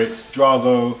 whether it's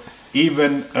Drago,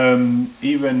 even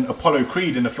Apollo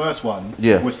Creed in the first one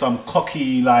was some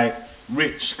cocky like.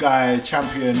 Rich guy,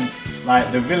 champion,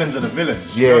 like the villains are the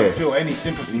villains. You don't feel any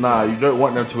sympathy. Nah, you don't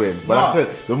want them to win. But like I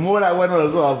said, the more that went on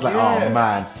as well, I was like, oh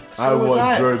man, so I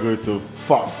want Drogo to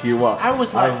fuck you up. I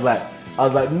was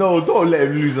like, no, don't let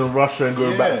him lose in Russia and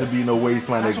go back to being a waste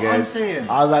man again. That's what I'm saying.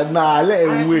 I was like, nah, let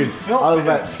him win. I was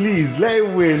like, please, let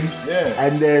him win. Yeah.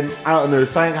 And then, I don't know,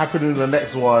 something happened in the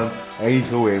next one and he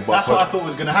can win. But that's what I thought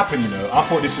was going to happen, you know. I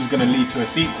thought this was going to lead to a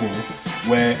sequel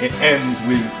where it ends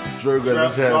with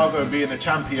Drogo being a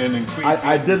champion and Creed.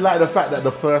 I did like the fact that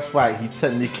the first fight he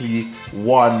technically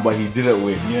won, but he didn't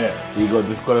win. Yeah, he got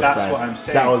disqualified. That's what I'm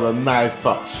saying. That was a nice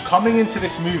touch. Coming into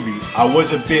this movie, I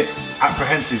was a bit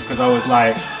apprehensive because I was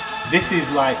like, this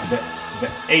is like the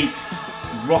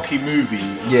 8th Rocky movie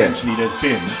essentially there's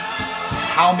been.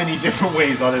 How many different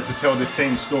ways are there to tell the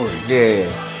same story? Yeah.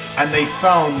 And they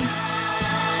found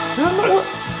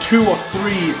 2 or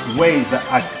 3 ways that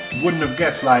I wouldn't have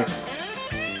guessed, like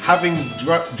having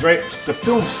the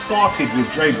film started with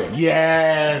Drago.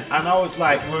 Yes. And I was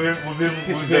like,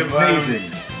 this is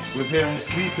amazing. With him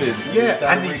sleeping.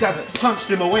 Yeah, and his dad punched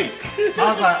him awake. I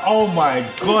was like, oh my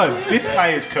god, this guy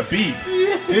is Khabib.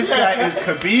 This guy is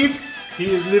Khabib. He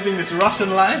is living this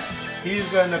Russian life. He's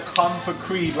going to come for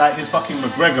Creed like this fucking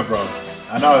McGregor, bro.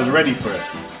 And I was ready for it.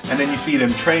 And then you see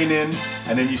them training,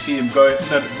 and then you see him go.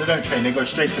 No, they don't train. They go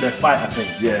straight to their fight, I think.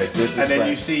 Yeah. And then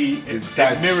you see it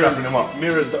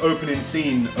mirrors the opening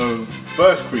scene of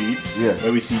first Creed,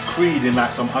 where we see Creed in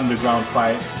like some underground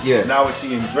fights. Yeah. Now we're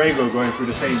seeing Drago going through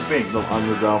the same thing. Some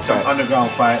underground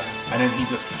fights. And then he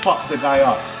just fucks the guy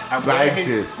up. And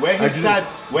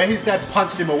where his dad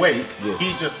punched him awake,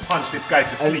 he just punched this guy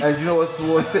to sleep. And you know what's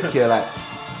sick here? Like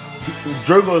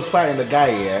Drogo was fighting the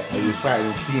guy here, and he was fighting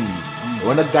him cleanly.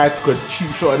 When the guy took a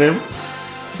cheap shot at him,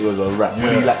 it was a wrap.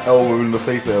 When he like elbowed him in the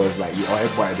face, it was like, I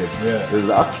headbutted him. Yeah. It was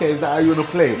like, okay, is that how you wanna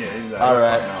play? Yeah, he's like,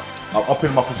 alright. I'm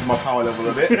upping my power level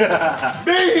a bit.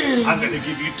 I'm gonna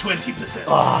give you 20%.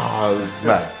 Oh,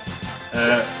 man.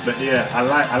 But yeah, I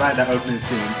like that opening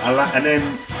scene. And then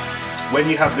when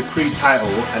you have the Creed title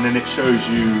and then it shows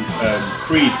you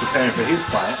Creed preparing for his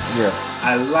fight. Yeah.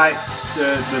 I liked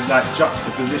the like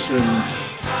juxtaposition,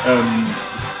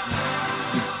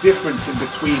 the difference in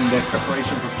between their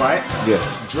preparation for fights. Yeah.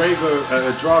 Drago,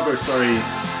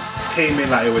 came in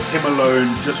like it was him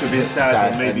alone, just with his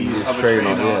dad and maybe his other trainer.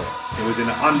 Yeah. It was in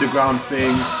an underground thing.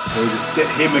 It was just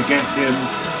him against him.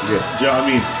 Yeah. Do you know what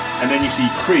I mean? And then you see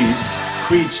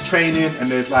Creed's training, and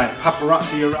there's like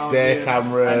paparazzi around their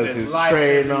cameras, his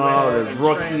trainer, there's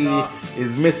Rocky,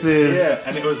 his missus. Yeah,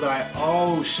 and it was like,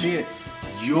 oh shit,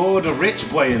 you're the rich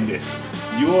boy in this.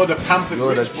 You're the pampered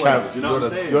rich boy. Do you know what I'm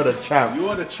saying? You're the champ.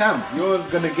 You're the champ. You're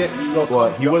gonna get your.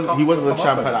 Well, he wasn't the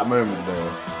champ at that moment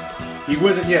though. He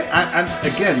wasn't yet. And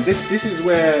again, this is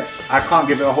where I can't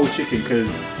give it a whole chicken, because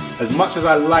as much as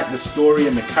I like the story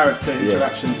and the character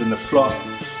interactions and the plot,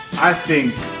 I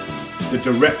think the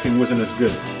directing wasn't as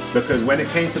good, because when it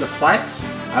came to the fights,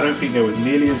 I don't think they was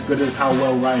nearly as good as how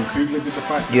well Ryan Coogler did the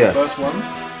fights in the first one.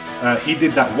 He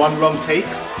did that one long take,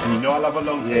 and you know I love a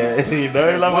long take. Yeah, you know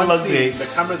I love a long take. The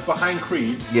camera's behind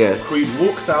Creed. Yeah. Creed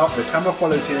walks out, the camera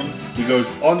follows him, he goes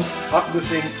up the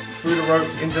thing, through the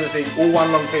ropes, into the thing, all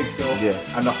one long take still. Yeah.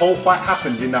 And the whole fight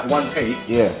happens in that one take.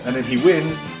 Yeah. And then he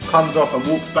wins, comes off and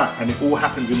walks back, and it all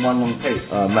happens in one long take.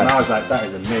 And I was like, that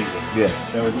is amazing. Yeah.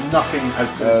 There was nothing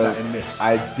as good as that in this.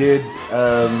 I did,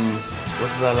 what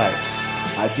did I like?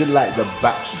 I did like the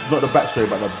not the backstory,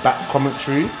 but the back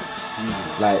commentary.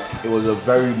 Like, it was a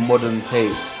very modern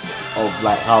take of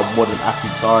like how modern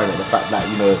athletes are in it. The fact that,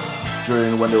 you know,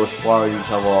 during when they were sparring each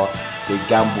other, they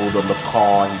gambled on the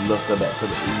car, he lost.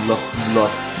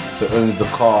 So only the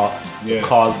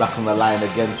car's back on the line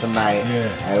again tonight.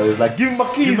 Yeah. And it was like, give me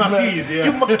my keys, Give me my man. keys, yeah.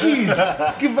 Give me my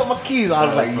keys. Give me my keys. I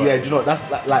was like, yeah, do you know what?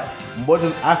 That's like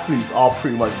modern athletes are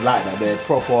pretty much like that. They're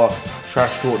proper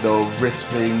trash talk. They'll risk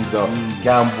things. They'll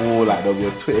gamble. Like there'll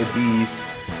be Twitter beefs.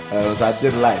 So I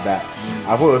did like that.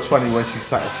 I thought it was funny when she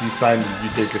signed You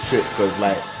Take a Shit, because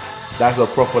like that's a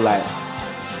proper like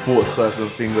sports person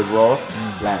thing as well.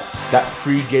 Like that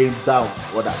pre-game dunk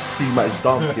or that pre-match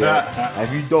dunk, and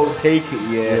if you don't take it,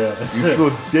 you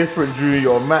feel different during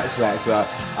your match. Like, so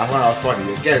I found that funny.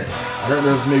 Again, I don't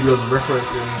know if maybe it was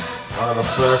referencing one of the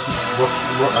first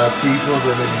TV shows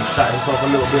where maybe he shot himself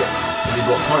a little bit and he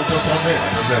got punched or something.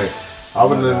 I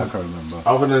don't know.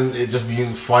 Other than it just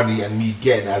being funny and me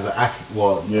getting it as an athlete,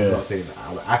 well, I'm not saying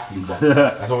I'm an athlete, but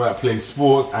as someone that plays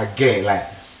sports, I get it. Like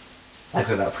I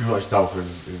said, that pretty much Dolph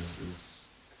is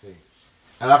thing.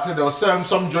 And like I said, there were some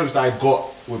jokes that I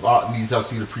got without needing to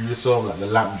see the previous song, like the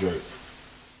lamp joke.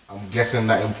 I'm guessing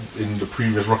that in the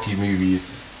previous Rocky movies,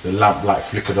 the lamp like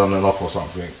flickered on and off or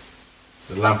something.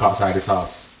 The lamp outside his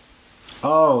house.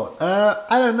 Oh,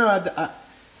 I don't know.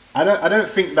 I don't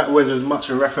think that was as much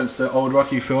a reference to old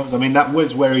Rocky films. I mean, that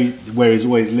was where he's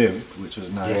always lived, which was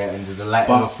nice. Yeah, and the light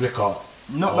ever flicker.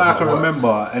 Not that I can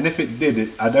remember, and if it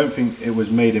did, I don't think it was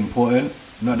made important.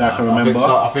 Not that I can remember.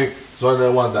 I think it's one of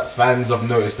the ones that fans have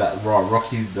noticed that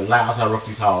the light outside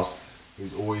Rocky's house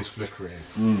is always flickering.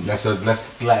 Let's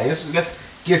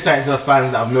get something to the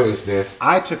fans that have noticed this.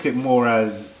 I took it more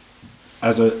as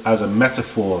a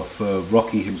metaphor for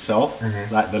Rocky himself.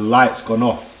 Like the light's gone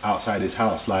off outside his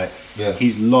house. Like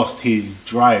he's lost his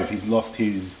drive. He's lost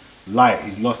his light.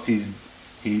 He's lost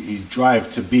his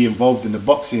drive to be involved in the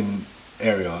boxing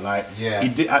area. Like he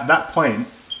did at that point.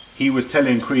 He was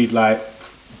telling Creed like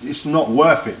it's not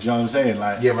worth it. Do you know what I'm saying?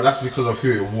 Like but that's because of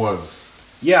who it was.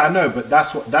 Yeah, I know, but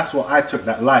that's what I took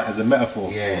that light as a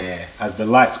metaphor for. As the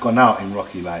light's gone out in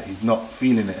Rocky, like he's not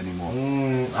feeling it anymore.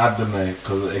 I don't know,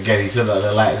 because again he said that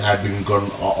the light had been gone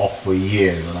off for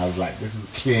years, and I was like, this is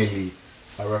clearly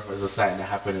a reference to something that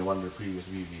happened in one of the previous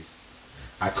movies.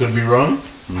 I could be wrong.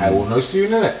 I will know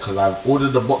soon in it, because I've ordered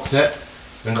the box set.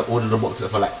 I think I ordered the box set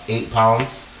for like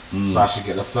 £8, so I should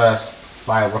get the first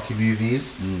 5 Rocky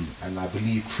movies, and I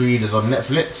believe Creed is on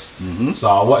Netflix, so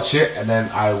I'll watch it, and then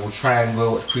I will try and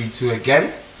go watch Creed 2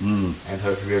 again, and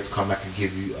hopefully be able to come back and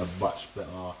give you a much better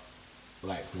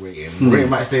like rating. The rating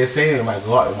might stay the same, it might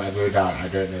go up, it might go down, I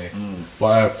don't know.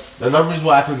 But another reason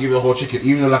why I could give you a whole chicken,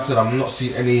 even though like I said I've not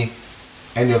seen any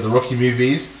of the Rocky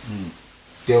movies,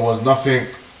 there was nothing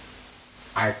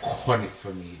iconic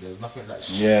for me. There was nothing that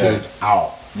stood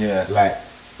out. Like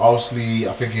obviously,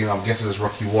 I'm guessing it's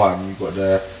Rocky 1. You've got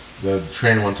the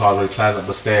training montage where he climbs up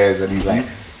the stairs and he's like,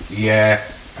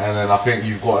 and then I think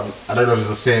you've got, I don't know if it's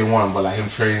the same one, but like him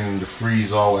training the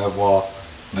freezer or whatever.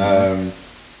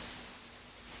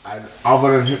 And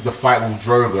other than the fight with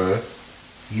Drogo,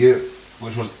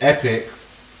 which was epic,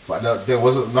 but there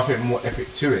wasn't nothing more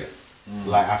epic to it.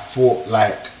 Like I thought,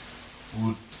 like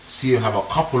we'd see him have a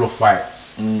couple of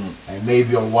fights, and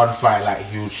maybe on one fight, like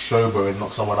he would showboat and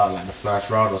knock someone out like the first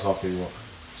round or something, or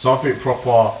something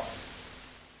proper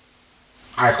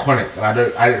iconic. And I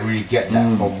didn't really get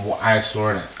that from what I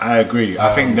saw in it. I agree.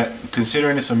 I think that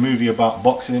considering it's a movie about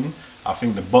boxing, I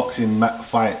think the boxing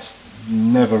fights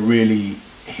never really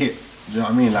hit. Do you know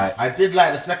what I mean? Like I did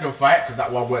like the second fight because that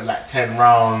one went like 10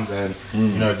 rounds, and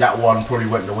you know that one probably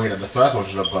went the way that the first one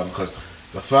should have gone, because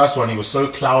the first one he was so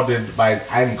clouded by his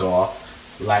anger,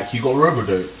 like he got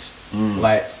robo-doped.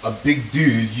 Like a big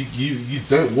dude, you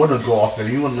don't want to go after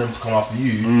them. You want them to come after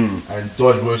you and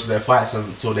dodge most of their fights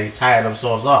until they tire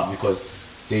themselves up, because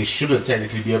they shouldn't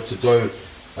technically be able to go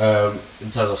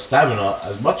in terms of stamina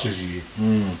as much as you.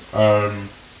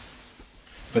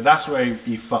 But that's where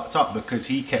he fucked up, because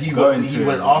he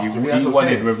went after him. He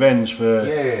wanted revenge for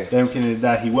them killing his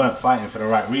dad. He weren't fighting for the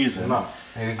right reason. No.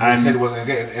 And his head wasn't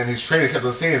getting, and his trainer kept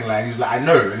on saying, like, he was like, I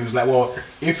know, and he was like, well,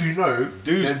 if you know,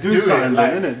 do something,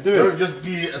 like, innit? Don't just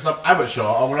be some amateur.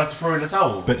 I'm gonna have to throw in the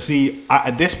towel. But see,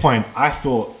 at this point, I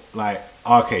thought, like,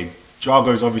 okay,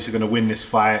 Drago's obviously gonna win this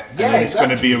fight, and then it's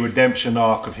gonna be a redemption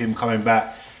arc of him coming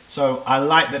back. So I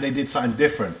like that they did something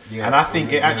different, and I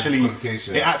think it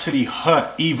actually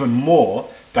hurt even more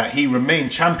that he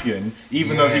remained champion,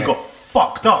 even though he got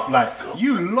fucked up. Like,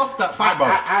 you lost that fight, bro.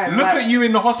 Look at you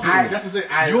in the hospital.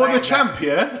 You're the champ,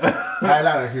 yeah? I like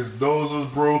that. His nose was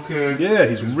broken. Yeah,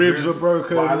 his ribs were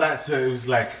broken. But I liked it was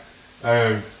like,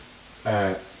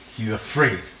 he's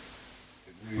afraid.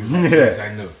 He's like, yes,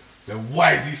 I know. Then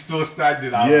why is he still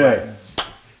standing? I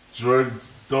was like,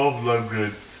 Dolph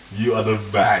Lundgren, you are the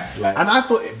man. Like, and I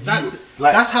thought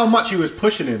that's how much he was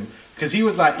pushing him. Because he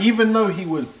was like, even though he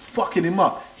was fucking him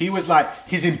up. He was like,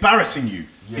 he's embarrassing you.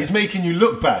 Yeah. He's making you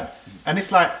look bad. And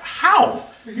it's like, how?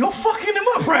 You're fucking him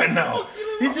up right now.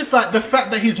 He's just like, the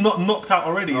fact that he's not knocked out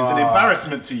already is an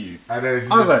embarrassment to you. And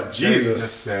then I was like, Jesus. He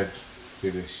just said,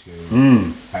 finish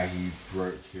him. And he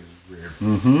broke his rib.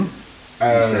 He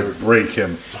said, break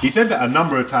him. He said that a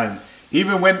number of times.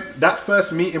 Even when that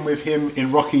first meeting with him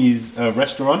in Rocky's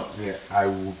restaurant. Yeah, I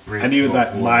will break And he was your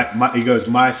like, boy. he goes,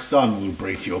 my son will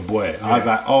break your boy. I was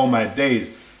like, oh my days.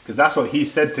 Because that's what he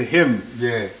said to him.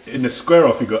 Yeah. In the square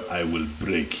off, he goes, I will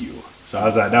break you. So I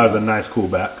was like, that was a nice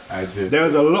callback. I did. There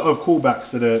was a lot of callbacks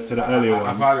to the earlier ones.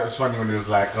 I found it was funny when he was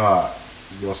like,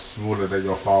 you're smaller than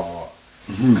your father.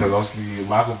 Because obviously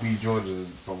Michael B. Jordan,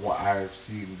 from what I've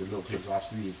seen, the little clips I've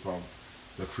seen from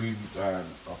the Creed,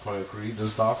 Apollo Creed and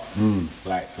stuff,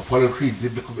 like Apollo Creed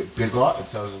did look a bit bigger in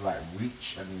terms of like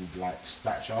reach and like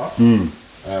stature.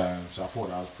 So I thought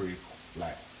that was pretty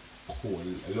like cool,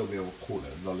 a little bit of a cool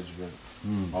acknowledgement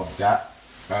of that.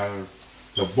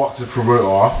 The boxer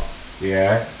promoter,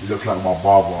 yeah, he looks like my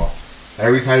barber.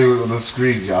 Every time he was on the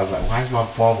screen, I was like, why is my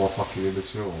barber fucking in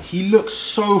this film? He looks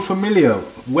so familiar.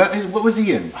 What was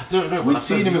he in? I don't know. We'd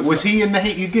seen him. Was he in The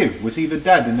Hate You Give? Was he the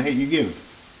dad in The Hate You Give?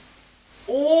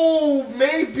 Oh,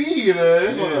 maybe, you know.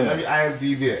 Yeah. Let me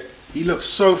IMDb it. He looks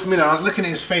so familiar. I was looking at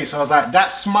his face. I was like,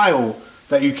 that smile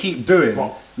that you keep doing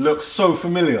looks so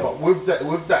familiar. But with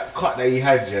that cut that he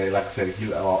had, yeah, like I said, he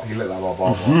looked like my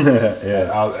barber.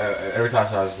 Every time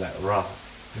I was like, rah,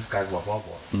 this guy's my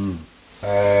barber.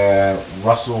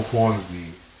 Russell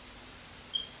Hornsby.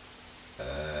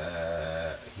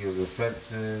 He was in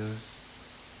Fences,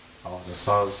 The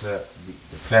Sunset,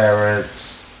 Meet the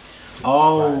Parents.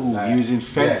 Oh, he was in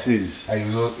Fences. Yeah.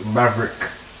 And he was Maverick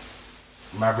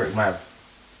Mav.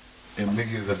 I think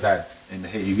he was the dad. In The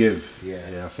Hate You Give.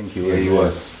 Yeah, I think he was. Yeah, he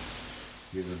was.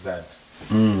 He was the dad.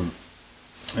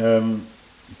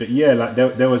 But yeah, like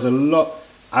there was a lot.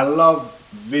 I love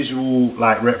visual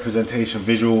like representation,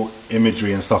 visual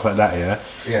imagery and stuff like that.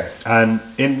 Yeah.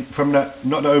 And from not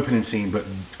the opening scene, but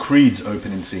Creed's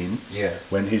opening scene. Yeah.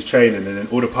 When he's training, and then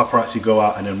all the paparazzi go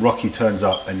out, and then Rocky turns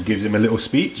up and gives him a little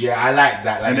speech. Yeah, I like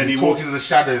that. Like, and then he walked into the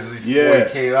shadows before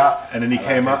he came out. And then he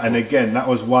came out, and again, that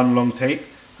was one long take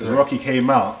because Rocky came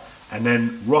out, and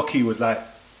then Rocky was like,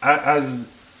 as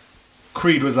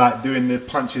Creed was like doing the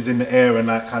punches in the air and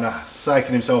like kind of psyching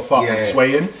himself up and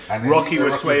swaying. And Rocky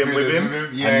was swaying with him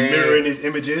and mirroring his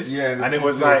images. Yeah, and it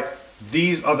was like,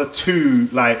 these are the two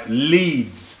like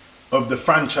leads of the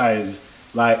franchise,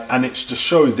 like, and it just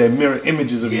shows their mirror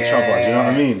images of each other. Do you know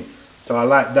what I mean? So I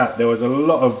like that. There was a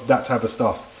lot of that type of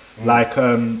stuff. Like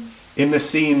in the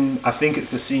scene, I think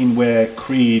it's the scene where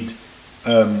Creed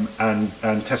and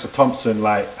Tessa Thompson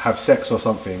like have sex or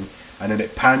something. And then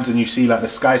it pans and you see like the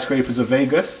skyscrapers of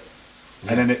Vegas.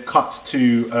 And then it cuts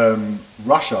to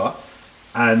Russia.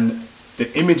 And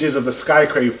the images of the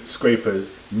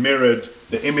skyscrapers mirrored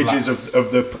the images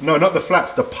of the... No, not the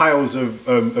flats. The piles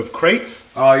of crates.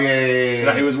 Oh, yeah.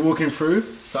 That he was walking through.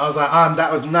 So I was like,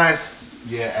 that was nice.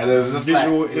 Yeah, and it was just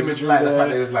visual like, imagery like the fact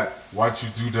that it was like, once you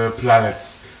do the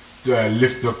planets...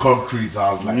 lift the concrete. So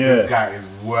I was like, this guy is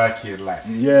working, like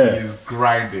he is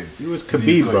grinding. He was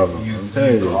Khabib, brother.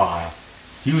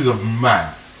 He was a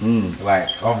man. Like,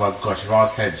 oh my gosh, if I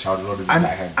was hench, I would want to be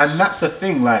that hench. And that's the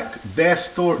thing, like their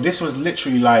story. This was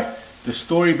literally like the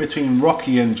story between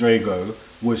Rocky and Drago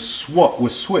was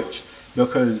switched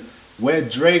because where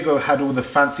Drago had all the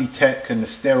fancy tech and the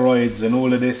steroids and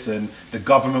all of this, and the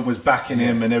government was backing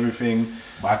him and everything.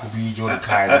 Michael B.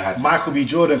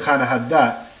 Jordan kind of had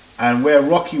that. And where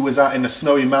Rocky was out in the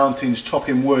snowy mountains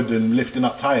chopping wood and lifting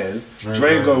up tires,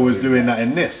 Drago was doing that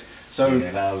in this. So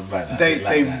that was bad.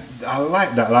 I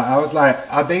like that. Like I was like,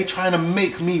 are they trying to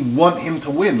make me want him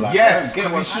to win? Like, yes,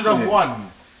 because he should have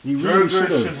won. He really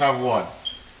should have won.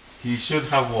 He should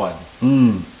have won.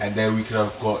 And then we could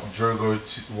have got Drogo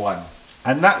 1.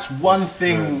 And that's one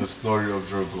thing. The story of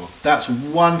Drogo. That's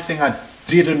one thing I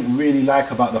didn't really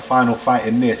like about the final fight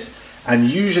in this. And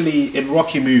usually in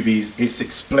Rocky movies, it's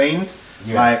explained.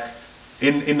 Like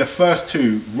in the first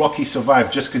two, Rocky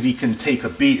survived just because he can take a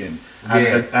beating.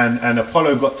 And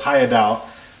Apollo got tired out,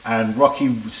 and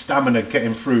Rocky's stamina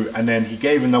getting through, and then he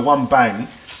gave him the one bang,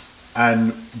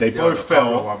 and they both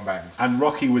fell. And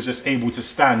Rocky was just able to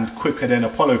stand quicker than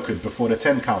Apollo could before the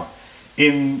 10 count.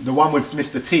 In the one with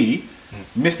Mr. T,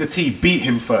 Mr. T beat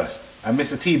him first, and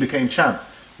Mr. T became champ.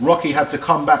 Rocky had to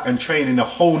come back and train in a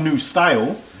whole new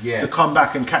style to come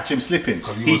back and catch him slipping.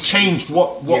 He changed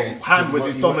what hand was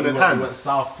his dominant hand.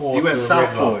 He went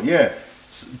southpaw.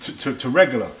 To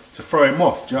regular, to throw him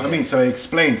off. Do you know what I mean? So it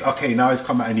explains, okay, now he's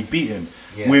come out and he beat him.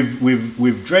 With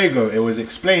Drago, it was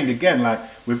explained again, like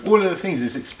with all of the things,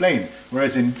 it's explained.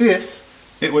 Whereas in this,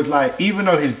 it was like, even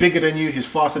though he's bigger than you, he's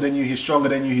faster than you, he's stronger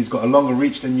than you, he's got a longer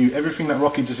reach than you, everything that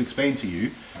Rocky just explained to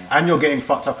you, and you're getting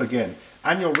fucked up again,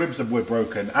 and your ribs were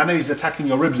broken, and he's attacking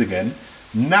your ribs again.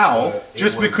 Now,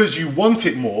 just because you want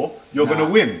it more, you're going to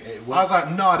win. I was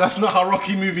like, nah, that's not how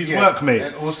Rocky movies work, mate.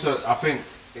 And also, I think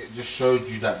it just showed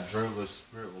you that Drogo's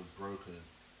spirit was broken.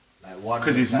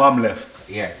 Because his mum left.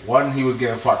 Yeah, one, he was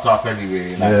getting fucked up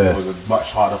anyway. It was a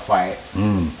much harder fight.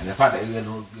 And the fact that he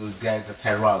was getting to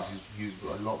 10 rounds, he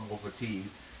was a lot more fatigued.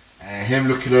 And him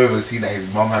looking over and seeing that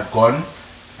his mum had gone,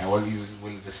 and he was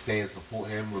willing to stay and support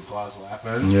him regardless of what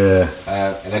happened. Yeah.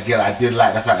 And again, I did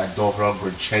like the fact that Dolph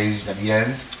Lundgren changed at the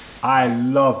end. I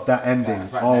loved that ending.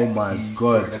 Oh my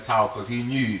God. He threw the towel because he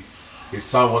knew his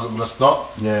son wasn't going to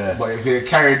stop. Yeah. But if it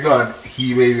carried on,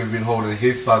 he may have been holding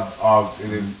his son's arms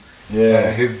in his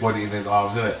his body in his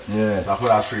arms, innit? Yeah. So I thought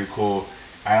that was pretty cool.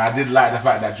 And I did like the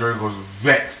fact that Drogo was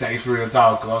vexed that he threw the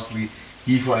towel because obviously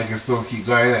he thought he could still keep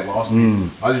going in it. But obviously,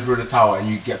 as you threw the towel and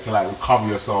you get to like recover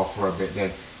yourself for a bit,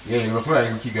 then you're going to feel like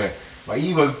you can keep going. But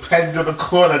he was penned in the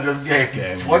corner just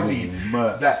getting body.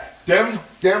 That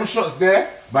them shots there,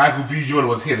 Michael B. Jordan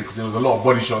was hitting because there was a lot of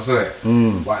body shots in it.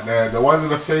 But the ones in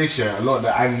the face, a lot of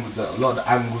the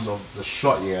angles of the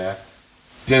shot,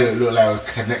 didn't look like it was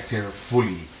connecting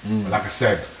fully. But like I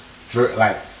said,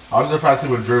 I was surprised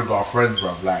when Drogo are friends,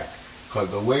 bruv. Because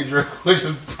the way Drogo was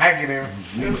just banging him,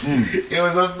 it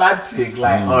was a mad thing.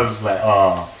 I was just like,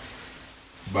 oh,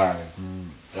 man.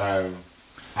 The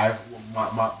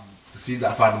scene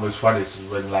that I found the most funny was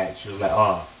when she was like,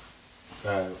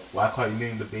 why can't you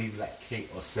name the baby like Kate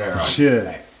or Sarah?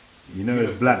 Yeah. You know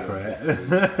it's black, right?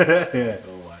 Yeah.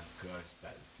 Oh my gosh,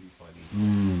 that's too funny.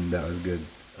 That was good.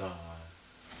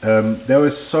 There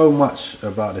was so much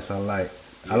about this I liked.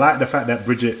 I like the fact that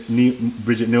Bridget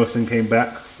Nielsen came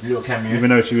back. Little cameo.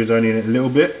 Even though she was only in it a little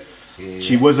bit. Yeah.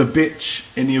 She was a bitch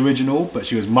in the original, but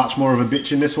she was much more of a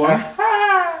bitch in this one. She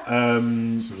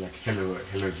was like, hello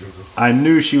Drogo. I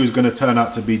knew she was going to turn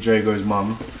out to be Drogo's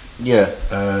mum. Yeah.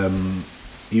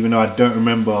 Even though I don't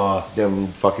remember them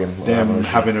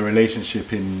having a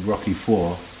relationship in Rocky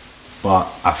 4, but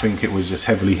I think it was just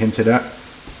heavily hinted at.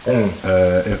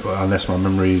 Unless my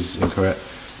memory is incorrect.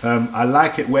 I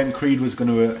like it when Creed was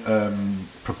going to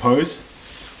propose.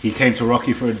 He came to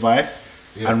Rocky for advice,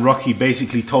 and Rocky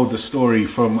basically told the story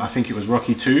from, I think it was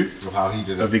Rocky 2, of how he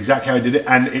did it, of exactly how he did it,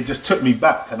 and it just took me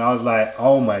back, and I was like,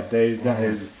 oh my days, that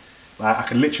is, like, I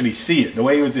can literally see it. The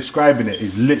way he was describing it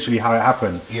is literally how it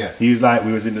happened. Yeah. He was like,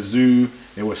 we was in the zoo,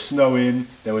 it was snowing,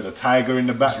 there was a tiger in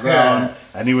the background,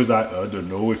 and he was like, I don't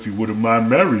know if you wouldn't mind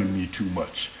marrying me too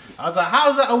much. I was like,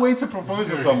 how's that a way to propose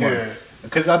to someone?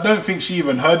 Because I don't think she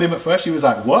even heard him at first. She was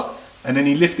like, what? And then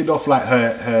he lifted off like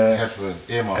her headphones,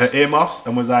 earmuffs,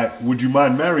 and was like, would you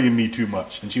mind marrying me too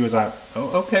much? And she was like,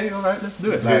 oh, okay, all right, let's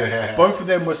do it. Both of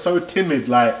them were so timid,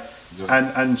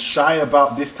 and shy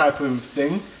about this type of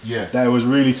thing. Yeah. That it was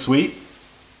really sweet.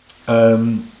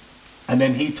 And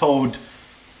then he told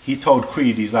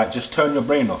Creed, he's like, just turn your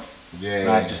brain off.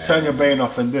 Just turn your brain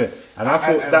off and do it. And I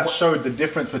thought that showed the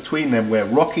difference between them, where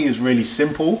Rocky is really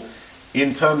simple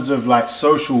in terms of like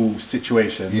social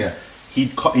situations. Yeah. He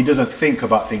doesn't think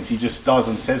about things, he just does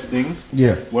and says things.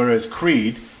 Yeah. Whereas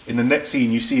Creed, in the next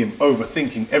scene, you see him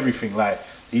overthinking everything, like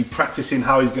he practicing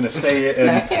how he's going to say it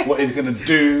and what he's going to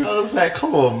do. I was like,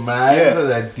 come on, man, it's not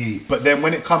that deep. But then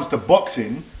when it comes to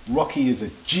boxing, Rocky is a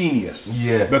genius.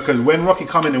 Yeah. Because when Rocky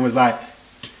come in and was like,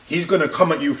 he's going to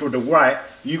come at you for the right,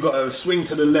 you got to swing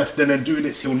to the left and then do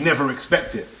this, he'll never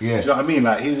expect it. Yeah. Do you know what I mean?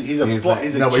 Like, he's a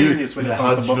genius when it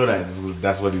comes to boxing.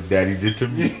 That's what his daddy did to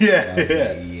me.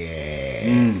 Yeah.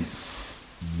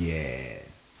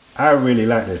 I really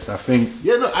like this. I think...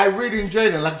 Yeah, no, I really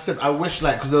enjoyed it. Like I said, I wish,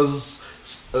 because there was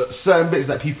certain bits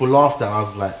that people laughed at. I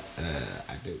was like,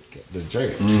 I don't get the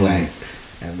jokes.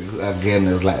 And again,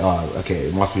 it's like, oh, okay,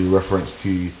 it must be a reference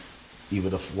to either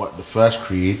the first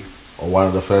Creed or one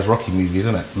of the first Rocky movies,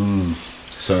 isn't it?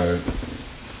 So,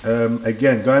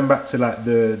 again, going back to like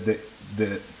the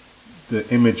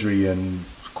imagery and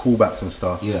callbacks and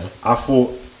stuff. Yeah, I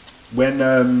thought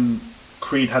when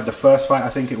Creed had the first fight, I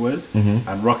think it was,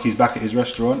 and Rocky's back at his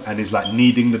restaurant and he's like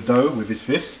kneading the dough with his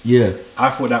fist. Yeah,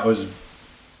 I thought that was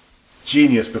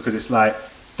genius because it's like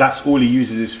that's all he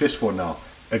uses his fist for now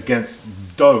against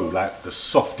dough, like the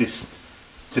softest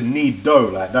to knead dough,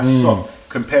 like that's soft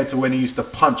compared to when he used to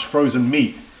punch frozen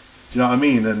meat. Do you know what I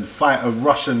mean? And fight a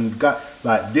Russian guy.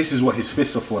 Like, this is what his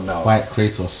fists are for now. Fight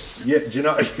Kratos. Yeah, do you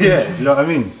know what I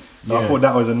mean? So I thought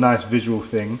that was a nice visual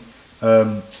thing.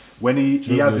 When he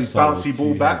has his bouncy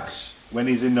ball back when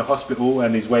he's in the hospital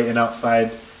and he's waiting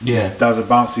outside. Yeah. Does a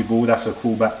bouncy ball. That's a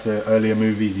callback to earlier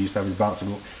movies. He used to have his bouncy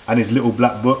ball. And his little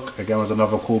black book, again, was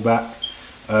another callback.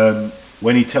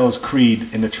 When he tells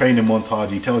Creed in the training montage,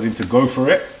 he tells him to go for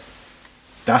it.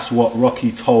 That's what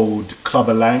Rocky told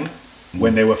Clubber Lang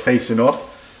when they were facing off.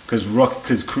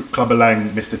 Because Clubber Lang,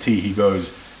 Mr. T, he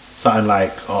goes something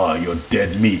like, "Oh, you're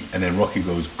dead meat." And then Rocky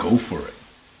goes, "Go for it."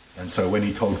 And so when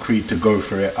he told Creed to go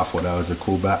for it, I thought that was a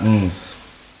callback.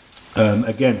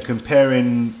 Again,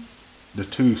 comparing the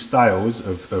two styles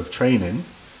of training,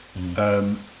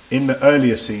 in the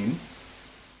earlier scene,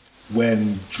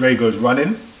 when Drago's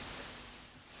running,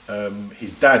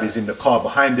 his dad is in the car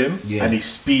behind him, and he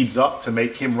speeds up to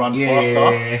make him run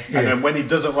faster. And then when he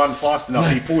doesn't run fast enough,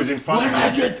 he pulls in front of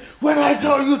him. When I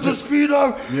tell you to speed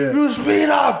up, you speed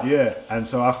up. Yeah, and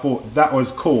so I thought that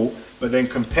was cool. But then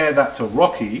compare that to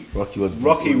Rocky. Rocky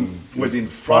was in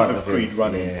front of Creed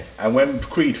running, and when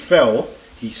Creed fell,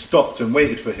 he stopped and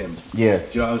waited for him. Yeah, do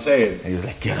you know what I'm saying? And he was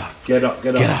like, "Get up, get up,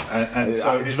 get up." Get up. And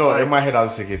so you know, in my head, I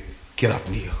was thinking, "Get up,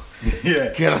 Neo."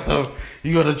 Yeah, get up.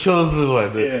 You got the chosen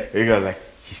one. Yeah, he goes like,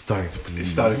 he's starting to believe.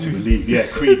 He's starting to believe. Yeah,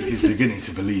 Creed is beginning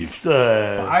to believe.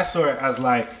 But I saw it as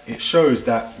like it shows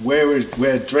that where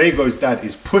Drago's dad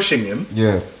is pushing him,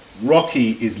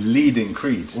 Rocky is leading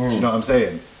Creed. Do you know what I'm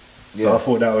saying? So I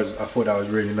thought that was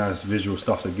really nice visual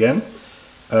stuff again.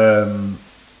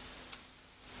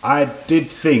 I did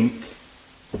think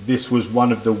this was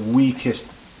one of the weakest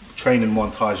training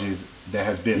montages there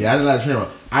has been. Yeah, I didn't like the training.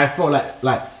 I felt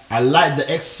like I liked the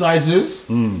exercises,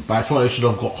 but I thought it should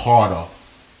have got harder.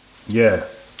 Yeah.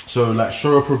 So like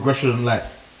show a progression, like,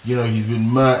 you know, he's been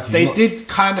murked. They did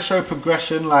kind of show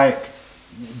progression, like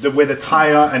with the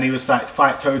tire, and he was like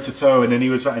fight toe to toe, and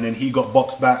then he got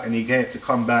boxed back, and he get to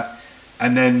come back,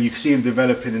 and then you see him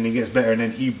developing, and he gets better, and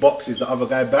then he boxes the other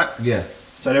guy back. Yeah.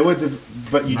 So they would,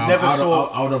 but you never saw.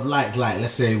 I would have liked, like,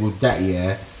 let's say with that,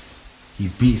 he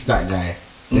beats that guy,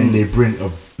 then they bring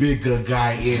a bigger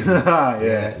guy in.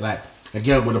 Yeah. Like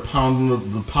again with the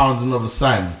pounding of the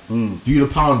sand, do the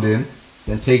pounding,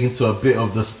 then take into a bit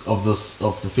of the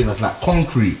thing that's like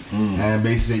concrete, and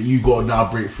basically you got to now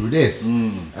break through this,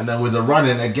 and then with the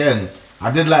running again,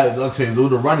 I did like all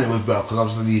the running was better because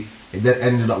obviously it then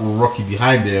ended up with Rocky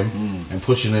behind him and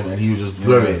pushing him, and he was just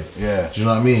blowing. Yeah. Do you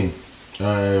know what I mean?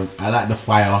 I like the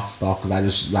fire stuff because I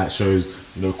just like shows,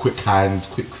 you know, quick hands,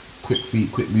 quick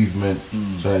feet, quick movement,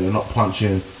 so that you're not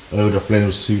punching over the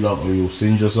flames suit up or you'll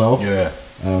singe yourself. Yeah.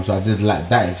 So I did like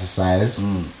that exercise.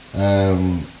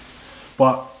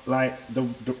 But like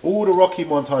all the Rocky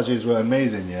montages were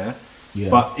amazing, yeah.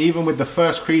 But even with the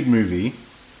first Creed movie,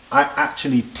 I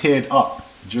actually teared up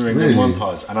during the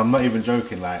montage, and I'm not even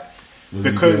joking. Like, was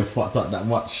he getting fucked up that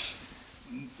much?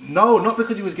 No, not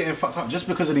because he was getting fucked up, just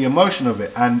because of the emotion of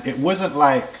it. And it wasn't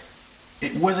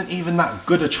even that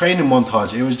good a training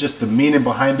montage. It was just the meaning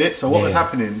behind it. So what was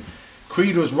happening?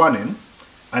 Creed was running,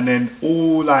 and then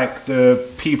all like the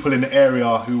people in the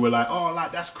area who were like, "Oh,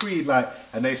 like that's Creed," like,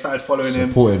 and they started following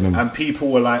him. And people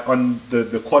were like on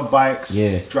the quad bikes,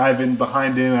 driving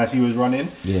behind him as he was running.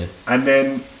 Yeah. And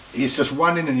then he's just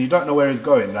running, and you don't know where he's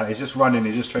going. Like he's just running,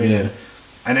 he's just training. Yeah.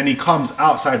 And then he comes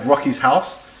outside Rocky's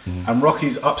house. And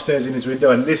Rocky's upstairs in his window,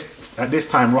 and at this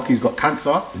time Rocky's got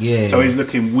cancer, so he's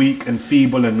looking weak and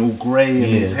feeble and all grey, and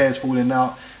his hair's falling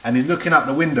out, and he's looking out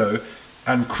the window,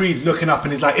 and Creed's looking up,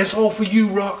 and he's like, "It's all for you,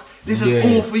 Rock. This is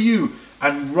all for you."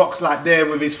 And Rock's like there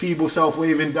with his feeble self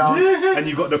waving down, and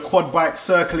you got the quad bike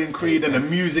circling Creed, and the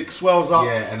music swells up.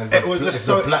 Yeah, and it was just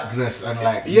so blackness, and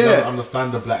like he doesn't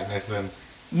understand the blackness, and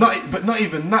not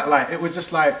even that. Like it was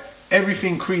just like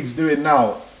everything Creed's doing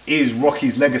now is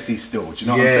Rocky's legacy still. Do you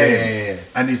know what I'm saying? Yeah.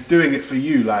 And he's doing it for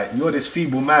you. Like, you're this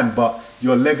feeble man, but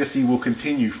your legacy will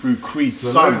continue through Creed's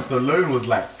son. Stallone was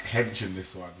like henching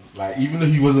this one. Like, even though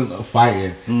he wasn't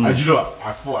fighting, and you know what?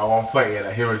 I thought at one point,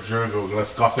 that him and Drogo were gonna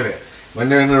scuff in it. When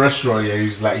they're in the restaurant, he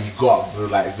was like, he got up to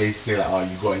like basically like, "Oh,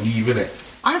 you got to leave in it."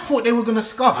 I thought they were gonna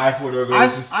scuff. I thought they were gonna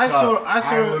scuff.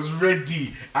 I was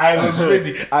ready. I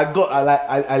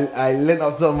leant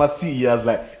up to my seat. I was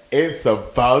like, it's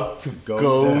about to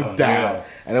go down. Yeah.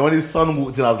 And then when his son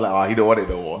walked in, I was like, "Oh, he don't want it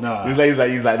no more." Nah. He's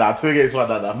like, "Nah, 2 against 1,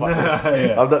 nah, I'm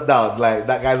not down." Like,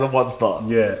 that guy's a monster.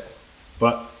 Yeah.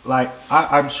 But like,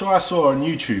 I'm sure I saw on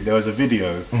YouTube there was a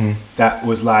video that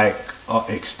was like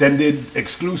extended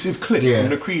exclusive clip from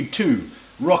the Creed 2,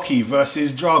 Rocky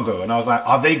versus Drago, and I was like,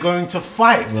 "Are they going to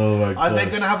fight? Are they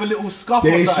going to have a little scuff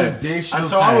or something?" And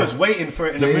so I was waiting for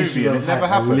it in the movie, and it never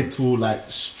happened. A little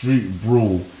like street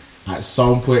brawl at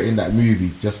some point in that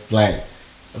movie, just like,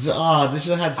 they should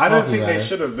have had something. I don't think they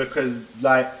should have, because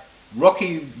like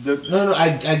Rocky.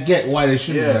 I get why they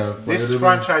shouldn't have. But this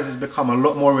franchise has become a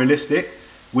lot more realistic,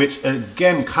 which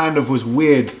again kind of was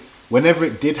weird. Whenever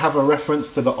it did have a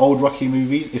reference to the old Rocky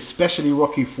movies, especially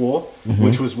Rocky 4,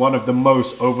 which was one of the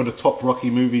most over-the-top Rocky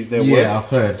movies there was. Yeah, I've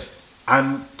heard.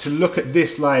 And to look at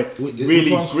this like really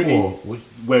gritty,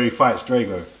 where he fights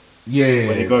Drago. Yeah,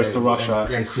 when he goes to Russia,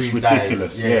 it's just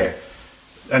ridiculous. Yeah.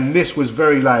 And this was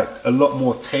very like a lot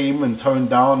more tame and toned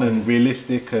down and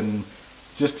realistic, and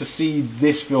just to see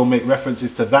this film make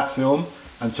references to that film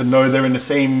and to know they're in the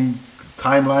same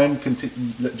timeline, do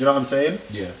you know what I'm saying?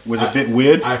 Yeah. Was a bit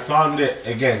weird. I found it,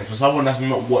 again, for someone that's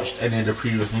not watched any of the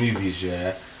previous movies,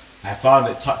 I found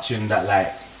it touching that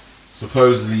like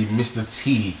supposedly Mr.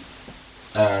 T,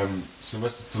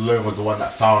 Sylvester Stallone was the one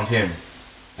that found him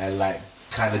and like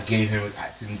kind of gave him an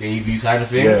acting debut kind of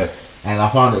thing. Yeah. And I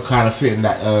found it kind of fitting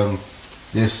that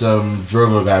this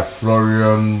Drogo guy,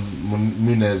 Florian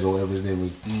Munez or whatever his name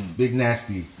is, Big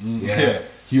Nasty. Yeah.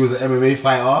 He was an MMA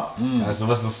fighter, and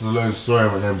Sylvester Stallone saw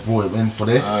him and then brought him in for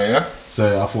this.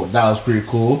 So I thought that was pretty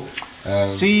cool.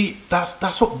 See,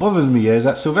 that's what bothers me, is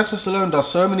that Sylvester Stallone does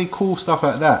so many cool stuff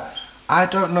like that. I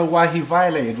don't know why he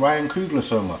violated Ryan Coogler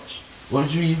so much. What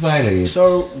did you violate?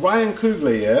 So Ryan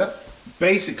Coogler,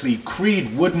 basically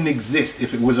Creed wouldn't exist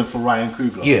if it wasn't for Ryan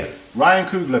Coogler. Yeah. Ryan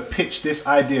Coogler pitched this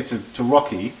idea to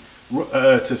Rocky,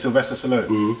 to Sylvester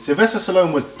Stallone. Sylvester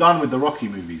Stallone was done with the Rocky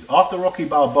movies. After Rocky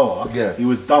Balboa, he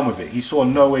was done with it. He saw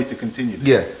no way to continue this.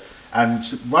 Yeah. And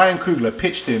Ryan Coogler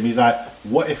pitched him, he's like,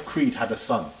 what if Creed had a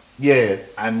son? Yeah.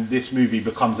 And this movie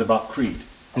becomes about Creed.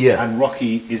 Yeah. And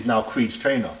Rocky is now Creed's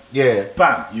trainer. Yeah.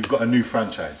 Bam, you've got a new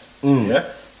franchise. Yeah.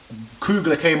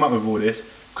 Coogler came up with all this.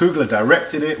 Coogler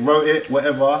directed it, wrote it,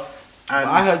 whatever. And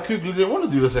I heard Coogler didn't want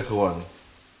to do the second one.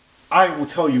 I will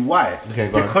tell you why. Okay,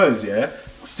 because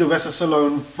Sylvester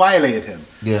Stallone violated him.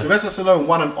 Yeah. Sylvester Stallone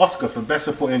won an Oscar for Best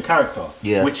Supporting Character,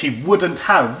 which he wouldn't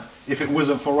have if it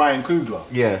wasn't for Ryan Coogler.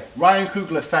 Yeah. Ryan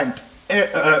Coogler thanked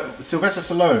Sylvester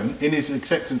Stallone in his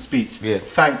acceptance speech.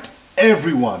 Thanked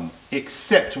everyone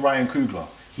except Ryan Coogler.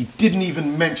 He didn't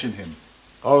even mention him.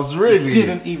 Oh, really? He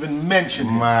didn't even mention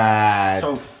him. Mad.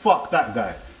 So fuck that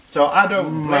guy. So I don't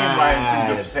blame Ryan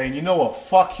Coogler for saying, you know what,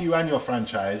 fuck you and your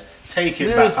franchise, take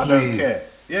it back, I don't care.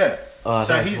 Yeah.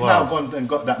 So he's now gone and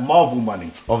got that Marvel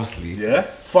money. Obviously. Yeah.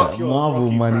 Fuck that your Marvel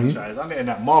Rocky money. franchise. I'm getting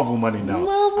that Marvel money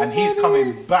now. And he's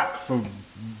coming back for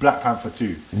Black Panther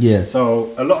 2. Yeah.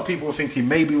 So a lot of people are thinking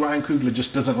maybe Ryan Coogler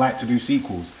just doesn't like to do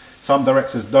sequels. Some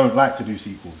directors don't like to do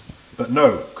sequels. But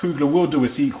no, Coogler will do a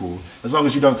sequel as long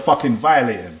as you don't fucking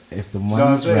violate him. If the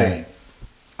money's right.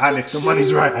 And if the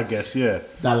money's right, I guess,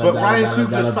 but Ryan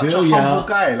Coogler's such a humble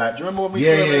guy. Like, do you remember when we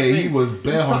saw him? He was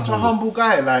bare humble. Such a humble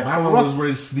guy. Like,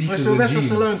 for Sylvester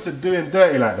Stallone to do him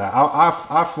dirty like that, I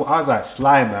thought, I was like,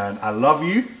 Sly, man, I love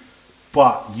you,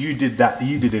 but you did that.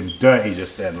 You did him dirty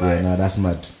just then. Like. Yeah, no, that's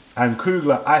mad. And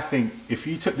Coogler, I think, if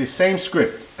you took this same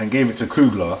script and gave it to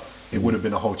Coogler, it would have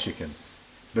been a whole chicken,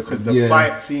 because the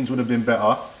fight scenes would have been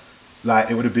better. Like,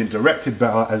 it would have been directed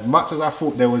better. As much as I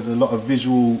thought there was a lot of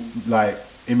visual, like,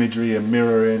 imagery and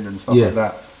mirroring and stuff like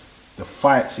that, the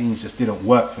fight scenes just didn't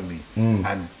work for me.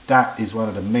 And that is one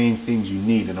of the main things you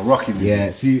need in a Rocky movie.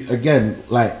 Yeah, see, again,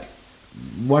 like,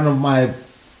 one of my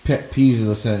pet peeves in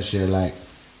a sense here, like,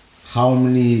 how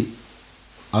many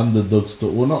underdog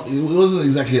story, well, not, it wasn't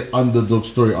exactly an underdog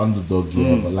story,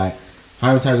 but like, how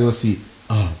many times we'll see,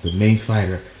 the main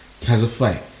fighter has a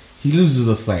fight, he loses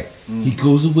a fight, he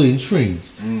goes away and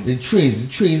trains, then trains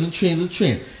and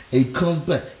trains, and he comes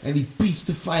back and he beats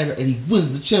the fighter and he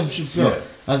wins the championship belt.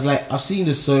 I was like, I've seen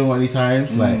this so many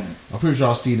times. Like, I'm pretty sure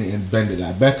I've seen it in Bend It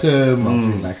Like Beckham. I've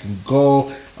seen it like in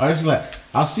Go. I was like,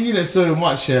 I've seen it so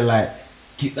much here. Like,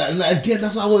 again,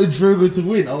 that's why I wanted Drogo to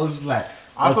win. I was just like,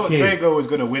 I thought Drogo was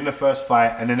going to win the first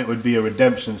fight and then it would be a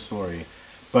redemption story.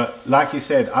 But like you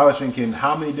said, I was thinking,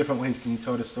 how many different ways can you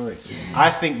tell the story? I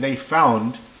think they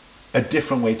found a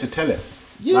different way to tell it.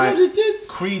 Yeah, like, no, they did.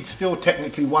 Creed still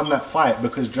technically won that fight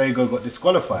because Drago got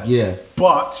disqualified. Yeah.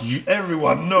 But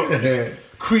everyone knows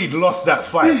Creed lost that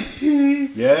fight.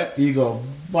 Yeah. He got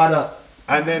bad up.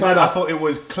 And then I thought it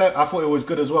was I thought it was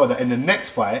good as well that in the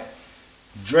next fight,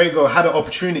 Drago had an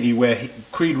opportunity where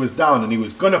Creed was down and he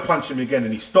was gonna punch him again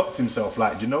and he stopped himself.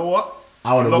 Like, do you know what?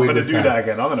 I'm not gonna do that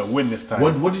again. I'm gonna win this time.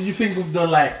 What did you think of the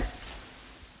like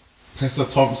Tessa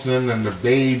Thompson and the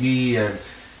baby and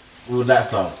all that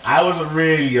stuff? I wasn't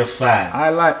really a fan. I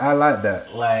like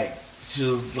that. Like, she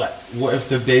was like, what if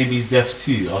the baby's deaf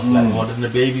too? I was like, what if the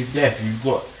baby's deaf?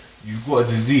 You've got a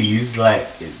disease, like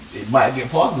it might get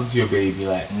passed on to your baby,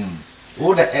 like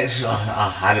all that extra. I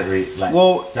had it really, like,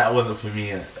 well, that wasn't for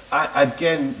me.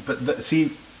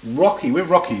 See, Rocky,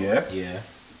 yeah,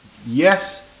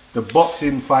 yes, the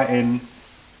boxing fighting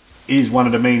is one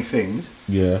of the main things.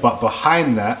 Yeah. But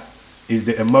behind that is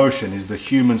the emotion, is the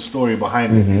human story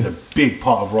behind it. Is a big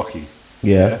part of Rocky.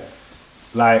 Yeah.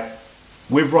 Like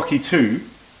with Rocky 2,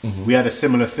 we had a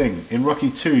similar thing. In Rocky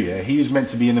 2, he was meant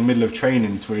to be in the middle of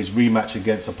training for his rematch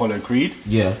against Apollo Creed.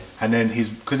 Yeah. And then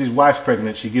because his wife's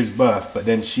pregnant, she gives birth, but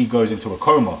then she goes into a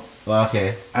coma.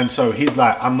 Okay. And so he's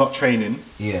like, I'm not training.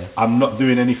 Yeah. I'm not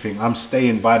doing anything. I'm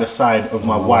staying by the side of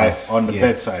my wife on the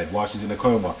bedside while she's in a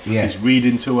coma. Yeah. He's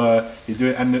reading to her. He's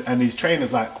doing, and his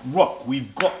trainer's like, Rock,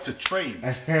 we've got to train.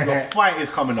 Your fight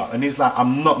is coming up. And he's like,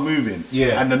 I'm not moving.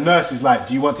 Yeah. And the nurse is like,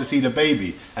 do you want to see the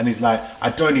baby? And he's like, I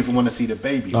don't even want to see the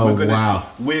baby. Oh,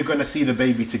 we're gonna see the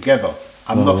baby together.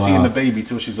 I'm not seeing the baby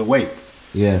till she's awake.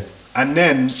 Yeah. And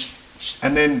then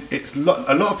it's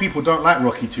a lot of people don't like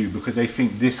Rocky 2 because they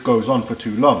think this goes on for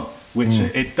too long, which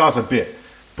it does a bit.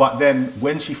 But then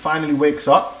when she finally wakes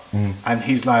up and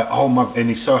he's like, oh my, and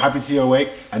he's so happy to see her awake,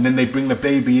 and then they bring the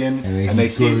baby in and they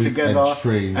see it together,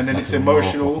 and then it's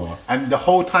emotional. And the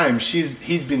whole time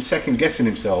he's been second guessing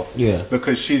himself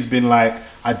because she's been like,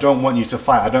 I don't want you to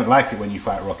fight. I don't like it when you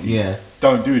fight, Rocky. Yeah.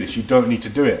 Don't do this. You don't need to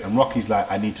do it. And Rocky's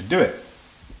like, I need to do it.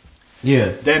 Yeah.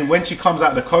 Then when she comes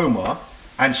out of the coma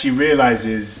and she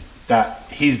realizes that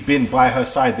he's been by her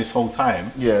side this whole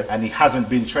time, and he hasn't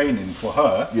been training for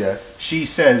her, she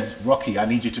says, Rocky, I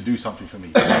need you to do something for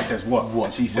me. And he says, what?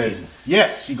 And she says,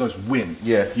 yes. She goes, win.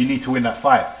 Yeah. You need to win that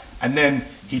fight. And then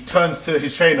he turns to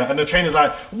his trainer, and the trainer's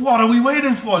like, what are we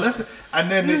waiting for? Let's go. And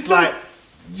then it's like,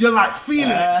 you're like feeling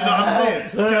it, do you know what I'm saying?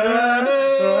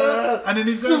 And then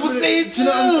he's going, do you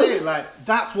know what I'm saying? Like,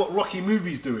 that's what Rocky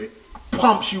movies do. It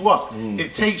pumps you up.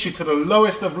 It takes you to the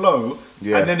lowest of low,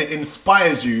 and then it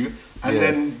inspires you, and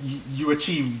then you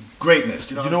achieve greatness.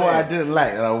 Do you know what I didn't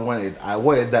like and I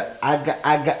wanted that. I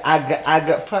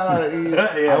got power.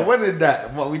 I wanted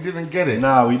that, but we didn't get it.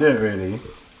 No, we didn't really.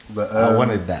 But I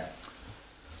wanted that.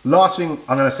 Last thing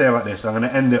I'm going to say about this, I'm going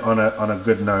to end it on a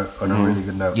good note, on a really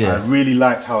good note. Yeah. I really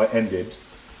liked how it ended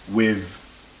with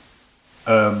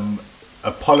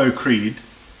Apollo Creed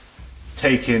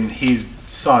taking his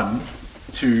son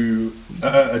to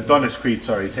Adonis Creed,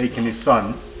 taking his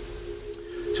son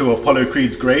to Apollo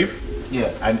Creed's grave,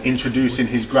 and introducing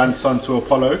his grandson to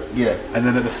Apollo, and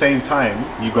then at the same time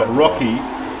you've got Rocky,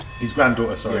 his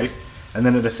granddaughter, and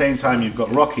then at the same time you've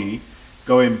got Rocky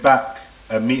going back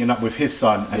and meeting up with his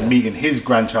son and meeting his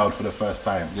grandchild for the first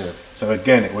time. So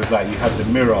again, it was like you had the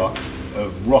mirror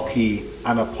of Rocky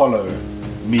and Apollo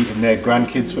meeting their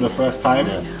grandkids for the first time.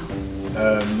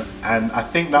 And I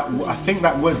think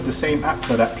that was the same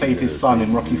actor that played his son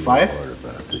in Rocky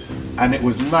 5, and it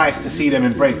was nice to see them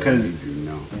embrace, because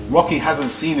Rocky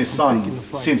hasn't seen his son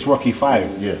since Rocky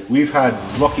 5. We've had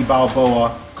Rocky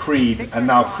Balboa, Creed, and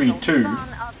now Creed 2,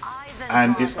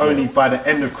 and it's only by the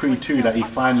end of Creed 2 that he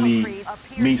finally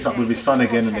meets up with his son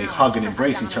again and they hug and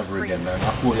embrace each other again. And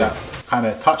I thought that kind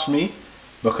of touched me,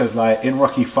 because like in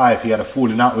Rocky 5 he had a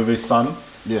falling out with his son.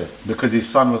 Because his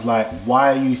son was like,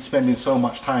 why are you spending so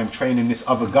much time training this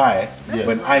other guy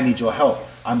when I need your help?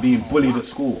 I'm being bullied at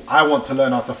school. I want to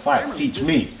learn how to fight. Teach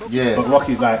me. But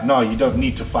Rocky's like, no, you don't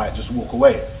need to fight. Just walk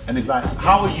away. And he's like,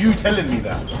 how are you telling me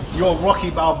that? You're Rocky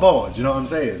Balboa. Do you know what I'm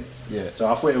saying? So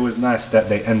I thought it was nice that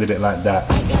they ended it like that.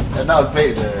 And that was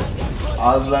bait there.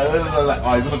 I was like,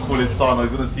 oh, he's gonna call his son, or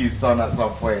he's gonna see his son at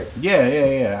some point.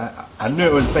 I knew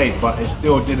it was bait, but it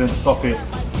still didn't stop it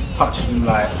touching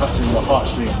the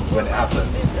heartstrings when it happened.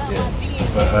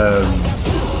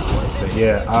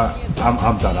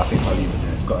 I'm done. I think I'll leave it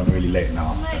there. It's gotten really late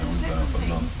now. I'm going for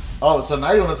long. Oh, so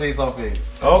now you want to say something?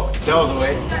 Oh, girls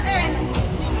away.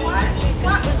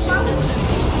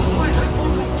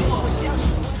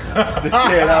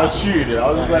 Yeah, that was true.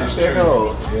 I was just like, check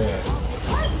out.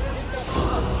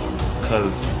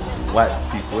 Because white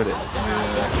people with it.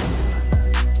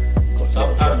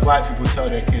 Sometimes white people tell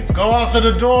their kids, go answer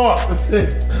the door.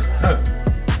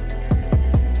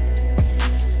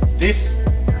 This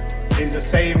is the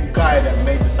same guy that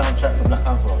made the soundtrack for Black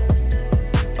Panther.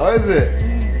 Oh, is it?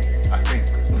 I think.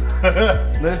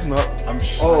 No, it's not. I'm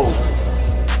sure.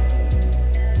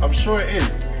 I'm sure it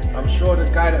is. I'm sure the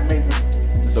guy that made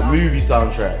the movie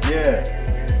soundtrack. Yeah.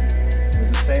 It's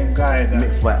the same guy that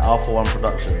mixed by Alpha One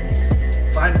Productions.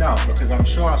 Find out, because I'm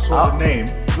sure I saw the name.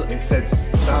 It said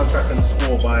soundtrack and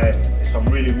score by some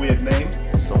really weird name.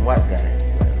 Some white guy,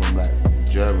 from like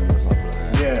Germany or something like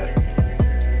that.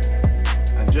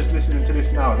 Yeah. And just listening to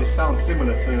this now, this sounds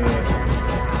similar to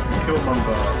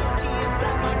Killmonger.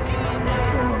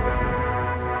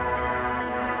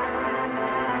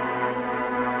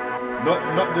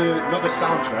 Not the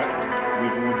soundtrack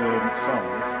with all the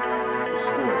songs, the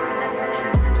score, like the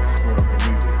actual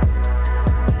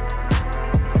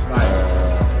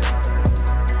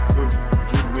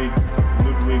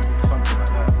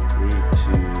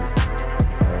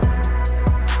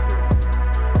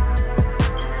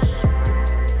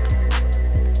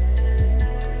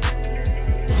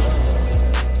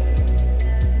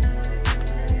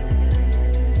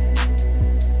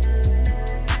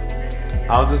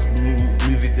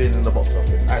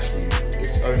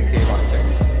came out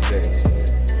technically today, so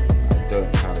I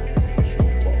don't have official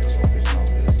box office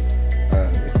numbers.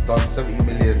 It's done 70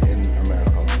 million in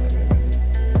America at the moment,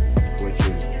 which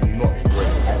is not great.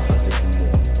 I expected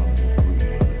more, if I'm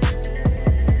brutally honest.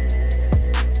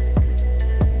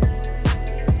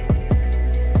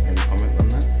 Any comment on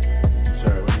that?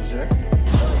 Sorry, what did you say?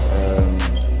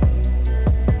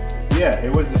 Yeah,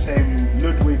 it was the same.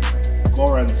 Ludwig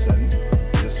Göransson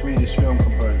is a Swedish film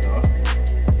composer.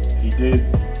 He did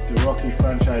the Rocky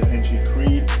franchise entry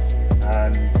Creed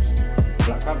and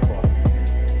Black Panther.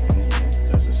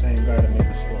 So it's the same guy that made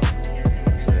the score.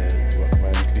 So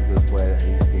Ryan Coogler's where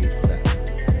he stayed for that.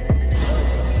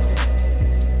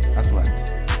 That's right.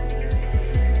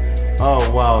 Oh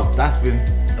wow, that's been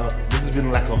this has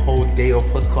been like a whole day of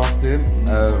podcasting.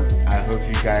 I hope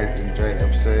you guys enjoyed the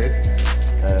episode.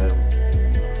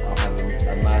 I've had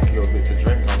a nice little bit to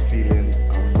drink. I'm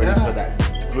ready for that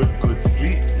good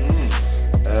sleep.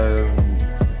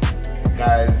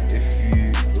 Guys, if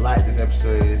you like this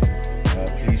episode,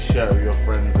 please share it with your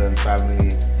friends and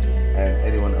family and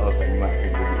anyone else that you might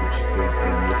think would be interested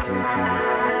in listening to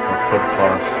a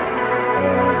podcast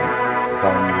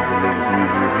done with the latest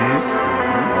movie reviews.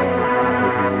 I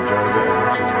hope you enjoyed it as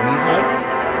much as we have.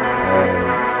 I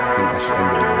think I should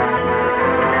end with the Rocky music.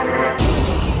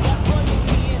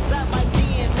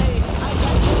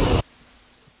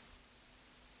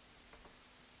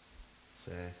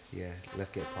 So yeah,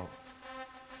 let's get pumped.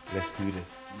 Let's do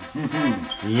this.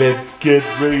 Let's get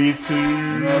ready to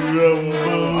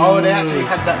rumble. Oh, they actually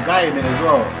had that guy in it as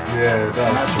well. Yeah, that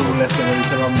was actual Let's Get Ready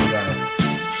to Rumble guy.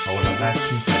 I want a nice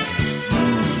tooth like this.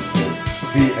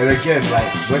 See, and again,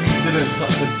 like when he didn't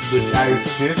touch the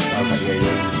guy's fist, I was like, yeah,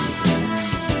 you're using this one.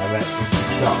 I was like, this is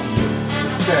something.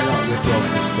 You're setting up yourself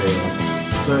to fail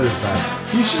so bad.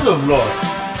 He should have lost,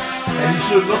 and he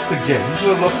should have lost again. He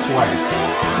should have lost twice.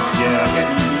 Yeah,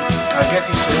 I guess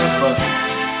he should have, but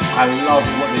I love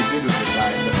what they did with it.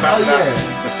 Like the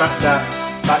fact that,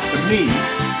 like to me,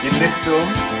 in this film,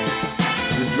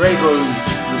 the Dragos,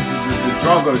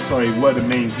 were the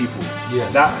main people. Yeah.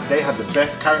 That they had the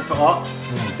best character arc.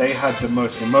 They had the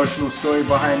most emotional story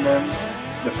behind them.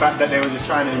 The fact that they were just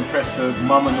trying to impress the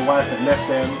mum and the wife that left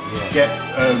them, get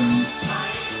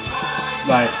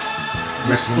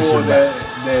restore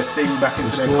their thing back into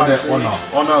their country.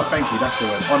 Honor, thank you, that's the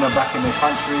word. Honor back in their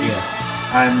country.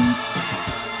 Yeah. And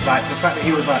like the fact that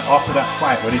he was like, after that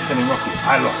fight when he's telling Rocky,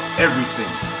 I lost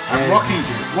everything. And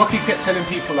Rocky kept telling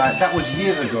people like, that was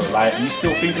years ago, like, are you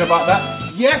still thinking about that?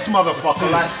 Yes,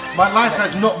 motherfucker, like, my life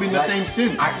has not been the same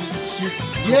since. I eat soup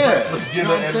for breakfast,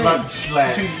 dinner and lunch.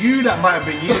 Like, to you that might have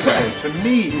been years ago. To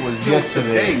me, it was still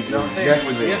yesterday. Today. You know what I'm saying? It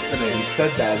was yesterday. He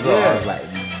said that as well. I was like,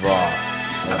 raw.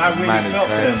 And I really felt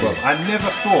for him, bro. I never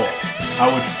thought I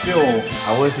would feel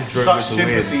such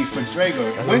sympathy for Drago.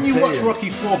 When you watch Rocky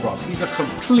 4, bro, he's a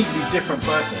completely different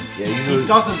person. Yeah, he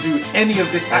doesn't do any of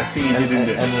this acting he did in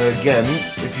this. And again,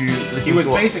 if you listen he was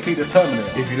basically the Terminator.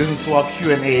 If you listen to our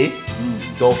Q&A,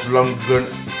 Dolph Lundgren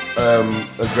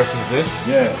addresses this.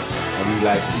 Yeah. And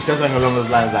he says something along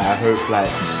those lines like, I hope like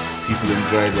people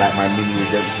enjoyed like my mini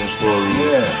redemption story.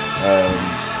 Yeah.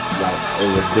 Like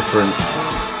it was different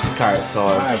character.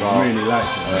 I really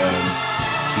liked it.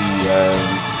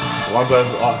 One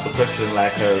person asked the question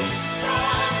like, is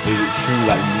it true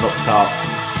like you knocked out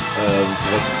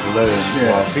Sylvester Stallone? Yeah.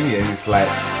 Well, I think it's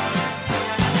like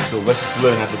Sylvester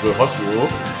Stallone had to go to hospital.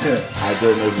 Yeah. I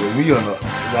don't know if it was me or not.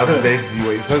 That's basically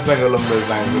what he says, something along those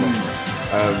lines.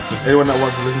 So anyone that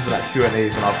wants to listen to that Q&A,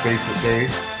 it's on our Facebook page.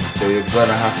 So you're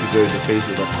gonna have to go to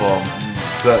facebook.com,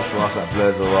 search for us at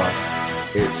Blurs of Us.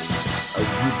 It's a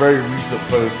very recent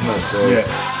post, so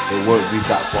it won't be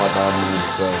that far down the road.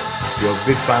 So if you're a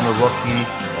big fan of Rocky,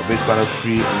 or a big fan of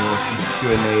Creed, and you want to see the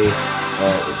Q&A,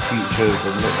 it features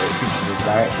the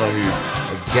director who,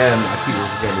 again, I keep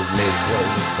forgetting his name. What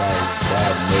is this guy's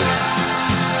bad name?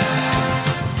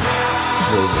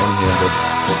 Put it on here, the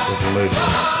box of emotion.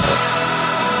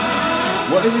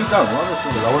 What has he done?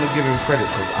 I want to give him credit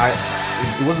because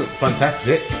it wasn't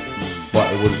fantastic,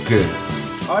 but it was good.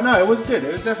 Oh no, it was good.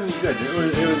 It was definitely good.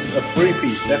 It was a free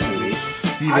piece, definitely.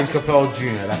 Stephen Capel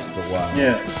Jr., that's the one.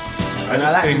 Yeah. And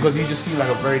I like him because he just seemed like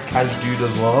a very cash dude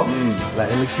as well. Like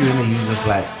in the Q&A, he was just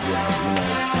like,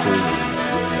 cool.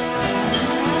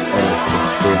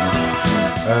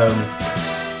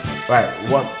 Right,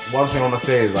 one thing I want to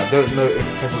say is I don't know if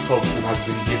Tessa Thompson has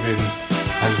been given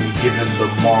the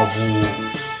Marvel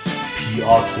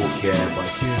PR talk here, but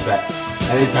it seems that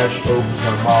anytime she opens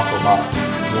her mouth about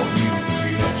what movie to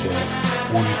do next year,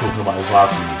 all she's talking about is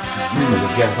Valkyrie. Because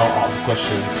again, someone asked a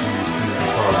question to Stephen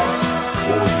Capel, like,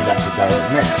 what would you like to direct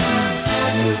next? And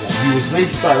he was basically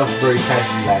started off very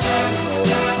casually, like, you know,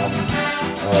 like,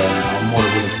 I'm more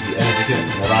than willing to do anything.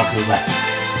 And Valkyrie was like,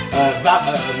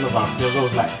 Valkyrie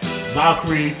was like,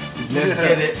 Valkyrie, let's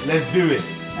get it, let's do it.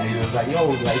 And he was like, yo,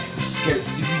 like, if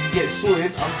you can get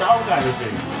sorted, I'm down, kind of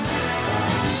thing.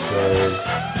 So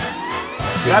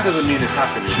that doesn't mean it's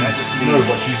happening. That just means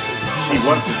but she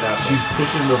wants it to happen. She's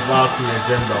pushing the Valkyrie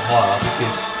agenda hard.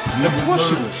 Of course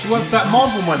she wants that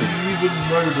Marvel money. Do you even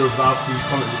know the Valkyrie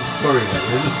comic book story?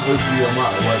 They're just opening your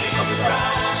mouth and words coming out.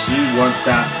 She wants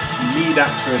that lead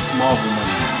actress Marvel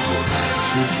money.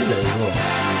 She'll kill it as well.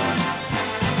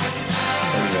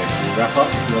 Anyway, can we wrap up?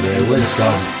 Yeah, we're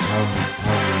done.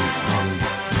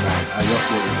 Nice. You're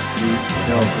falling asleep.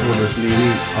 I'm falling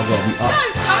asleep. I've got to be up.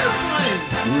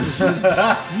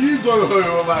 You go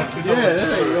home, man. Yeah,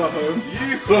 you go home.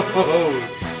 You go home.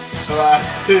 Alright,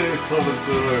 Thomas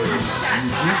go home.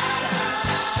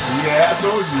 Yeah, I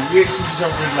told you, we ain't seen each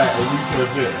other in like a week and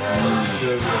a bit. It's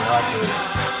gonna be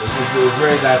it was a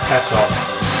very nice catch up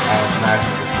and nice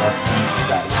to discuss things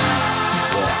that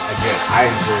again,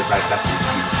 I enjoyed fantastic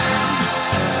views.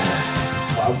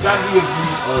 But I'm glad we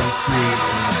agreed on Creed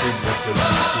and the previous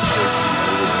episode.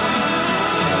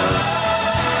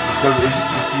 It's going to be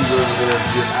interesting to see whether we're going to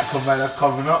do an Aquaman that's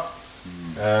coming up.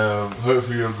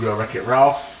 Hopefully we'll do a Wreck-It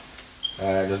Ralph.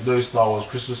 There's no Star Wars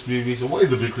Christmas movie. So what is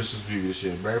the big Christmas movie this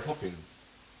year? Mary Poppins.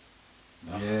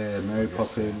 Yeah, Mary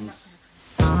Poppins.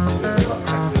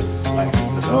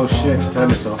 Oh shit, turn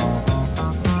this off.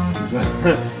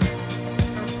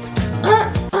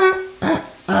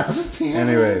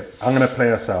 Anyway, I'm gonna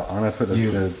play us out. I'm gonna put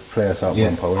the play us out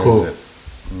one part. Cool.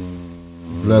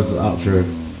 Blood's outro.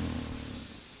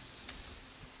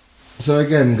 So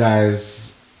again,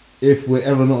 guys, if we're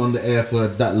ever not on the air for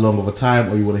that long of a time,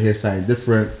 or you want to hear something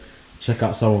different, check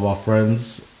out some of our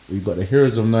friends. We've got the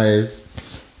Heroes of Noise,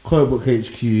 Comic Book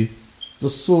HQ, the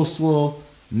Source War,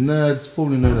 Nerds,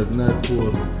 formerly known as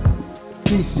Nerdcore,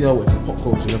 PCL, which is Pop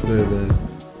Culture Leftovers,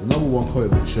 the number one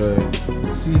comic book show,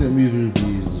 Scene and Movie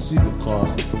Reviews, the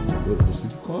Supercast,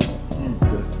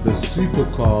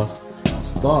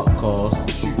 Startcast,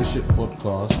 Shoot the Shit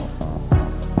Podcast,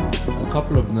 a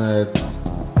couple of nerds,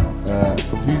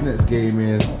 Who's Next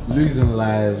Gaming, Losing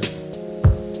Lives.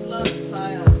 Blood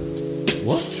fire.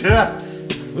 What?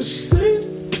 What's she saying?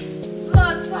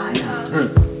 Blood fire.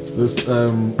 This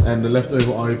and the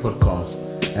Leftover Army Podcast,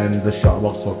 and the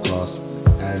Shotbox Podcast,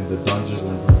 and the Dungeons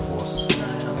and Brute Force.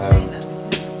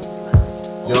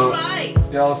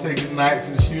 They'll say goodnight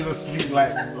since she was asleep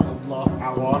like the last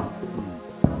hour.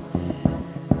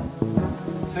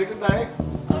 Say goodnight.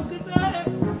 Oh, goodnight.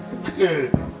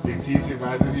 bigT, say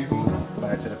bye to the people.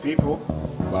 Bye to the people.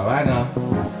 Bye bye now.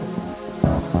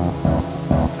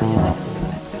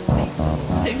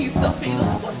 Maybe stop being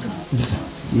on the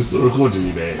podcast. You're still recording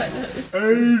you, mate.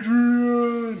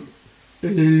 Adrian.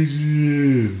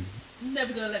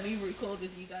 Never gonna let me record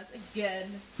with you guys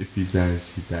again. If he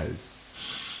dies, he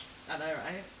dies. I know,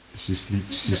 right? She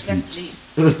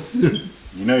sleeps.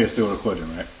 You know you're still recording,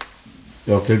 right?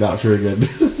 I'll play that outro again.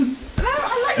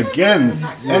 I like again,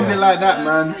 end it like that,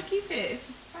 man. I keep it. It's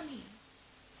funny.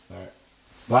 Alright.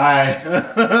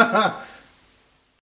 Bye.